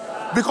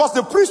 Because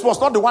the priest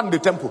was not the one in the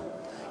temple.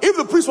 If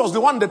the priest was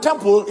the one in the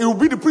temple, it would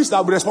be the priest that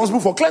would be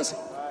responsible for cleansing.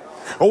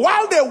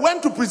 While they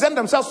went to present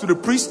themselves to the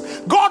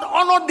priest, God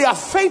honored their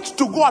faith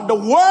to go at the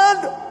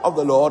word of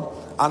the Lord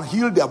and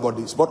heal their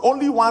bodies. But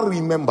only one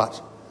remembered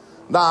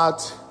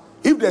that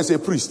if there's a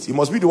priest, he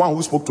must be the one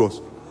who spoke to us.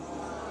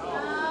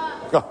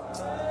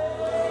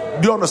 Yeah.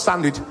 Do you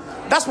understand it?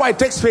 That's why it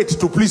takes faith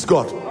to please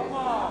God.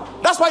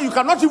 That's why you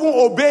cannot even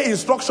obey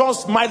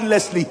instructions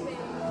mindlessly.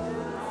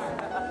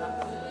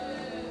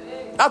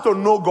 You have to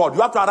know God.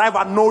 You have to arrive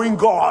at knowing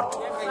God.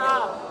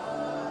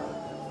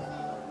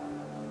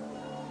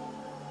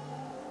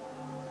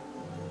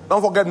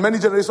 Don't forget, many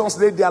generations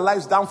laid their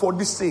lives down for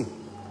this thing.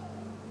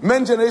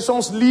 Many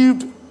generations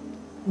lived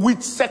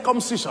with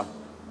circumcision.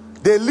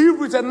 They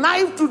lived with a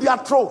knife to their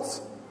throats.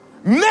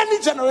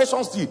 Many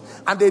generations did.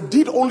 And they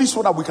did only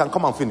so that we can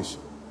come and finish.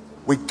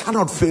 We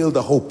cannot fail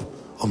the hope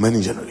of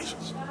many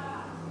generations.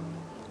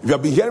 If you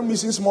have been hearing me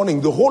since morning,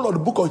 the whole of the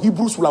book of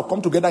Hebrews will have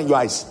come together in your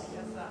eyes.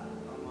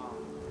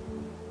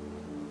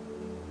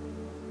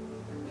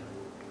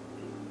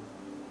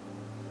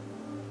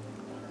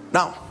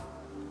 Now,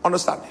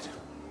 understand it.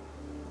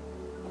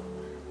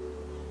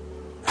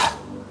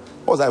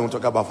 What was I even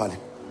talking about, Fali?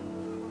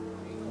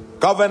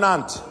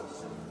 Covenant.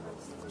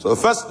 So the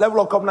first level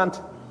of covenant,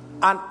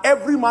 and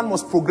every man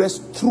must progress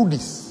through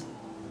this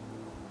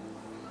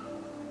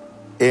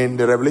in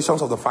the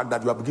revelations of the fact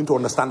that you are beginning to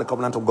understand the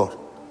covenant of God.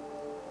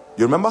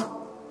 You remember?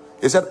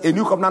 He said, a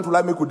new covenant will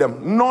I make with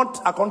them,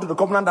 not according to the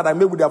covenant that I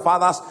made with their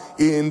fathers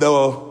in the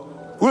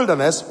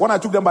wilderness, when I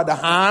took them by the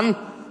hand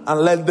and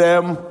led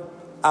them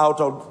out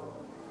of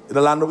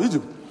the land of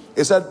Egypt.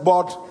 He said,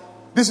 but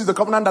this is the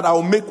covenant that I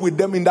will make with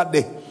them in that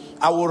day.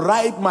 I will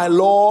write my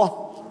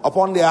law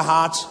upon their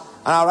hearts,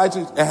 and I'll write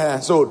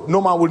it. So no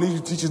man will need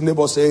to teach his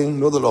neighbor saying,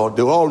 know the Lord.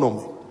 They will all know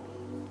me.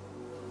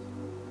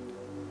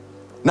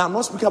 Now, I'm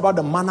not speaking about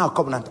the manner of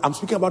covenant. I'm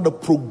speaking about the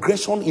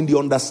progression in the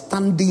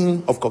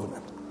understanding of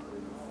covenant.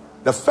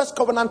 The first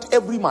covenant,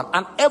 every man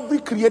and every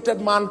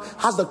created man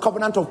has the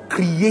covenant of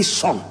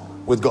creation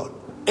with God.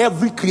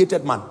 Every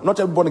created man, not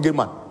every born again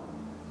man.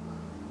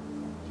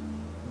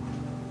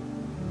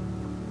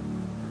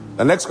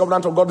 The next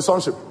covenant of God is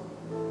sonship.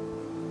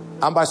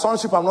 And by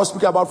sonship, I'm not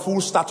speaking about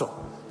full stature.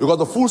 Because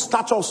the full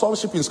stature of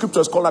sonship in scripture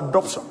is called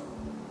adoption.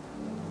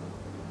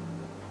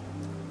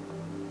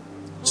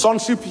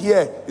 Sonship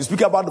here is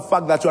speaking about the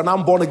fact that you are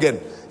now born again.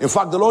 In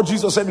fact, the Lord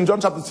Jesus said in John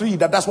chapter 3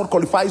 that that's what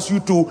qualifies you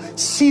to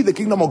see the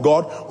kingdom of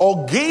God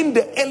or gain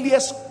the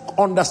earliest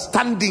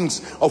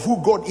understandings of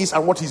who God is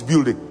and what he's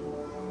building.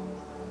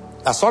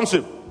 That's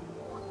sonship.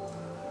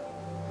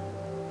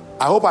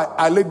 I hope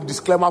I laid the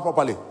disclaimer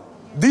properly.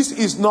 This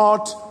is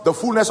not the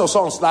fullness of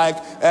sons, like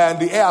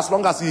the heir, as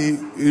long as he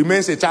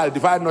remains a child,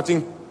 divide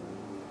nothing.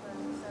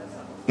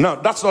 No,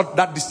 that's not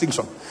that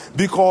distinction.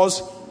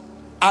 Because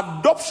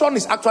adoption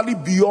is actually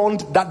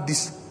beyond that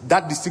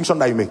distinction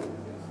that you make.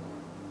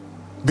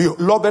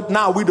 Beloved,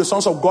 now we the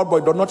sons of God, but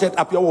it does not yet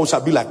appear what we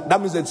shall be like. That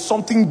means there's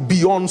something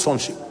beyond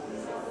sonship.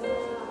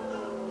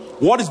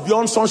 What is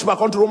beyond sonship,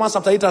 according to Romans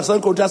chapter 8 and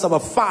 2 Corinthians chapter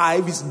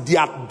 5, is the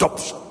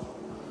adoption.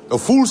 The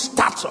full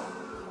stature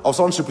of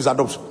sonship is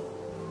adoption.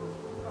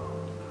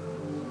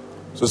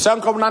 So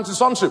second covenant is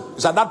sonship.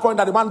 It's at that point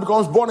that the man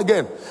becomes born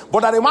again.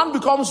 But that the man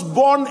becomes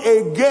born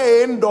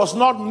again does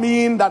not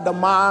mean that the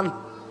man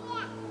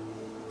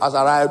has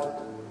arrived.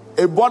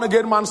 A born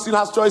again man still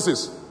has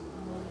choices.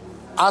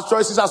 Has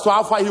choices as to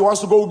how far he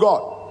wants to go with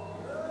God.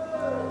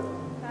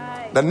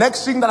 The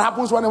next thing that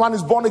happens when a man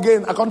is born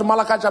again, according to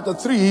Malachi chapter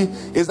 3,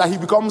 is that he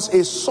becomes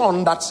a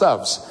son that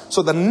serves.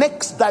 So the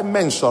next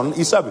dimension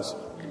is service.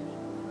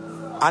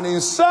 And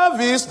in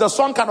service, the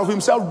son can of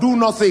himself do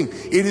nothing.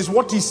 It is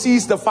what he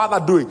sees the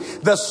father doing.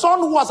 The son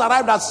who has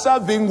arrived at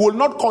serving will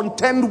not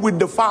contend with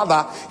the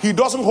father. He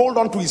doesn't hold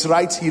on to his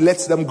rights. He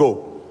lets them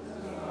go.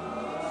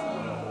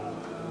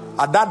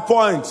 At that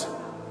point,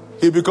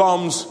 he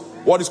becomes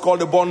what is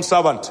called a bond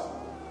servant.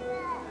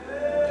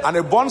 And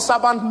a bond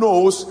servant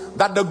knows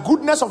that the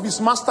goodness of his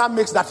master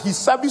makes that his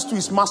service to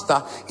his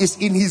master is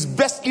in his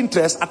best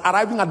interest at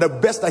arriving at the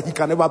best that he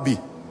can ever be.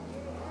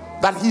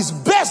 That his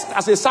best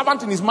as a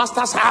servant in his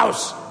master's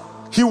house,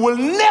 he will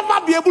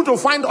never be able to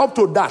find up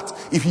to that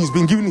if he's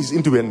been given his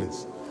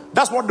independence.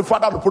 That's what the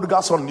father of the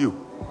prodigal son knew.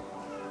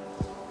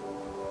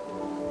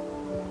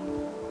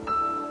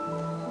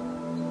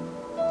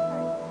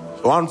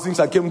 One of the things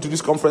I came to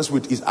this conference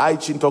with is I,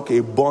 Chingtok,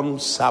 a born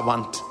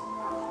servant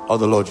of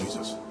the Lord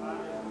Jesus.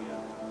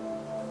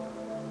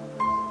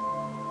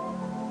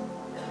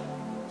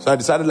 So I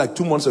decided like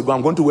 2 months ago,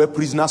 I'm going to wear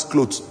prisoners'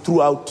 clothes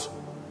throughout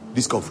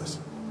this conference.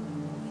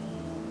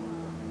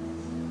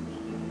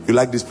 You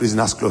like these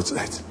prisoners' clothes,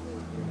 right?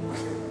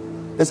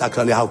 That's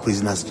actually how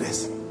prisoners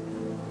dress.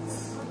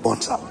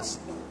 Born servants.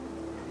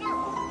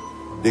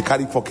 They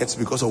carry pockets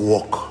because of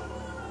work.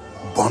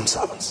 Born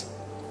servants.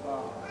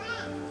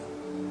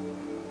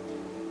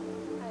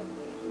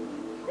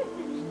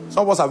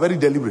 Some of us are very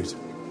deliberate.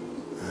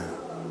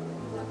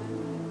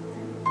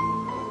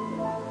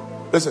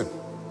 Listen.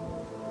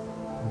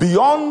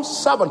 Beyond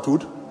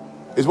servanthood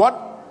is what?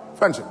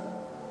 Friendship.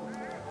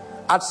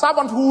 At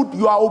servanthood,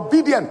 you are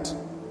obedient.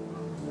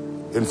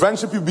 In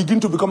friendship, you begin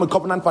to become a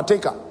covenant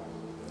partaker.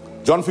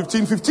 John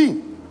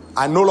 15:15.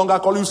 I no longer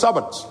call you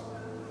servants.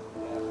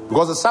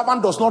 Because the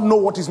servant does not know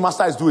what his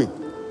master is doing.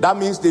 That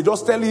means they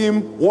just tell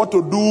him what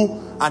to do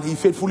and he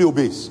faithfully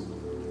obeys.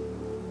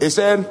 He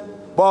said,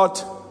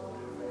 but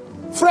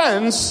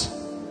friends,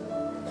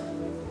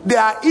 they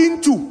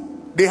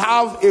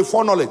have a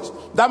foreknowledge.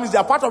 That means they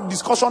are part of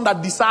discussion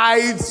that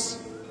decides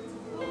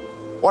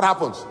what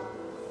happens.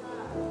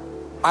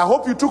 I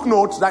hope you took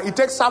note that it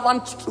takes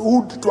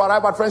servanthood to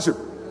arrive at friendship.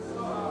 Do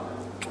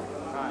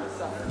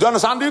you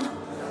understand it?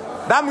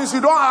 That means you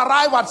don't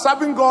arrive at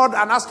serving God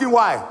and asking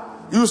why.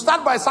 You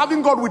start by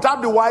serving God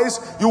without the whys.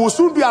 You will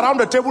soon be around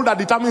the table that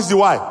determines the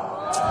why.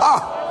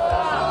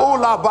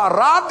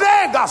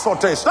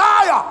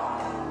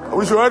 I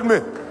wish you heard me.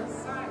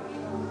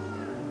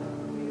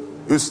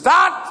 You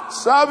start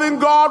serving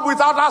God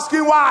without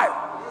asking why.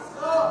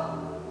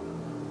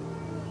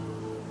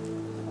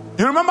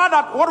 You remember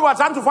that what we are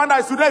trying to find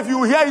out is today, if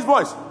you hear his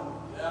voice,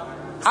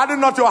 harden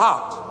not your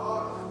heart.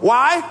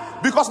 Why?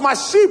 Because my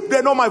sheep,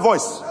 they know my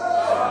voice.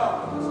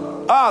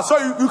 So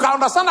you can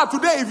understand that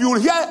today, if you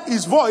hear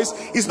his voice,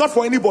 it's not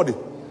for anybody.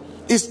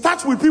 It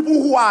starts with people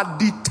who are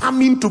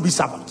determined to be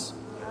servants.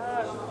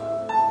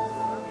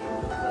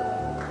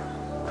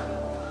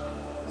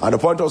 At the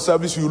point of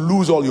service, you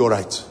lose all your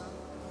rights.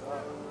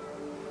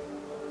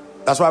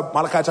 That's why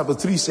Malachi chapter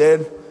 3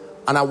 said,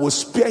 and I will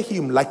spare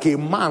him like a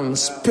man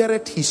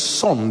spareth his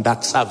son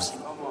that serves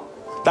him.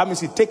 That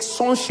means it takes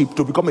sonship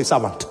to become a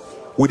servant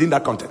within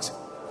that context.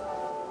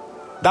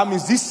 That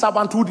means this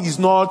servanthood is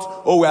not,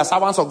 oh, we are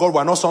servants of God, we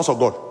are not sons of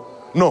God.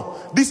 No,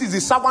 this is the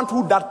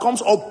servanthood that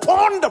comes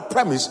upon the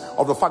premise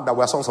of the fact that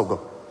we are sons of God.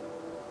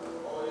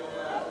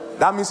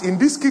 That means in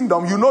this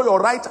kingdom, you know your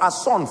right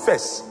as son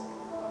first.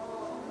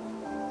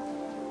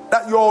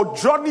 That your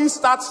journey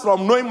starts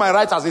from knowing my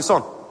right as a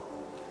son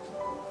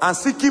and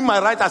seeking my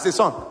right as a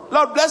son.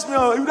 Lord bless me.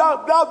 Lord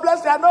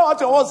bless me. I know what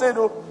you want to say,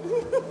 though.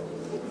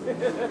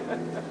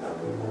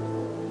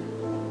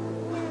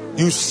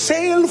 You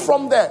sail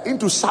from there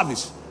into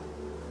service.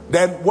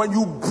 Then when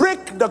you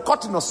break the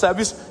curtain of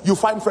service, you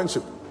find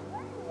friendship.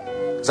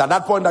 It's at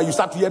that point that you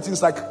start to hear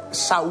things like,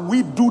 shall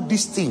we do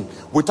this thing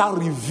without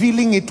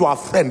revealing it to our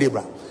friend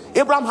Abraham?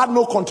 Abraham had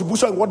no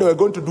contribution in what they were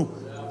going to do.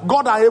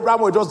 God and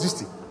Abraham were just this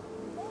thing.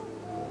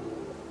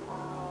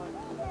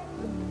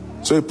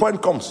 So a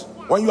point comes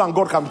when you and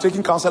God can be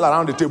taking counsel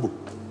around the table.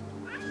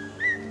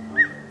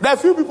 There are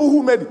few people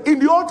who made it. In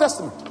the Old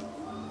Testament,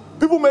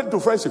 people made it to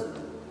friendship.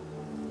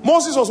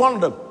 Moses was one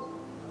of them.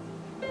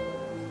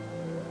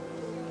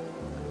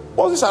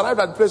 Moses arrived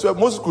at the place where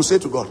Moses could say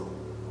to God,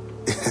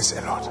 he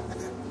said, Lord,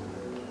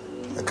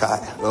 okay,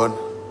 Lord.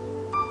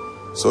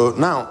 So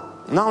now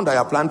that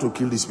you plan to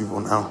kill these people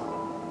now,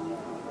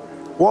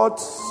 what?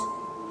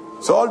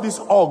 So all this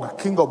Og,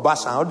 king of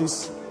Bashan, all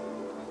this,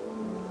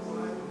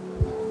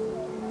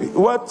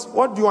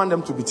 what do you want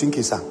them to be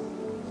thinking, sir?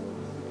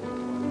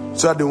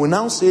 So that they will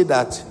now say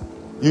that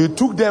you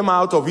took them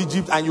out of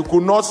Egypt and you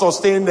could not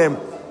sustain them.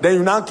 Then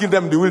you now kill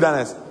them in the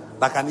wilderness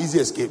like an easy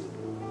escape.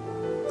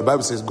 The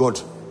Bible says God.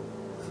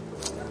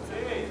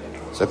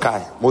 So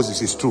Kai,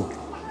 Moses is true.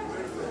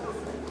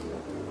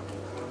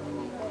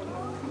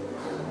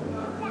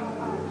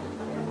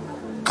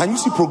 Can you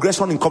see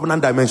progression in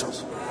covenant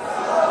dimensions?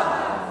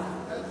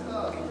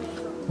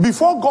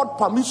 Before God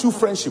permits you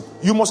friendship,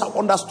 you must have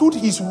understood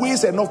his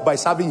ways enough by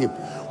serving him.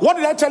 What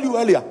did I tell you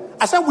earlier?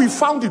 I said we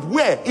found it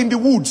where? In the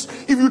woods.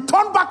 If you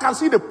turn back and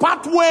see the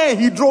pathway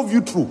he drove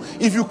you through,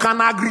 if you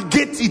can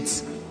aggregate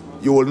it,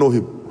 you will know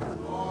him.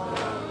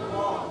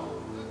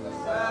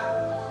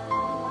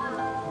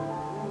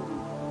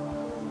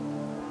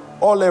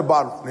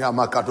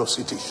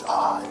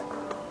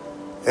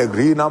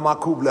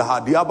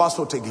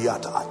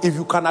 If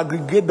you can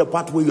aggregate the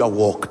pathway you have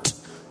walked,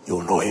 you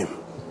will know him.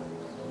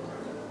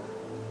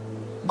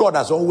 God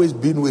has always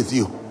been with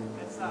you.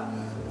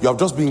 You have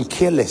just been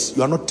careless.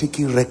 You are not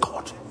taking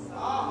record.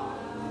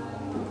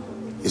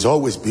 He's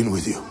always been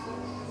with you.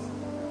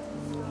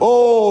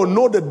 Oh,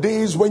 know the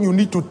days when you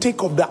need to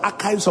take up the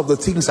archives of the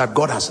things that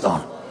God has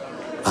done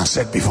and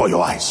set before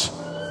your eyes.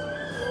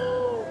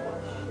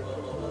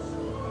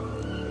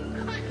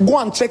 Go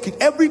and check it.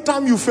 Every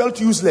time you felt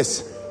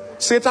useless,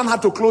 Satan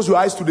had to close your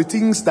eyes to the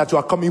things that you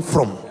are coming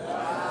from.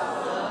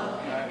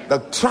 The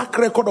track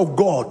record of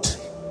God.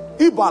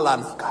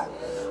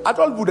 I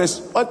told you this,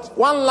 but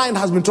one line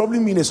has been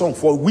troubling me in a song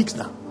for weeks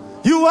now.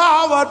 You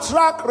have a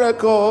track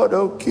record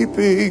of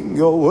keeping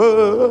your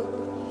word.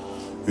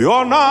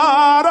 You're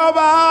not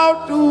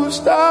about to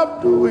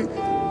stop doing.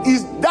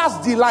 That's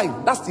the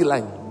line. That's the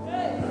line.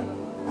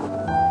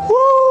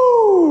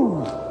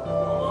 Woo!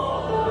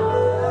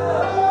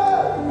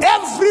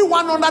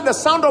 Everyone under the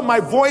sound of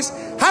my voice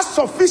has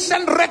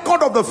sufficient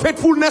record of the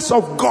faithfulness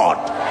of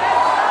God.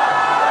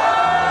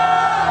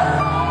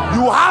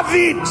 You have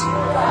it.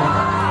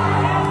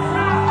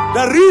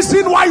 The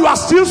reason why you are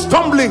still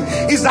stumbling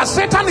is that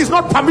Satan is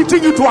not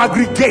permitting you to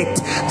aggregate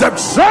the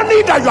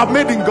journey that you have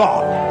made in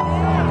God.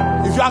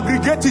 If you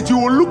aggregate it, you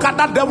will look at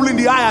that devil in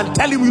the eye and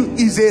tell him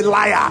he's a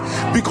liar,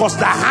 because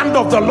the hand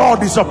of the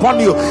Lord is upon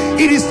you.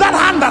 It is that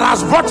hand that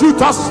has brought you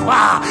thus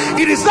far.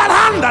 It is that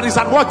hand that is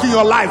at work in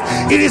your life.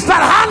 It is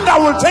that hand that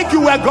will take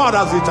you where God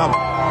has it up.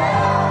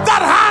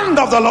 That hand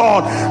of the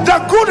Lord, the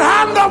good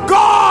hand of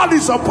God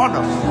is upon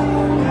us.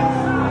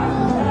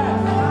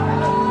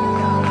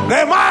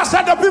 Nehemiah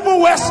said the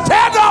people were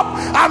stirred up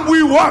and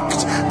we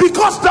worked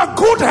because the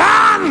good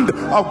hand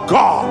of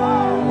God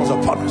was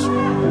upon us.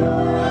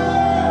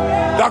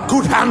 The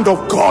good hand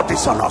of God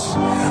is on us.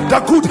 The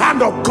good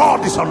hand of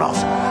God is on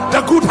us.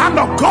 The good hand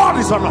of God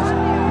is on us.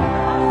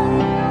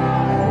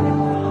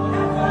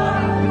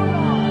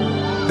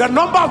 The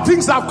number of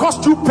things that have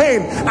caused you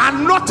pain are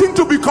nothing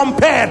to be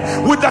compared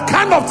with the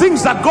kind of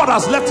things that God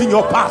has left in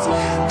your past.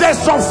 There's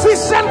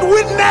sufficient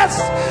witness,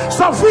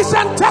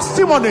 sufficient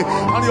testimony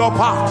on your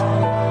part.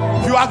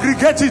 If you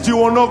aggregate it, you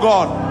will know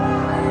God.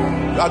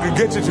 If you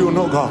aggregate it, you will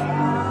know God.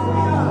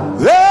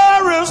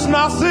 There is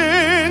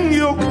nothing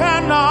you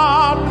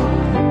cannot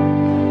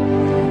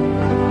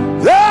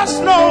do. There's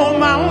no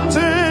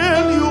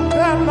mountain you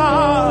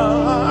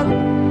cannot.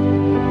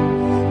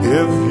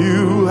 If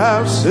you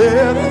have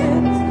said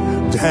it,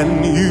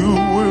 then you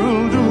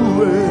will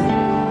do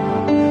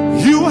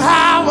it. You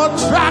have a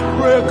track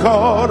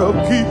record of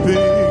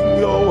keeping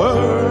your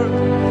word,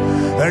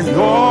 and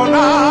you're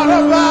not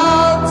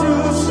about to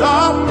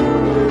stop.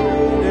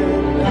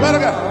 Better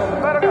go.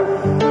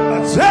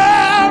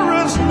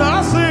 There is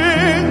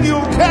nothing you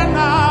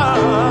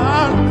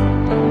cannot.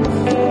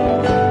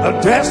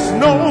 There's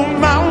no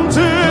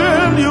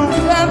mountain you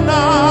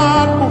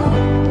cannot move.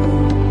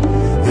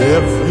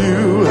 If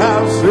you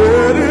have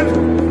said it,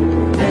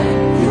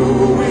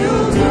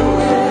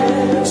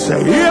 say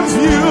if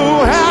you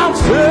have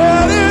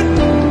said it,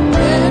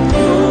 then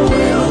you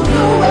will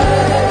do it.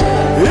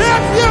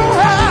 If you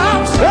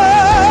have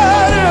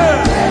said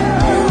it, then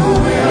you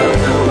will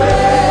do it.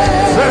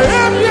 Say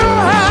if you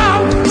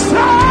have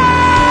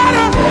said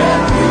it,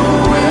 then you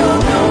will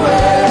do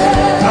it.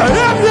 Say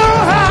if you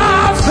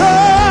have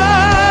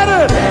said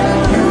it, then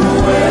you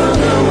will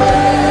do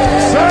it.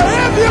 Say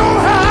if you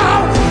have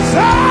said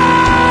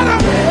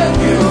it, then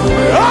you will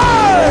do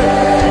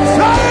it.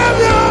 Say if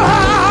you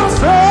have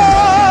said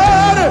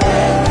it.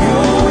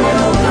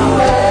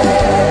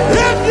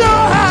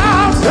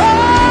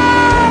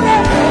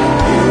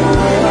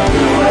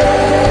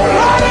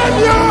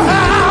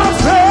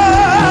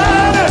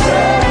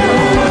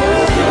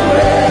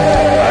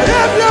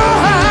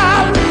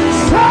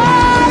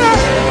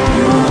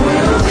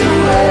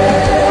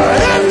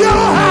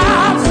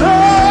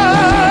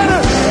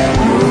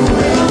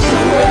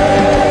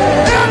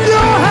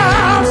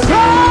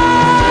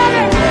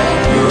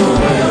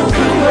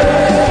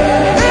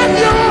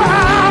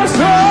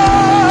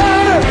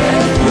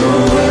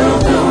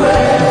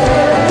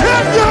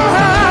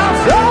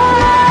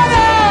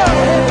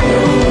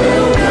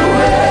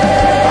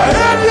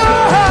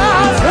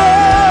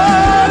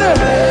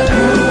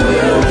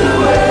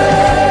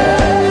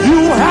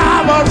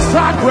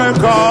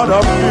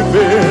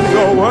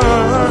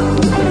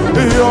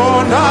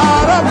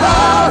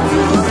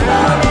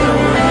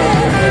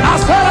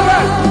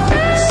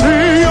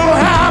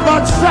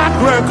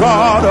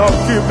 God of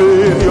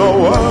keeping your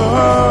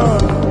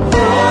word.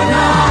 You're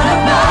not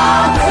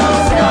about to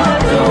stop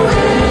doing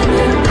it.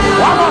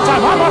 One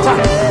more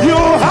time.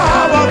 You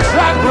have a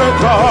track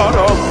record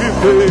of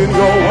keeping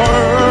your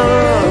word.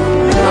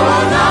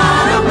 You're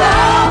not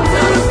about to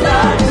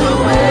stop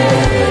doing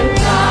it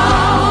now.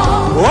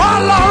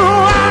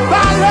 Ọlọ́run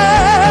àgbáyé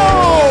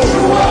o.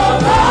 You are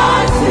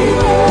mighty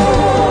o.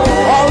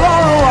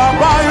 Ọlọ́run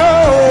àgbáyé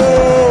o.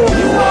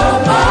 You are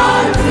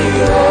mighty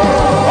o.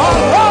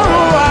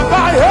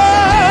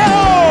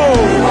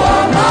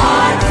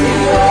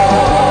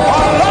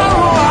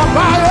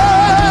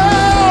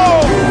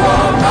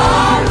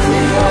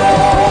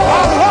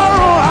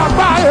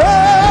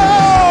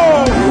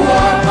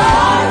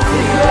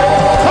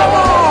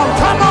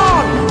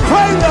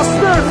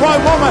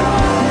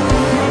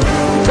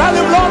 Tell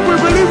him, Lord, we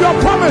believe your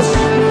promise.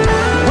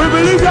 We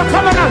believe your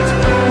covenant.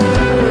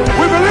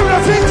 We believe the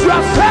things you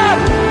have said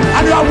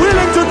and you are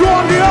willing to do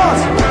on the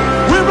earth.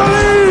 We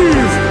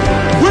believe.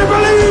 We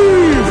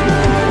believe.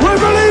 We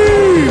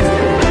believe.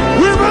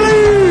 We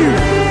believe.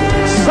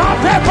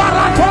 Sate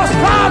paratos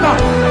pana.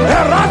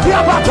 Eratia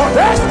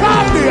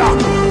batodescandia.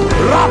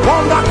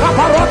 Raponda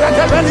caparote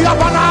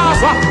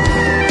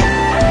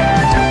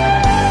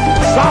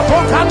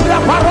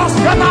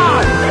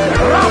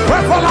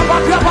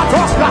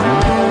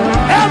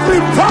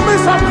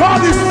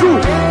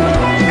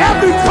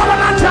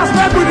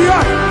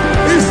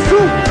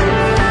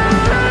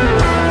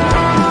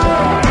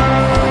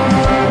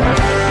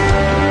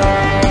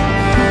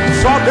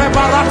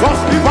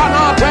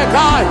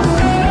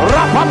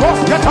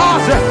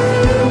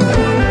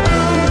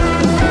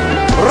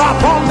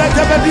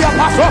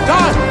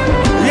Sokai,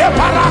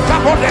 Yeparaka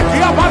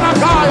Bodekia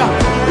Banakaya,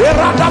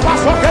 Erada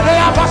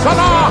Basokelea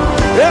Basana,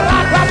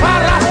 Erada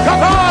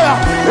Paraskataya,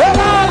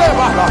 Erale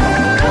Bala.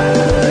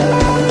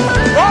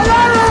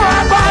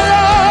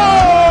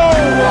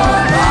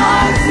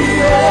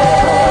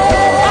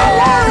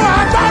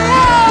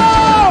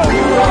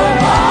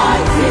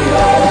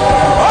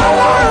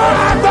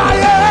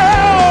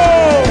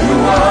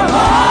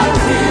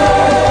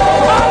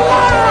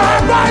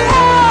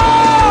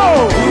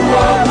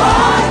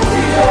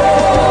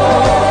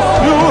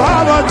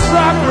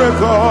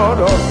 God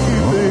of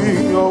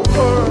keeping your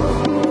word.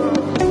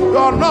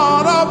 You're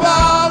not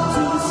about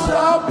to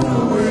stop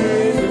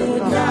doing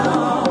it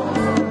now.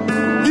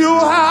 You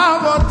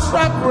have a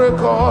track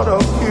record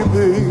of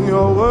keeping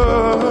your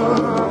word.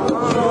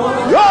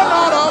 You're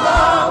not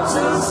about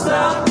to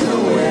stop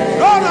doing it.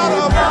 You're not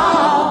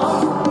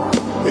about.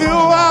 You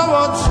have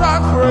a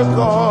track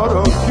record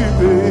of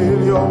keeping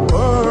your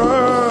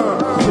word.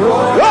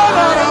 You're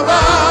not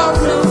about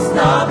to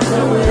stop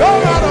doing it.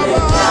 You're not about.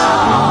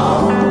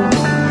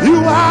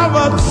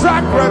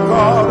 Track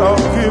record of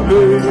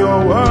keeping your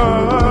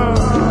word.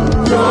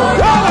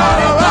 You're not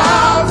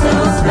about to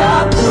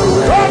stop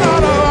doing it. You're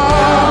not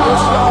about to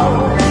stop.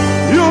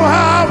 You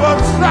have a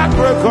track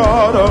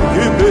record of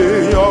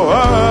keeping your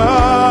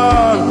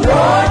word.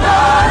 You're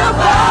not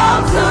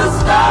about to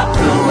stop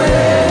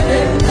doing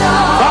it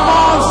now. Come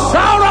on,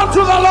 shout out to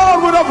the Lord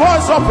with a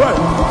voice of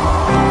praise.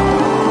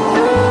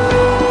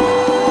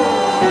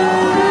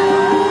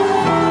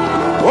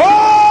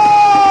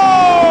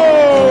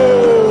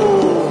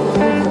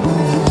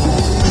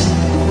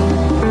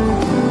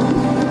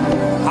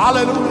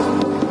 Hallelujah.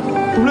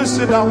 Please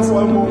sit down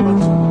for a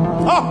moment.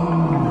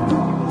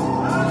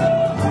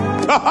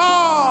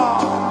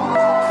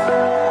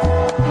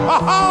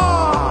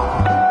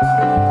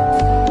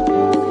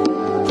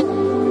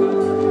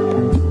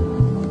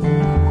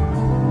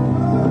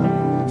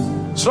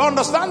 So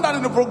understand that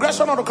in the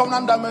progression of the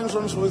covenant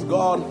dimensions with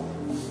God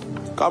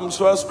comes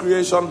first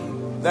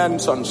creation, then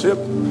sonship,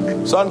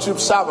 sonship,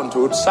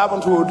 servanthood,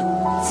 servanthood,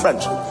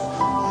 friendship.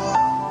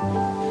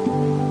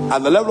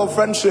 At the level of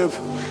friendship,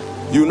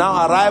 you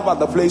now arrive at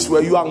the place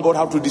where you and God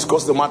have to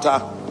discuss the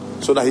matter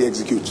so that He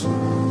executes.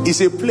 It's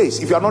a place.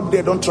 If you are not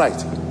there, don't try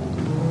it.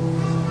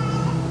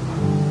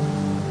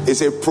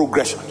 It's a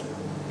progression.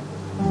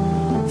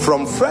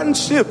 From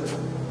friendship,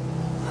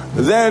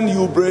 then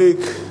you break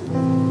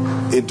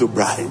into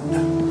bride.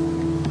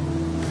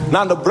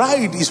 Now the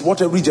bride is what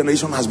every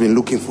generation has been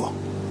looking for.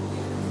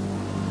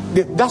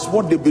 That's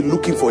what they've been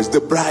looking for, is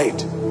the bride.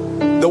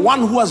 The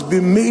one who has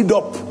been made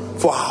up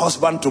for her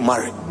husband to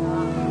marry.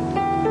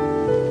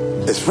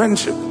 It's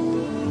friendship.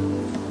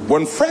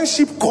 When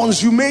friendship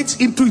consummates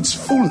into its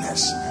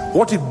fullness,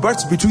 what it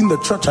births between the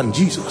church and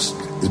Jesus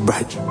is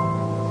bride.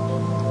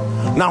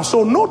 Now,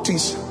 so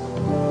notice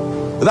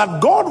that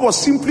God was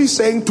simply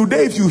saying,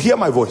 today if you hear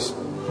my voice,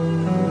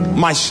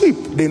 my sheep,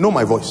 they know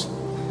my voice.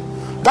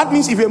 That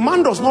means if a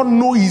man does not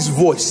know his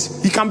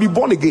voice, he can be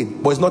born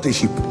again, but it's not a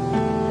sheep.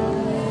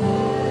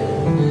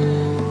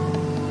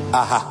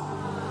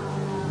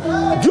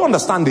 Do you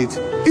understand it?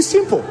 It's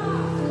simple.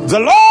 The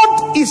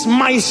Lord is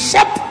my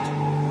shepherd,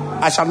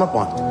 I shall not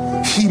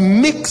want. He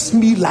makes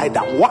me lie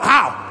down.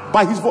 How?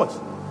 By His voice.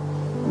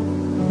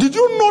 Did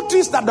you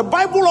notice that the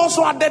Bible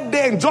also added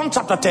there in John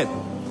chapter 10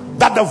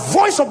 that the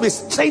voice of a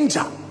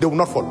stranger they will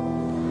not follow?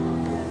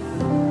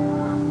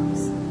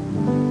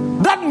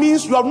 That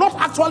means you have not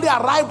actually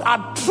arrived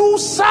at true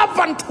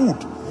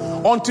servanthood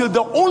until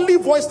the only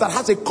voice that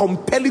has a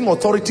compelling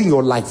authority in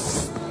your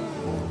life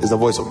is the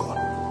voice of God.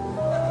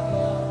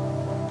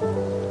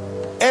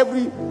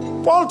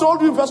 Paul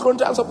told you in 1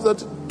 Corinthians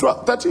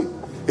 13,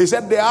 he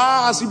said, there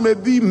are, as it may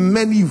be,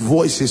 many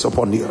voices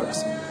upon the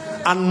earth,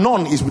 and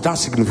none is without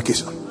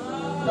signification.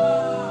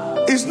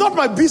 It's not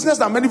my business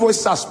that many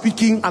voices are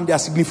speaking and they are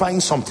signifying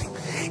something.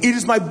 It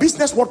is my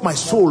business what my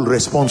soul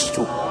responds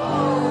to.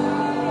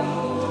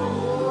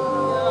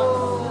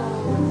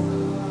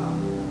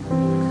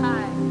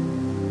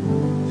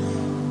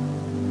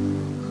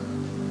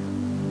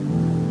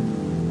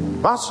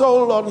 My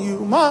soul on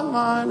you, my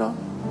mind on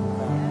you.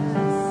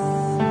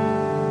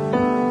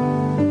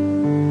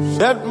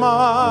 Set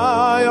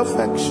my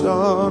affection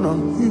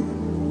on you.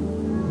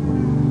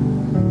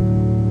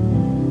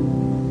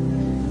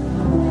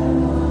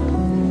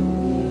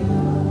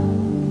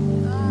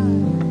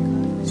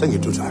 Sing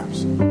it 2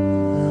 times.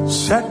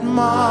 Set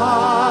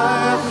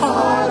my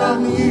heart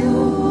on you.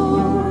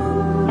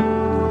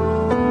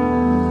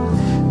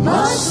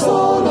 My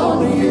soul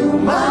on you,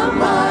 my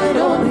mind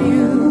on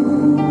you.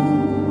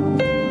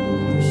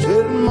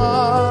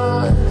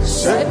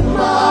 Set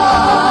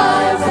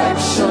my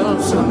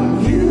affections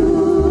on you.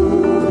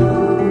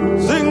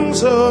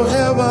 Things of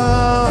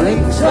heaven,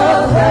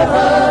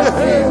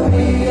 fill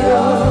me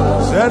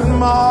up. Set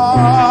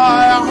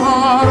my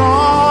heart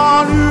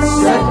on you.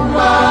 Set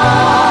my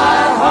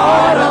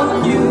heart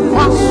on you.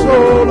 My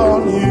soul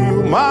on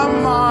you, my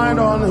mind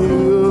on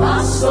you.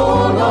 My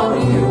soul on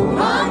you,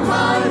 my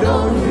mind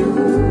on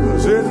you.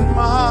 Set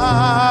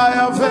my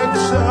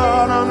affection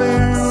on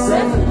you.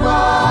 Set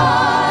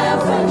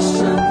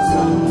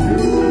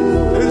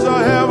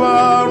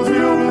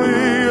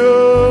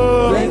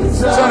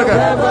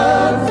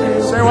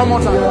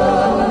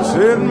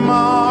Set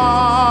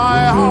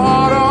my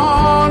heart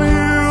on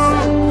you.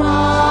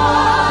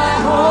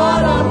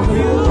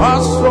 My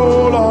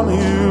soul on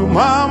you.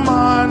 My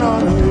mind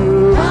on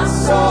you. My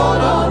soul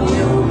on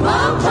you.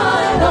 My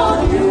mind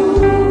on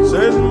you.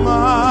 Set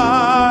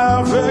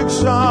my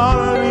affection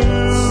on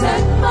you.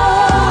 Set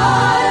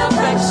my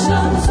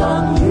affections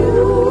on you.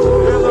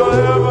 Things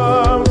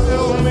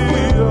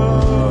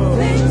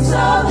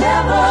of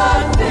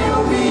heaven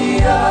fill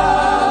me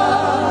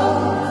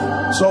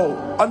up.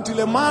 So, until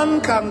a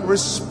man can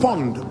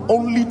respond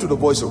only to the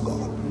voice of God.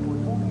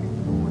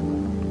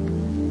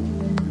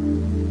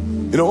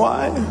 You know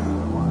why?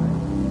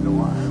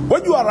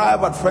 When you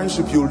arrive at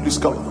friendship, you'll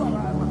discover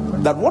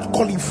that what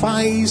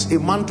qualifies a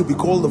man to be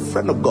called the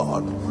friend of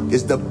God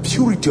is the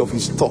purity of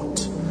his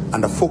thought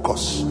and the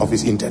focus of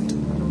his intent.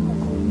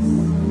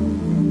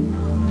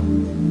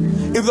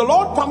 If the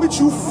Lord permits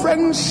you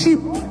friendship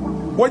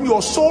when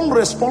your soul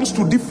responds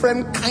to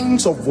different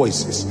kinds of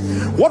voices,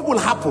 what will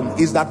happen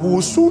is that we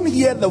will soon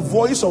hear the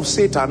voice of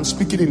Satan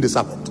speaking in the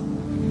serpent.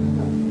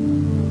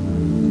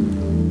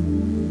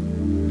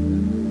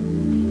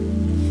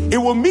 It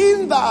will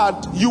mean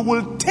that you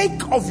will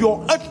take of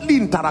your earthly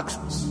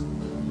interactions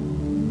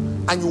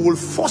and you will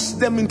force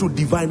them into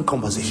divine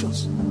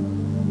conversations.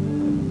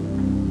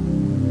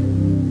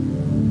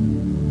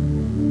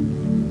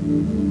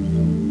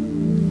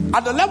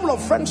 At the level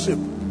of friendship,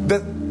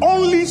 the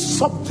only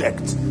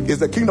subject is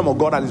the kingdom of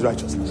God and his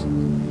righteousness.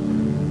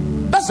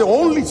 That's the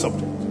only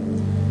subject.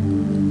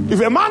 If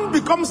a man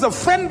becomes the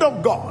friend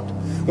of God,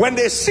 when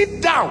they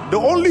sit down, the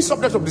only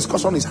subject of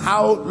discussion is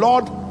how,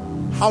 Lord,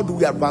 how do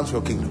we advance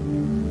your kingdom?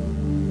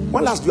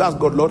 When last you ask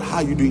God, Lord, how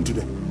are you doing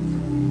today?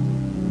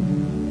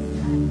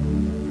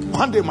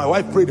 One day my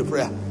wife prayed a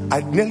prayer.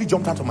 I nearly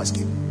jumped out of my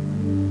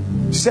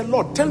skin. She said,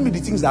 Lord, tell me the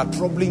things that are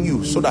troubling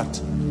you so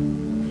that,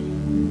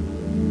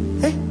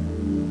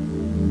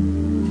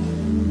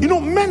 you know,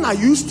 men are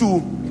used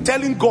to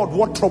telling God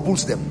what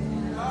troubles them.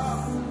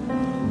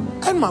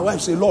 And my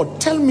wife said, Lord,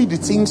 tell me the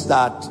things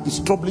that is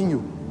troubling you.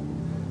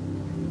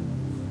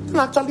 And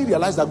I actually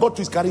realized that God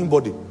too is carrying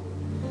body.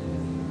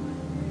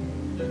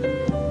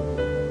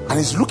 And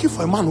he's looking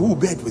for a man who will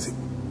bear it with him.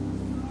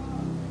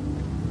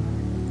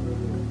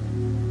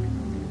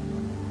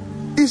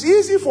 It's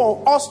easy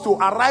for us to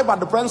arrive at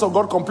the presence of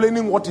God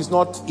complaining what is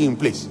not in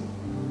place.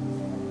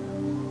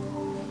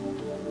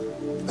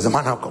 As a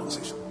man have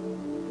conversation.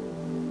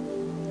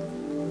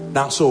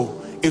 Now,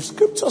 so if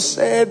scripture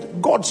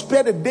said God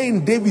spared a day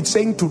in David,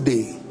 saying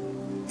today,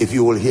 if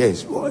you will hear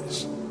his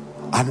voice,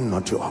 harden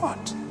not your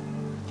heart.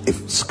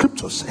 If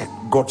scripture said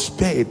God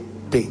spared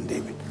a day in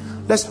David,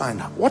 let's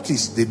find out what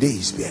is the day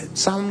he spared.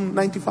 Psalm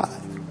 95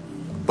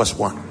 verse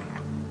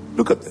 1.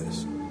 Look at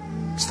this.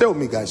 Stay with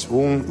me, guys. It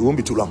won't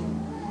be too long.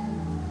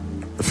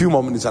 A few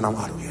more minutes and I'm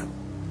out of here.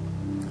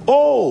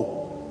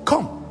 Oh,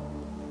 come,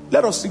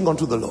 let us sing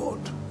unto the Lord.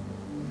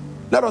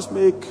 Let us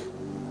make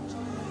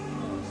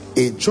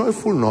a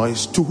joyful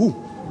noise to who?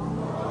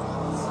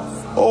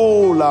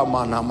 Oh, la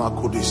manama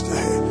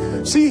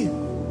kudiste. See,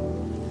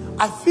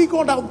 I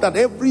figured out that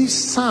every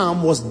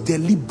psalm was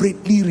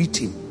deliberately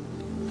written,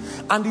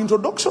 and the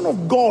introduction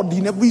of God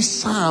in every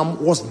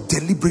psalm was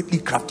deliberately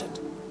crafted.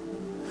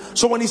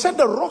 So when he said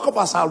the rock of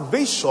our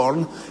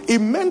salvation, it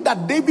meant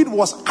that David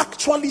was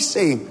actually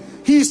saying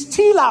he is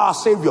still our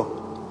savior.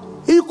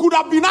 He could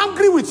have been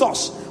angry with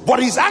us,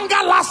 but his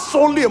anger lasts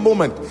only a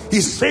moment.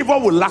 His favor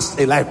will last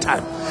a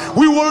lifetime.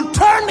 We will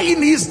turn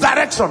in his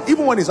direction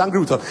even when he's angry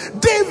with us.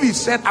 David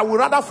said, I would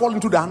rather fall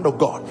into the hand of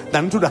God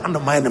than into the hand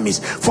of my enemies,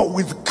 for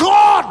with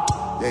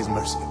God there is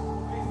mercy.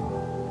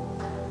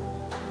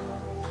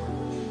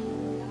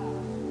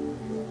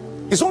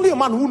 It's only a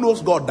man who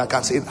knows God that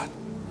can say that.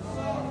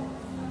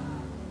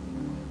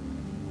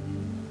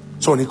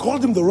 So when he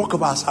called him the rock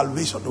of our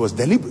salvation, it was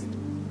deliberate.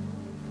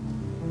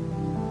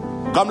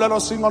 Come, let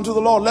us sing unto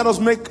the Lord. Let us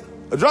make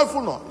a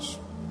joyful noise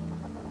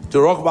to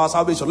the rock of our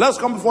salvation. Let us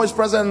come before his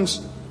presence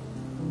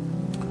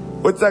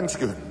with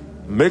thanksgiving.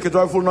 Make a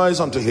joyful noise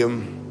unto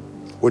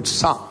him with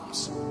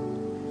psalms.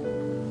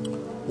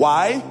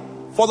 Why?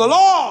 For the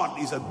Lord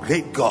is a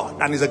great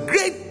God and is a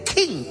great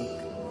King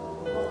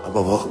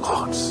above all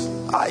gods.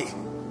 Aye.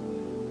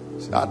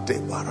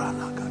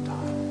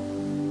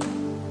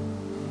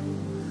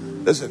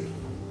 Listen,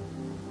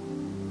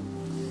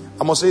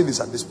 I must say this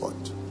at this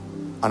point,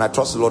 and I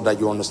trust the Lord that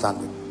you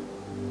understand it.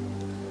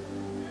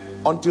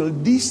 Until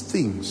these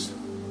things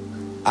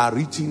are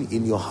written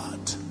in your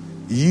heart,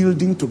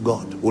 yielding to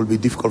God will be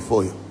difficult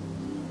for you.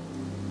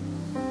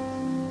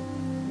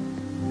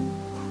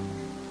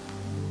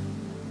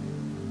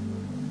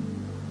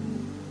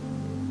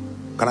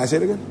 Can I say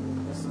it again?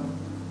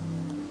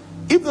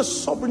 If the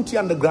sovereignty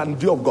and the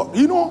grandeur of God,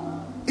 you know,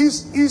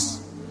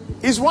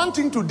 is one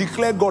thing to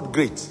declare God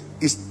great,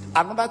 is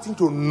another thing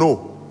to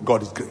know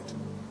God is great.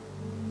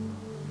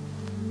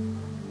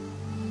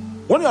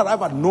 When you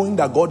arrive at knowing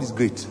that God is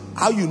great,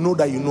 how you know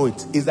that you know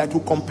it is that you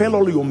compel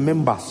all your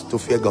members to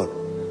fear God.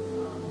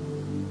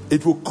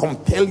 It will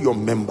compel your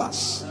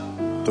members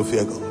to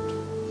fear God.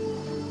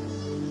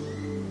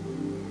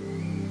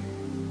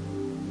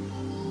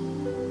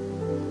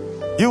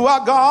 You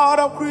are God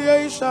of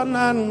creation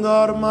and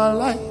God of my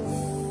life,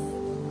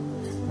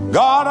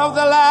 God of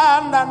the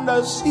land and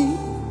the seas.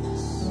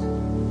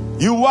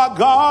 You are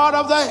God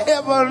of the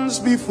heavens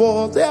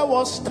before there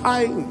was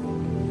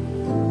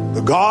time.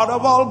 The God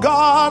of all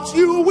gods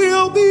you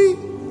will be.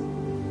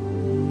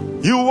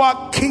 You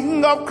are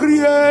King of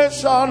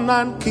creation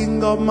and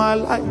King of my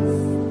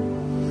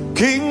life,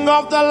 King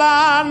of the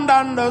land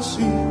and the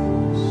seas.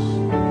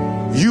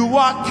 You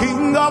are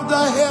King of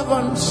the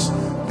heavens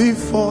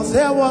before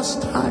there was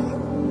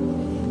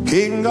time.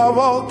 King of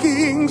all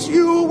kings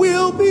you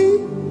will be.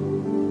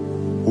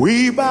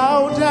 We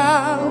bow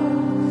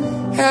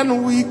down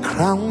and we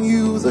crown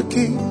you the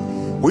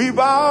King. We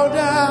bow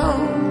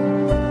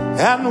down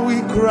and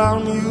we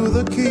crown you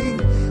the King.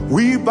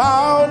 We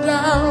bow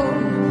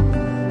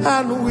down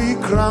and we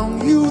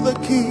crown you the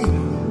King.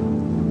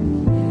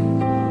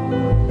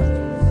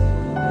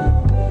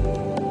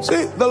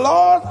 See, the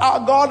Lord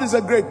our God is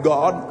a great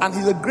God, and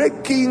He's a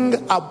great King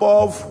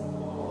above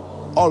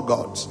all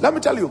gods. Let me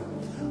tell you.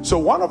 So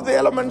one of the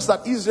elements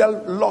that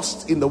Israel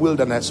lost in the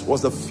wilderness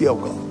was the fear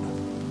of God.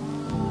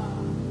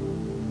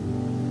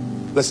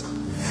 Listen.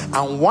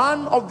 And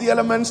one of the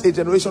elements a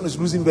generation is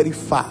losing very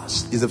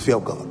fast is the fear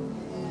of God.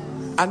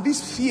 And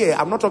this fear,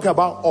 I'm not talking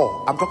about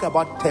awe, I'm talking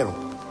about terror.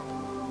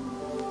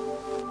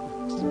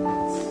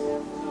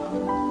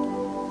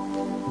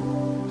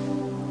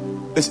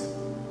 Listen.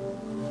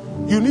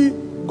 You need,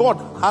 God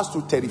has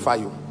to terrify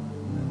you.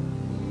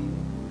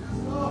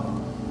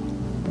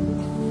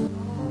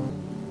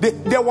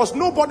 There was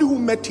nobody who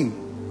met him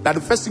that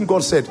the first thing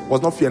God said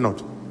was not fear not.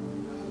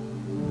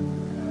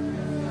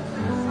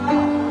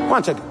 Go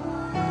and check it.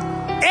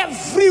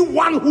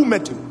 Everyone who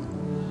met him,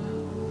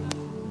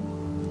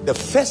 the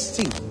first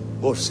thing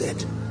God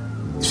said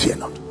is fear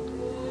not.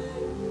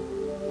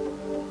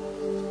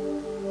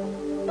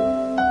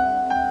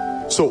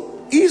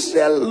 So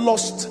Israel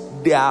lost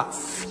their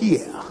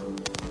fear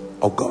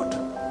of God.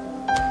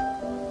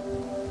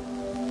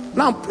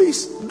 Now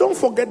please don't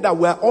forget that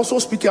we are also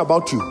speaking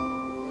about you,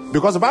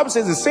 because the Bible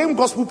says the same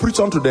gospel preached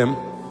unto them.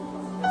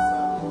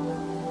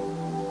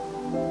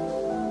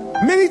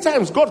 Many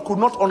times God could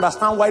not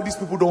understand why these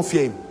people don't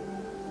fear him.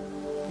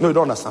 No, you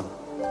don't understand.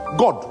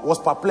 God was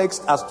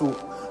perplexed as to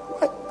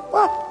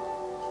why.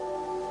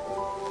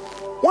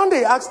 One day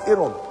he asked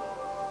Aaron,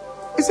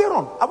 he said,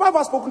 Aaron, have I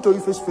ever spoken to you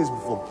face to face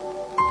before?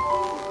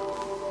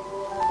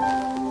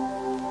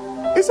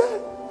 He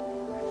said,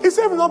 it's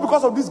not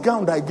because of this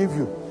gown that I gave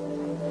you.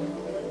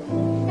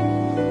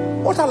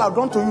 What shall I have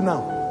done to you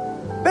now?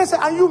 They said,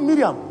 and you,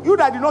 Miriam, you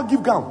that did not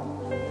give gown.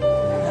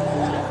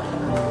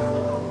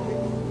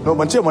 No,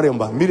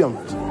 Miriam.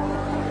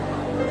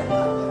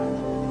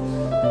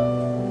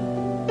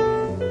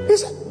 He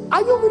said,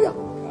 are you Miriam?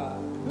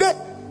 They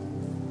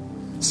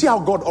see how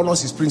God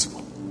honors his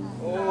principle.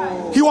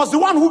 He was the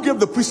one who gave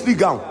the priestly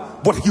gown,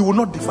 but he will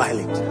not defile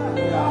it.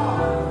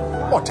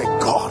 What a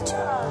God.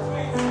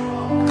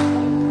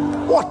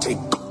 What a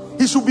God.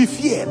 He should be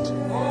feared.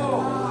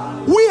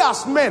 We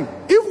as men,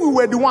 if we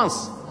were the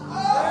ones,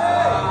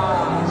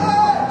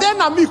 then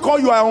I me call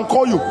you, I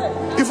uncall you.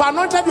 If I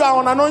anointed you, I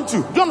unanoint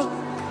you. Do you understand?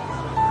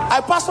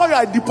 I pastor you,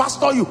 I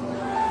depastor you.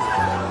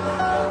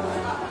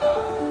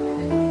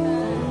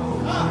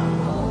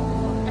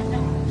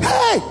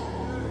 Hey!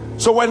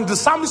 So when the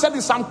psalmist said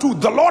in Psalm 2,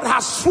 the Lord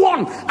has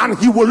sworn and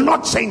he will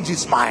not change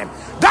his mind.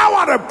 Thou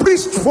art a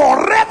priest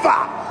forever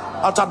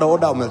after the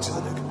order of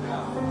Melchizedek.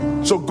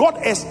 So God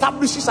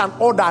establishes an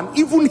order and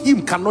even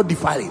him cannot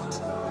defile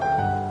it.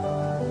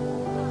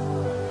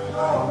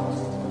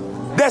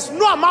 There's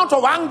no amount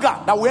of anger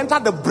that will enter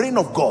the brain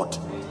of God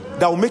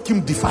that will make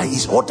him defy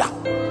his order.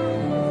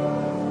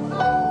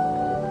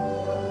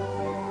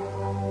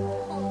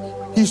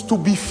 He's to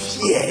be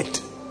feared.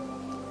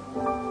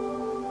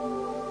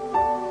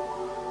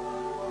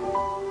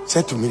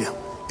 Said to Miriam,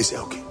 he said,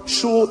 okay,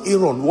 show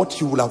Aaron what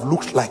he would have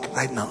looked like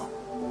right now.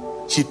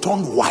 She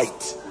turned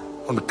white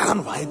on the crown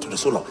of her head to the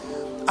sole of.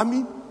 I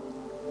mean,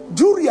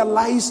 do you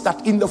realize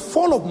that in the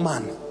fall of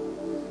man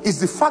is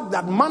the fact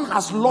that man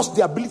has lost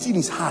the ability in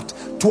his heart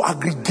to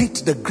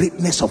aggregate the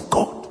greatness of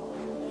God?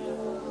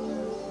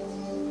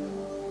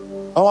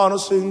 I want to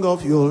sing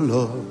of your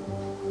love.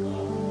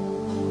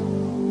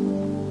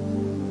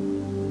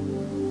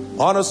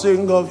 I want to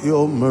sing of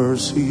your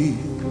mercy.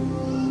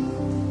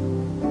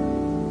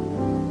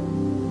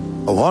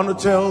 I want to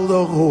tell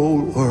the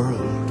whole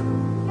world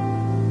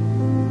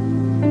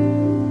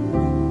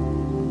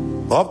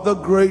of the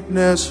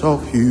greatness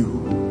of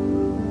you.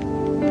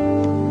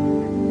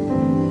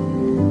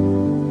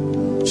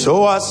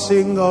 So I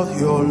sing of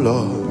your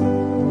love,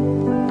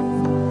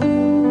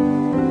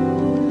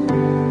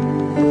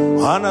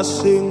 and I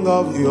sing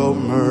of your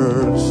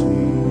mercy,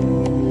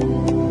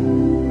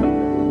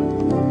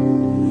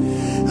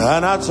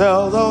 and I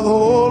tell the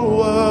whole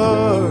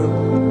world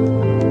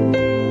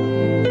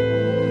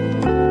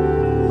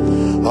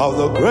of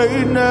the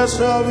greatness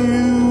of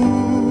you.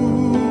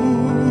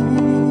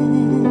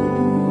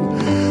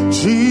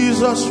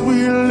 Jesus,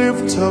 we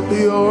lift up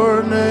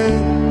your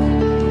name.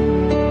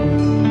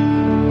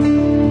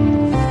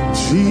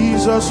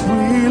 Jesus,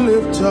 we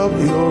lift up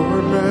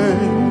your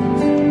name.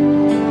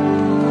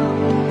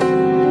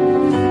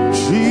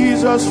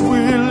 Jesus, we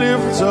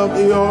lift up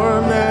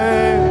your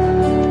name.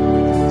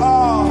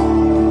 Ah,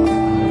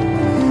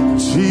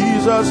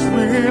 Jesus,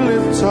 we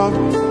lift up.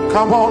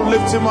 Come on,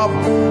 lift him up.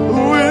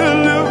 We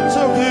lift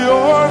up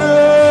your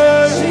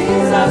name.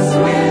 Jesus,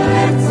 we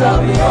lift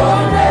up your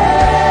name.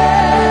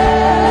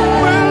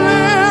 We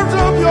lift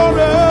up your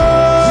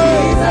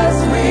name. Jesus,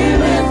 we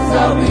lift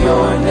up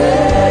your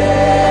name.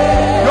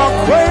 You're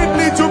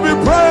greatly to be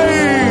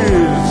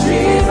praised.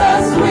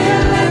 Jesus, we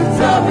lift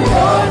up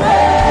your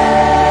name.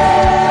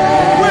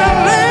 We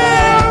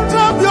lift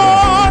up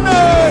your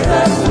name.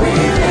 Jesus, we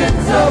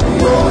lift up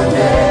your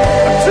name.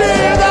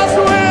 Jesus,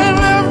 we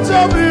lift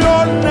up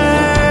your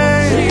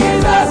name.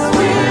 Jesus,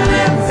 we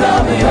lift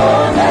up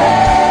your name.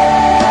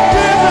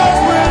 Jesus,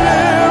 we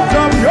lift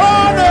up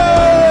your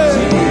name.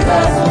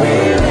 Jesus, we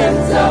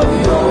lift up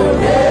your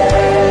name.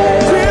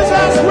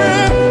 Jesus, we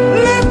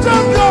lift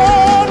up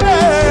your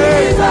name.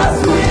 Jesus,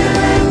 we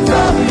lift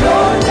up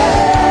your name.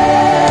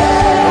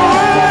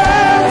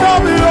 Lift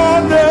up your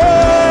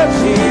name.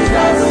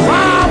 Jesus,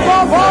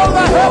 Above all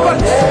the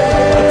heavens.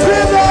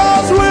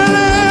 Jesus, we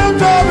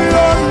lift up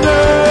your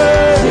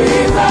name.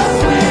 Jesus,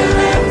 we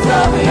lift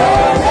up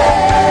your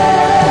name.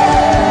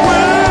 We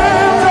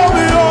lift up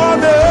your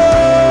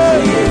name.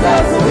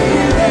 Jesus, we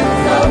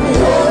lift up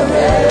your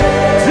name.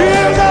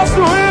 Jesus,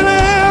 we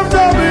lift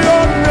up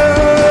your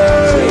name.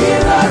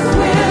 Jesus,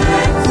 we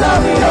lift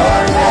up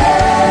your name.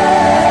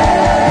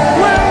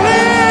 We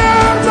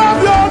lift up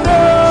your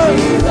name.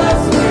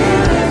 Jesus, we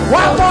lift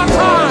One more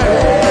time.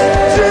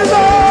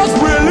 Jesus,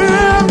 we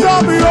lift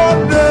up your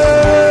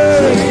name.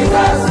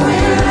 Jesus, we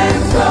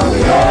lift up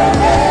your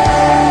name.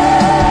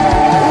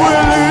 We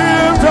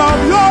lift up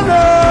your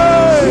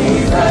name.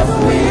 Jesus,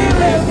 we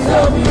lift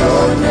up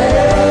your name.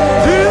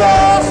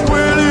 Jesus,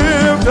 we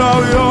lift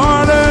up your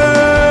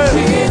name.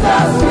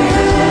 Jesus, we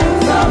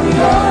lift up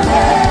your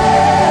name.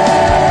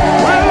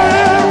 We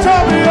lift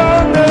up your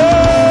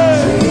name.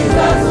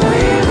 Jesus,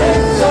 we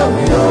lift up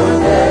your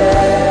name.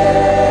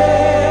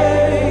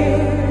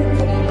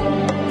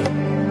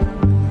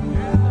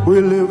 We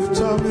lift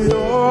up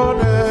your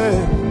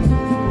name.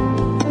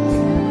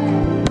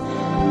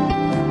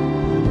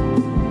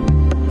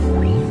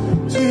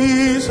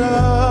 Jesus,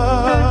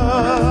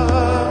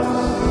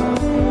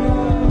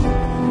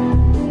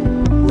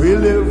 we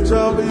lift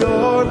up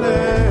your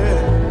name.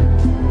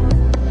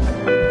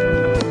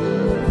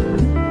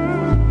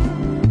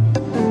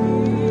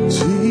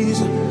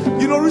 Jesus,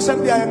 you know,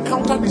 recently I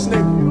encountered this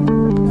name.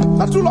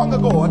 Not too long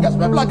ago, I guess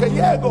maybe like a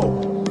year ago.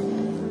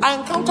 I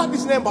encountered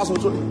this name, Pastor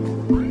Tony.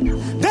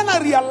 Then I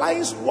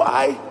realized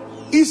why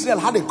Israel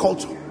had a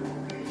culture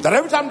that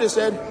every time they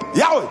said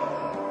Yahweh,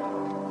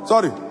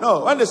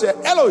 when they say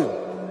Elohim,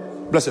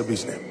 blessed be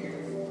his name.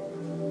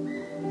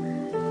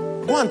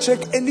 Go and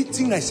check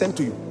anything I send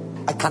to you.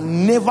 I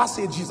can never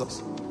say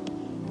Jesus.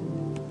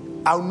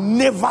 I'll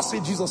never say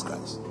Jesus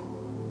Christ.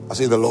 I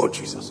say the Lord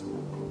Jesus.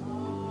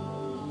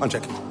 Go and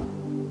check it.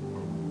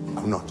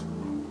 I'm not.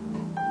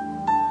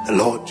 The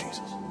Lord Jesus.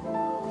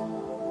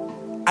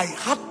 I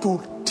had to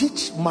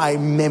teach my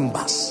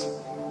members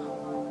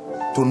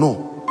to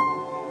know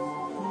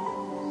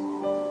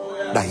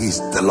that he is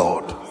the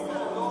Lord.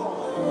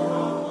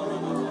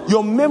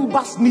 Your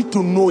members need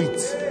to know it,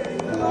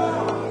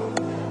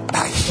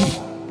 that he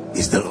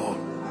is the Lord.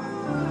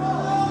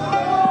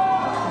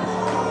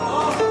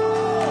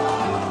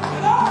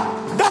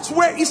 That's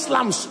where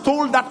Islam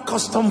stole that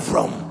custom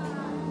from.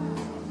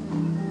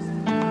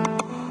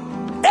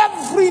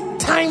 Every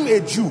time a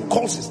Jew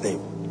calls his name,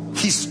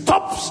 he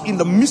stops in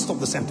the midst of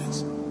the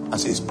sentence and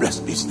says,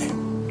 blessed be his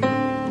name.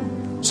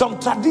 Some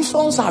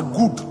traditions are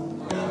good.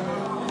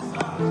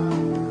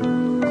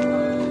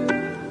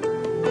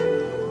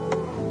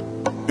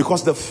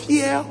 Because the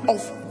fear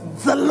of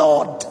the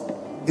Lord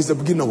is the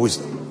beginning of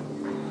wisdom.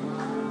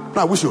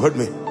 Now I wish you heard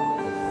me.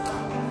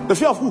 The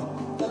fear of who?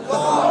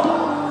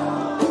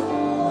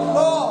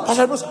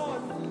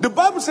 The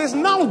Bible says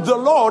now the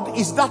Lord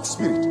is that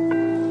spirit.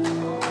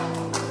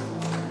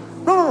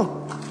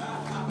 No.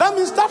 That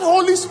means that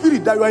Holy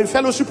Spirit that you are in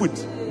fellowship with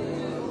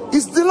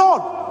is the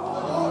Lord.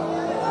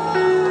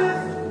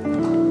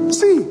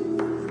 See,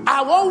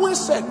 I've always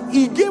said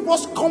he gave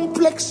us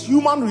complex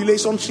human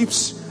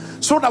relationships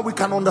so that we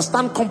can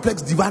understand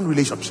complex divine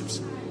relationships.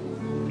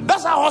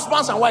 That's how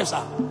husbands and wives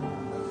are.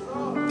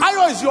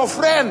 Ayo is your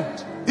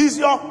friend. He's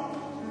your...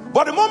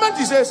 But the moment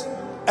he says,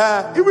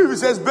 even if he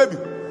says, baby,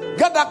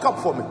 get that cup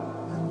for me.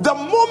 The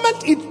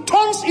moment it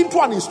turns into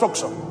an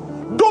instruction,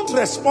 don't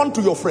respond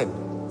to your friend.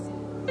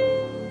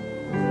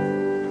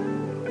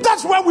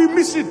 That's where we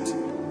miss it.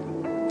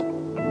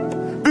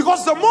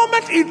 Because the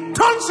moment it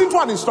turns into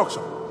an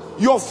instruction,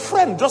 your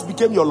friend just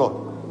became your Lord.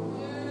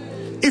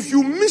 If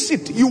you miss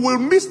it, you will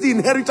miss the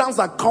inheritance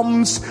that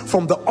comes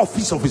from the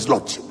office of his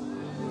lordship.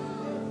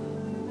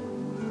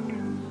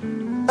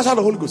 That's how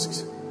the Holy Ghost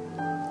is.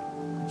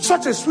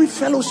 Such a sweet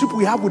fellowship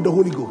we have with the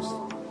Holy Ghost.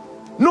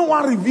 No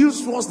one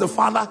reveals to us the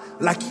Father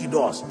like he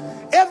does.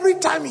 Every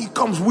time he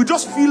comes, we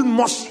just feel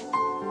mushy.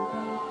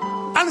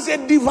 And it's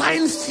a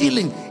divine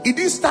feeling. It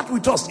didn't start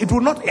with us. It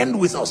will not end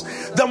with us.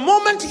 The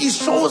moment he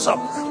shows up,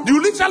 you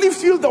literally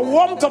feel the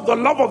warmth of the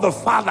love of the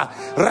Father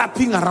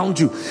wrapping around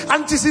you.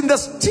 And it is in the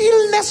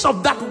stillness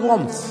of that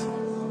warmth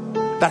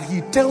that he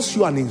tells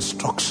you an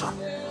instruction.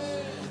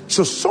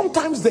 So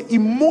sometimes the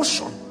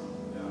emotion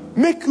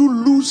make you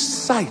lose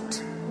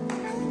sight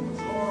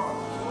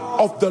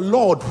of the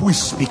Lord who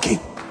is speaking.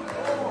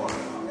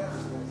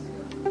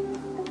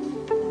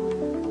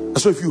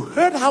 So if you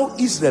heard how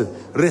Israel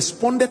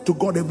responded to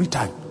God every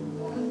time,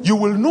 you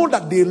will know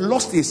that they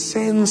lost a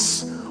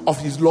sense of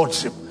his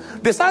lordship.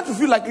 They started to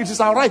feel like it is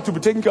our right to be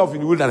taken care of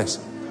in the wilderness.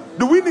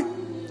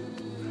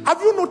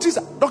 Have you noticed,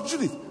 Dr.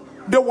 Judith,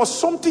 there was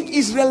something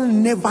Israel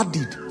never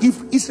did.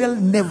 If Israel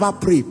never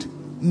prayed,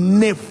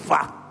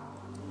 never.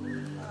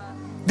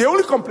 They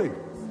only complained.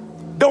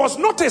 There was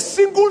not a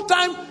single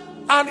time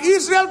and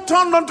Israel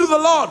turned unto the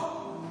Lord.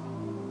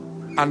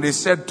 And they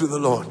said to the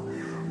Lord,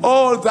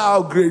 "O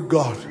thou great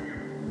God,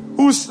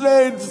 who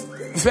slayed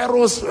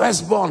Pharaoh's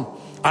firstborn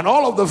and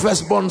all of the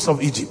firstborns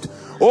of Egypt.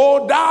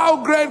 O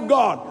thou great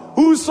God,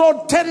 who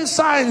saw 10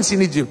 signs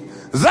in Egypt.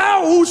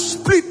 Thou who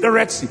split the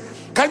Red Sea."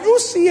 Can you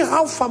see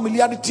how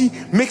familiarity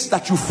makes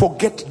that you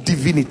forget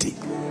divinity?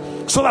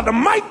 So that the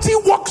mighty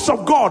works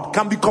of God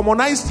can be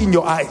commonized in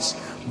your eyes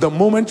the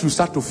moment you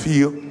start to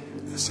feel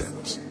the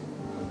sense.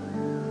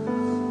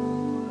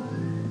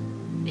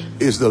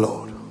 Is the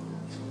Lord.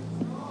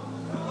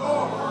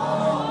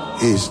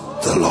 Is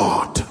the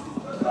Lord.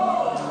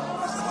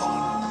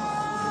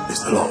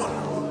 Is the Lord.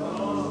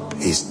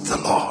 Is the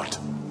Lord.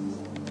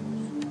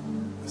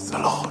 Is the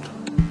Lord.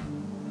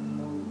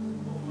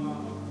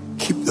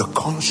 Keep the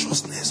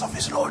consciousness of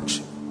his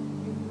lordship.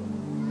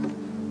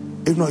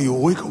 If not, you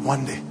wake up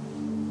one day,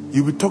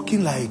 you'll be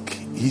talking like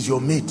he's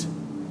your mate.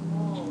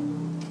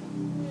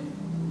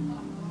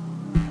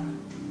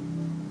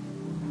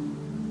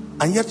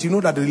 And yet you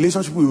know that the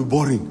relationship will be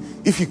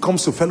boring if he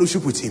comes to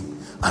fellowship with him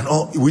and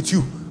all with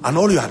you, and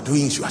all you are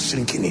doing is you are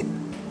shrinking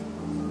in.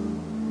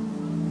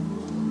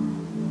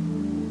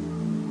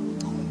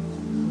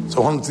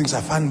 So one of the things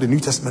I find in the New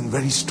Testament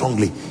very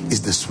strongly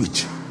is the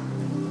switch.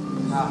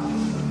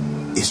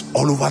 It's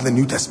all over the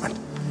New Testament.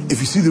 If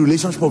you see the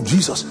relationship of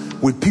Jesus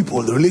with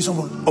people, the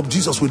relationship of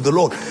Jesus with the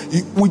Lord,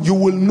 you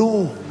will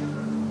know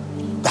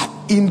that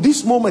in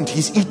this moment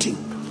he's eating.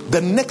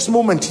 The next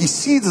moment he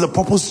sees the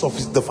purpose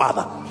of the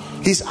Father.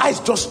 His eyes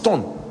just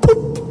turn,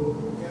 poop,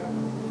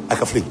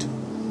 like a flint.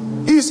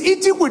 He's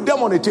eating with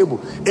them on a table.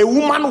 A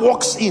woman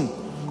walks in.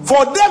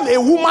 For them, a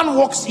woman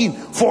walks in.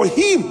 For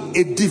him,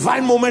 a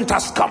divine moment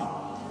has come.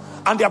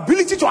 And the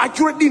ability to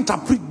accurately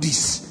interpret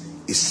this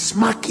is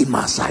smack in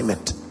my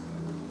assignment.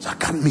 So I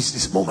can't miss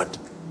this moment.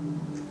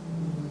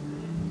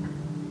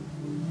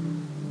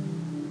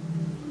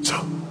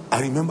 So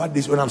I remember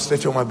this when I'm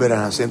stretching on my bed and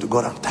I'm saying to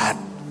God, I'm tired.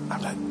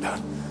 I'm like,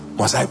 God,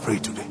 must I pray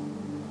today?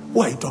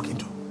 Who are you talking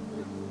to?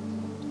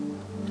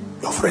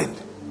 Your friend.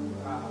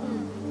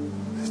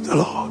 It's the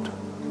Lord.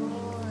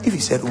 If he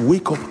said,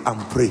 wake up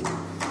and pray,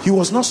 he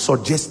was not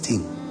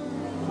suggesting.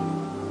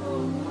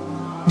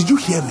 Did you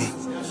hear me?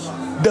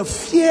 The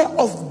fear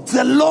of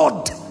the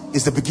Lord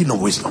is the beginning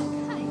of wisdom.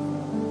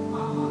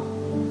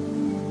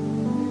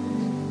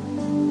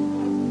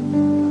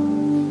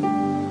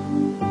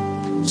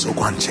 So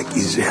go and check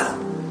Israel.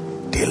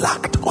 They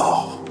lacked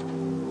awe.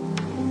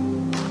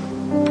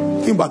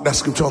 Came back that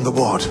scripture on the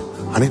board.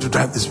 I need to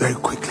drive this very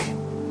quickly.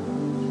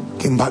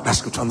 Came back that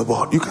scripture on the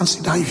board. You can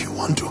sit down if you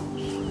want to.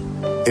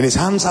 In his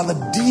hands are the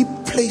deep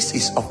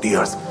places of the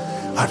earth.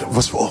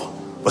 Verse 4.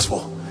 Verse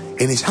 4.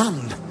 In his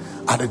hand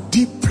are the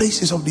deep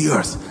places of the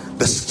earth.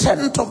 The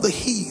strength of the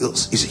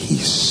hills is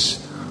his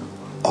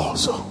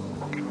also.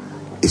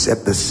 He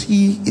said the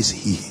sea is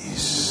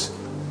his.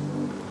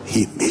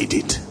 He made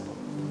it.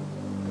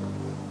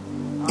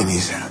 In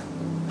his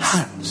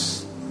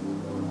hands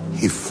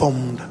he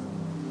formed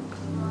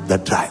the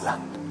dry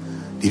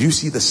land. Did you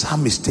see the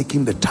psalmist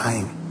taking the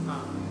time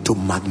to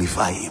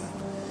magnify him?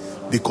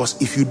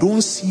 Because if you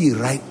don't see a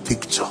right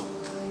picture,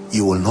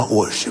 you will not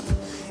worship.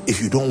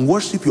 If you don't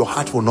worship, your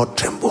heart will not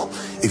tremble.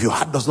 If your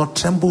heart does not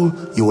tremble,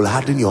 you will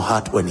harden your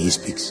heart when he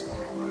speaks.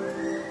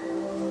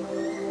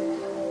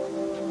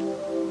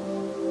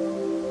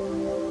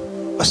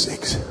 Verse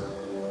 6.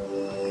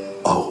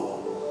 Oh,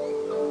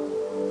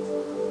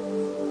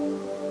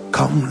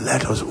 come,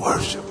 let us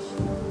worship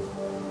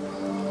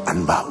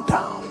and bow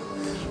down.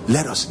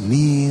 Let us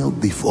kneel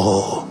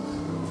before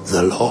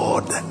the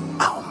Lord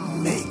our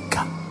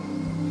Maker.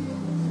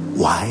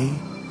 Why?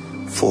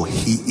 For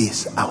he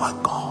is our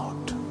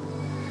God,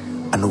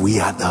 and we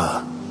are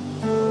the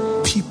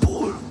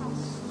people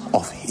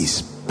of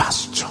his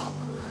pasture,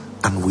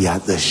 and we are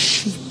the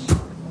sheep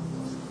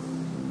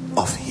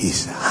of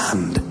his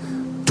hand.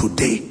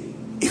 Today,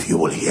 if you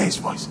will hear his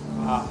voice.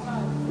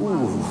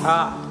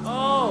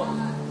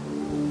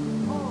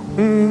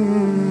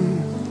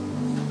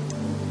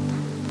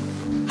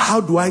 How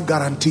do I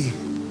guarantee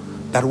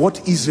that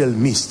what Israel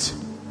missed,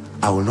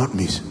 I will not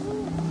miss?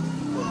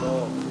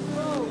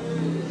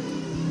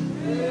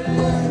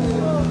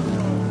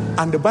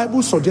 And the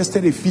Bible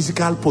suggested a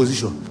physical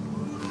position.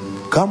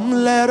 Come,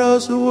 let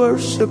us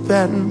worship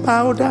and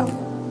bow down.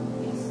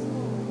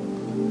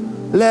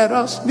 Let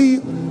us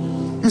kneel.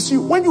 You see,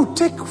 when you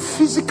take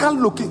physical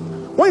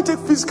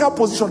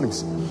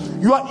positionings,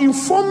 you are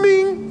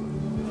informing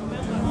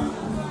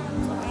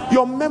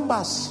your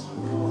members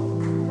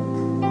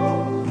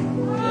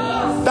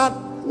that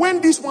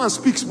when this one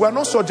speaks, we are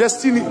not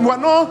suggesting it.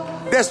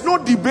 There's no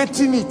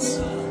debating it.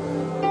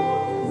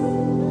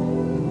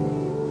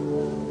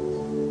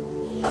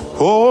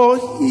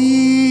 Oh,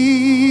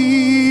 He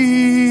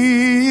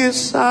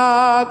is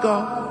our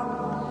God,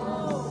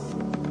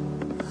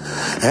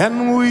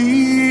 and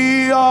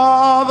we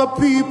are the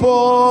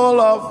people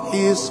of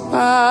His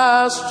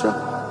pasture,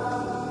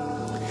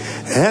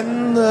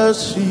 and the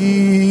sheep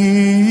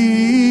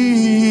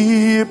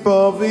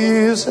of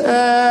His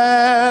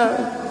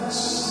hands.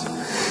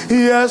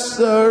 Yes,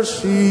 the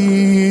sheep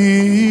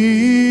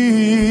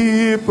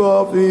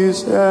of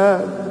His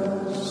hands.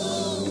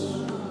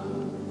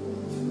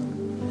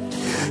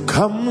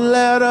 Come,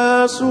 let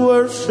us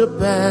worship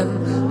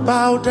and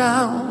bow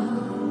down.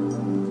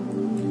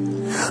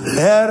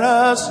 Let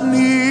us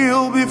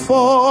kneel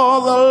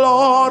before the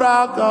Lord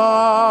our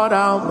God,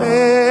 our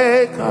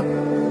Maker.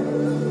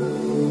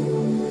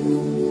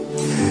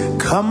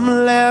 Come,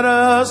 let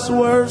us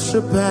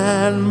worship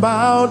and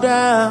bow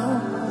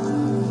down.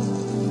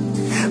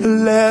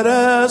 Let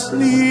us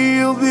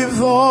kneel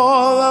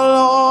before the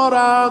Lord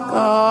our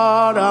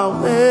God, our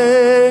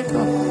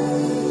Maker.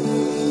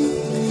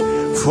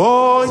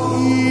 For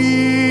He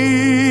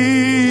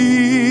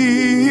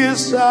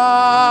is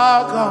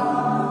our God,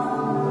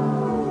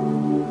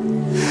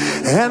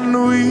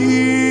 and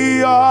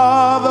we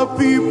are the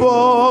people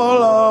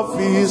of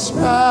His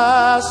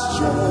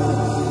pasture,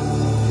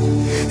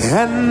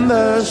 and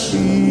the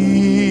sheep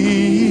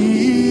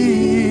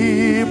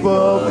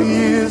of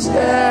His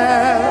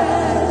hand.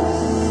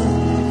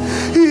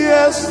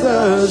 Yes,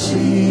 the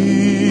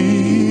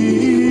sheep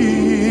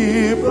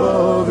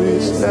of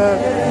His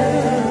hand.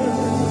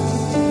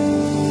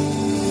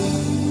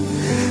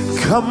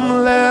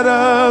 Come, let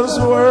us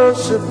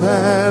worship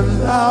and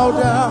bow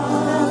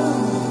down.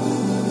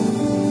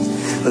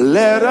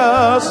 Let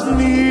us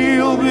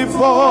kneel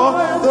before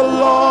the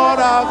Lord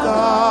our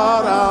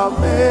God, our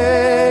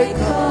Maker.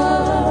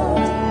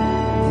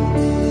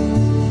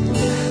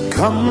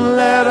 Come,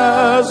 let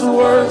us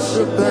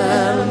worship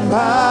and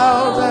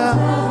bow down.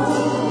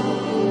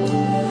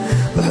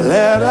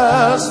 Let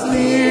us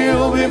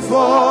kneel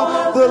before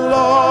the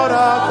Lord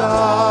our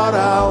God,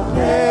 our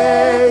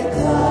Maker.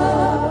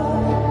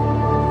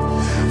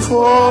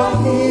 For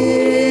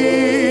He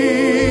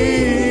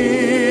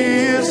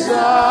is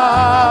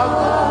our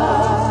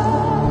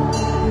God,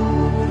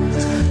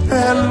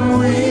 and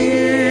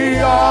we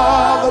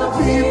are the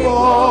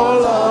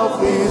people of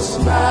His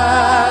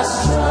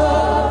pasture,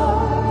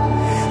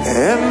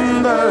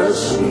 and the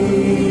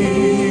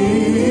sheep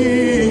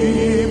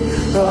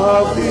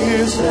of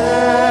His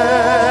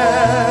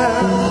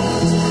hand.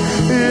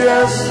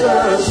 Yes,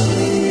 the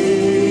sheep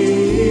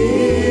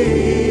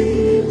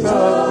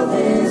of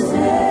His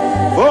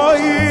hand. For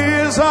He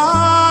is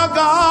our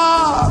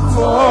God,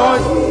 for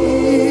He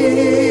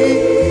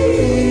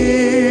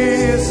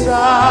is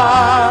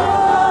our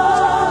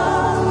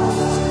God,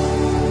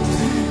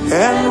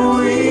 and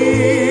we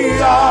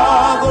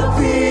are the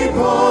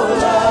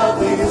people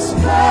of His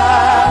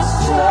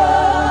pasture,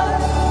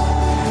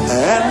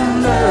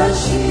 and the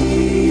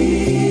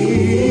sheep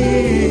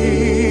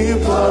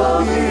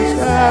of His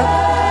hand.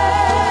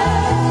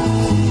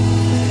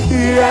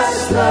 Yes,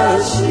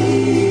 the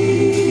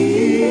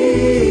sheep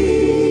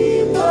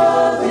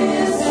of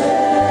His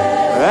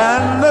hand.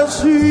 And the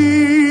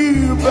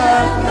sheep,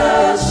 and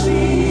the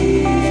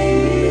sheep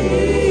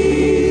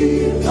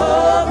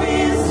of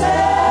His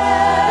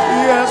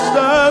hand. Yes,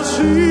 the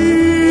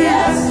sheep,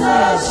 yes,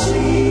 the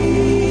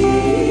sheep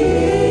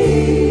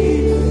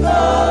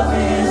of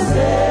His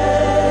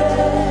hand.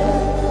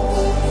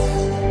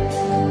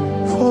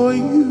 For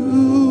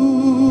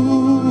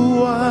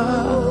You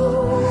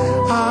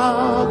are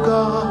our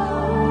God,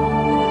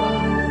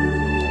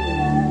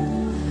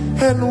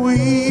 and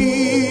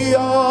we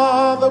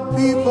are the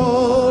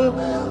people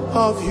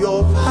of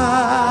Your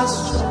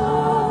pasture.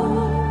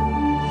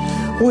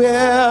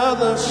 We're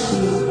the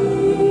sheep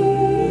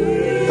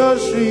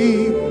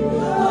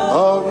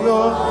of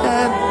Your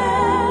hand.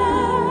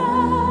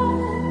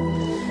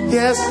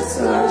 Yes,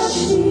 the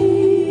sheep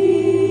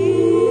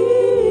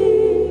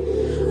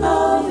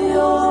of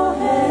Your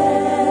hand.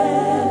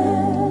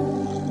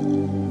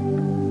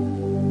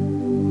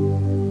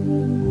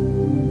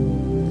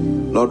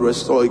 Lord,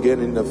 restore again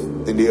in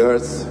the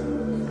earth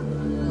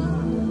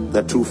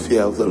the true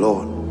fear of the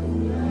Lord.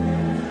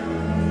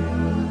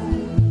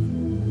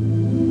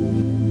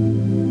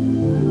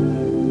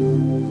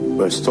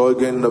 Restore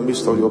again in the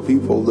midst of Your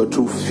people the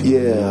true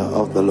fear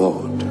of the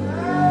Lord.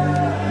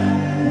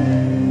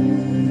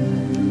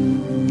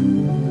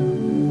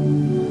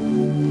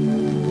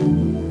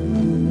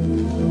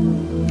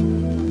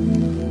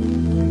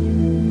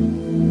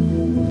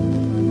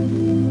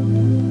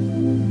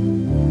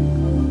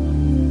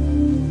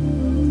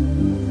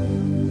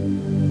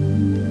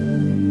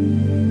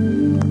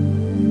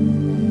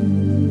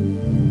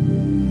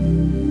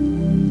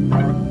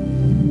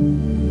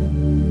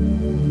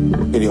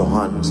 In your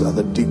hands are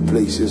the deep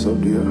places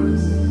of the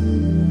earth.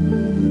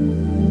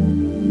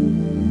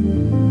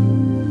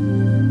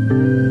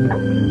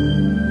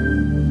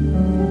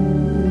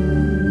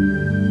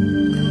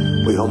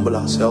 We humble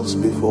ourselves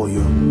before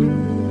you.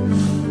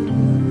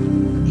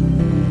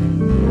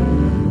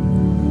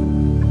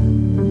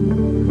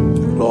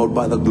 Lord,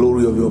 by the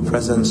glory of your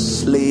presence,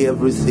 slay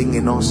everything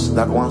in us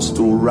that wants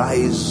to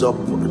rise up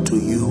to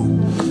you,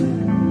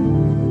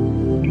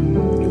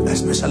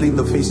 especially in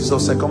the faces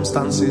of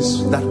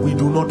circumstances that we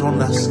do not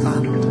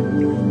understand.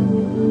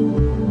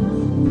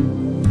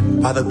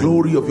 By the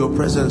glory of your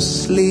presence,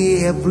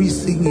 slay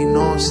everything in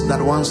us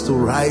that wants to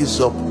rise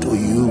up to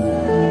you.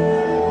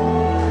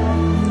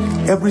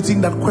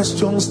 Everything that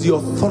questions the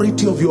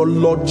authority of your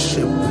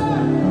lordship,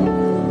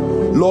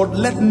 Lord,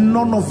 let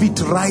none of it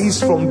rise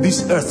from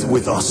this earth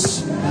with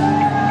us.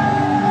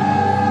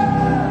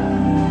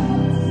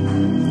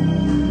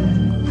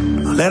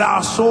 Let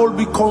our soul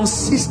be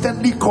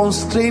consistently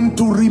constrained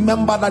to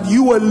remember that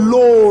you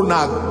alone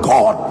are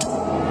God.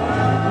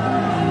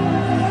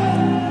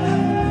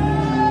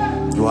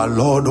 You are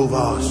Lord over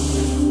us.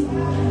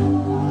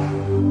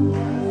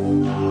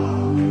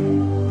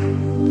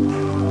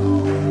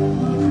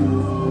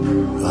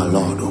 You are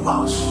Lord over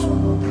us.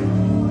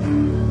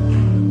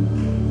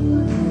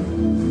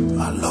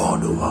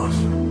 Lord over us.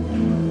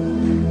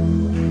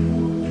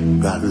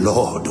 God,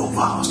 Lord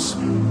over us.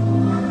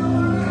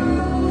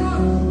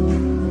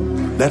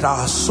 Let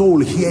our soul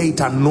hear it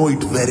and know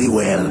it very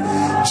well.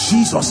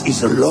 Jesus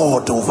is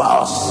Lord over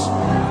us.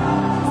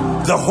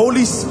 The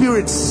Holy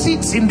Spirit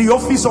sits in the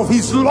office of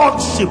his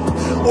lordship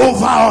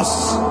over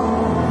us.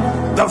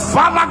 The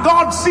Father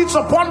God sits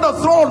upon the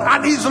throne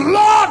and is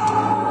Lord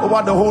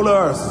over the whole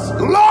earth.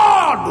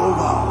 Lord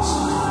over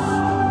us.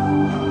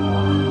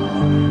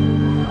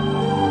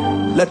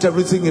 Let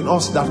everything in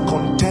us that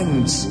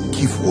contends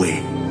give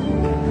way.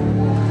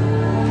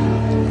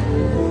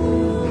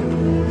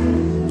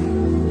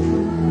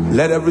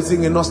 Let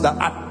everything in us that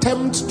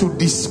attempts to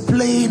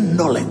display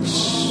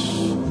knowledge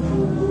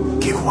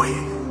give way.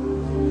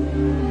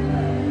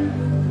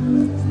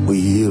 We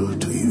yield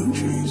to you,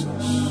 Jesus.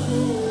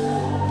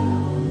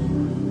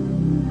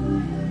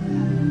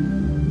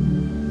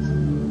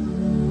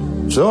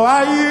 So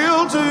I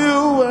yield to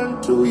you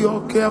and to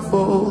your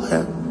careful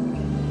hand.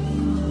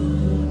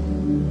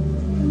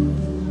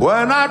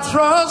 When I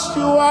trust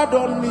you, I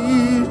don't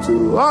need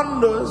to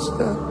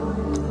understand.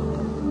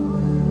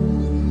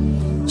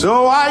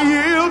 So I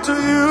yield to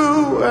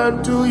you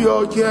and to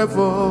your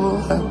careful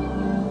hand.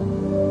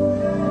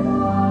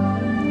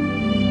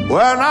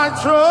 When I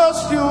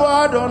trust you,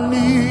 I don't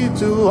need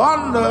to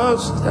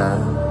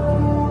understand.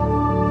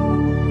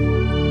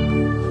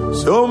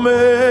 So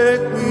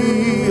make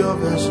me a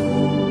vessel.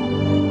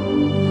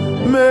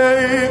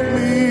 Make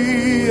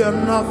me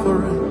an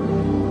offering.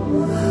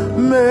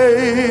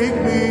 Make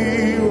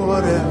me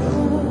whatever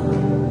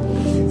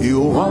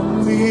you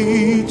want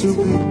me to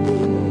be.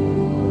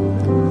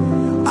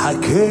 I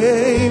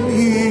came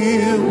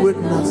here with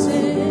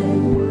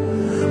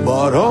nothing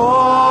but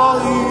all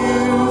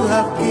you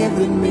have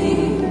given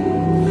me.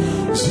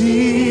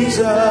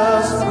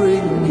 Jesus,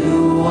 bring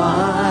new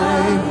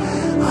wine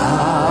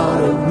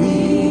out of me.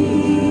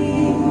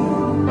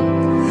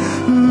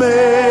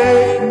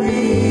 Make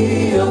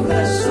me a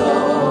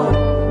vessel.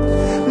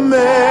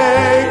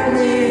 Make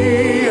me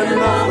an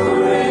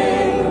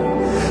offering.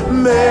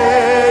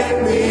 Make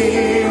me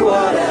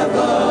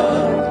whatever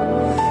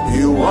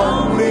you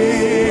want me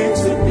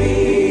to be.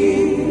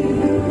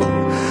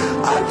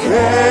 I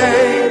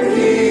came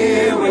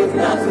here with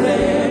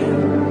nothing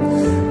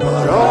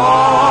but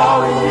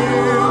all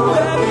you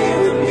have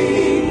given me.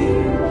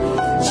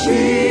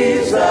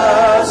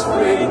 Jesus,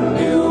 bring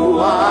new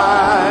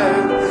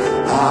wine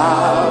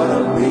out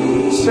of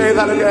me. Say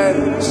that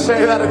again.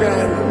 Say that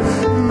again.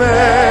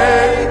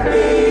 Make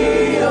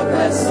me a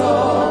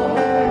vessel.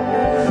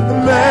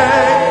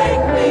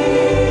 Make me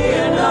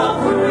an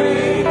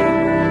offering.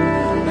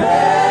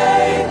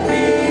 Make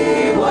me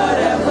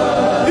whatever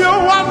you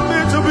want me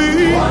to be.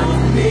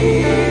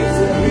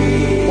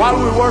 While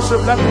we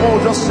worship, let Paul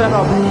just set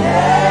up.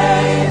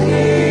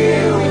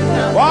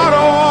 What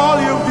all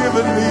you've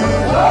given me.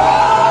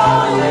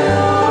 All you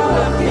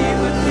have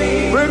given me.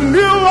 Bring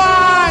new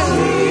wine.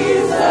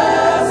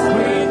 Jesus,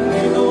 bring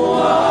new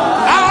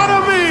wine out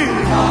of me.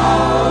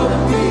 Out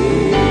of me.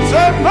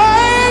 Say,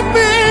 make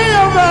me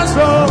a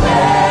vessel.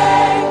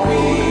 Make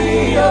me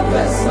a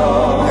vessel.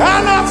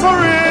 An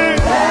offering.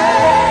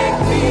 Make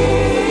me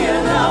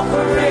an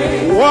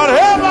offering.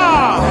 Whatever.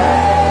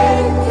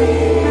 Make me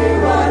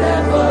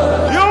whatever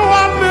you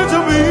want me to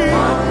be.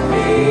 Want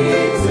me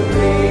to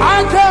be. I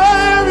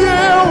came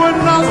here with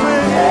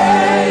nothing.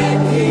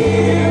 Came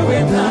here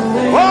with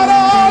nothing. But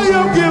all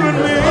you've given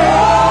me.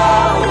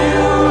 All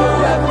you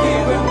have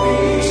given me.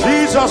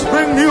 Jesus,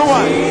 bring new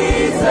wine.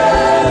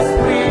 Jesus,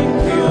 bring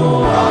new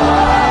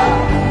wine.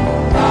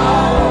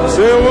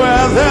 Say,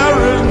 where there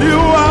is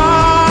new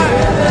wine.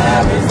 Where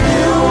there is new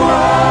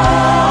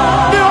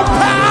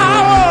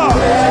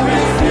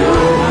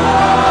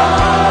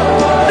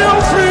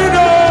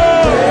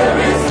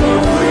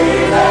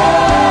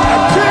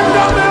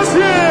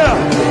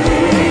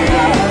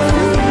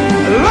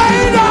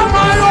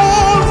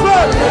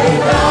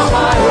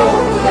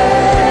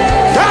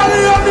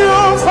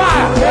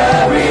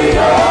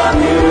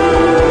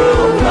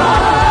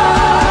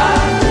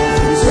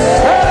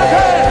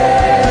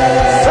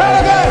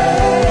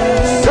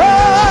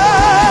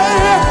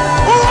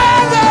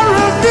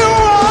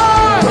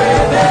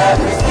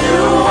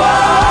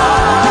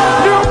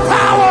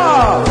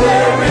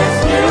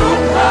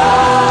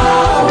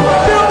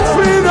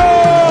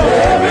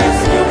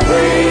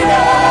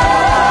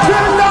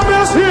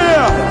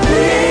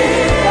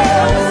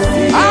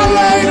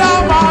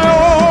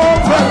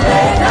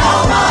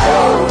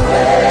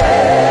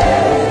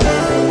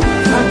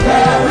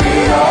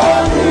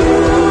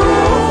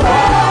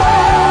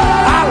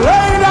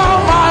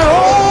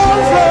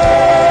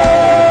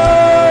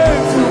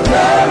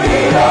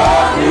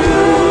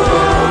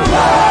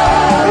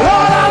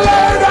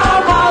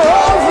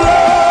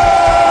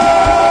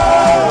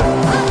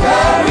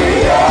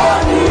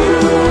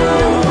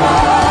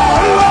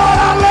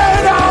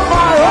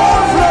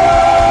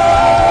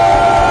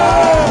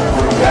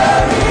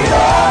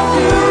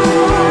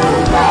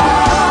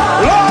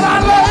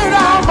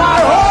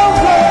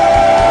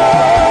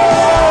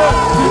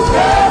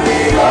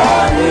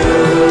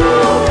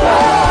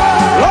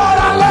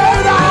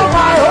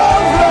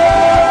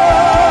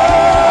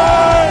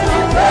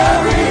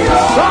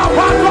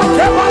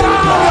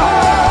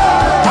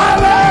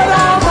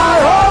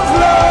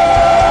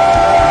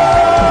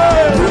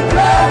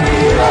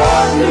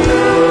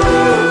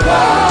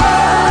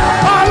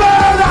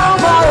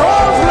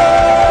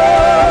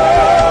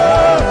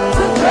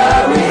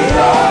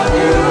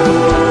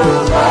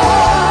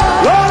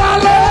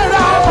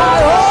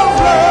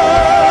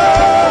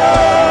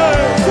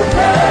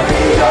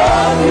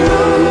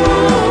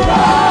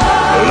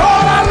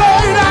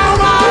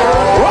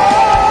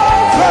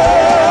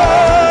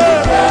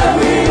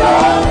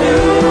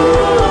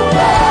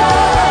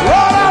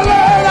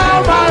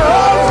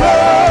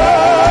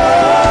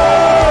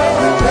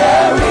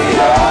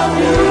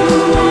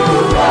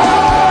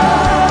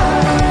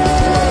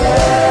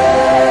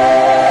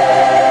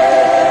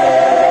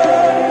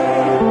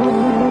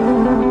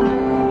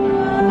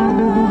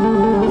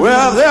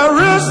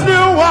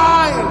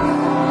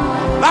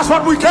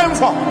what we came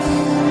for.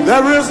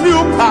 There is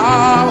new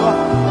power.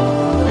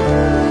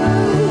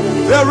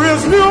 There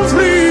is new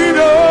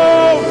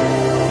freedom.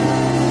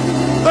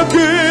 The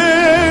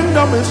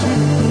kingdom is here.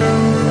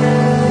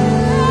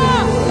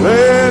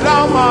 Lay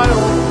down my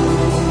own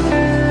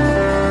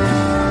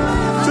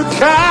to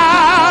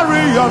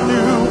carry your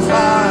new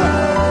fire.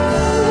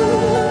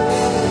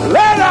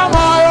 Lay down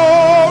my own.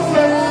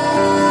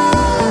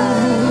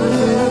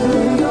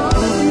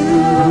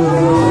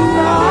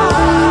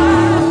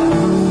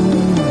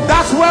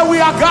 That's where we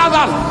are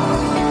gathered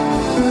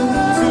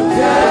to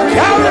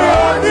carry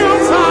your new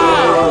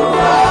fire.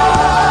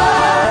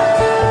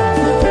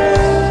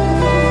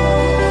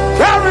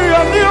 Carry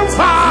your new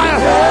fire.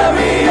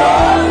 Carry your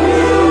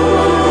new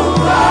fire.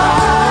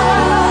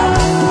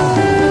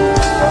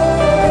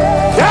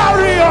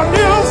 Carry your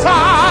new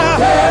fire.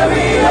 Carry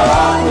your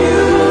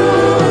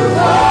new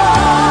fire.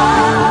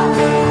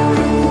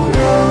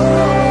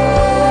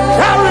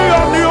 Carry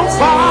your new fire. Carry your new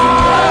fire. Carry your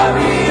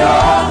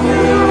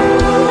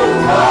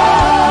new fire.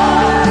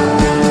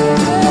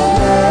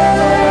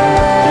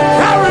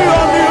 Carry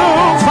your new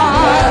fire.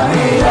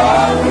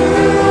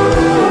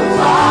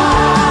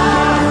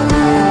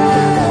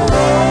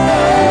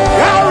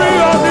 Carry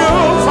your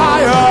new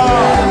fire.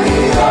 Carry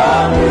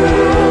your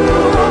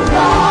new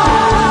fire.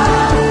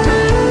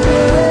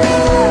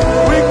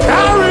 We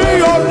carry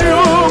your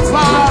new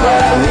fire.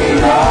 Carry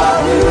your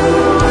new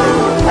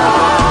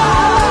fire.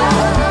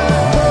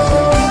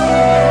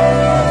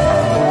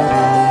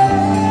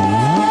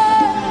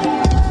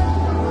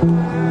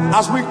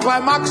 As we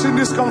climax in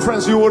this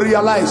conference, you will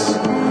realize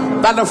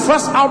that the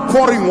first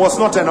outpouring was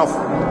not enough.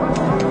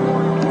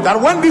 That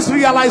when these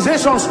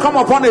realizations come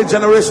upon a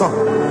generation,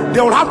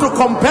 they will have to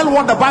compel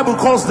what the Bible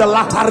calls the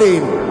latter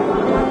rain.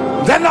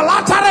 Then the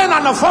latter rain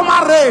and the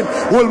former rain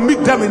will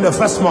meet them in the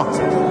first month.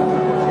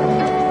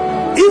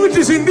 If it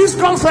is in this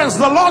conference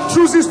the Lord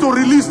chooses to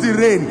release the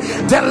rain,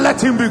 then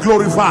let him be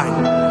glorified.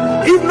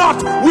 If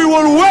not, we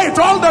will wait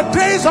all the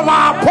days of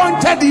our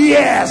appointed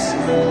years.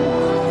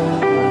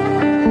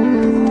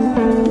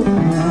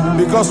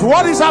 Because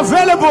what is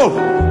available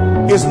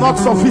is not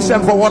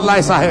sufficient for what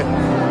lies ahead.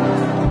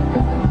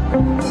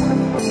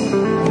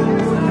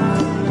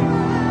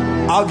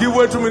 I'll give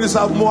way to Minister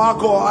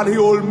Akoh and he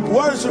will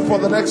worship for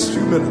the next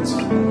few minutes.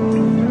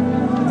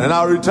 And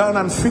I'll return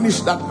and finish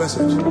that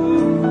message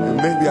in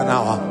maybe an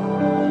hour.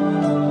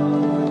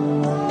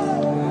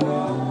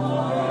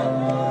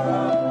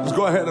 Let's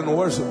go ahead and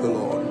worship the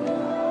Lord.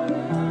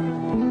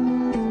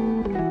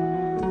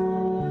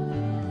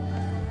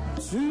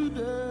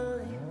 Today